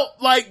it's spelled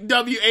like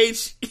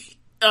WH.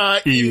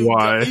 EY.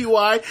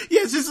 Yeah,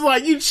 it's just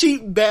like, you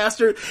cheap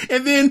bastard.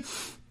 And then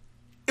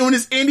when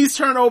it's Indy's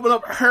turn to open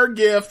up her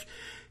gift,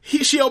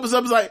 she opens up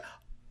and is like,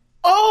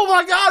 oh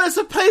my god, it's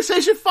a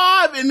PlayStation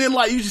 5. And then,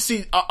 like, you just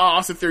see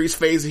Austin Theory's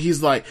face, and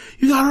he's like,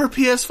 you got her a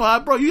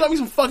PS5, bro? You got me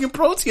some fucking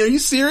protein. Are you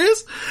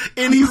serious?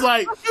 And he's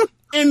like,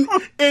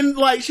 and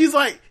like, she's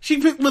like, she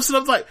lifts it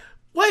up, like,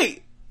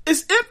 wait,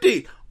 it's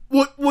empty.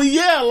 Well,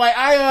 yeah,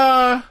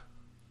 like,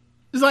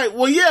 it's like,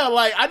 well, yeah,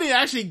 like, I didn't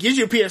actually get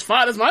you a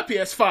PS5. That's my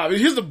PS5. And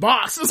here's the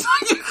box. It's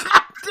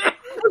like,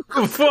 what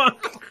the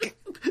fuck?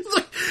 It's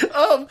like,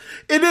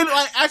 and then,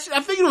 like, actually,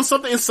 I think it was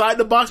something inside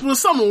the box, but it was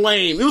something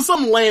lame. It was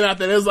something lame out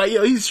there. It was like,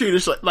 yo, he's treating,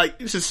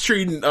 like, he's just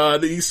treating,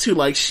 these two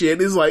like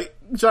shit. It's like,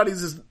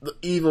 Johnny's this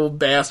evil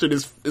bastard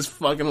is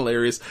fucking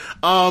hilarious.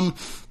 But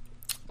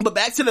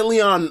back to the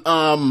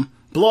Leon,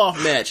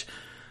 blow-off match.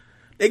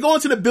 They go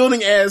into the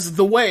building as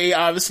The Way,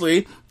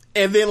 obviously.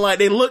 And then, like,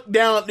 they look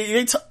down,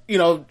 you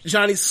know,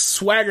 Johnny's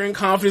swaggering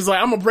confidence, like,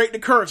 I'm gonna break the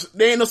curse.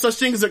 There ain't no such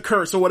thing as a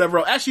curse or whatever.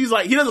 Actually, he's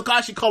like, he doesn't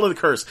actually call it a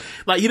curse.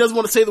 Like, he doesn't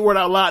want to say the word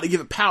out loud to give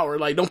it power.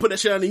 Like, don't put that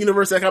shit out in the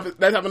universe, that type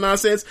of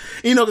nonsense.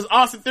 And, you know, cause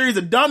Austin Theory's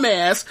a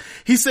dumbass.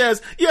 He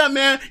says, yeah,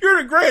 man,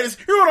 you're the greatest.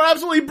 You're gonna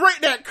absolutely break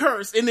that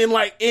curse. And then,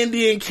 like,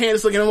 Indy and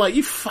Candice look at him like,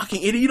 you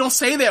fucking idiot, you don't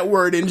say that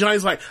word. And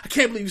Johnny's like, I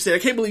can't believe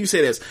you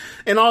say this.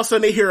 And all of a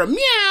sudden they hear a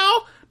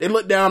meow. They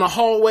look down a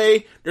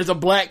hallway. There's a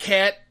black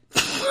cat.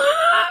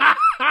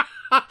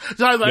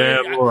 Johnny's like,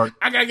 yeah,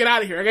 I gotta get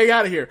out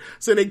of here.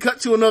 So they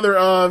cut to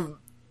another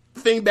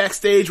thing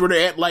backstage where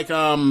they're at, like,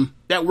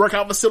 that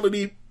workout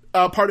facility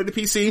part of the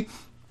PC.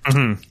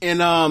 Mm-hmm.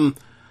 And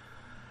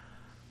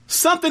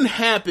something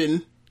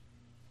happened.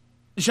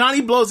 Johnny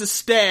blows his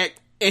stack,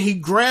 and he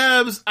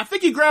grabs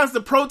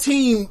the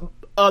protein,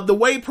 the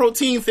whey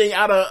protein thing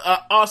out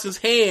of Austin's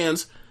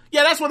hands.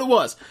 Yeah, that's what it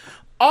was.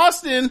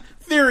 Austin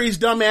Theory's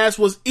dumbass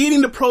was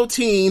eating the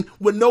protein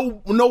with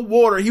no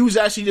water. He was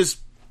actually just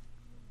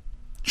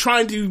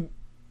trying to,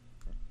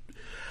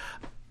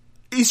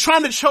 he's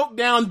trying to choke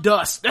down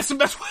dust. That's the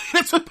best way.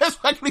 That's the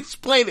best way I can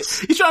explain it.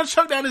 He's trying to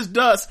choke down his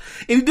dust,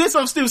 and he did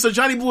something stupid. So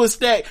Johnny blew his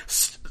stack,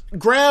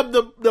 grabbed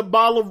the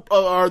bottle of,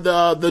 or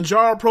the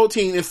jar of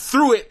protein and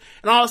threw it,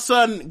 and all of a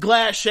sudden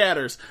glass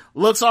shatters.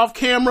 Looks off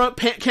camera,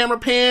 camera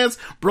pans,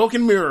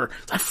 broken mirror.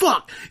 It's like,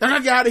 fuck, I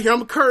gotta get out of here.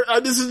 I'm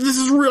cursed. This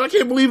is real. I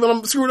can't believe it.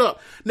 I'm screwed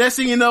up. Next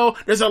thing you know,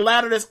 there's a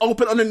ladder that's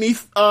open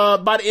underneath,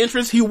 by the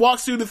entrance. He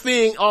walks through the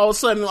thing. All of a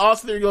sudden,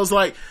 Austin Theory goes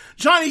like,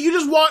 Johnny, you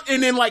just walk,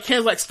 and then like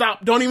Ken's like,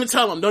 stop. Don't even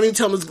tell him.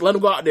 Just let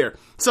him go out there.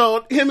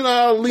 So him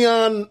and,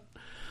 Leon,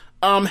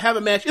 have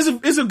a match.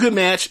 It's a good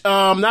match.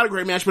 Not a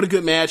great match, but a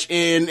good match.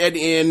 And at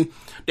the end,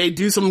 they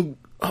do some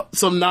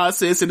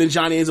nonsense, and then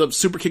Johnny ends up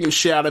super kicking the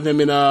shit out of him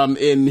and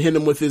hitting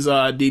him with his,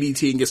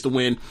 DDT and gets the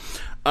win.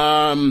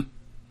 And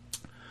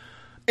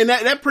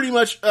that pretty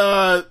much,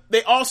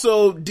 they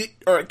also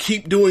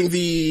keep doing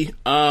the,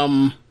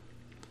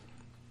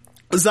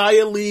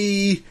 Xia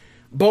Li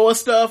Boa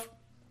stuff.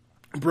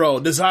 Bro,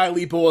 the Xia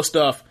Li Boa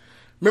stuff.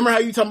 Remember how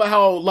you talking about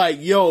how, like,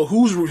 yo,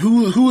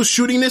 who's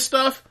shooting this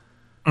stuff?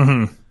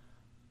 Mm-hmm.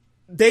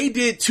 They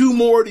did 2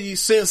 more of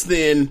these since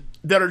then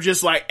that are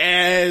just like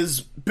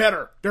as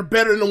better. They're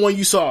better than the one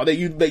you saw that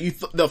you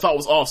thought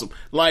was awesome.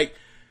 Like,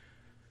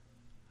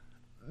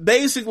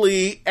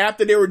 basically,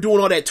 after they were doing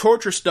all that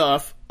torture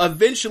stuff,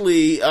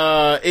 eventually,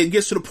 it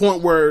gets to the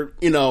point where,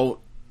 you know,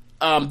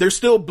 they're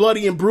still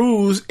bloody and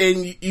bruised,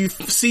 and you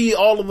see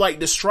all of like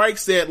the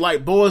strikes that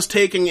like Boa's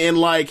taking, and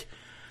like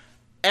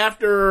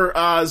after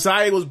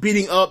Xia was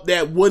beating up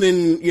that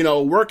wooden, you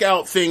know,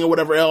 workout thing or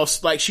whatever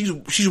else, like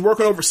she's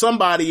working over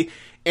somebody,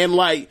 and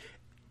like,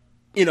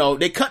 you know,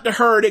 they cut to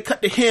her, they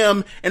cut to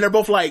him, and they're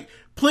both like,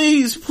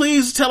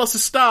 please tell us to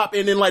stop,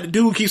 and then like the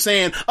dude keeps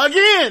saying,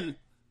 again,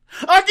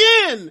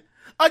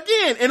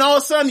 and all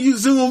of a sudden you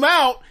zoom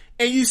out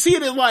and you see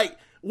that like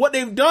what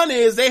they've done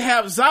is they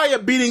have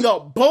Xia beating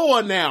up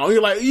Boa now. And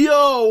you're like,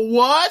 yo,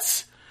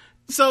 what?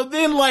 So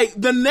then like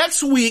the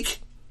next week,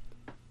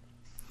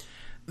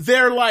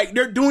 they're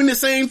doing the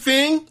same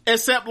thing,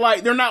 except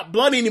like they're not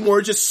bloody anymore,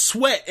 it's just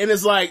sweat. And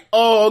it's like,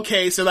 oh,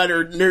 okay, so like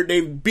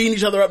they're beating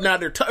each other up now.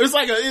 It's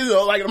like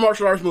like a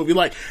martial arts movie.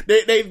 Like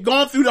they've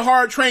gone through the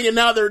hard training, and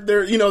now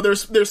they're you know, their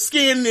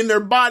skin and their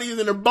bodies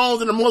and their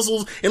bones and their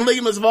muscles and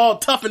ligaments have all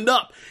toughened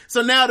up.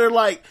 So now they're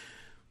like,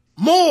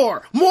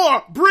 more,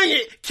 bring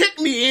it, kick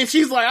me. And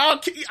she's like,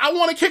 I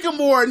want to kick him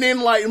more, and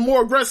then like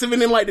more aggressive. And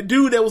then like the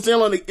dude that was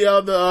in on the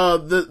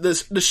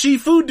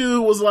Shifu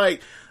dude was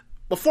like,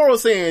 before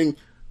was saying,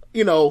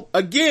 you know,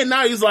 again,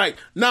 now he's like,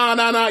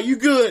 nah, you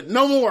good.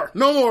 No more.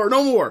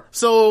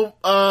 So,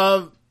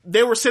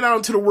 they were sent out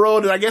into the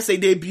world, and I guess they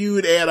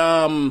debuted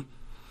at,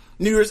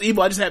 New Year's Eve.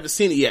 I just haven't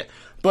seen it yet.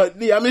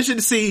 But yeah, I'm interested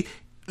to see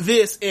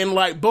this, and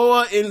like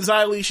Boa and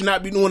Xia Li should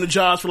not be doing the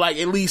jobs for like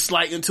at least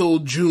like until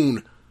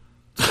June.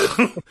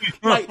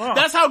 Like,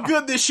 that's how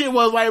good this shit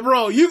was. Like,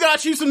 bro, you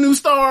got you some new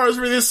stars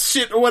for this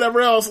shit or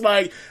whatever else.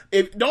 Like,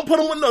 don't put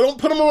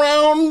them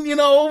around, you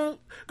know,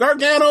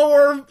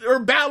 Gargano or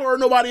Balor or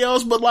nobody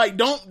else, but like,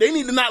 they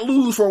need to not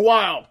lose for a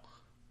while.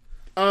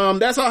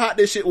 That's how hot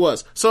this shit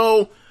was.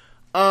 So,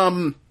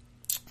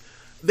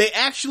 they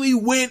actually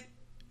went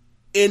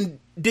and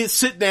did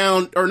sit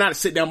down, or not a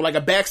sit down, but like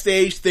a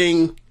backstage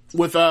thing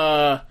with,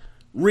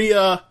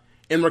 Rhea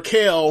and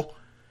Raquel,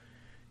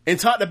 and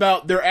talked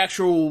about their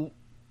actual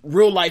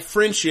real life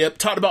friendship,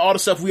 talked about all the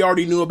stuff we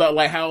already knew about,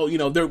 like how, you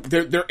know,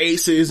 they're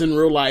aces in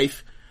real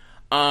life.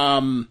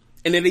 And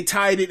then they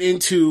tied it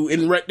into,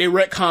 and they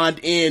retconned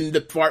in the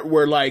part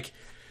where like,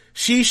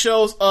 she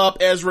shows up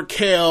as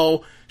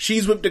Raquel,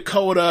 she's with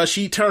Dakota,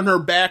 she turned her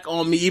back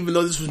on me, even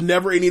though this was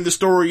never any of the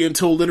story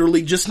until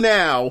literally just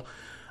now.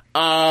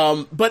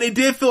 But it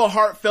did feel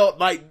heartfelt,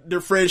 like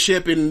their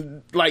friendship,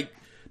 and like,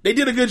 they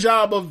did a good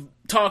job of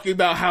talking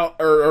about how,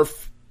 or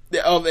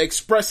of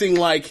expressing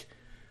like,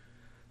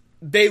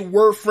 they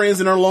were friends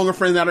and are no longer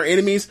friends, not are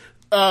enemies.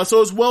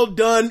 So it's well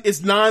done.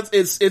 It's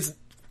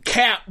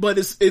cap, but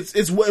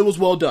it was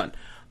well done.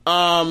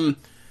 And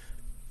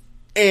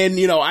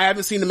you know, I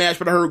haven't seen the match,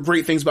 but I heard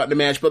great things about the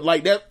match. But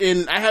like that,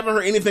 and I haven't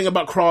heard anything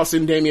about Cross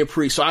and Damian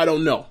Priest, so I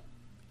don't know.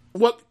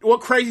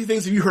 What crazy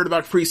things have you heard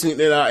about Priest and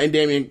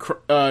Damian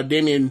Priest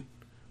and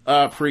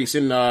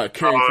Karrion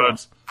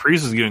Kross?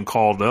 Priest is getting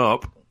called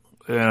up,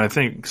 and I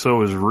think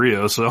so is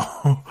Rhea. So,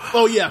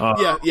 oh yeah.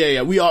 I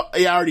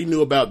already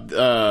knew about.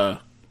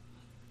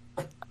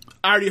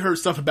 I already heard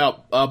stuff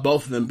about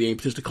both of them being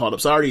potentially called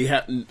up, so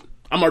I'm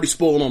already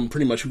spoiling on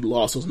pretty much who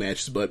lost those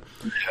matches. But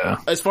yeah,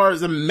 as far as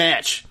the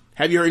match,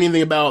 have you heard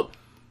anything about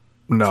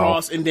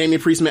Kross and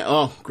Damian Priest?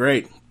 Oh,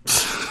 great.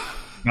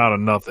 Not a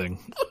nothing.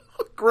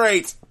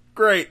 Great.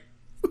 Push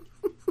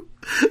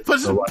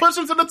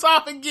him to the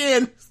top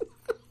again.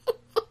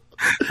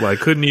 Like,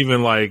 couldn't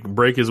even like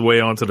break his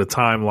way onto the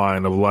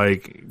timeline of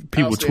like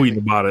people tweeting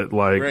about it.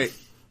 Like, great.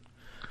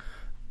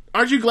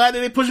 Aren't you glad that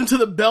they pushed him to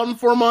the belt in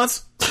 4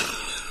 months?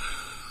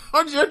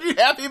 Aren't you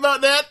happy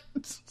about that?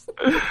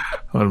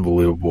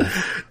 Unbelievable.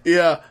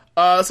 Yeah.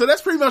 So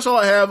that's pretty much all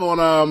I have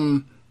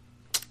on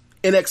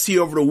NXT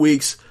over the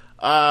weeks.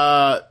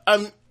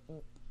 I'm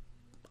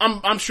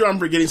I'm sure I'm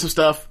forgetting some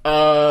stuff.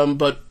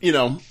 But you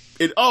know,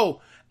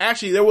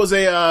 actually there was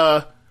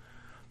a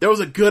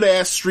good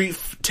ass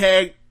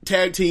tag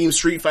team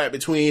street fight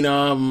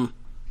between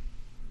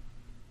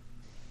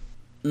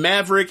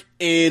Maverick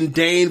and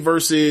Dane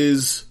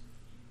versus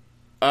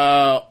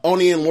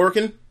Oni and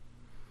Lorcan.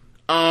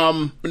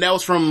 And that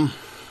was from,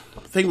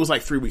 I think it was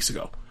like 3 weeks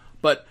ago.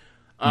 But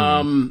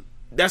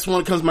that's one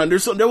that comes to mind.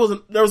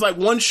 There was like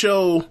one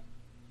show.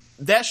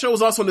 That show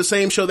was also on the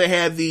same show that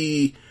had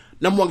the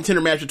number one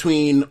contender match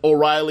between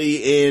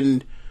O'Reilly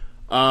and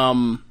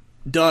Dunn.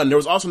 There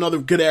was also another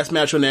good ass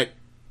match on that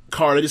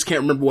card. I just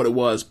can't remember what it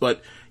was.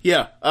 But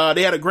yeah,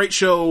 they had a great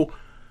show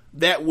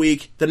that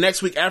week. The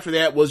next week after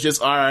that was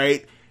just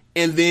alright.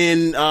 And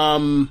then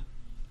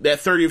that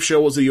 30th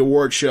show was the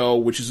award show,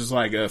 which is just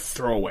like a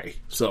throwaway.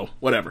 So,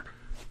 whatever.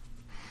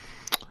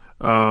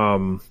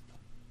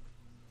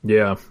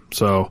 Yeah,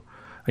 so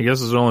I guess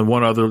there's only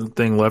one other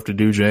thing left to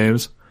do,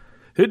 James.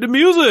 Hit the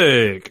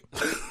music!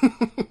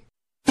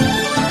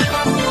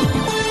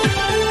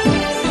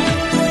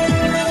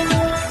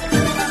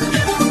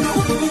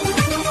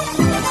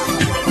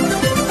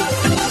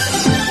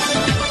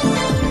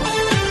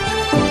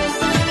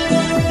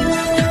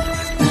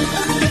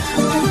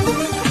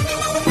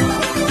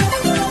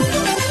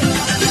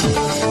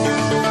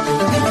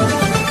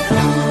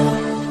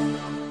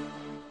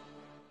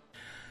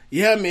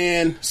 Yeah,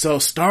 man. So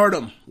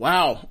Stardom.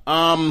 Wow.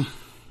 I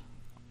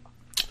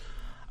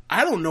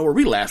don't know where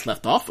we last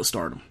left off with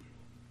Stardom.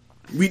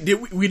 We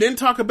didn't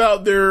talk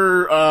about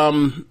their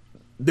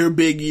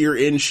big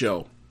year-end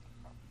show.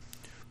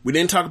 We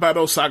didn't talk about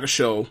Osaka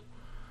show.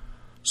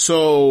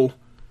 So,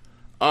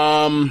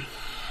 yeah,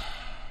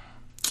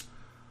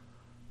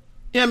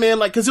 man,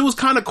 like, cause it was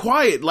kind of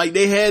quiet. Like,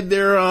 they had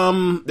their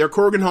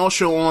Corrigan Hall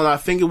show on, I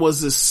think it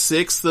was the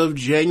 6th of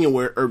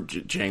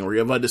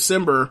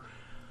December.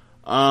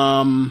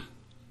 And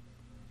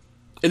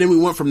then we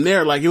went from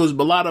there. Like, it was a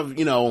lot of,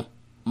 you know,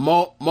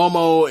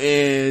 Momo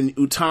and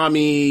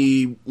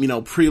Utami, you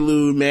know,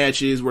 prelude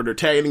matches where they're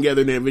tagging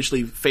together and then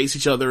eventually face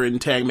each other in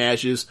tag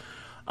matches.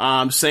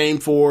 Same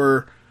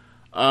for,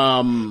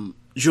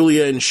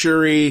 Julia and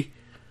Shuri.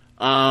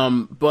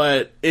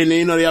 But, and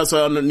you know, they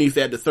also underneath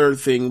that, the third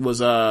thing was,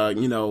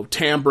 you know,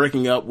 Tam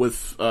breaking up with,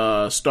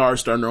 Star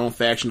starting their own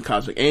faction,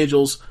 Cosmic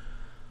Angels.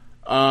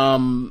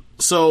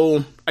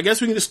 So I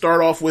guess we can just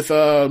start off with,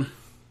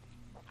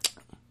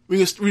 we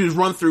just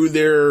run through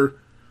their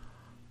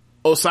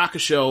Osaka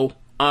show.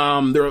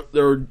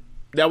 That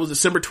was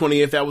December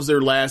 20th. That was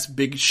their last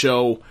big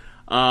show.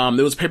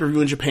 There was a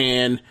pay-per-view in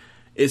Japan.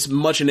 It's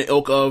much in the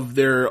ilk of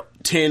their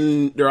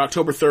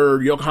October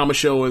 3rd Yokohama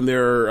show and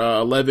their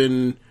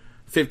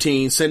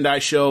 11/15 Sendai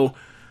show.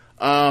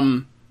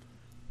 The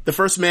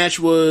first match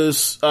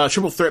was a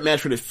triple threat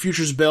match for the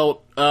Futures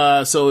belt.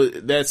 So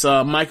that's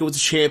Micah was the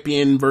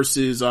champion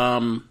versus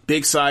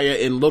Big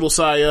Saya and Little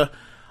Saya.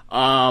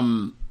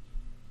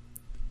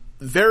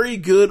 Very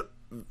good,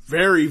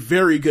 very,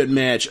 very good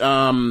match.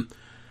 You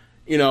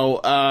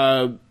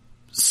know,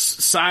 Little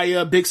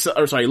Saya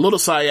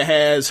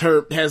has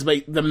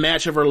like the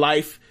match of her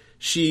life.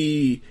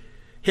 She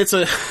hits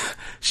a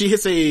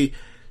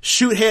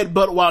shoot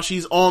headbutt while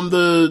she's on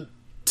the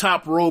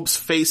top ropes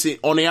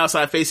on the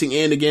outside facing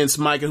in against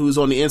Micah, who's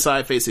on the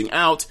inside facing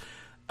out.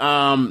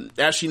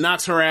 As she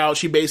knocks her out,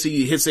 she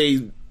basically hits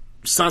a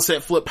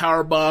sunset flip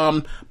power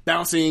bomb,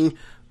 bouncing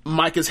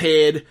Micah's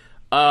head,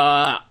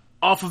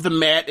 off of the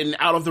mat and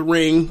out of the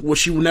ring, which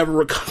she will never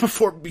recover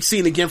for, be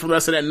seen again for the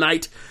rest of that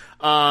night.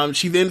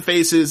 She then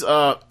faces,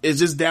 is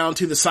just down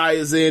to the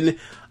Saya's in.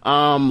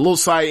 Little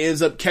Saya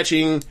ends up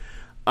catching,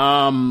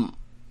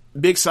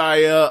 Big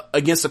Saya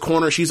against the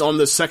corner. She's on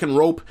the second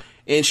rope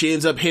and she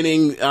ends up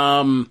hitting,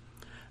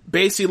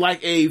 basically like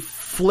a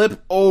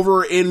flip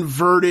over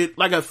inverted,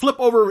 like a flip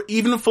over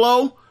even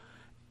flow,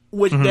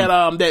 which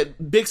that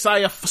Big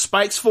Saya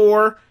spikes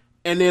for.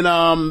 And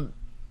then,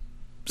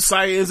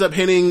 Saya ends up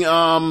hitting,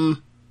 I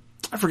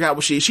forgot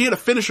what she had a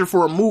finisher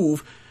for a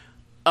move,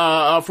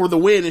 for the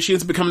win, and she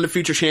ends up becoming the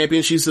future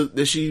champion.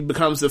 She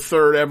becomes the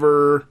fourth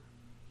ever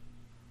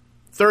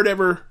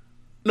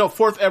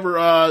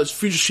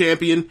future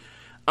champion.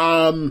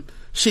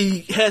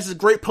 She has a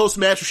great post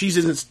match where she's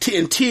in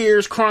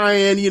tears,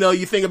 crying. You know,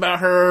 you think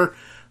about her.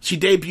 She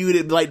debuted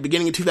at like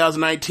beginning of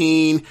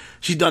 2019.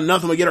 She's done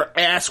nothing but get her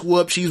ass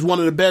whooped. She's one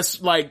of the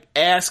best like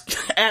ass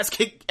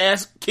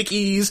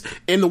kickies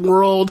in the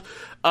world.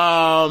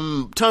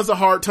 Tons of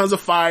heart, tons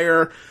of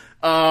fire.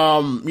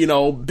 You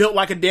know, built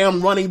like a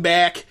damn running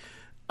back.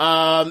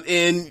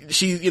 And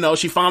she, you know,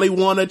 she finally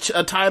won a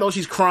title.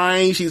 She's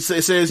crying. She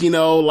says, you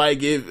know, like,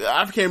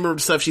 I can't remember the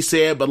stuff she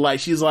said, but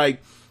like, she's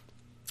like,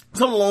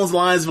 something along those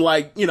lines of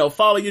like, you know,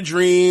 follow your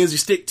dreams, you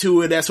stick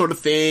to it, that sort of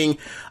thing. It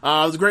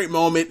was a great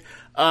moment.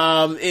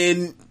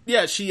 And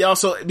yeah, she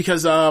also,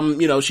 because,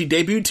 you know, she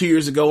debuted 2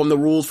 years ago and the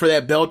rules for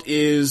that belt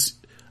is,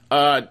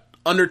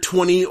 under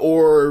 20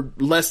 or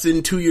less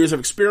than 2 years of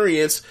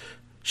experience.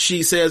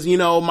 She says, you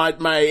know, my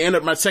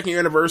second year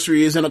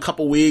anniversary is in a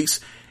couple weeks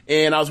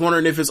And I was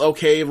wondering if it's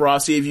okay,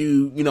 Rossi, if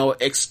you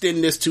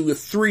extend this to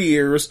 3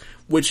 years,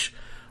 which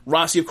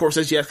Rossi, of course,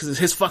 says yes, because it's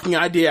his fucking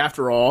idea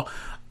after all.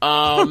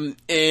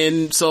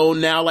 And so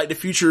now, like, the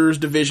Futures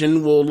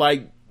division will,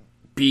 like,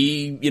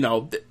 be,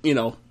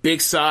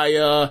 Big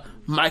Saya,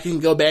 Mike can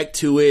go back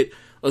to it,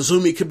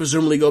 Azumi could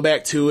presumably go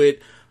back to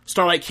it,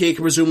 Starlight Kid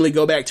could presumably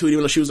go back to it,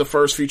 even though she was the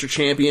first Future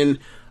champion.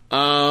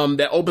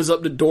 That opens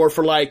up the door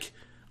for, like,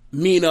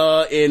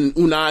 Mina and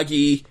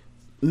Unagi,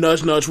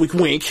 nudge, nudge, wink,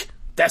 wink.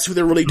 That's who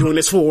they're really doing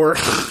this for.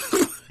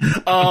 So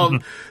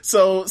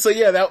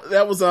yeah,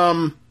 that was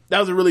a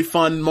really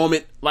fun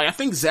moment. Like, I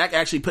think Zach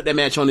actually put that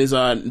match on his,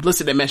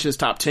 listed that match in his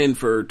top 10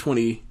 for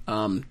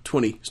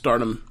 2020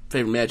 Stardom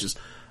favorite matches.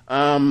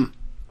 And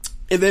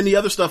then the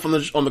other stuff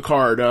on the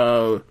card,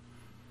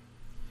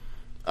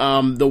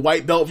 the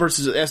white belt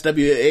versus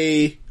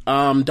SWA,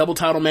 double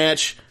title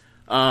match,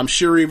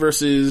 Shuri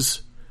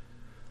versus,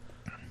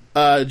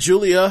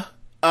 Julia.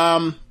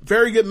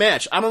 Very good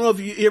match. I don't know if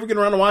you ever get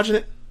around to watching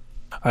it.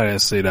 I didn't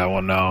see that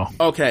one, no.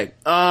 Okay.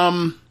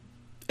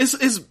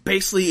 It's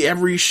basically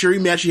every Shuri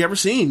match you ever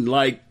seen.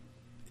 Like,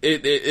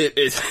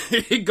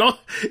 it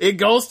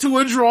goes to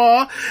a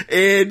draw,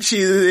 and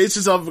it's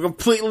just a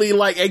completely,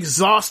 like,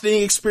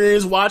 exhausting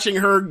experience watching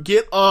her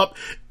get up,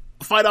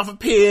 fight off a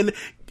pin,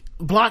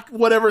 block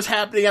whatever's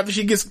happening after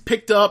she gets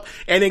picked up,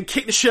 and then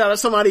kick the shit out of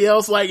somebody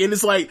else. Like, and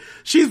it's like,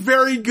 she's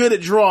very good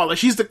at draw. Like,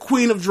 she's the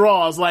queen of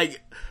draws. Like,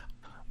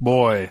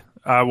 boy,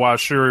 I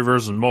watched Shuri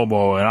versus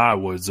Momo, and I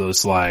was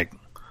just like,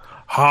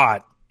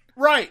 hot.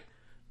 Right.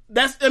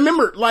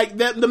 Remember, like,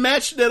 the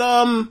match that,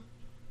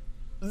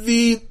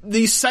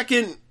 the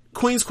second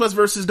Queen's Quest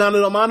versus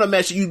Donna Delmano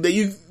match that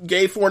you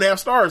gave 4.5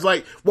 stars.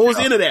 Like, what was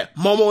the end of that?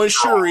 Momo and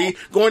Shuri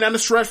going down the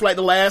stretch for, like,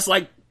 the last,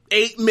 like,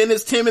 8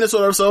 minutes, 10 minutes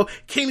or so,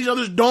 kicking each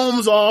other's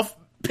domes off,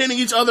 pinning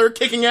each other,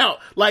 kicking out.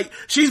 Like,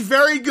 she's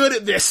very good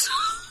at this.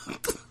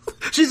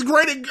 She's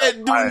great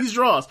at doing these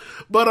draws.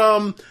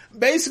 But,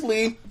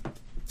 basically,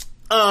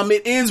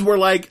 it ends where,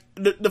 like,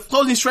 the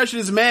closing stretch of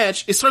this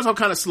match, it starts off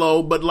kind of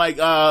slow, but, like,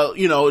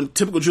 in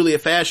typical Julia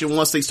fashion,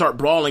 once they start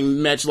brawling,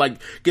 the match, like,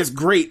 gets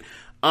great.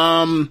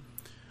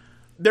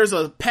 There's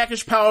a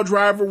package power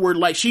driver where,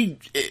 like, she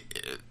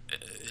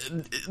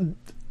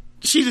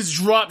just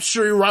dropped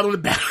Shuri right on the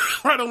back,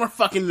 right on her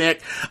fucking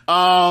neck.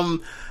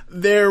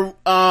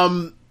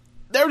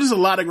 There was just a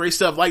lot of great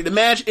stuff. Like, the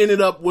match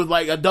ended up with,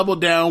 like, a double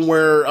down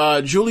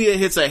where, Julia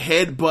hits a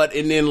headbutt,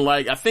 and then,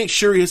 like, I think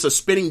Shuri hits a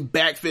spinning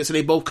back fist, and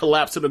they both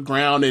collapse to the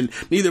ground, and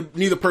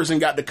neither person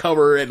got to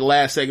cover at the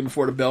last second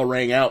before the bell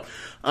rang out.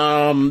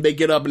 They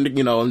get up and,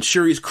 and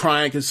Shuri's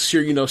crying, cause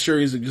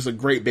Shuri's just a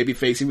great baby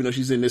face, even though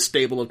she's in this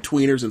stable of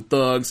tweeners and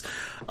thugs.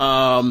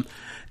 And,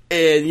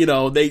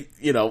 they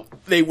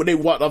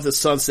walked off the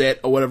sunset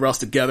or whatever else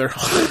together,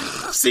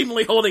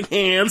 seemingly holding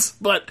hands,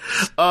 but,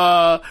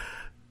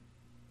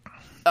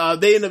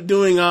 they end up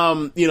doing,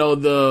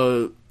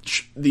 the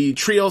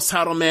trios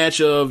title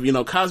match of,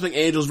 Cosmic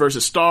Angels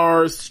versus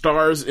Stars.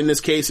 Stars, in this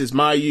case, is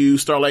Mayu,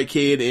 Starlight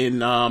Kid,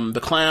 and, the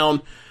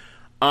Clown.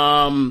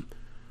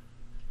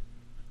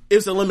 It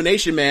was an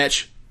elimination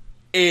match,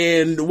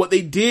 and what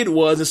they did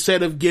was,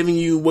 instead of giving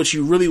you what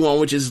you really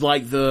want, which is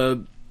like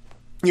the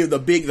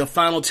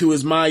final two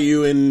is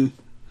Mayu and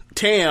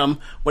Tam,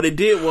 what they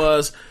did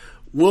was,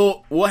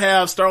 we'll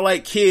have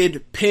Starlight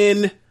Kid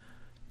pin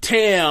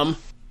Tam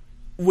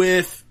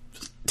with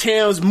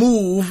Tam's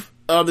move,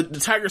 the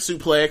Tiger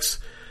Suplex.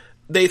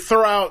 They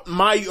throw out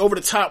Mayu over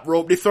the top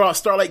rope. They throw out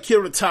Starlight Kid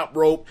over the top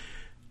rope.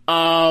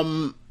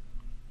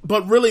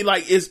 But really,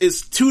 like, it's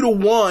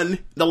 2-1.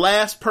 The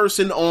last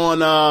person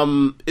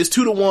on, is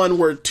 2-1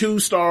 where 2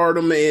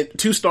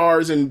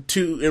 stars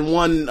and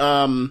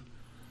 1,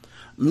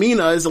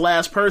 Mina is the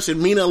last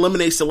person. Mina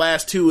eliminates the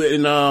last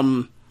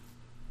 2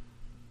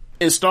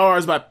 in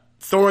Stars by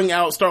throwing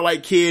out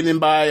Starlight Kid and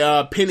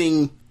by,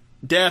 pinning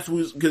Death,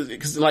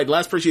 because like the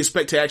last person you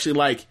expect to actually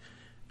like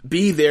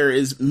be there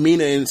is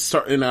Mina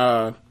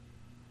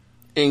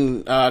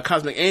in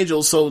Cosmic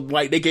Angels, so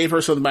like they gave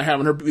her something by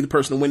having her be the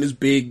person to win this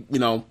big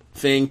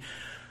thing.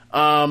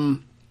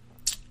 And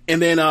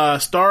then Tam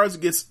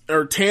gets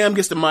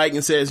the mic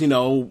and says,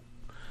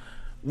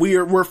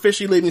 we're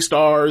officially leaving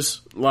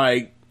Stars.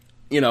 Like,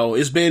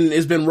 it's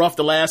been rough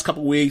the last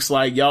couple weeks.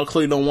 Like, y'all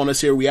clearly don't want us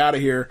here. We out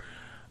of here.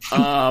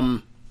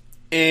 And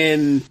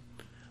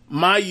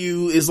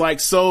Mayu is like,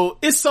 it's so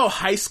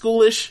high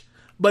schoolish,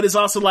 but it's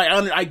also like,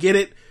 I get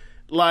it.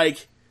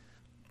 Like,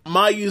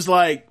 Mayu's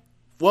like,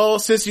 well,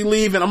 since you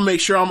leave, and I'm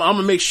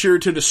gonna make sure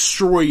to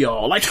destroy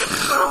y'all. Like,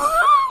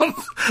 I'm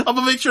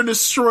gonna make sure to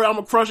destroy, I'm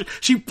gonna crush it.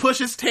 She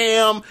pushes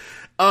Tam.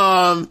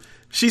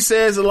 She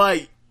says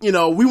like, we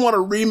want a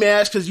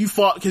rematch cause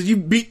you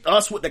beat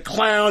us with the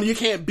Clown. You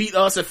can't beat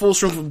us at full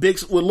strength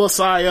with Lil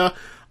Saya.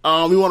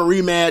 We want a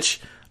rematch.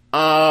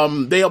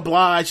 They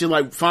oblige and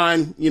like,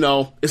 fine,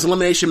 it's an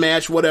elimination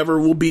match, whatever,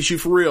 we'll beat you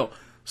for real.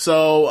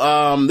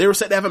 So, they were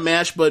set to have a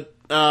match, but,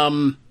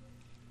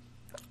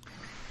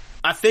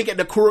 I think at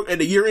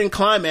the year-end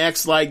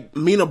climax, like,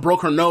 Mina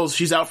broke her nose,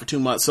 she's out for 2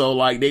 months, so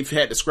like, they've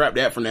had to scrap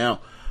that for now.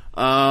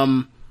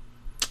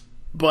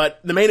 But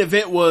the main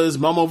event was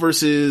Momo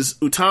versus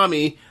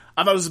Utami.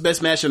 I thought it was the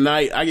best match of the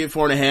night. I gave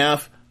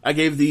 4.5. I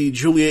gave the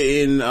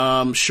Julia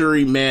and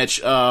Shuri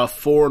match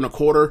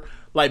 4.25.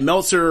 Like,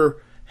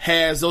 Meltzer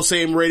has those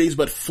same ratings,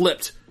 but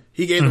flipped.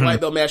 He gave the white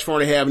belt match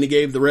 4.5, and he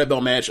gave the red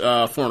belt match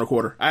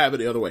 4.25. I have it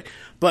the other way.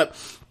 But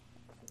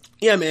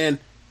yeah, man,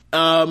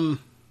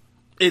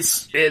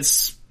 it's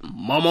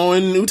Momo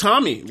and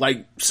Utami,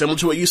 like similar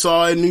to what you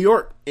saw in New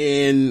York,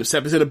 and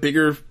except it's at a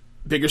bigger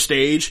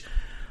stage.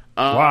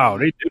 Wow,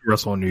 they did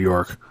wrestle in New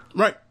York,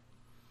 right?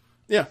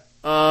 Yeah,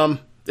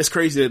 it's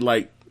crazy that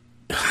like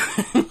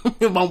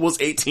Momo was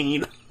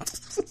 18.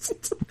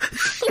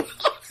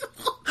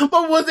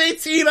 Momo was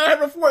 18. I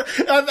have a 4.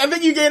 I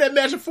think you gave that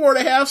match a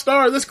 4.5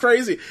 stars. That's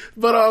crazy,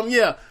 but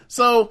yeah.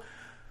 So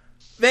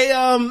they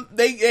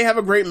have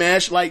a great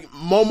match. Like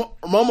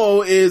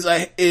Momo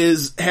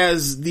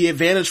has the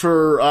advantage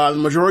for the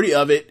majority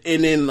of it,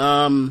 and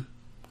then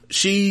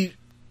she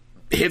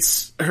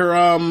hits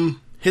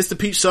the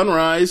Peach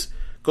Sunrise,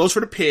 goes for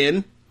the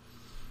pin.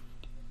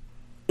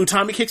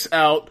 Utami kicks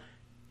out.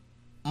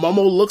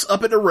 Momo looks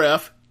up at the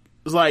ref.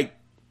 Is like,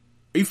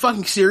 "Are you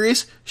fucking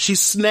serious?" She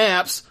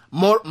snaps.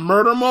 Murder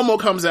Momo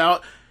comes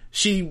out.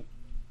 She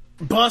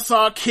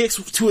buzzsaw kicks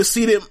to a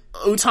seated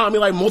Utami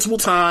like multiple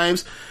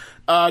times.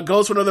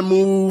 Goes for another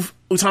move.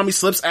 Utami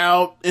slips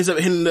out, ends up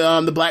hitting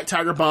the Black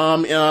Tiger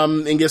Bomb,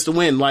 and gets the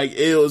win. Like,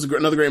 it was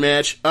another great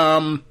match.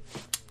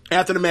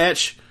 After the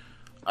match,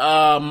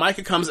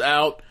 Micah comes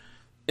out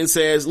and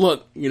says,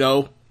 "Look, you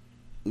know,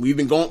 we've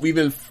been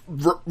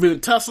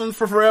tussling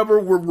for forever.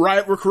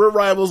 We're career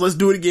rivals. Let's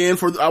do it again.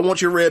 I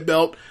want your red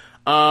belt."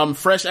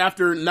 Fresh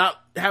after not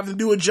having to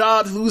do a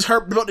job to lose her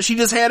belt that she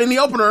just had in the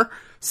opener.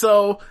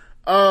 So,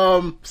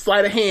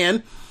 sleight of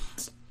hand.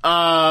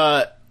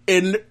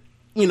 And,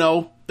 you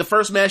know, the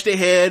first match they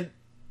had,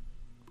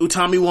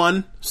 Utami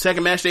won.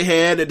 Second match they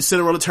had at the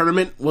Cinderella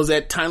tournament was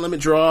that time limit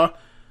draw.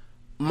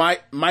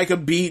 Micah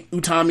beat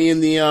Utami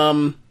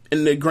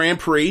in the Grand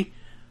Prix.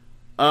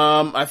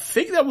 I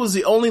think that was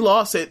the only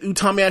loss that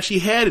Utami actually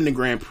had in the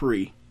Grand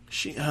Prix.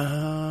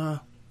 Yeah,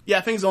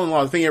 I think it's the only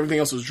loss. I think everything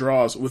else was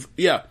draws with,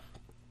 yeah.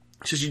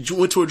 So she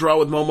went to a draw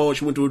with Momo, and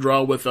she went to a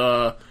draw with,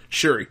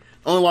 Shuri.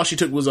 The only loss she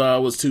took was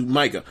to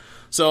Micah.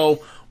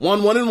 So,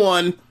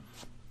 1-1-1.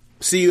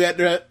 See you at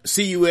the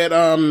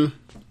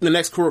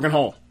next Korakuen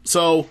Hall.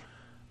 So,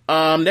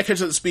 that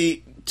catches up to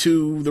speed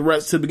to the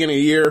beginning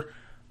of the year.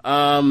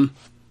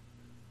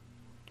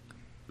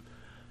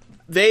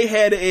 They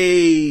had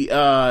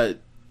a,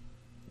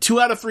 2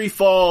 out of 3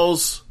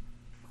 falls,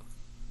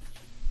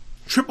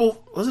 I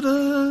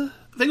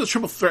think it was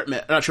triple threat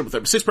match, not triple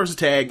threat, but 6-person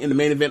tag in the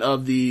main event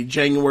of the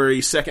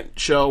January 2nd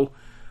show.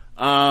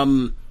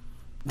 Donna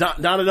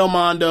Del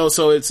Mondo,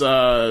 so it's,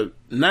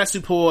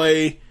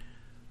 Natsupoi,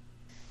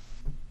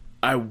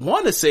 I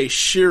want to say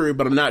Shuri,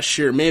 but I'm not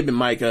sure. It may have been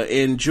Micah,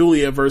 and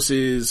Julia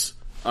versus,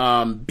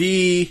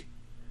 B,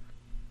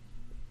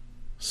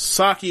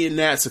 Saki, and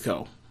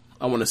Natsuko,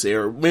 I want to say,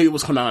 or maybe it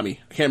was Konami.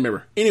 I can't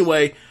remember.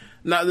 Anyway,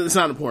 it's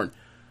not important.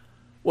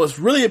 What's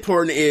really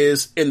important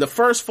is, in the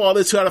first fall,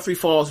 the 2 out of 3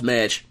 falls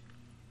match,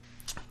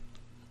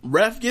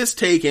 ref gets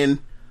taken,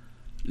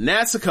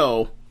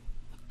 Natsuko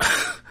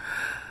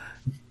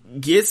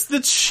gets the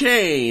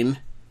chain,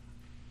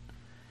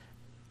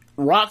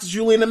 rocks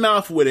Julia in the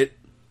mouth with it,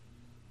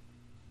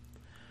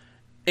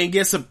 and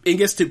gets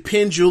to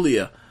pin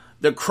Julia.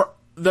 The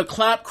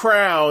clap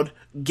crowd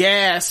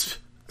gasp.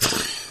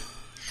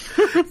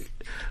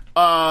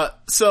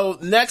 So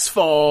next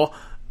fall,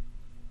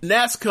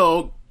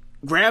 Natsuko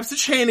grabs the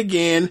chain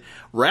again,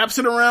 wraps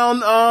it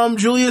around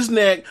Julia's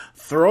neck,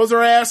 throws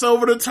her ass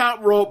over the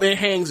top rope, and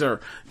hangs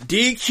her.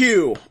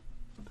 DQ.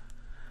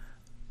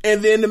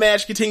 And then the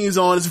match continues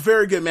on. It's a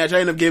very good match. I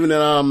ended up giving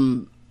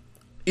it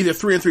either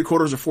 3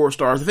 3/4 or 4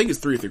 stars. I think it's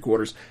 3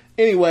 3/4.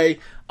 Anyway,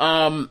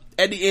 at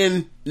the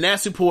end,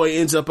 Natsupoi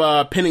ends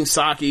up pinning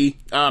Saki,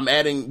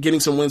 getting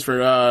some wins for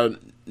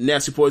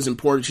Natsupoi is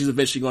important. She's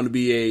eventually going to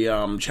be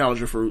a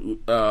challenger for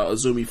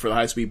Azumi for the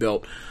high speed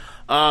belt.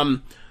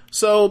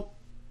 So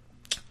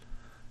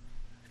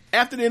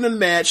after the end of the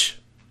match,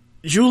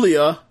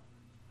 Julia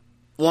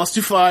wants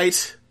to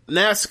fight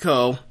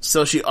Natsuko,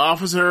 so she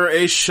offers her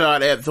a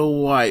shot at the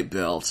white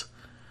belt.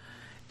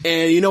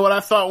 And you know what I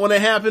thought when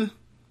it happened?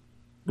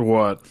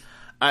 What?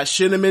 I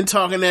shouldn't have been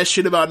talking that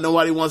shit about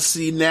nobody wants to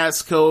see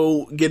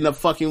Natsuko getting a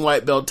fucking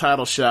white belt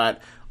title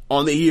shot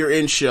on the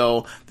year-end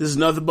show. This is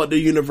nothing but the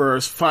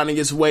universe finding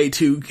its way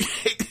to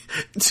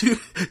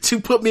to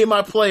put me in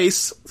my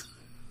place.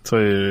 So,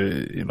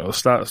 you know,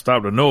 stop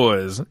the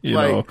noise, you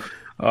know.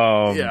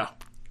 Yeah.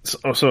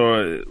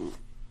 So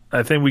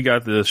I think we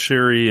got the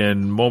Shuri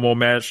and Momo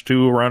match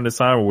too around this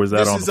time, or was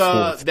that on the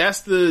 4th?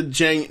 That's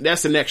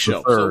the next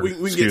show. So we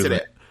can get to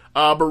that.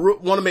 But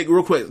want to make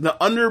real quick, the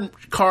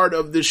undercard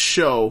of this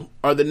show,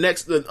 or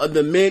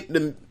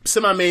the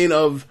semi-main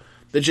of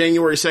the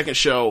January 2nd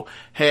show,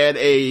 had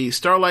a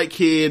Starlight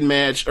Kid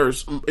match,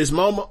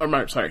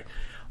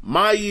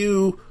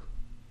 Mayu,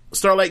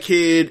 Starlight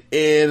Kid,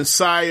 and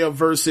Saya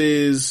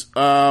versus,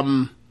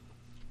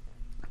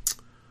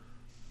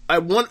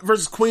 one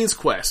versus Queen's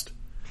Quest.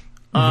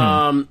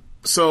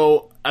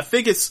 So I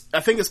think it's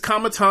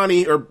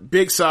Kamatani or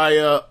Big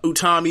Saya,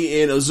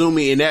 Utami, and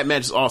Azumi, and that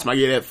match is awesome. I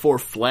get that 4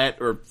 flat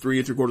or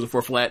 3 3/4 of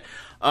 4 flat.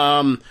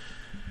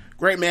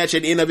 Great match.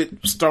 At the end of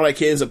it, Starlight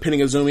Kid ends up pinning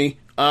Azumi.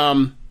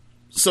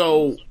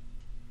 So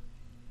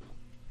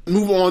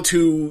move on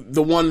to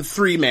the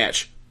 1-3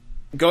 match.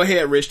 Go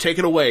ahead, Rich. Take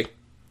it away.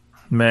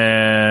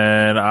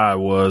 Man, I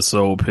was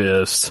so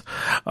pissed.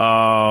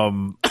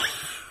 I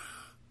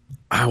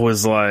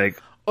was like,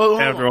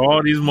 after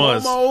all these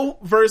months, Momo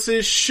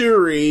versus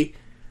Shuri.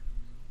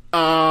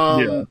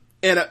 And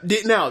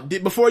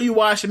before you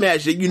watch the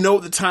match, did you know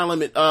what the time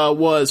limit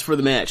was for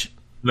the match?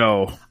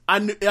 No. I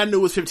knew it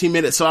was 15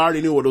 minutes, so I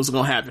already knew what was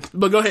going to happen.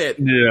 But go ahead.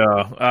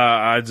 Yeah,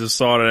 I just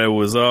saw that it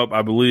was up.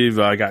 I believe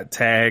I got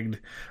tagged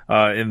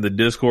in the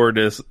Discord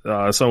as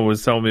someone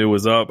was telling me it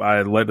was up. I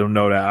had let them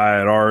know that I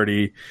had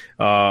already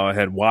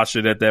had watched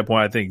it at that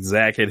point. I think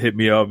Zach had hit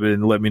me up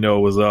and let me know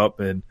it was up,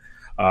 and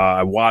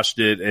I watched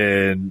it,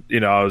 and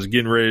I was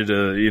getting ready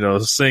to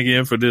sink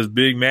in for this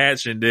big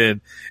match, and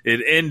then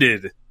it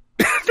ended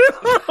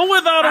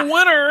without a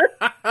winner.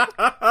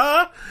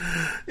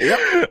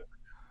 Yep.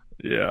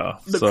 Yeah,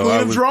 the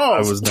queen of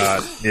draws.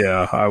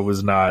 I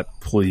was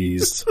not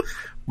pleased,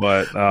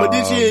 but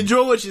did you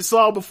enjoy what you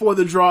saw before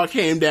the draw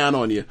came down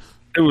on you?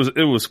 It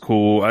was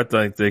cool. I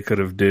think they could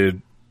have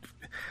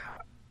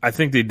I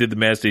think they did the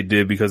match they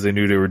did because they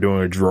knew they were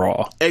doing a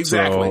draw.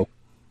 Exactly. So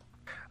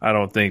I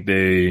don't think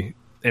they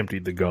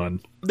emptied the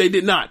gun. They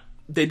did not.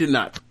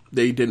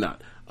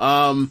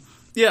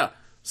 Yeah.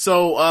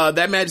 So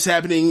that match is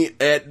happening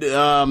at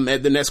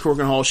the next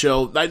Corcoran Hall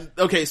show.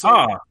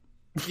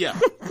 Yeah.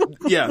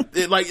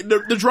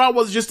 The draw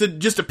was just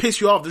to piss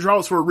you off. The draw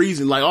was for a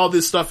reason. Like, all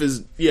this stuff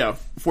is,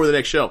 for the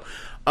next show.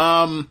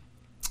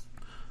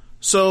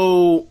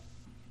 So,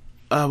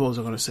 what was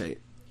I going to say?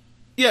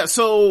 Yeah,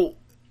 so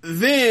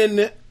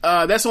then,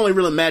 that's the only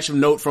real match of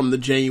note from the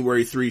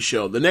January 3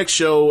 show. The next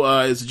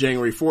show, is the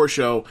January 4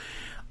 show.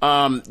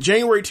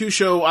 January 2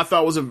 show, I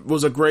thought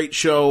was a great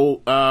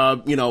show.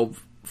 5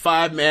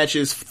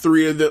 matches,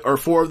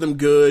 4 of them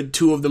good,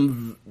 2 of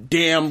them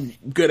damn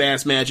good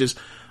ass matches.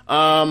 /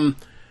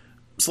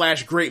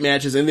 great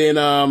matches. And then,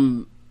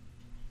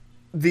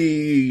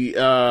 the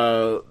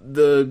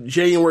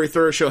January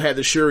 3rd show had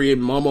the Shuri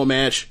and Momo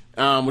match,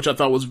 which I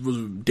thought was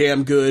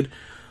damn good.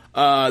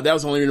 That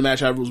was the only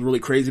match I was really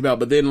crazy about.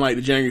 But then,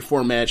 the January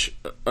 4 match,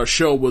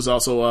 show was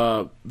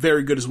also,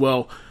 very good as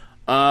well.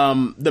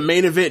 The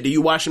main event, do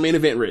you watch the main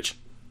event, Rich?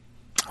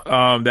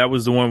 That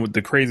was the one with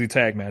the crazy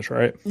tag match,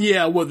 right?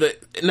 Yeah, with the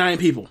 9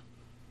 people.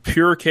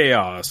 Pure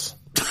chaos.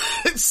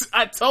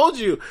 I told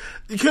you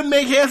couldn't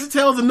make heads or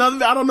tails.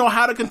 Another, I don't know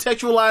how to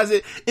contextualize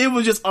it. It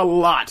was just a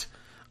lot.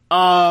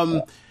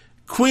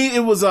 Queen,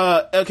 it was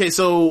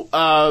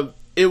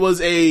it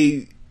was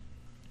a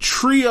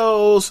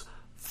trios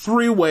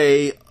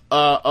 3-way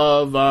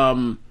of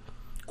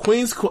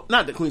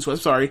not the Queen's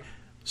Quest, sorry,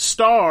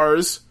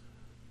 Stars,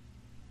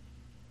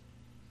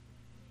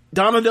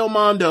 Donna Del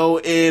Mondo,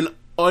 and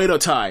Oedo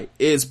Tai.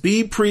 It's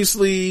B.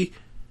 Priestley,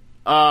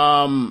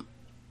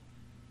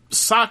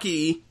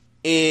 Saki,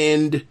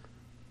 and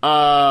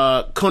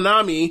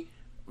Konami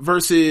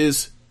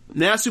versus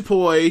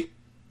Natsupoi,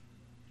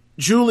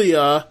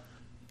 Julia,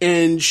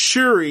 and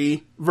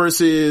Shuri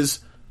versus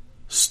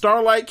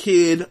Starlight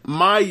Kid,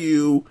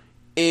 Mayu,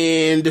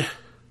 and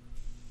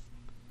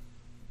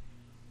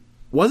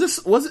was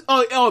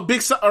it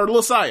Big or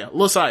Lil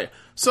Saya.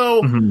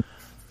 So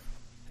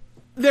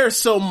there's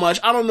so much.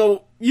 I don't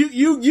know.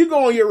 You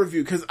go on your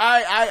review, because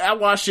I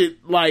watched it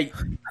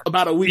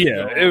about a week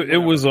ago.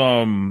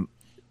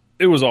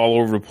 It was all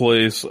over the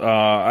place.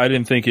 I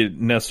didn't think it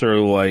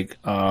necessarily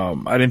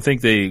I didn't think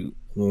they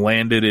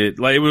landed it.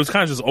 It was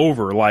kind of just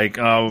over right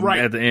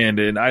at the end,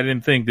 and I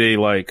didn't think they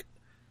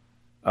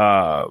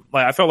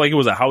I felt like it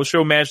was a house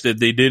show match that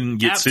they didn't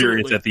get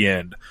serious at the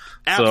end.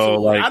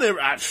 Absolutely.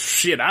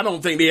 So I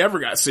don't think they ever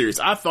got serious.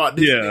 I thought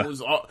this thing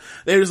was all,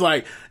 they was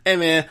like, hey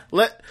man,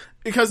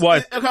 because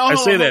one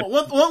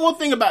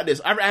thing about this,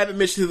 I haven't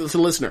mentioned to the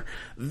listener.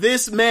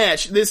 This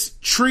match, this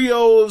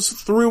trios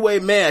 3-way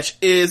match,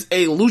 is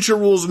a Lucha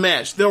Rules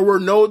match. There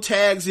were no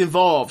tags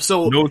involved,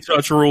 so no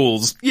touch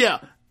rules. Yeah,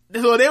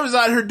 so they was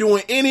out here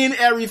doing any and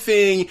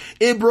everything.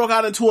 It broke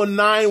out into a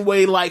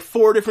 9-way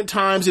 4 different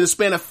times in the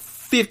span of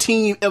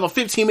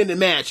 15-minute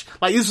match.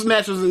 This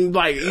match was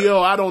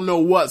I don't know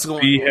what's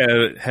going on. He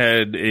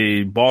had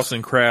a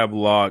Boston Crab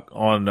lock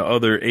on the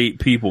other 8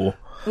 people.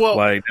 Well,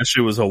 that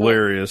shit was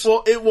hilarious.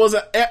 Well, it was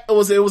an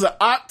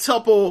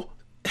octuple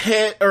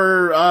head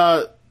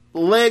or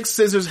leg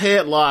scissors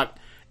headlock,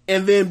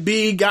 and then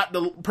B got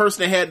the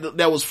person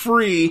that was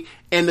free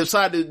and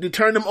decided to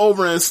turn them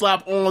over and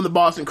slap on the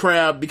Boston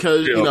Crab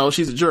because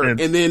she's a jerk.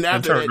 And then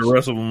after that, the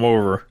rest of them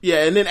over.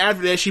 Yeah, and then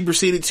after that, she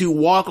proceeded to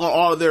walk on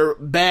all of their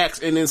backs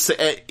and then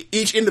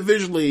each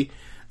individually.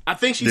 I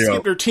think she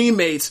skipped her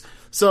teammates.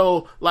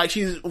 So,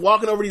 she's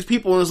walking over these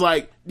people and it's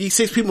these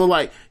 6 people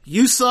are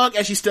you suck,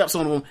 as she steps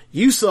on them.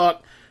 You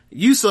suck,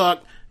 you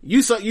suck,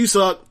 you suck, you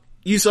suck,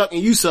 you suck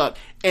and you suck.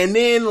 And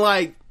then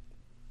like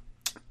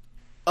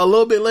a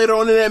little bit later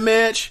on in that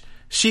match,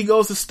 she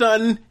goes to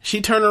stunting,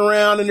 she turn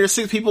around and there's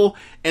 6 people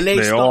and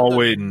they all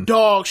waiting.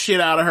 Dog shit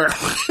out of her.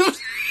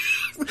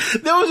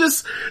 there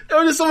was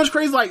just so much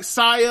crazy, like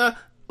Saya,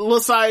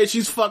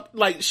 she's fucked,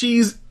 like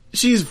she's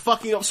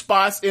fucking up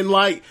spots in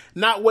like,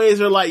 not ways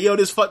that are like, yo,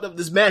 this fucked up,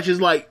 this match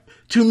is like,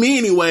 to me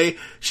anyway,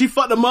 she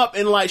fucked them up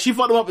and like, she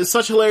fucked them up in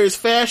such hilarious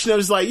fashion. I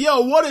was like,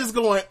 yo, what is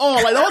going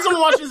on? Like, the whole time I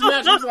watched this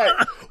match, I was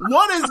like,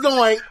 what is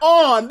going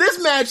on?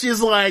 This match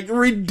is like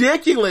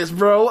ridiculous,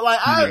 bro. Like,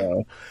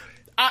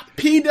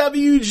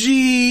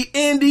 PWG,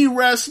 indie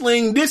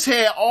wrestling, this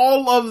had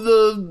all of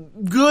the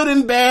good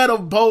and bad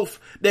of both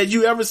that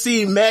you ever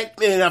see in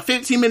a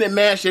 15-minute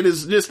match that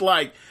is just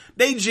like,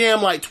 they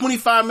jam like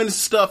 25 minutes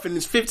of stuff in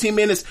this 15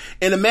 minutes,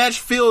 and the match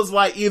feels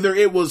like either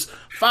it was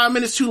 5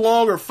 minutes too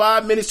long or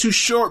 5 minutes too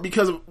short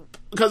because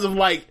of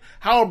like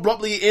how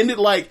abruptly it ended.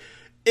 Like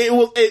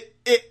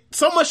it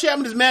so much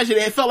happened in this match that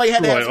it felt like it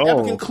had to have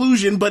a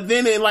conclusion, but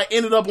then it like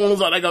ended up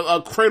almost like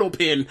a cradle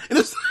pin. And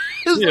it's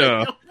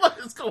like, what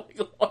is going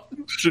on?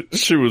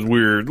 She was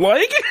weird.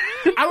 Like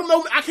I don't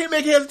know. I can't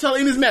make heads or tail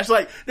in this match.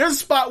 Like there's a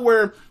spot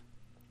where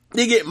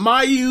they get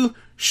Mayu,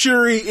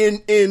 Shuri,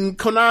 in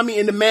Konami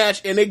in the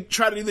match, and they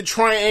try to do the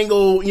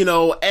triangle, you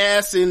know,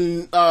 ass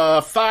and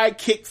thigh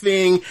kick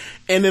thing,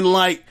 and then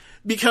like,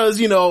 because,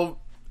 you know,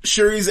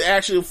 Shuri's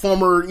actually a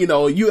former, you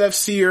know,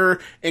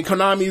 UFCer, and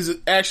Konami's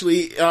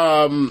actually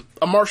a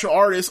martial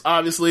artist,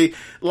 obviously.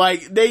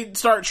 Like, they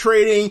start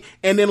trading,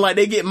 and then like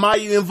they get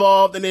Mayu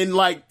involved, and then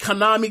like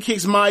Konami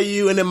kicks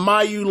Mayu, and then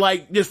Mayu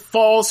like just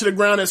falls to the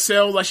ground and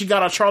sells like she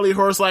got a Charlie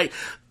horse, like,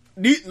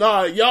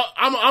 nah, y'all,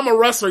 I'm a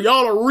wrestler.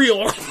 Y'all are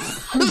real.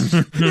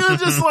 It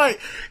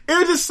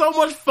was just so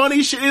much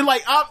funny shit. And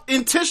like,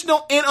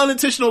 intentional and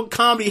unintentional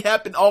comedy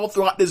happened all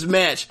throughout this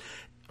match.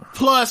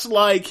 Plus,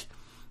 like,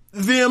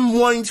 them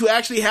wanting to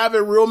actually have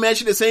a real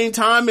match at the same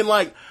time. And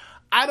like,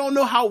 I don't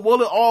know how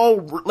well it all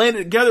landed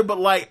together, but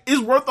like,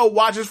 it's worth a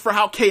watch just for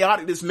how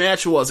chaotic this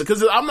match was.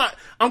 Because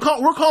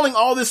we're calling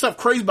all this stuff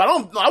crazy, but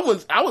I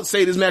wouldn't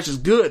say this match is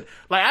good.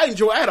 Like, I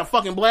had a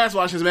fucking blast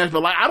watching this match,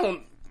 but like,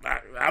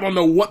 I don't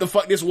know what the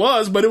fuck this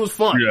was, but it was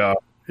fun.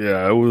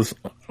 Yeah, it was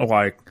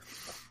like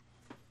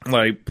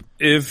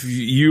if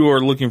you are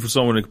looking for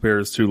someone to compare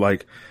this to,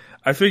 like,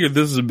 I figured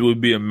this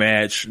would be a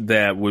match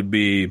that would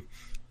be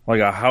like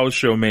a house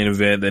show main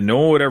event that no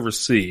one would ever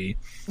see.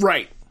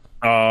 Right.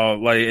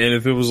 Like, and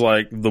if it was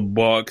like the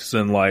Bucks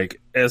and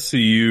like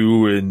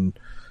SCU and,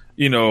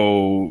 you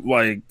know,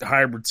 like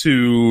Hybrid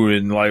 2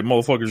 and like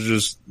motherfuckers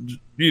just,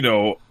 you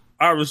know,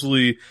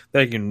 obviously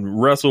they can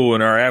wrestle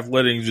and are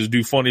athletic and just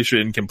do funny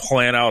shit and can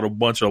plan out a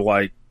bunch of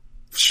like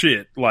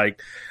shit.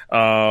 Like, you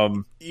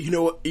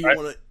know what,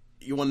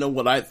 you want to know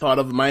what I thought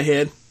of in my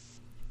head?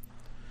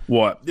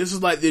 What? This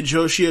is like the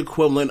Joshi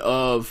equivalent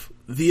of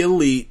the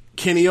Elite,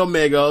 Kenny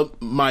Omega,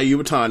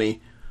 Mayu Iwatani,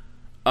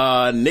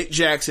 Nick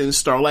Jackson,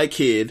 Starlight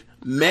Kid,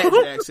 Matt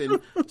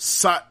Jackson,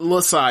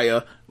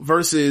 Lasaya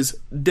versus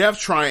Death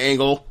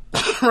Triangle,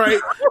 right?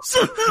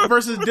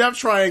 Versus Death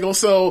Triangle.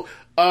 So,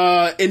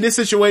 in this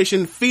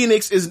situation,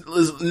 Phoenix is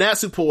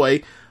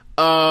Natsupoi,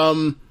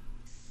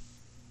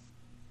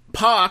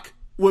 Pac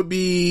would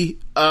be,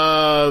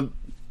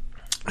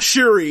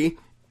 Shuri,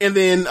 and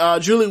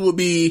then, Julie would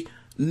be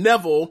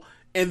Neville,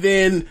 and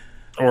then...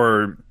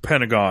 Or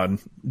Pentagon.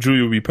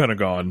 Julie would be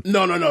Pentagon.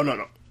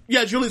 No.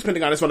 Yeah, Julie's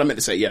Pentagon, that's what I meant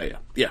to say.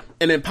 Yeah.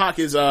 And then Pac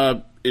is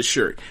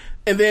Shuri.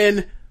 And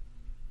then,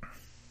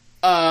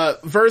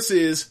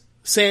 versus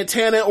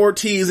Santana,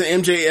 Ortiz,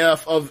 and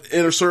MJF of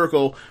Inner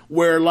Circle,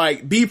 where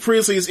like B.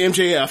 Priestley is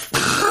MJF.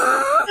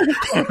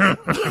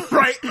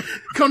 Right?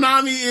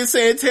 Konami is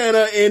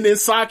Santana, and then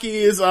Saki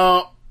is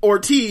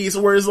Ortiz,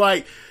 where it's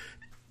like,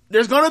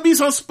 there's gonna be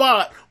some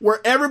spot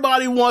where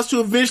everybody wants to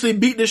eventually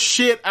beat the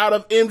shit out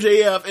of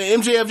MJF,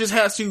 and MJF just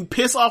has to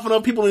piss off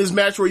enough people in this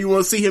match where you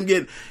want to see him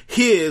get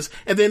his,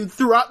 and then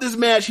throughout this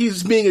match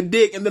he's being a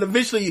dick, and then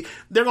eventually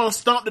they're gonna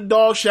stomp the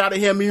dog shit out of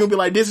him, and you're gonna be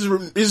like, this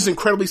is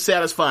incredibly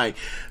satisfying.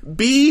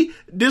 B,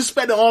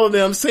 disrespecting all of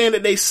them, saying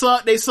that they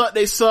suck,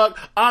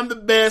 I'm the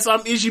best,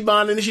 I'm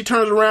Ichiban, and then she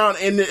turns around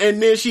and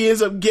then she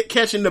ends up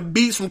catching the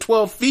beats from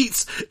 12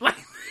 feet. Like,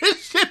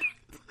 this shit.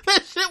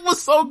 That shit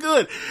was so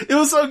good. It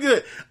was so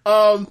good.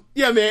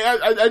 Yeah, man,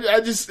 I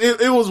just,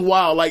 it was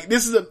wild. Like,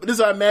 this is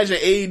I imagine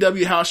an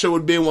AEW house show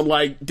would have been with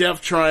like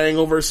Death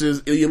Triangle versus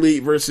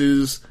Elite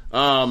versus,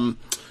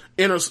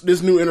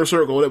 this new Inner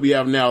Circle that we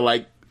have now.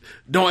 Like,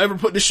 don't ever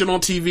put this shit on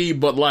TV,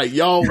 but like,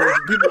 y'all,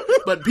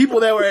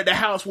 people that were at the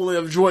house will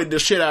have enjoyed the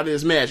shit out of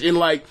this match. And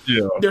like,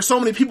 there's so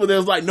many people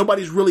there's like,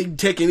 nobody's really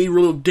taking any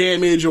real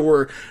damage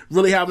or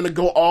really having to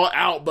go all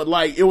out, but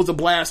like, it was a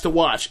blast to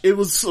watch. It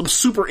was some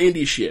super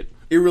indie shit.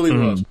 It really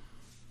was.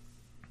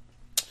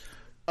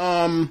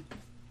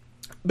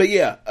 But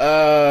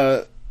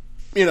yeah,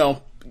 you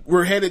know,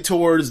 we're headed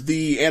towards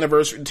the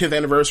 10th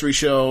anniversary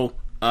show.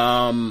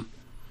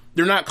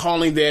 They're not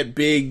calling that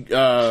big,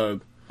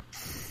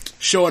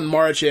 show in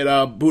March at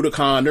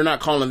Budokan. They're not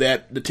calling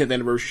that the 10th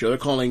anniversary show. They're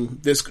calling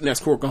this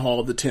next Korakuen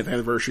Hall the 10th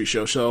anniversary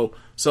show. So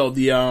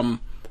the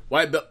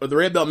white belt or the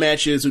red belt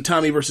match is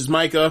Utami versus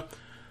Maika.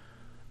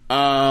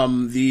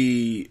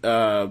 The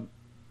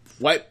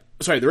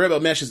red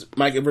belt match is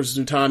Maika versus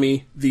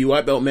Utami. The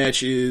white belt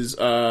match is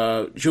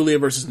Julia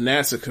versus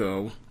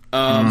Natsuko.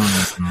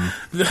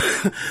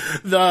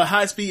 The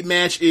high speed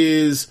match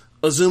is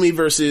Azumi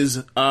versus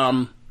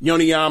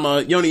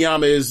Yoneyama.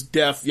 Yoneyama is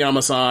deaf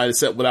Yama-san,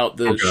 except without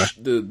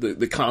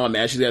the common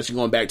match. She's actually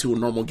going back to a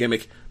normal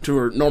gimmick, to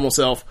her normal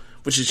self,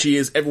 which is she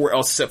is everywhere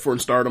else except for in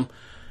Stardom.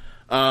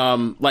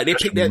 Like they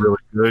picked that really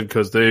good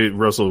because they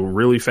wrestle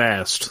really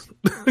fast.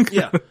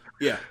 yeah.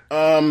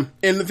 And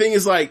the thing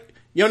is, like,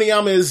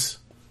 Yoneyama is,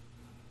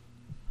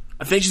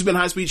 I think she's been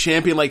high speed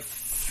champion like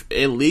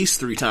at least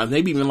 3 times,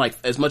 maybe even like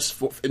as much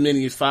as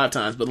many as 5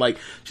 times. But like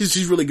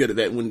she's really good at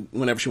that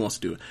whenever she wants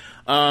to do it.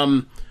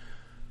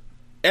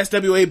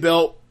 SWA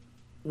belt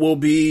will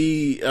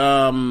be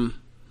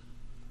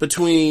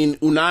between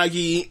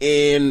Unagi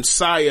and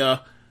Saya.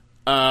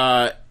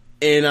 And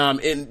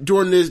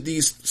during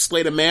these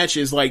slate of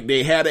matches, like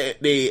they had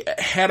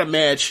a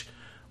match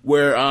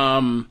where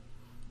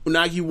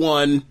Unagi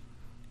won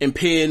and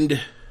pinned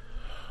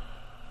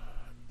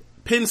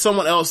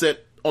someone else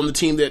that on the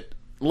team that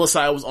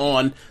Lasai was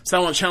on. So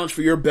I want to challenge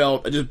for your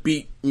belt. I just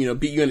beat you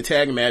in a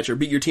tag match or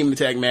beat your team in a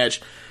tag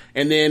match.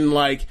 And then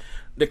like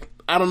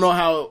I don't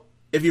know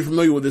if you're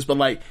familiar with this, but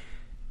like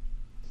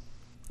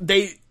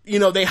they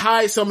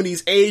hide some of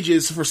these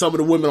ages for some of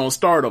the women on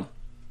Stardom,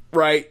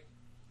 right?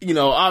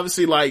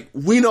 Obviously, like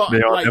we know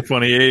they are like, a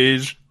funny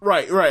age,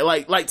 right?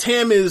 Like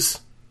Tam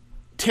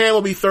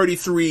will be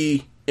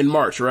 33 in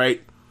March,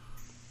 right?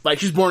 Like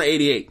she's born in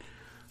 88,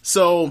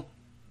 so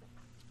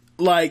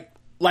like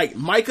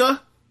Maika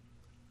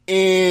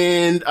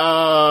and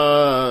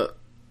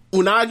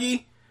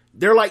Unagi,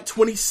 they're like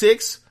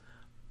 26,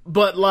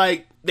 but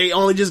like they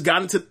only just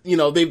got into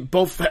they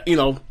both like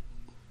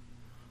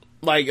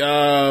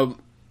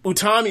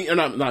Utami or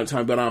not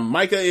Utami, but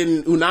Maika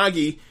and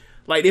Unagi.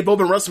 Like, they've both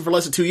been wrestling for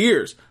less than 2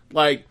 years.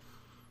 Like,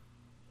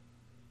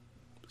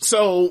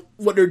 so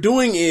what they're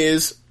doing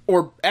is,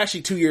 or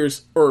actually 2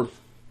 years, or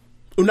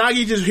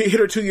Unagi just hit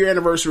her 2-year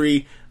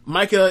anniversary.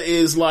 Maika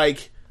is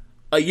like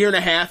a year and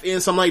a half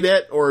in, something like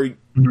that, or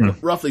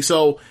roughly.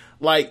 So,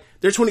 like,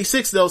 they're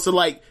 26 though, so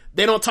like,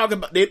 they don't talk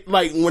about,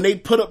 like, when they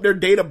put up their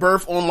date of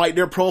birth on like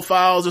their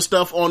profiles or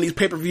stuff on these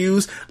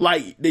pay-per-views,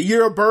 like, the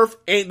year of birth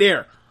ain't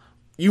there.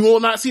 You will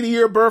not see the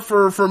year of birth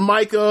for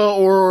Maika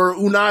or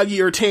Unagi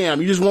or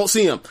Tam. You just won't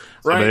see them,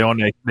 right? So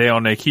they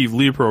on their Keith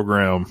Lee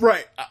program,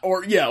 right?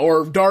 Or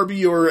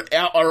Darby or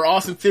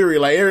Austin Theory,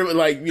 like everybody,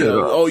 like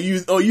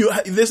you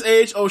this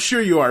age, oh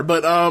sure you are,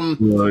 but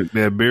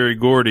that Barry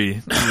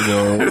Gordy,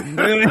 So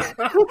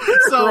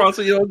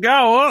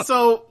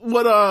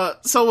what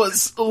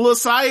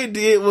Lasaya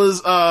did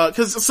was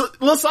because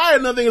Lasaya,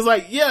 another thing is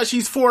like, yeah,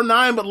 she's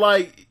 4'9", but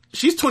like.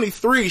 She's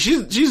 23.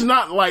 She's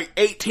not like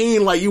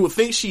 18 like you would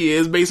think she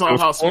is based on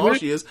how small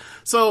she is.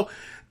 So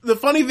the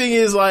funny thing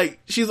is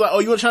like, she's like, oh,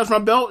 you want to challenge my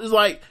belt? It's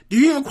like, do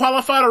you even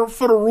qualify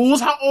for the rules?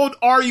 How old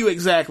are you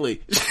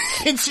exactly?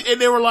 and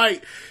they were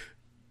like,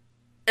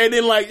 and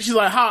then like, she's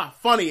like,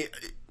 funny.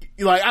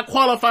 Like, I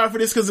qualify for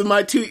this because of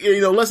my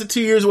less than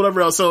 2 years or whatever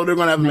else. So they're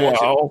going to have a match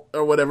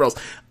or whatever else.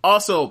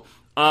 Also,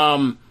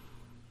 Unagi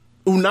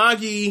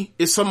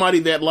is somebody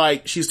that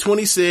like, she's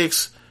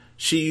 26.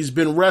 She's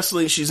been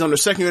wrestling. She's on her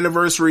 2nd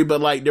anniversary, but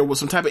like there was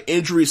some type of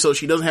injury, so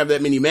she doesn't have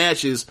that many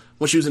matches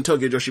when she was in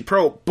Tokyo Joshi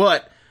Pro.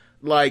 But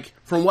like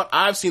from what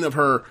I've seen of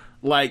her,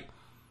 like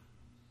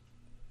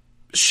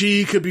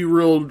she could be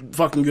real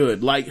fucking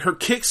good. Like her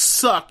kicks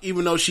suck,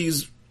 even though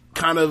she's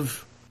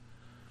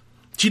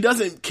she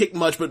doesn't kick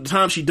much, but the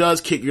time she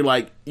does kick, you're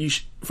like,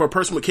 for a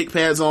person with kick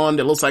pads on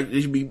that looks like you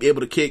should be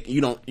able to kick,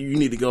 you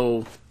need to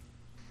go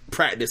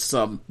practice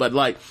something. But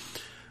like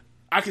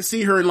I could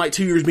see her in like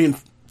 2 years being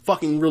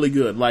fucking really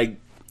good. Like,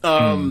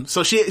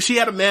 so she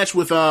had a match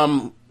with,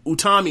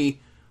 Utami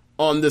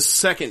on the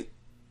 2nd,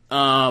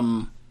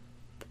 on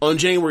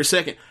January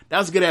 2nd. That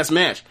was a good ass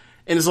match.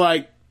 And it's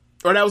like,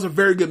 or that was a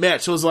very good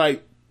match. So it was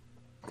like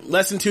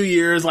less than 2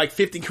 years, like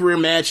 50 career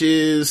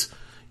matches,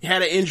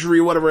 had an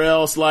injury, whatever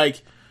else.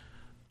 Like,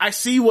 I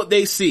see what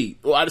they see.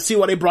 Well, I see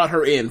why they brought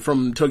her in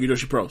from Tokyo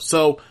Joshi Pro.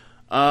 So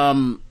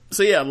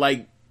yeah,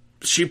 like,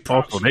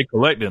 they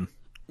collecting.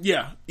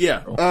 Yeah.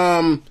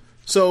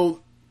 So,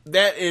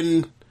 that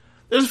and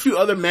there's a few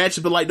other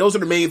matches, but like those are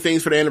the main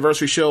things for the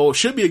anniversary show.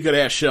 Should be a good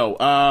ass show.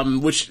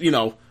 Which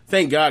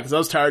thank God, because I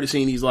was tired of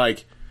seeing these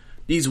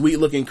weak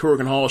looking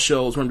Korakuen Hall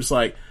shows where I'm just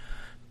like,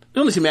 the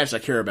only two matches I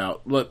care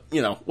about. But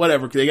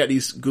whatever. Cause they got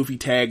these goofy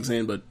tags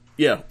in, but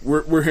yeah,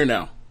 we're here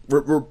now.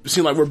 We're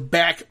seem like we're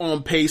back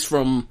on pace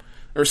from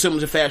or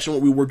similar to fashion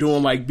what we were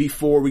doing like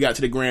before we got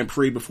to the Grand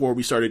Prix, before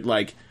we started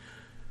like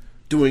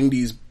doing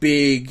these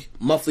big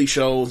monthly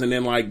shows and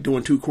then like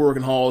doing 2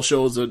 Korakuen Hall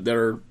shows that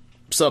are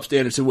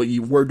substandard to what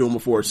you were doing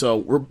before. So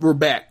we're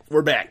back.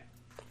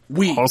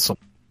 We awesome.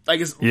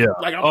 like it's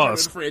like I'm part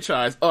of the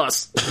franchise.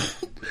 Us.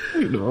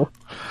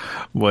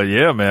 But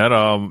yeah,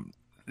 man,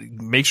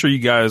 make sure you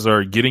guys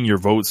are getting your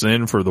votes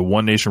in for the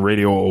One Nation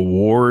Radio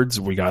Awards.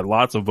 We got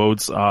lots of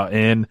votes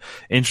in,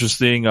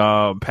 interesting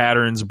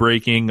patterns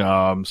breaking,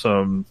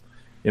 some,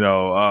 a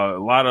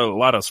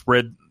lot of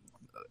spread.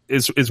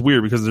 It's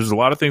weird because there's a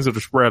lot of things that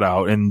are spread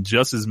out and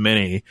just as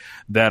many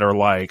that are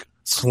like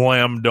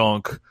slam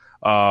dunk.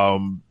 I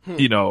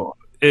think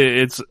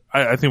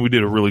we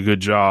did a really good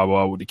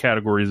job with the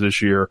categories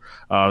this year.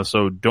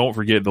 So don't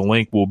forget, the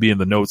link will be in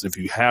the notes. If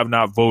you have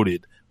not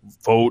voted,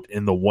 vote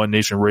in the One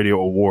Nation Radio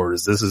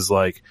Awards. This is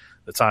like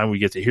the time we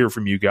get to hear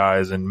from you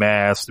guys en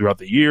masse throughout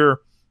the year.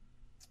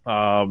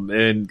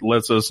 And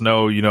lets us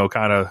know,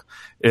 kind of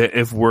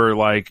if we're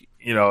like,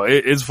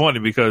 it's funny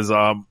because,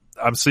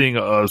 I'm seeing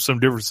some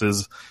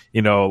differences,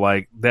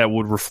 like that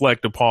would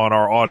reflect upon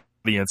our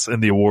audience in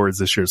the awards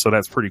this year. So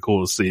that's pretty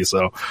cool to see.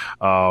 So,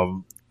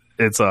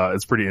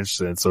 it's pretty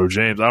interesting. So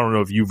James, I don't know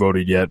if you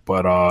voted yet,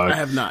 but, I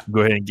have not. Go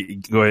ahead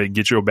and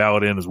get your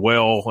ballot in as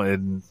well.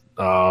 And,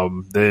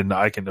 then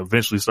I can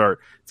eventually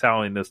start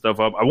tallying this stuff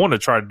up. I want to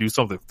try to do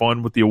something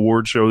fun with the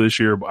award show this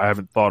year, but I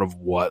haven't thought of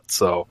what.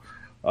 So,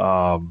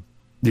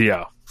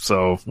 yeah,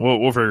 so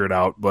we'll figure it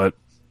out, but,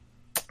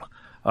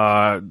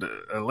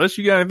 unless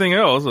you got anything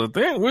else, I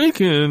think we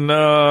can,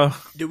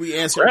 did we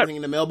answer everything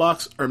in the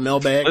mailbox or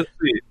mailbag? Let's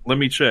see. Let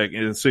me check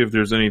and see if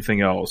there's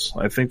anything else.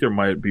 I think there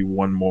might be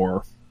one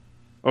more.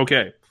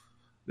 Okay.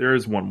 There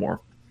is one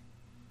more.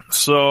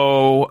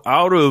 So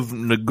out of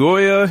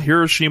Nagoya,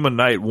 Hiroshima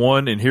Night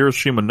 1 and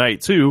Hiroshima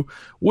Night 2,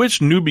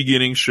 which New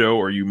Beginning show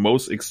are you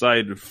most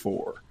excited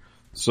for?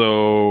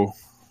 So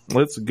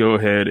let's go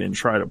ahead and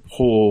try to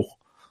pull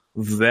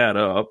that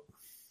up.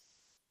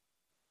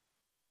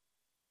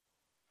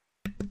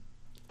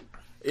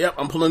 Yep,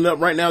 I'm pulling it up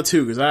right now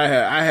too because I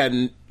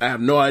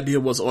have no idea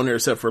what's on there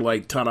except for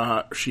like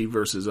Tanahashi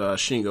versus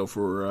Shingo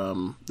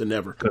for the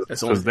Never.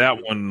 Because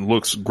that one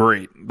looks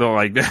great. Though,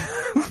 like that.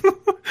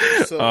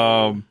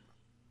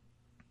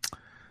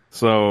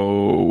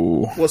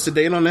 So what's the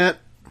date on that?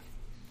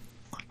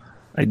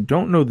 I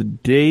don't know the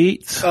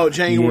date. Oh,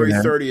 January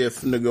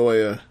 30th,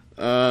 Nagoya.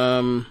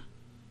 All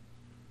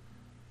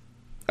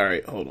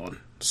right, hold on.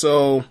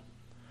 So.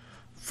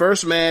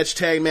 First match,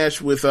 tag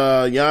match with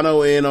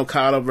Yano and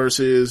Okada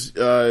versus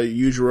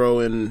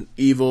Yujiro and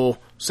Evil.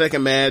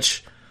 Second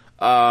match,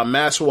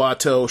 Master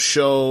Wato,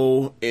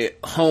 Sho,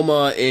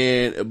 Homa,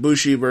 and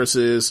Ibushi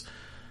versus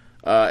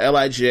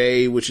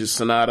LIJ, which is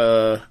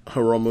Sanada,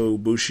 Hiromu,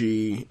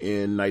 Bushi,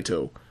 and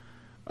Naito.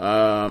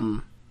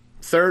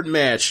 Third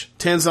match,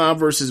 Tenzan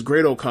versus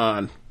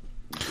Great-O-Khan.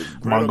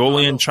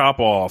 Mongolian chop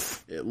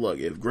off. Look,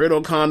 if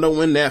Great-O-Khan don't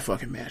win that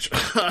fucking match.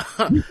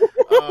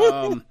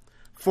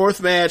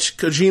 Fourth match,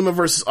 Kojima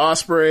versus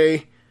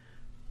Ospreay.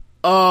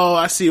 Oh,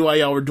 I see why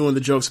y'all were doing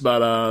the jokes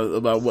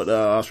about what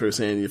Ospreay was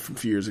saying from a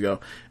few years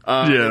ago.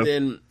 Yeah. And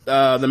then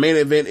the main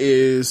event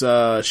is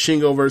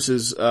Shingo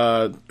versus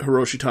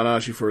Hiroshi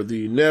Tanahashi for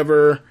the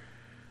Never.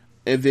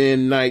 And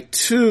then night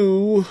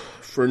 2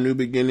 for New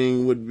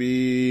Beginning would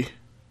be...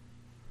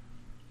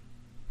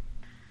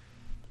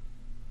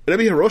 Would that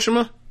be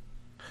Hiroshima?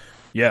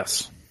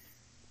 Yes.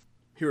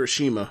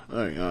 Hiroshima. All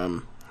right,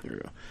 here we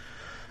go.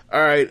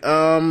 All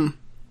right,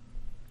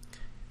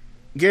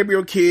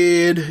 Gabriel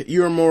Kidd,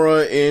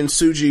 Uemura, and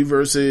Tsuji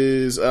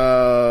versus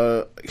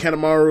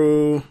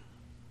Kanemaru,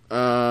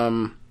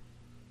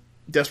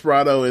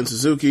 Desperado, and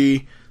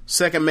Suzuki.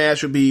 Second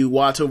match would be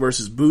Wato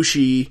versus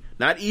Bushi.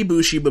 Not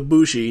Ibushi, but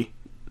Bushi.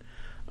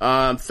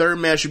 Third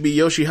match would be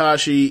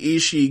Yoshihashi,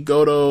 Ishii,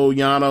 Goto,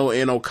 Yano,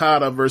 and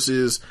Okada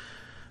versus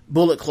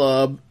Bullet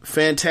Club,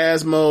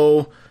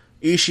 Phantasmo,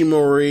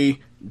 Ishimori,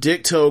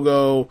 Dick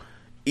Togo,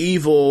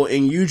 Evil,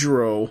 and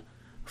Yujiro.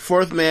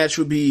 Fourth match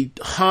would be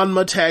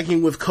Hanma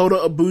tagging with Kota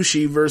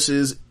Ibushi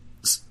versus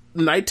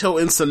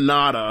Naito and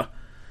Sanada.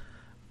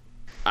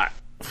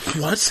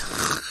 What?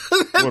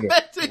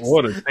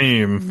 What a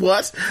team.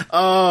 What?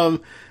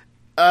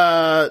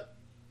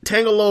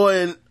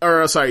 Tangaloa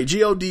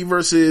God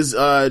versus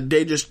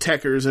Dangerous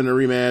Tekkers in a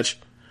rematch.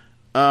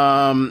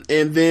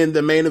 And then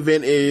the main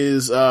event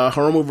is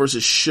Hiromu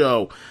versus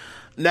Sho.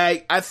 Now,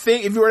 I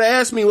think if you were to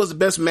ask me what's the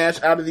best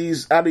match out of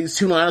these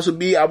two lineups would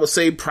be, I would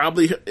say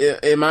probably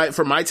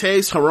for my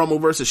taste, Hiromu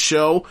versus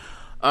Sho.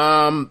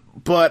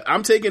 But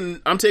I'm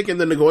taking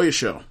the Nagoya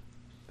show.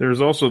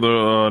 There's also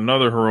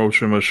another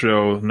Hiroshima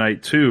show,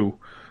 night 2,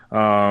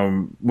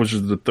 which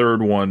is the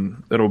third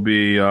one. It'll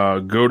be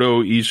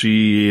Goto,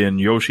 Ishii, and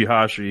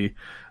Yoshihashi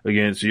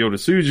against Yota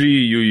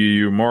Tsuji,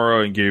 Yuya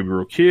Uemura, and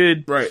Gabriel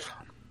Kidd. Right.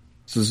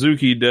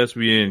 Suzuki,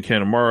 Despy, and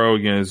Kanemaru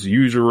against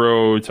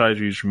Yujiro,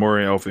 Taiji Ishimori,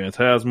 and El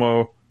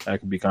Phantasmo. That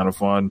could be kind of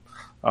fun.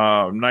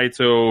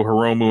 Naito,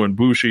 Hiromu, and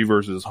Bushi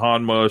versus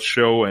Hanma,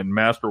 Sho, and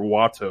Master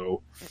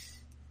Wato.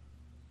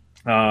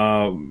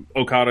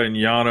 Okada and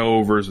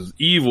Yano versus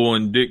Evil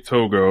and Dick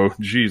Togo.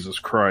 Jesus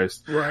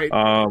Christ. Right.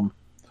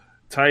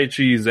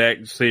 Taichi,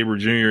 Zack Sabre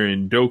Jr.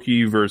 and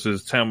Doki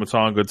versus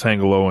Tamatonga,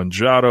 Tangaloa, and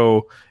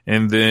Jado.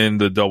 And then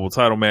the double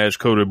title match,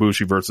 Kota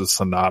Ibushi versus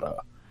Sanada.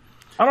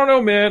 I don't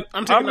know, man.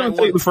 I'm going to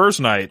take the first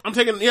night. I'm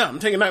taking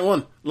night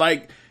 1.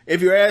 Like,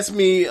 if you ask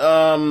me,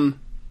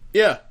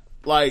 yeah,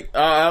 like,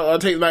 I'll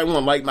take night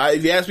one. Like,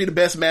 if you ask me the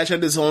best match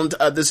of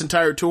this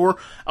entire tour,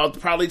 I'll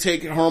probably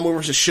take Hiromu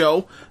versus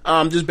Show,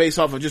 just based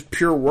off of just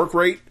pure work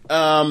rate.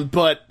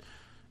 But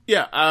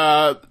yeah,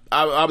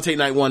 I would take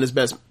night one as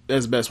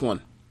best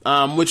one.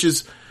 Which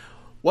is,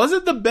 was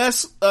it the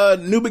best,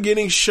 New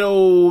Beginning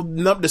show,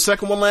 the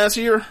second one last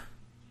year?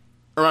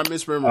 Or am I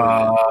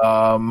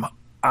misremembering?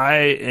 I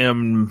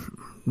am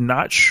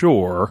not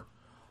sure.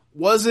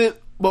 Wasn't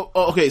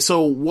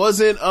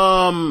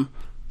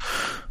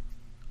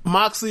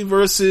Moxley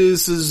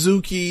versus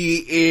Suzuki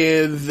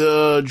in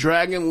the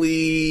Dragon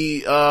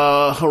Lee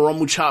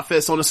Hiromu Chop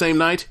Fest on the same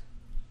night?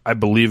 I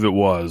believe it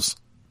was.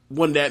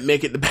 Wouldn't that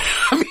make it the best?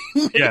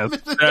 Yes,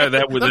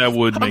 that would make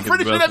it the best. I'm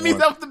pretty sure that means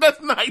that was the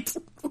best night.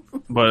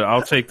 But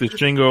I'll take the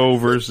Shingo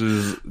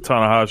versus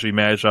Tanahashi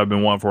match I've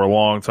been wanting for a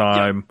long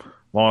time. Yeah.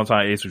 Long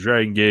time Ace of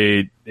Dragon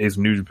Gate, Ace of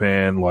New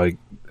Japan, like,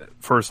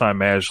 first time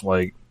match,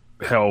 like,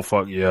 hell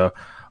fuck yeah.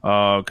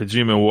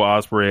 Kojima and Will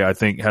Ospreay, I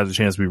think, has a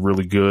chance to be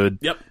really good.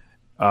 Yep.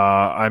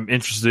 I'm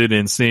interested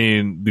in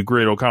seeing the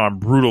Great O'Connor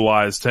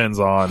brutalize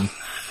Tenzan,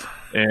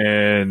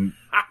 and,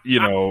 you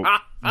know,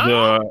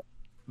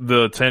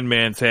 the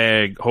 10-man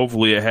tag,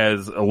 hopefully it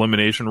has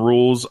elimination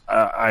rules.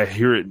 I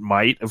hear it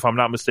might, if I'm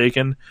not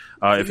mistaken.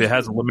 If it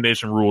has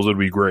elimination rules, it'd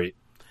be great.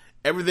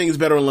 Everything is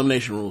better on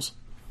elimination rules.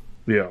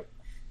 Yeah.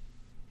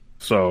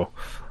 So,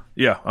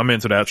 yeah, I'm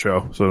into that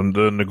show. So,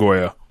 the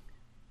Nagoya.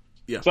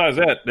 Yeah. Besides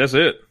that, that's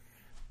it.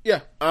 Yeah.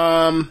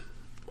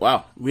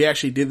 Wow. We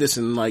actually did this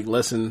in like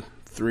less than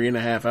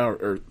 3.5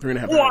 hours, or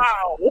 3.5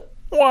 hours.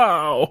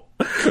 Wow.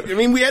 I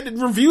mean, we had to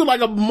review like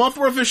a month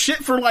worth of shit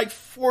for like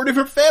 4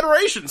 different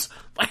federations.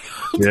 Like,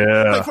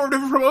 yeah. Like 4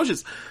 different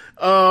promotions.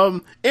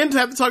 And to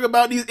have to talk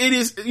about these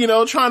idiots, you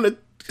know, trying to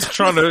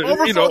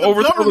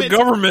overthrow the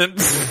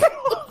government.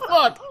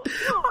 Fuck.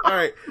 All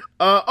right.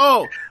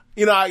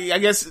 You know, I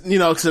guess, you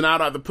know, so now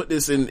I have to put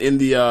this in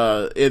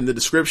the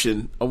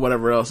description or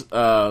whatever else,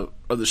 or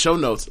the show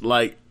notes.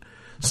 Like,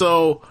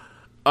 so,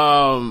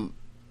 I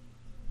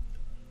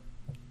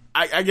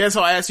guess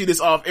I'll ask you this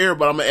off air,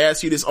 but I'm gonna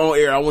ask you this on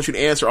air. I want you to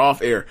answer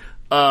off air.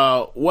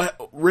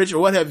 Richard,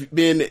 what have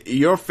been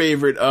your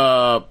favorite,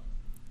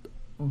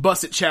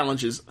 busted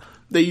challenges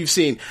that you've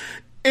seen?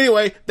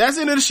 Anyway, that's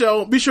the end of the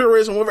show. Be sure to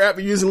raise on whatever app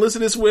you're using to listen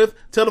to this with.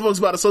 Tell the folks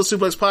about the Social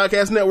Suplex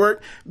Podcast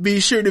Network. Be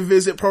sure to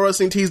visit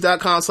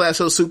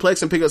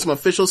ProWrestlingTees.com/SocialSuplex and pick up some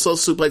official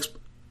Social Suplex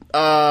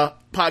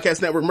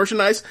Podcast Network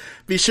merchandise.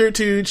 Be sure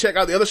to check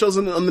out the other shows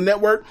on the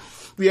network.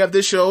 We have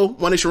this show,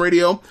 One Nation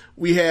Radio.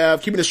 We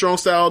have Keeping It Strong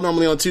Style,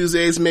 normally on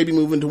Tuesdays, maybe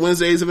moving to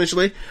Wednesdays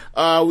eventually.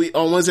 On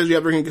Wednesdays, we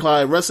have Breaking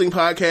Clyde Wrestling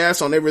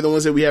Podcast. On every other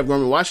Wednesday, we have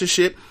Gorman Watching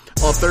Shit.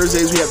 On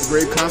Thursdays, we have the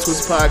Grave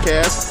Consequences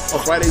Podcast. On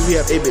Fridays, we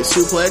have 8-Bit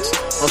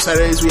Suplex. On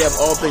Saturdays, we have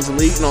All Things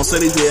Elite. And on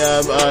Sundays, we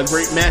have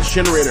Great Match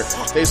Generator.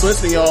 Thanks for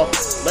listening, y'all.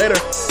 Later.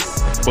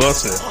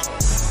 Bust it.